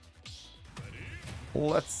 Yeah.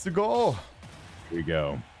 Let's go. Here we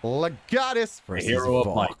go. Legatus versus the hero of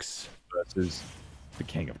Vox. Versus the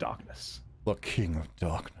King of Darkness. The King of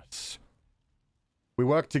Darkness. We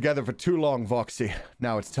worked together for too long, Voxy.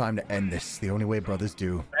 Now it's time to end this. The only way brothers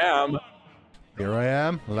do. Bam. Here I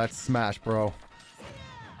am. Let's smash, bro.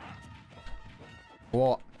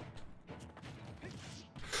 What?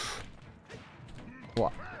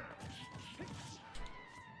 What?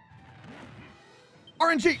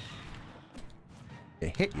 RNG!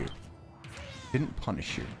 It hit you. Didn't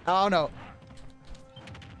punish you. Oh, no.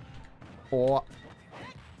 What?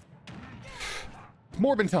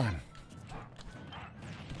 Morbin time.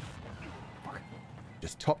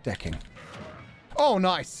 Just top decking. Oh,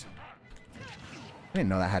 nice. I didn't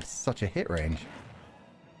know that had such a hit range.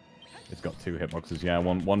 It's got 2 hitboxes, yeah.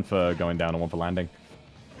 One for going down and one for landing.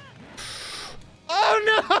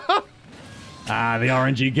 Oh, no! Ah, the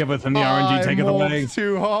RNG giveth and the RNG taketh away.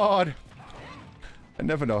 Too hard. I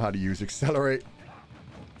never know how to use accelerate.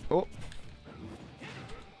 Oh.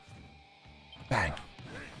 Bang.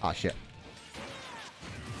 Ah, shit.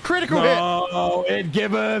 Critical hit! Oh, it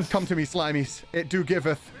giveth! Come to me, slimies. It do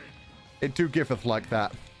giveth. It do giveth like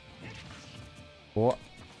that. What?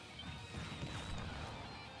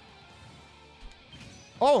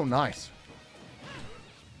 Oh, nice.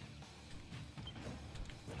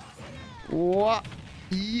 What?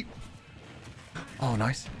 Oh,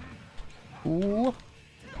 nice. Ooh.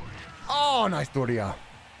 Oh, nice, Doria.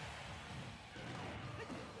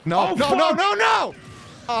 No, no!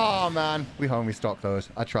 Oh, man. We homie stock those.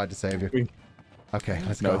 I tried to save you. Okay,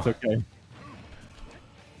 let's go. No, it's okay.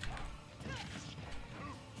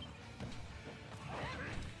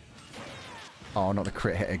 Oh, not the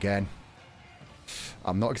crit hit again.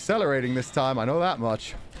 I'm not accelerating this time. I know that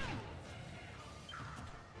much.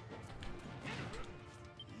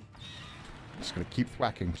 Just gonna keep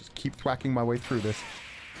thwacking. Just keep thwacking my way through this.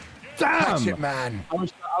 Damn! Catch it, man. I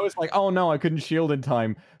was like, oh no, I couldn't shield in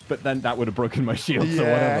time. But then that would have broken my shield, so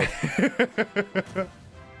whatever.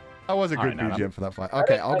 I was a good BGM for that fight.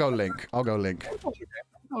 Okay, I'll go Link. I'll go Link.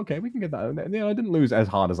 Okay, we can get that. Yeah, I didn't lose as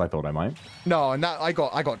hard as I thought I might. No, and that I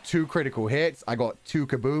got 2 critical hits. I got 2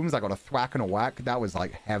 kabooms. I got a thwack and a whack. That was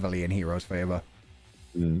like heavily in Hero's favor.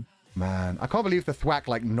 Mm. Man, I can't believe the thwack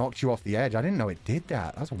like knocked you off the edge. I didn't know it did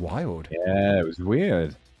that. That's wild. Yeah, it was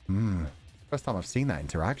weird. First time I've seen that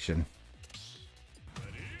interaction.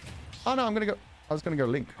 Oh no, I was gonna go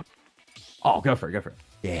Link. Oh, go for it.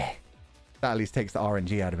 Yeah. That at least takes the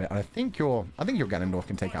RNG out of it. I think your Ganondorf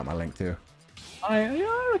can take out my Link too. Yeah,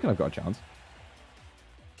 I reckon I've got a chance.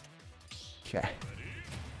 Okay.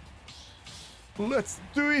 Let's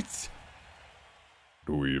do it.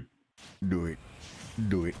 Do it. Do it.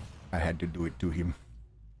 Do it. I had to do it to him.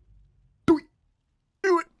 Do it.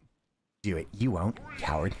 Do it. Do it. You won't,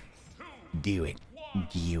 coward. Do it.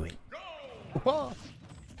 Do it. What?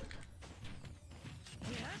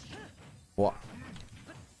 What?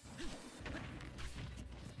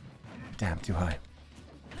 Damn, too high.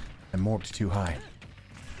 I morbed too high.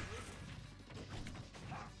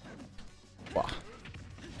 What?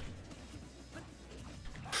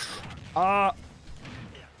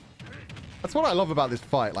 That's what I love about this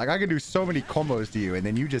fight. Like, I can do so many combos to you, and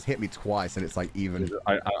then you just hit me twice, and it's like even.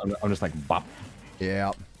 I'm just like, bop.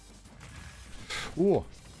 Yeah. Ooh.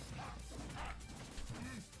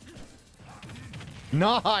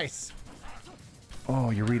 Nice! Oh,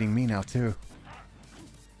 you're reading me now, too.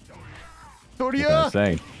 What can I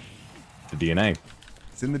say? The DNA.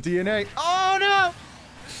 It's in the DNA. Oh, no!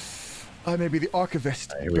 I may be the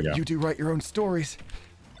archivist, Here we but go. you do write your own stories.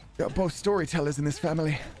 You're both storytellers in this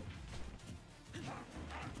family.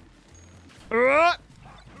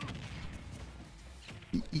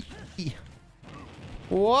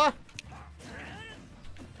 What?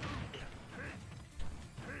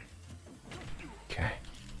 Okay.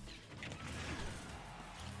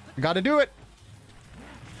 Gotta do it.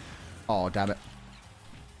 Oh, damn it.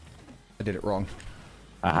 I did it wrong.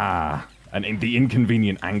 Aha. And the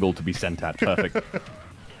inconvenient angle to be sent at. Perfect.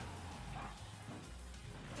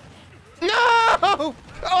 No! Oh!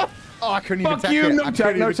 Oh, I couldn't even Fuck tech you! it. No I tech,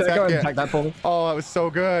 couldn't no even tech. Go ahead and it. tech that for me. Oh, that was so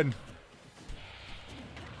good.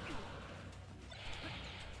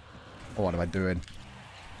 Oh, what am I doing?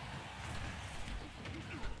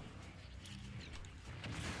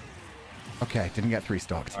 Okay, didn't get 3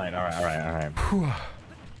 stocked. All right. Whew.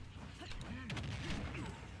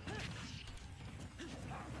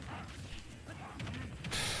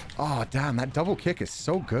 Oh, damn, that double kick is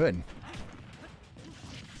so good.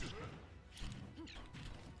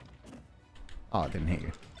 Oh, it didn't hit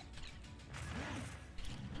you.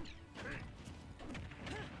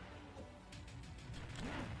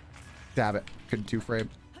 Dab it. Couldn't 2-frame.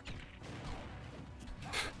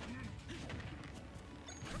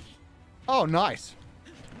 Oh, nice.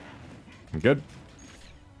 Good.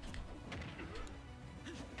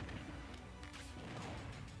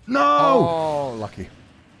 No! Oh, lucky.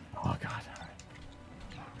 Oh, God.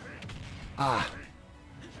 Ah.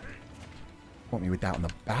 Want me with that on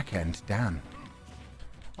the back end. Damn.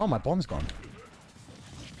 Oh, my bomb's gone.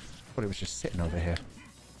 Thought it was just sitting over here.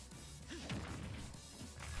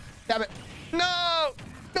 Damn it. No!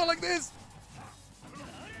 Not like this!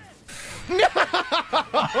 No!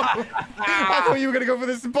 I thought you were going to go for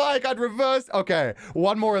the spike. I'd reverse. Okay.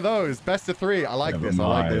 One more of those. Best of 3. I like this. I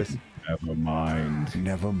like this. Never mind.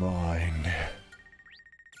 Never mind.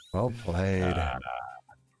 Well played.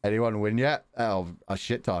 Anyone win yet? Oh, a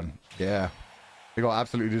shit ton. Yeah. We got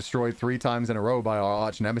absolutely destroyed 3 times in a row by our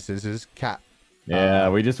arch nemesis, his cat. Yeah,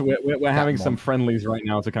 we're having some mom. friendlies right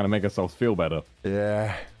now to kind of make ourselves feel better.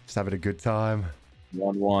 Yeah. Just having a good time.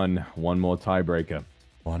 1-1. One more tiebreaker.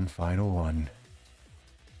 One final one.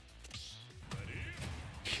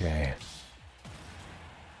 Okay.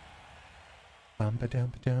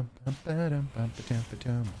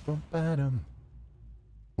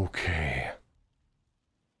 Okay.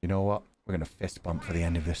 You know what? We're gonna fist bump for the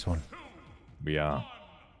end of this one. We are.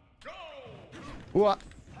 What?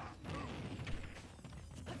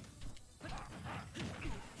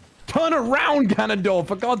 Turn around, Ganondorf,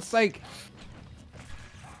 for God's sake!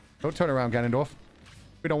 Don't turn around, Ganondorf.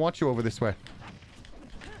 We don't want you over this way.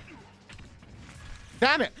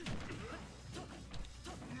 Damn it!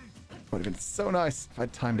 Would have been so nice if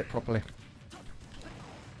I'd timed it properly.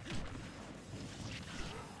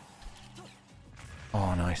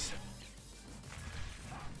 Oh, nice.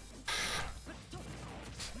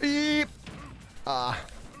 Beep. Ah.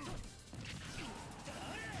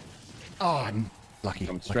 Oh, lucky.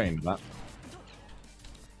 I'm strained, that.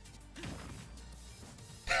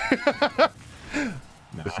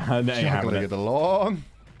 No, no, Juggling it along.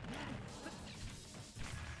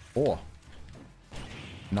 Oh.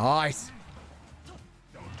 Nice.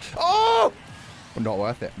 Oh! Well, not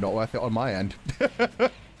worth it. Not worth it on my end.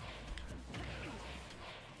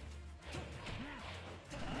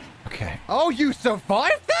 Okay. Oh, you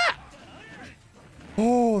survived that?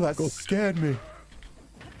 Oh, that scared me.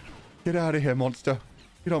 Get out of here, monster.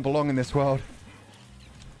 You don't belong in this world.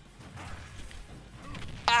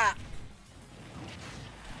 Ah!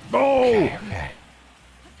 Oh! Okay.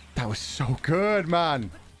 That was so good, man.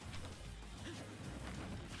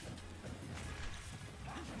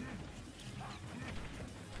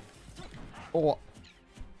 Oh.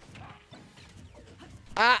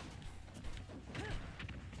 Ah!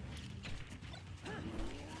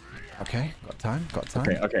 Okay, got time, got time.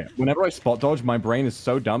 Okay. Whenever I spot dodge, my brain is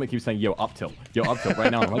so dumb. It keeps saying, yo, up tilt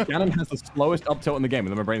right now. I'm like, Ganon has the slowest up tilt in the game. And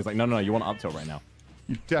then my brain is like, no, you want up tilt right now.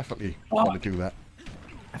 You definitely want to do that.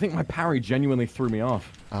 I think my parry genuinely threw me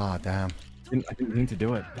off. Ah, damn. I didn't mean to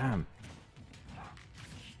do it. Damn.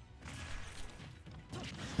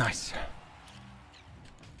 Nice.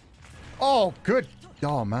 Oh, good.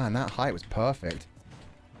 Oh, man, that height was perfect.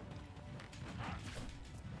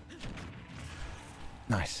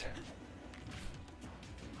 Nice.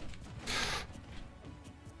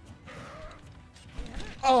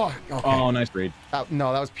 Oh, okay. Oh, nice read.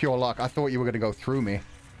 No, that was pure luck. I thought you were going to go through me.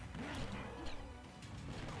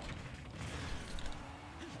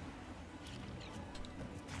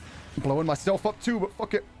 I'm blowing myself up too, but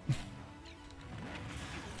fuck it.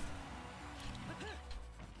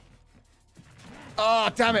 Ah,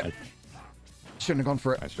 oh, damn it. Shouldn't have gone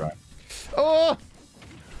for it. Nice try. Oh!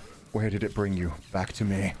 Where did it bring you? Back to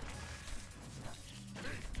me.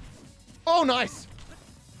 Oh, nice!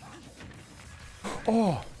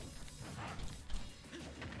 Oh!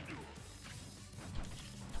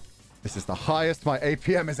 This is the highest my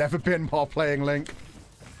APM has ever been while playing Link.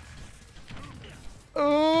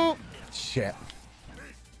 Oh! Shit.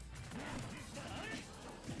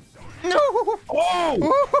 No!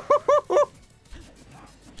 Oh!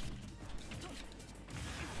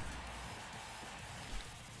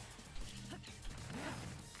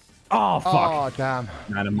 Oh, fuck. Oh, damn.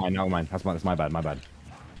 Nah, never mind. That's my bad.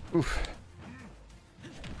 Oof.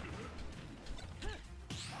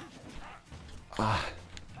 Ah.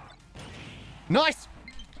 Nice!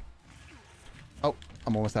 Oh,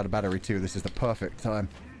 I'm almost out of battery too. This is the perfect time.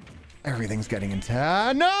 Everything's getting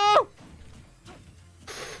intense. No!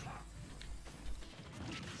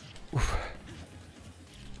 Oof.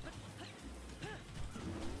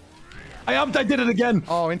 I did it again.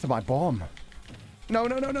 Oh, into my bomb. No.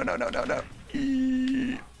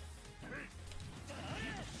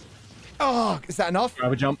 Oh, is that enough? I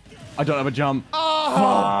have a jump. I don't have a jump.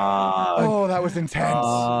 Oh, that was intense.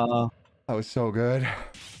 That was so good.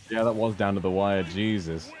 Yeah, that was down to the wire.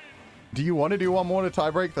 Jesus. Do you want to do one more to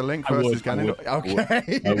tiebreak the Link versus Ganon?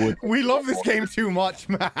 Okay. I would. We love this game too much,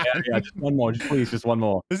 man. Yeah, just one more. Please, just one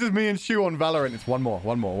more. This is me and Shu on Valorant. It's one more.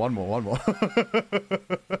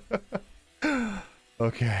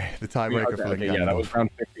 Okay, the tiebreaker for Link. Yeah, that was round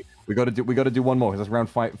 50. We got to do one more because that's round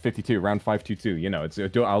 52, round 522. You know,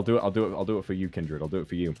 I'll do it for you, Kindred. I'll do it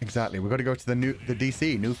for you. Exactly. We got to go to the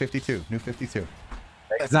DC, new 52.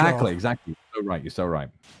 Exactly. You're so right.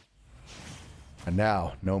 And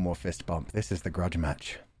now, no more fist bump. This is the grudge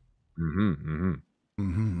match. Got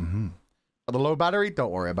the low battery? Don't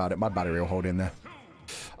worry about it. My battery will hold in there.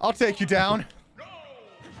 I'll take you down.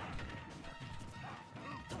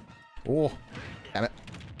 Oh, damn it.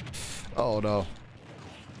 Oh, no.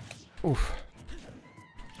 Oof.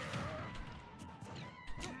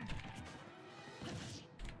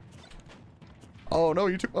 Oh, no,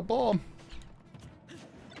 you took my bomb.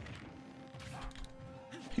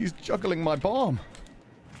 He's juggling my bomb.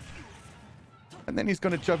 And then he's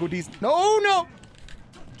going to juggle these. No!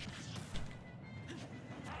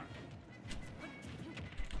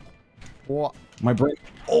 What? My brain.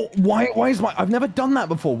 Oh, why is my? I've never done that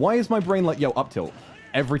before. Why is my brain like, yo, up tilt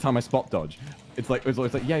every time I spot dodge? It's like,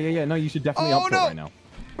 yeah. No, you should definitely up tilt right now.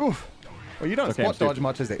 Oof. Well, you don't spot dodge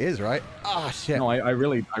much as it is, right? Ah, shit. No, I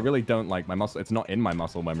really don't like my muscle. It's not in my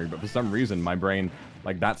muscle memory, but for some reason, my brain,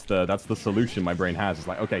 like, that's the solution my brain has. It's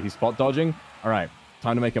like, okay, he's spot dodging. All right,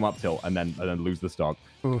 time to make him up tilt and then lose the stock.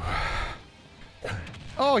 Ooh.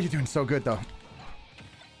 Oh, you're doing so good though.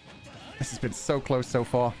 This has been so close so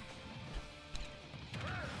far.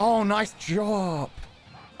 Oh, nice job.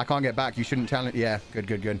 I can't get back. You shouldn't challenge. Yeah, good.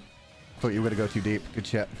 Thought you were gonna go too deep. Good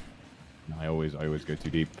shit. I always go too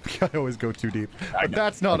deep. I always go too deep. But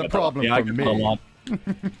that's not a problem for me.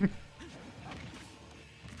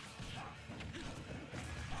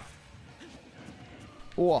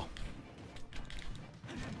 Oh.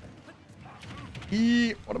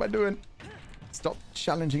 What am I doing? Stop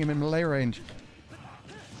challenging him in melee range.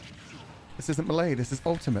 This isn't melee, this is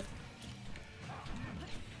ultimate.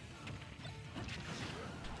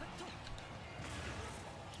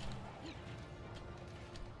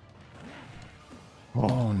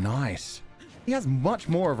 Oh, nice. He has much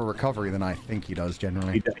more of a recovery than I think he does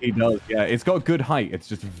generally. He does, yeah. It's got good height. It's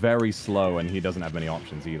just very slow, and he doesn't have many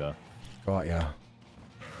options either. Got ya.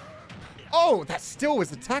 Oh, that still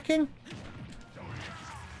was attacking?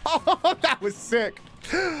 Oh, that was sick.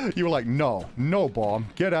 You were like, no bomb.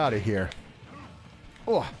 Get out of here.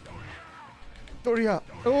 Oh. Doria.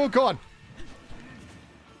 Oh, God.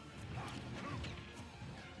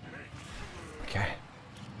 Okay.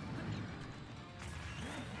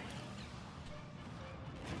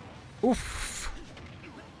 Oof.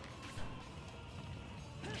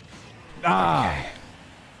 Ah! Okay.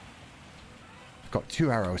 I've got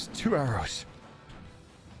 2 arrows. 2 arrows.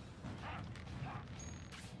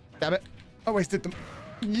 Damn it. I wasted them.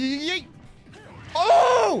 Yeet.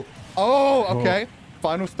 Oh! Oh, okay.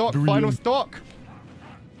 Final stock. Final stock.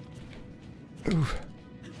 Ooh.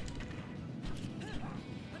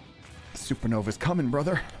 Supernova's coming,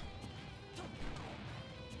 brother.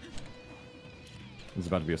 There's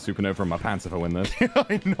about to be a supernova in my pants if I win this.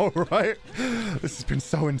 I know, right? This has been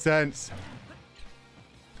so intense.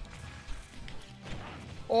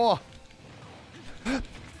 Oh!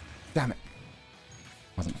 Damn it.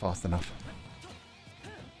 Wasn't fast enough.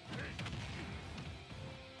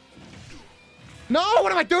 No!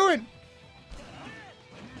 What am I doing?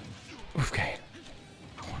 Okay.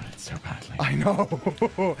 I wanted it so badly. I know.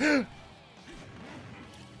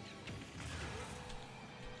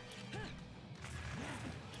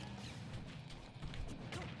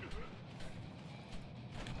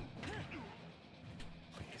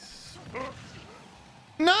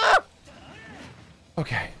 No!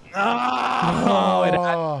 Okay.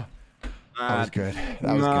 Oh, that was good.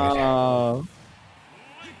 That was good.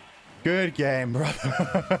 Good game,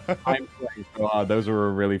 brother. I'm playing so hard. Those were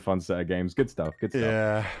a really fun set of games. Good stuff. Good stuff.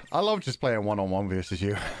 Yeah. I love just playing one-on-one versus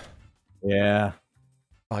you. Yeah.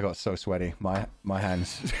 I got so sweaty. My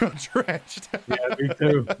hands got drenched. Yeah, me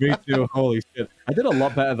too. Me too. Holy shit. I did a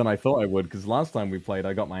lot better than I thought I would, because last time we played,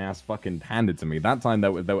 I got my ass fucking handed to me. That time,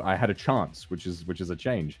 though, I had a chance, which is a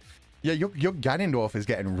change. Yeah, your Ganondorf is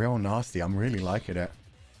getting real nasty. I'm really liking it.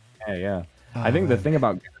 Yeah. I think the thing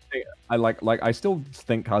about I still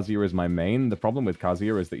think Kazuya is my main. The problem with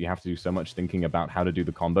Kazuya is that you have to do so much thinking about how to do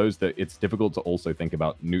the combos that it's difficult to also think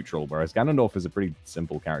about neutral, whereas Ganondorf is a pretty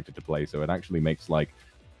simple character to play, so it actually makes like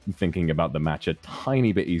thinking about the match a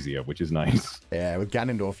tiny bit easier, which is nice. Yeah, with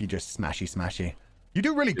Ganondorf, you just smashy. You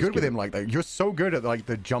do really good with him like that. You're so good at like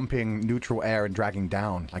the jumping neutral air and dragging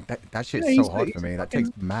down. Like that shit's so hard for me. That takes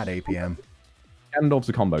mad APM. Ganondorf's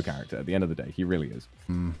a combo character at the end of the day. He really is.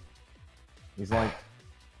 He's like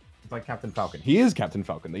Captain Falcon. He is Captain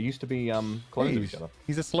Falcon. They used to be clones of each other.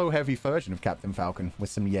 He's a slow, heavy version of Captain Falcon with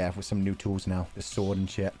some new tools now. The sword and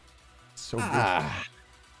shit. So good.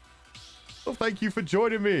 Well, thank you for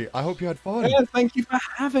joining me. I hope you had fun. Yeah, thank you for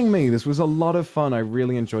having me. This was a lot of fun. I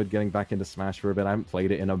really enjoyed getting back into Smash for a bit. I haven't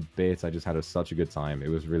played it in a bit. I just had such a good time. It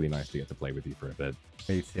was really nice to get to play with you for a bit.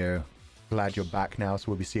 Me too. Glad you're back now, so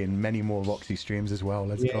we'll be seeing many more Roxy streams as well.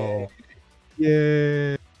 Let's go.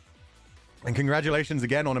 Yeah. And congratulations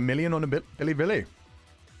again on 1 million on a Billy.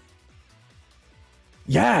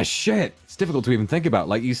 Yeah, shit. It's difficult to even think about.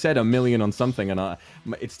 Like, you said 1 million on something, and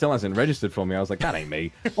it still hasn't registered for me. I was like, that ain't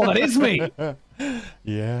me. Well, that is me.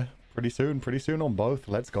 Yeah, pretty soon on both.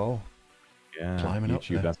 Let's go. Yeah, climbing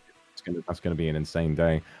YouTube, up that's gonna be an insane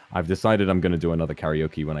day. I've decided I'm gonna do another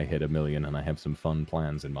karaoke when I hit 1 million, and I have some fun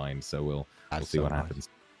plans in mind. So we'll see what happens.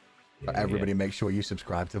 Yeah, everybody, make sure you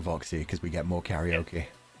subscribe to Voxy because we get more karaoke.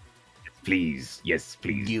 Please, yes,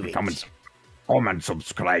 please. Come and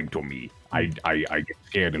subscribe to me. I get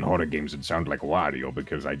scared in horror games and sound like Wario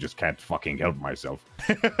because I just can't fucking help myself.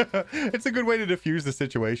 It's a good way to diffuse the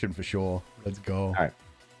situation for sure. Let's go. All right.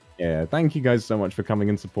 Yeah, thank you guys so much for coming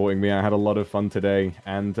and supporting me. I had a lot of fun today,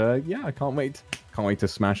 and yeah, I can't wait to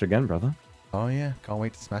smash again, brother. Oh yeah, can't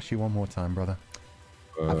wait to smash you one more time, brother.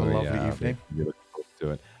 Have a lovely evening. Really look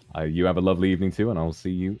forward to it. You have a lovely evening too, and I'll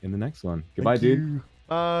see you in the next one. Goodbye, Thank you. dude.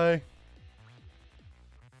 Bye.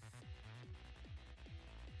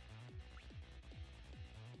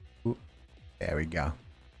 Ooh, there we go.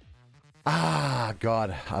 Ah,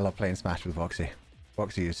 God, I love playing Smash with Voxy.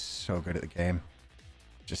 Voxy is so good at the game.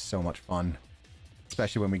 Just so much fun.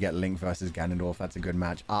 Especially when we get Link versus Ganondorf. That's a good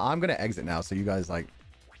match. I'm going to exit now, so you guys, like...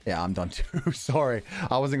 Yeah, I'm done too. Sorry.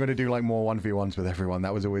 I wasn't going to do, like, more 1v1s with everyone.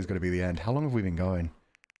 That was always going to be the end. How long have we been going?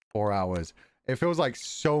 4 hours. It feels like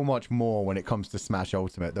so much more when it comes to Smash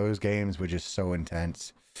Ultimate. Those games were just so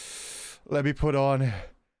intense. Let me put on...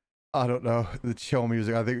 I don't know. The chill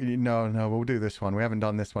music. I think... No, we'll do this one. We haven't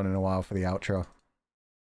done this one in a while for the outro.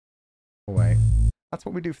 Oh, wait. That's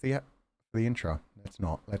what we do for the intro. Let's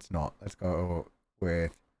not. Let's go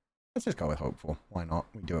with... Let's just go with Hopeful. Why not?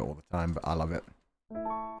 We do it all the time, but I love it.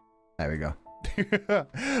 There we go.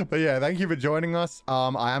 But yeah, thank you for joining us.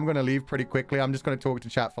 I am going to leave pretty quickly. I'm just going to talk to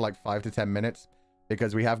chat for like 5 to 10 minutes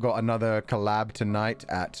because we have got another collab tonight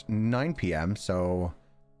at 9 p.m. So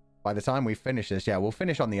by the time we finish this, yeah, we'll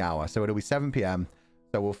finish on the hour. So it'll be 7 p.m.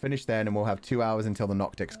 So we'll finish then and we'll have 2 hours until the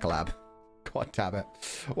Noctix collab. God damn it.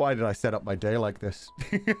 Why did I set up my day like this?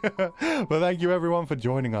 But thank you everyone for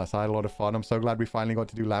joining us. I had a lot of fun. I'm so glad we finally got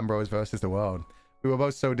to do Lambros versus the world. We were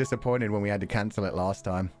both so disappointed when we had to cancel it last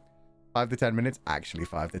time. 5 to 10 minutes? Actually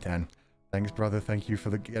 5 to 10. Thanks, brother. Thank you for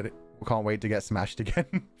the get it. Can't wait to get smashed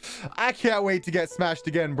again. I can't wait to get smashed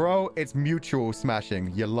again, bro. It's mutual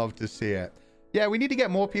smashing. You love to see it. Yeah, we need to get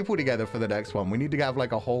more people together for the next one. We need to have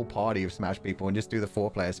like a whole party of Smash people and just do the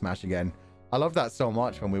 4-player Smash again. I love that so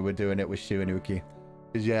much when we were doing it with Shu and Uki.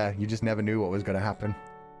 Because yeah, you just never knew what was going to happen.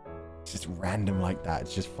 It's just random like that.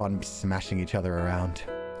 It's just fun smashing each other around.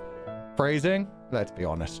 Phrasing? Let's be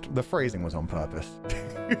honest. The phrasing was on purpose.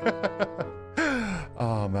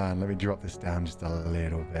 Oh man, let me drop this down just a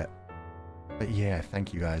little bit. But yeah,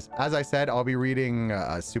 thank you guys. As I said, I'll be reading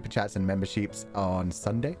super chats and memberships on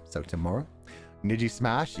Sunday, so tomorrow. Niji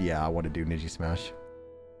Smash? Yeah, I want to do Niji Smash.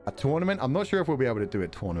 A tournament? I'm not sure if we'll be able to do a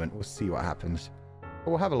tournament. We'll see what happens. But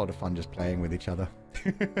we'll have a lot of fun just playing with each other.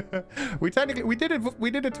 we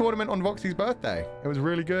did a tournament on Voxy's birthday. It was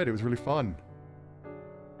really good. It was really fun.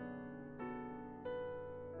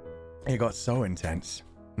 It got so intense.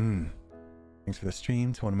 Thanks for the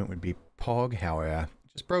stream. Tournament would be Pog. Hell yeah.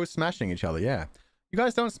 Just bros smashing each other, yeah. You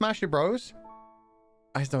guys don't smash your bros?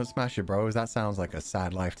 You guys don't smash your bros? That sounds like a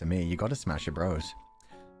sad life to me. You gotta smash your bros.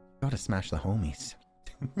 You gotta smash the homies.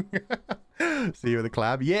 See you at the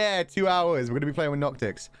collab? Yeah, 2 hours. We're gonna be playing with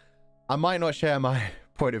Noctix. I might not share my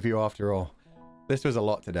point of view after all. This was a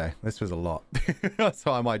lot today. This was a lot.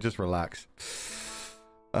 So I might just relax.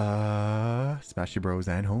 Smash your bros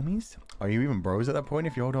and homies? Are you even bros at that point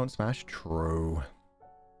if y'all don't smash? True.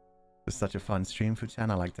 It was such a fun stream, Fuchan.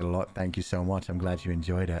 I liked it a lot. Thank you so much. I'm glad you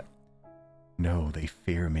enjoyed it. No, they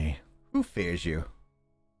fear me. Who fears you?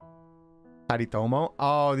 Haritomo?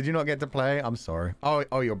 Oh, did you not get to play? I'm sorry.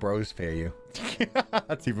 Oh, your bros fear you.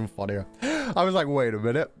 That's even funnier. I was like, wait a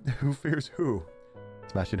minute. Who fears who?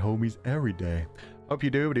 Smashing homies every day. Hope you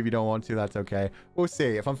do, but if you don't want to, that's okay. We'll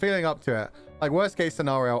see. If I'm feeling up to it, like worst case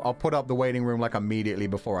scenario, I'll put up the waiting room like immediately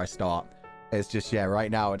before I start. It's just, yeah,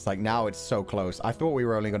 right now, it's like, now it's so close. I thought we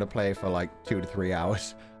were only going to play for like 2 to 3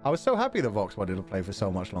 hours. I was so happy that Vox wanted to play for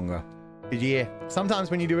so much longer. Yeah,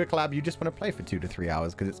 sometimes when you do a collab, you just want to play for 2 to 3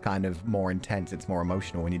 hours because it's kind of more intense. It's more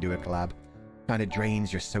emotional when you do a collab. Kind of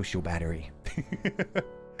drains your social battery.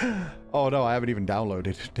 Oh no, I haven't even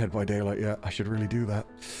downloaded Dead by Daylight yet. I should really do that.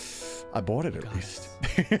 I bought it at least.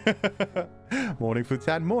 Morning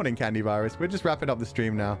Futan, morning Candy Virus. We're just wrapping up the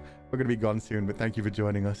stream now. We're going to be gone soon, but thank you for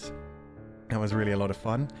joining us. That was really a lot of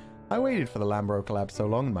fun. I waited for the Lambro collab so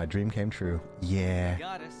long and my dream came true.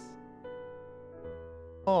 Yeah.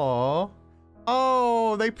 Aww.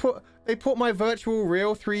 Oh, they put my virtual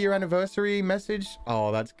real 3-year anniversary message.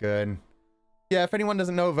 Oh, that's good. Yeah, if anyone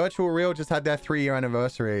doesn't know, Virtual Real just had their 3-year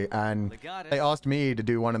anniversary, and they asked me to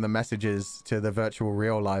do one of the messages to the Virtual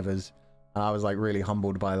Real livers. And I was like really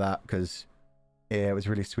humbled by that because, yeah, it was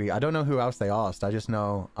really sweet. I don't know who else they asked. I just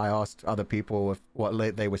know I asked other people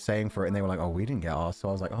what they were saying for it, and they were like, oh, we didn't get asked. So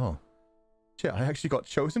I was like, oh, shit, I actually got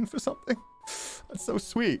chosen for something. That's so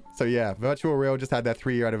sweet. So yeah, Virtual Real just had their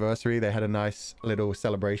 3-year anniversary. They had a nice little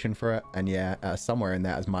celebration for it. And yeah, somewhere in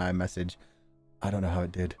that is my message. I don't know how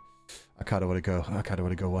it did. I kind of want to go. I kind of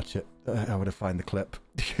want to go watch it. I want to find the clip.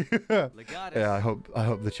 Yeah, I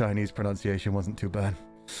hope the Chinese pronunciation wasn't too bad.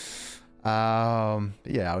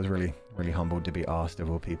 Yeah, I was really humbled to be asked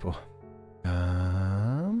of all people.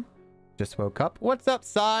 Just woke up. What's up,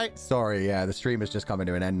 Sai? Sorry, yeah, the stream is just coming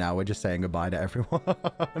to an end now. We're just saying goodbye to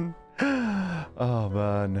everyone. Oh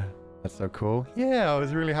man, that's so cool. Yeah, I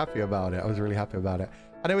was really happy about it.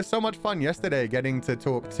 And it was so much fun yesterday getting to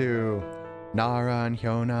talk to Nara and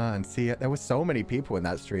Hyuna and Sia. There were so many people in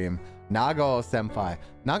that stream. Nagao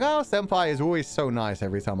Senpai is always so nice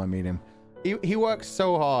every time I meet him. He works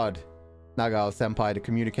so hard, Nagao Senpai, to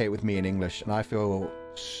communicate with me in English, and I feel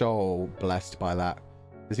so blessed by that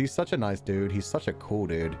because he's such a nice dude. He's such a cool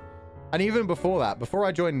dude. And even before that, before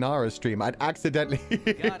I joined Nara's stream, I'd accidentally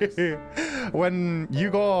when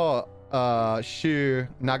Yugo, Shu,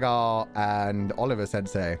 Naga, and Oliver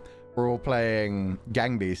Sensei were all playing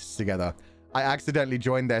Gang Beasts together, I accidentally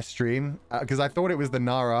joined their stream because I thought it was the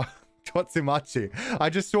Nara Totsumachi. I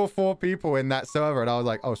just saw 4 people in that server and I was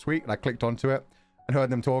like, oh sweet, and I clicked onto it and heard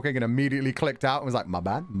them talking and immediately clicked out and was like, my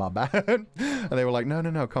bad. And they were like,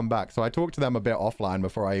 no, come back. So I talked to them a bit offline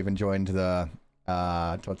before I even joined the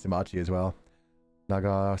Totsumachi as well.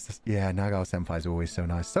 Nagao Senpai is always so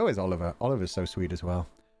nice. So is Oliver. Oliver's so sweet as well.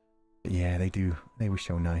 But yeah, they were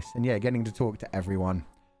so nice. And yeah, getting to talk to everyone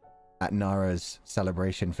at Nara's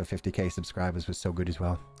celebration for 50k subscribers was so good as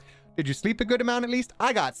well. Did you sleep a good amount at least?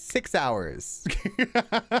 I got 6 hours.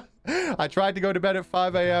 I tried to go to bed at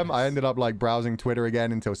 5 a.m. I ended up like browsing Twitter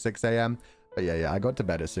again until 6 a.m. But yeah, I got to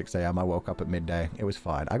bed at 6 a.m. I woke up at midday. It was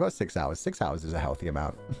fine. I got 6 hours. 6 hours is a healthy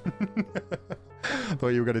amount. Thought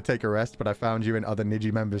you were going to take a rest, but I found you in other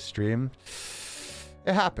Niji members' stream.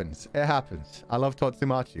 It happens. It happens. I love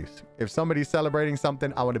Totsumachis. If somebody's celebrating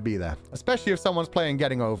something, I want to be there. Especially if someone's playing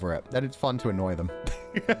Getting Over It. Then it's fun to annoy them.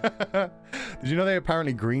 Did you know they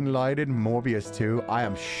apparently green-lighted Morbius 2? I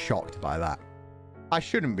am shocked by that. I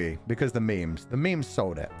shouldn't be, because the memes. The memes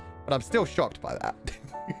sold it. But I'm still shocked by that.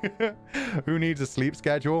 Who needs a sleep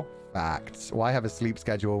schedule? Facts. Why have a sleep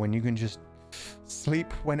schedule when you can just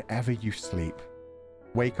sleep whenever you sleep?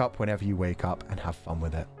 Wake up whenever you wake up and have fun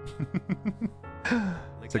with it.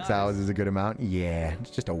 6 hours is a good amount. Yeah, it's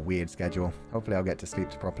just a weird schedule. Hopefully I'll get to sleep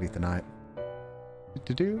properly tonight.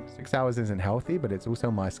 6 hours isn't healthy, but it's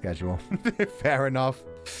also my schedule. Fair enough.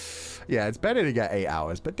 Yeah, it's better to get 8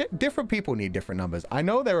 hours, but different people need different numbers. I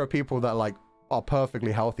know there are people that like are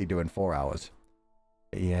perfectly healthy doing 4 hours.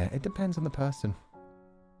 But yeah, it depends on the person.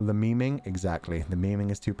 The memeing, exactly. The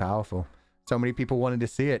memeing is too powerful. So many people wanted to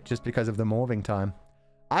see it just because of the morphing time.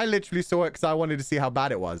 I literally saw it because I wanted to see how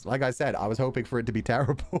bad it was. Like I said, I was hoping for it to be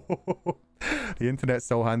terrible. The internet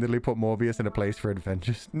so-handedly put Morbius in a place for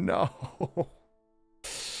adventures. No.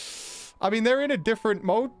 I mean, they're in a different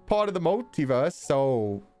part of the multiverse,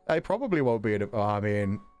 so they probably won't be in a... I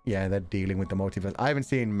mean, yeah, they're dealing with the multiverse. I haven't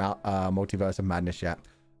seen Multiverse of Madness yet,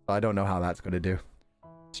 so I don't know how that's going to do.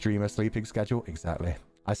 Streamer sleeping schedule? Exactly.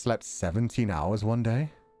 I slept 17 hours one day.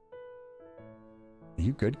 Are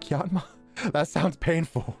you good, Kianma? That sounds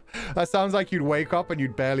painful. That sounds like you'd wake up and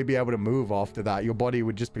you'd barely be able to move after that. Your body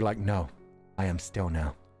would just be like, no, I am still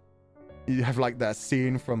now. You have like that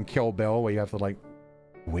scene from Kill Bill where you have to like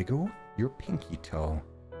wiggle your pinky toe.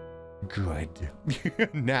 Good.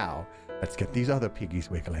 Now, let's get these other piggies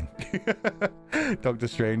wiggling. Doctor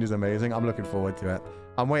Strange is amazing. I'm looking forward to it.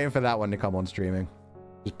 I'm waiting for that one to come on streaming.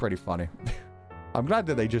 It's pretty funny. I'm glad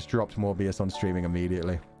that they just dropped Morbius on streaming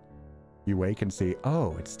immediately. You wake and see,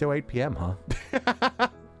 oh, it's still 8 p.m., huh?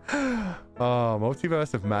 Oh,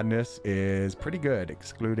 Multiverse of Madness is pretty good,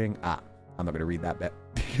 excluding... I'm not going to read that bit.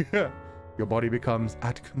 Your body becomes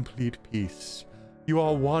at complete peace. You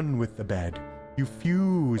are one with the bed. You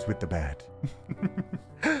fuse with the bed.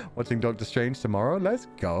 Watching Doctor Strange tomorrow? Let's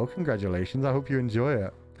go. Congratulations. I hope you enjoy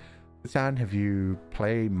it. San, have you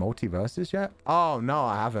played Multiverses yet? Oh, no,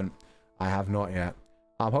 I haven't. I have not yet.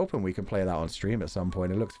 I'm hoping we can play that on stream at some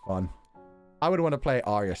point. It looks fun. I would want to play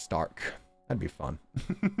Arya Stark. That'd be fun.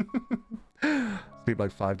 Sleep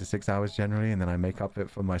like 5 to 6 hours generally, and then I make up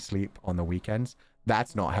it for my sleep on the weekends.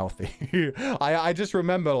 That's not healthy. I just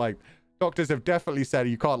remember, like, doctors have definitely said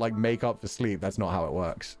you can't, like, make up for sleep. That's not how it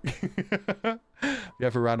works. You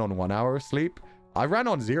ever ran on 1 hour of sleep? I ran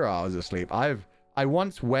on 0 hours of sleep. I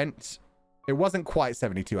once went... It wasn't quite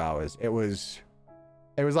 72 hours. It was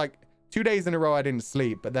like... 2 days in a row I didn't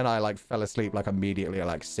sleep, but then I like fell asleep like immediately at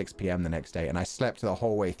like 6 p.m. the next day, and I slept the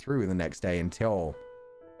whole way through the next day until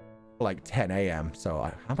like 10 a.m.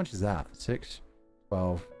 So how much is that? 6,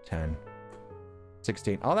 12, 10,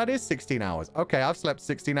 16. Oh, that is 16 hours. Okay, I've slept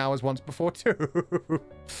 16 hours once before too.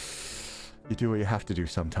 You do what you have to do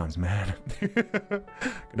sometimes, man.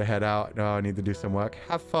 Gonna head out. No, I need to do some work.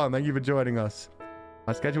 Have fun. Thank you for joining us.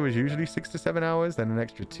 My schedule is usually 6 to 7 hours, then an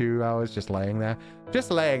extra 2 hours just laying there. Just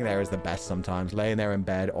laying there is the best sometimes. Laying there in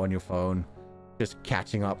bed on your phone, just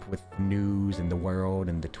catching up with news and the world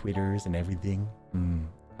and the Twitters and everything.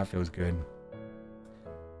 That feels good.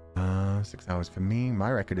 6 hours for me. My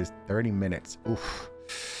record is 30 minutes. Oof.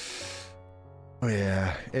 Oh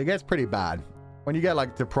yeah, it gets pretty bad. When you get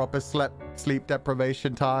like the proper sleep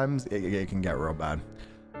deprivation times, it can get real bad.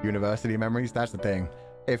 University memories, that's the thing.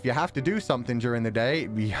 If you have to do something during the day,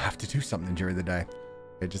 you have to do something during the day.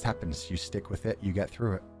 It just happens. You stick with it. You get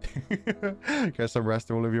through it. Get some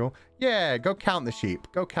rest, all of you. Yeah, go count the sheep.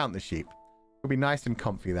 Go count the sheep. It'll be nice and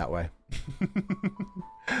comfy that way.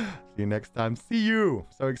 See you next time. See you.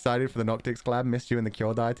 So excited for the Noctix collab. Missed you and the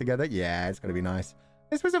Cure Die together. Yeah, it's going to be nice.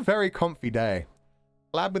 This was a very comfy day.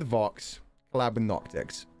 Collab with Vox. Collab with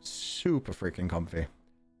Noctix. Super freaking comfy.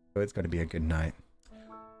 So it's going to be a good night.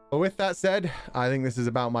 But with that said, I think this is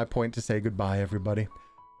about my point to say goodbye, everybody.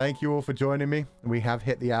 Thank you all for joining me. We have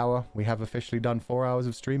hit the hour. We have officially done 4 hours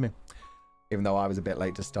of streaming. Even though I was a bit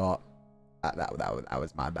late to start. That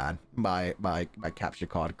was my bad. My capture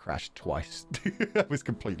card crashed twice. That was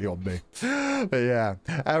completely on me. But yeah,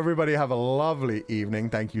 everybody have a lovely evening.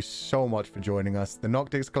 Thank you so much for joining us. The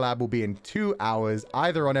Noctix collab will be in 2 hours,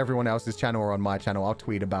 either on everyone else's channel or on my channel. I'll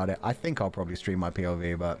tweet about it. I think I'll probably stream my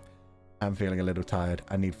POV, but I'm feeling a little tired.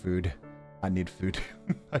 I need food. I need food.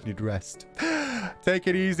 I need rest. Take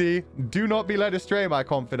it easy. Do not be led astray, my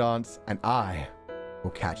confidants. And I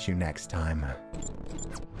will catch you next time.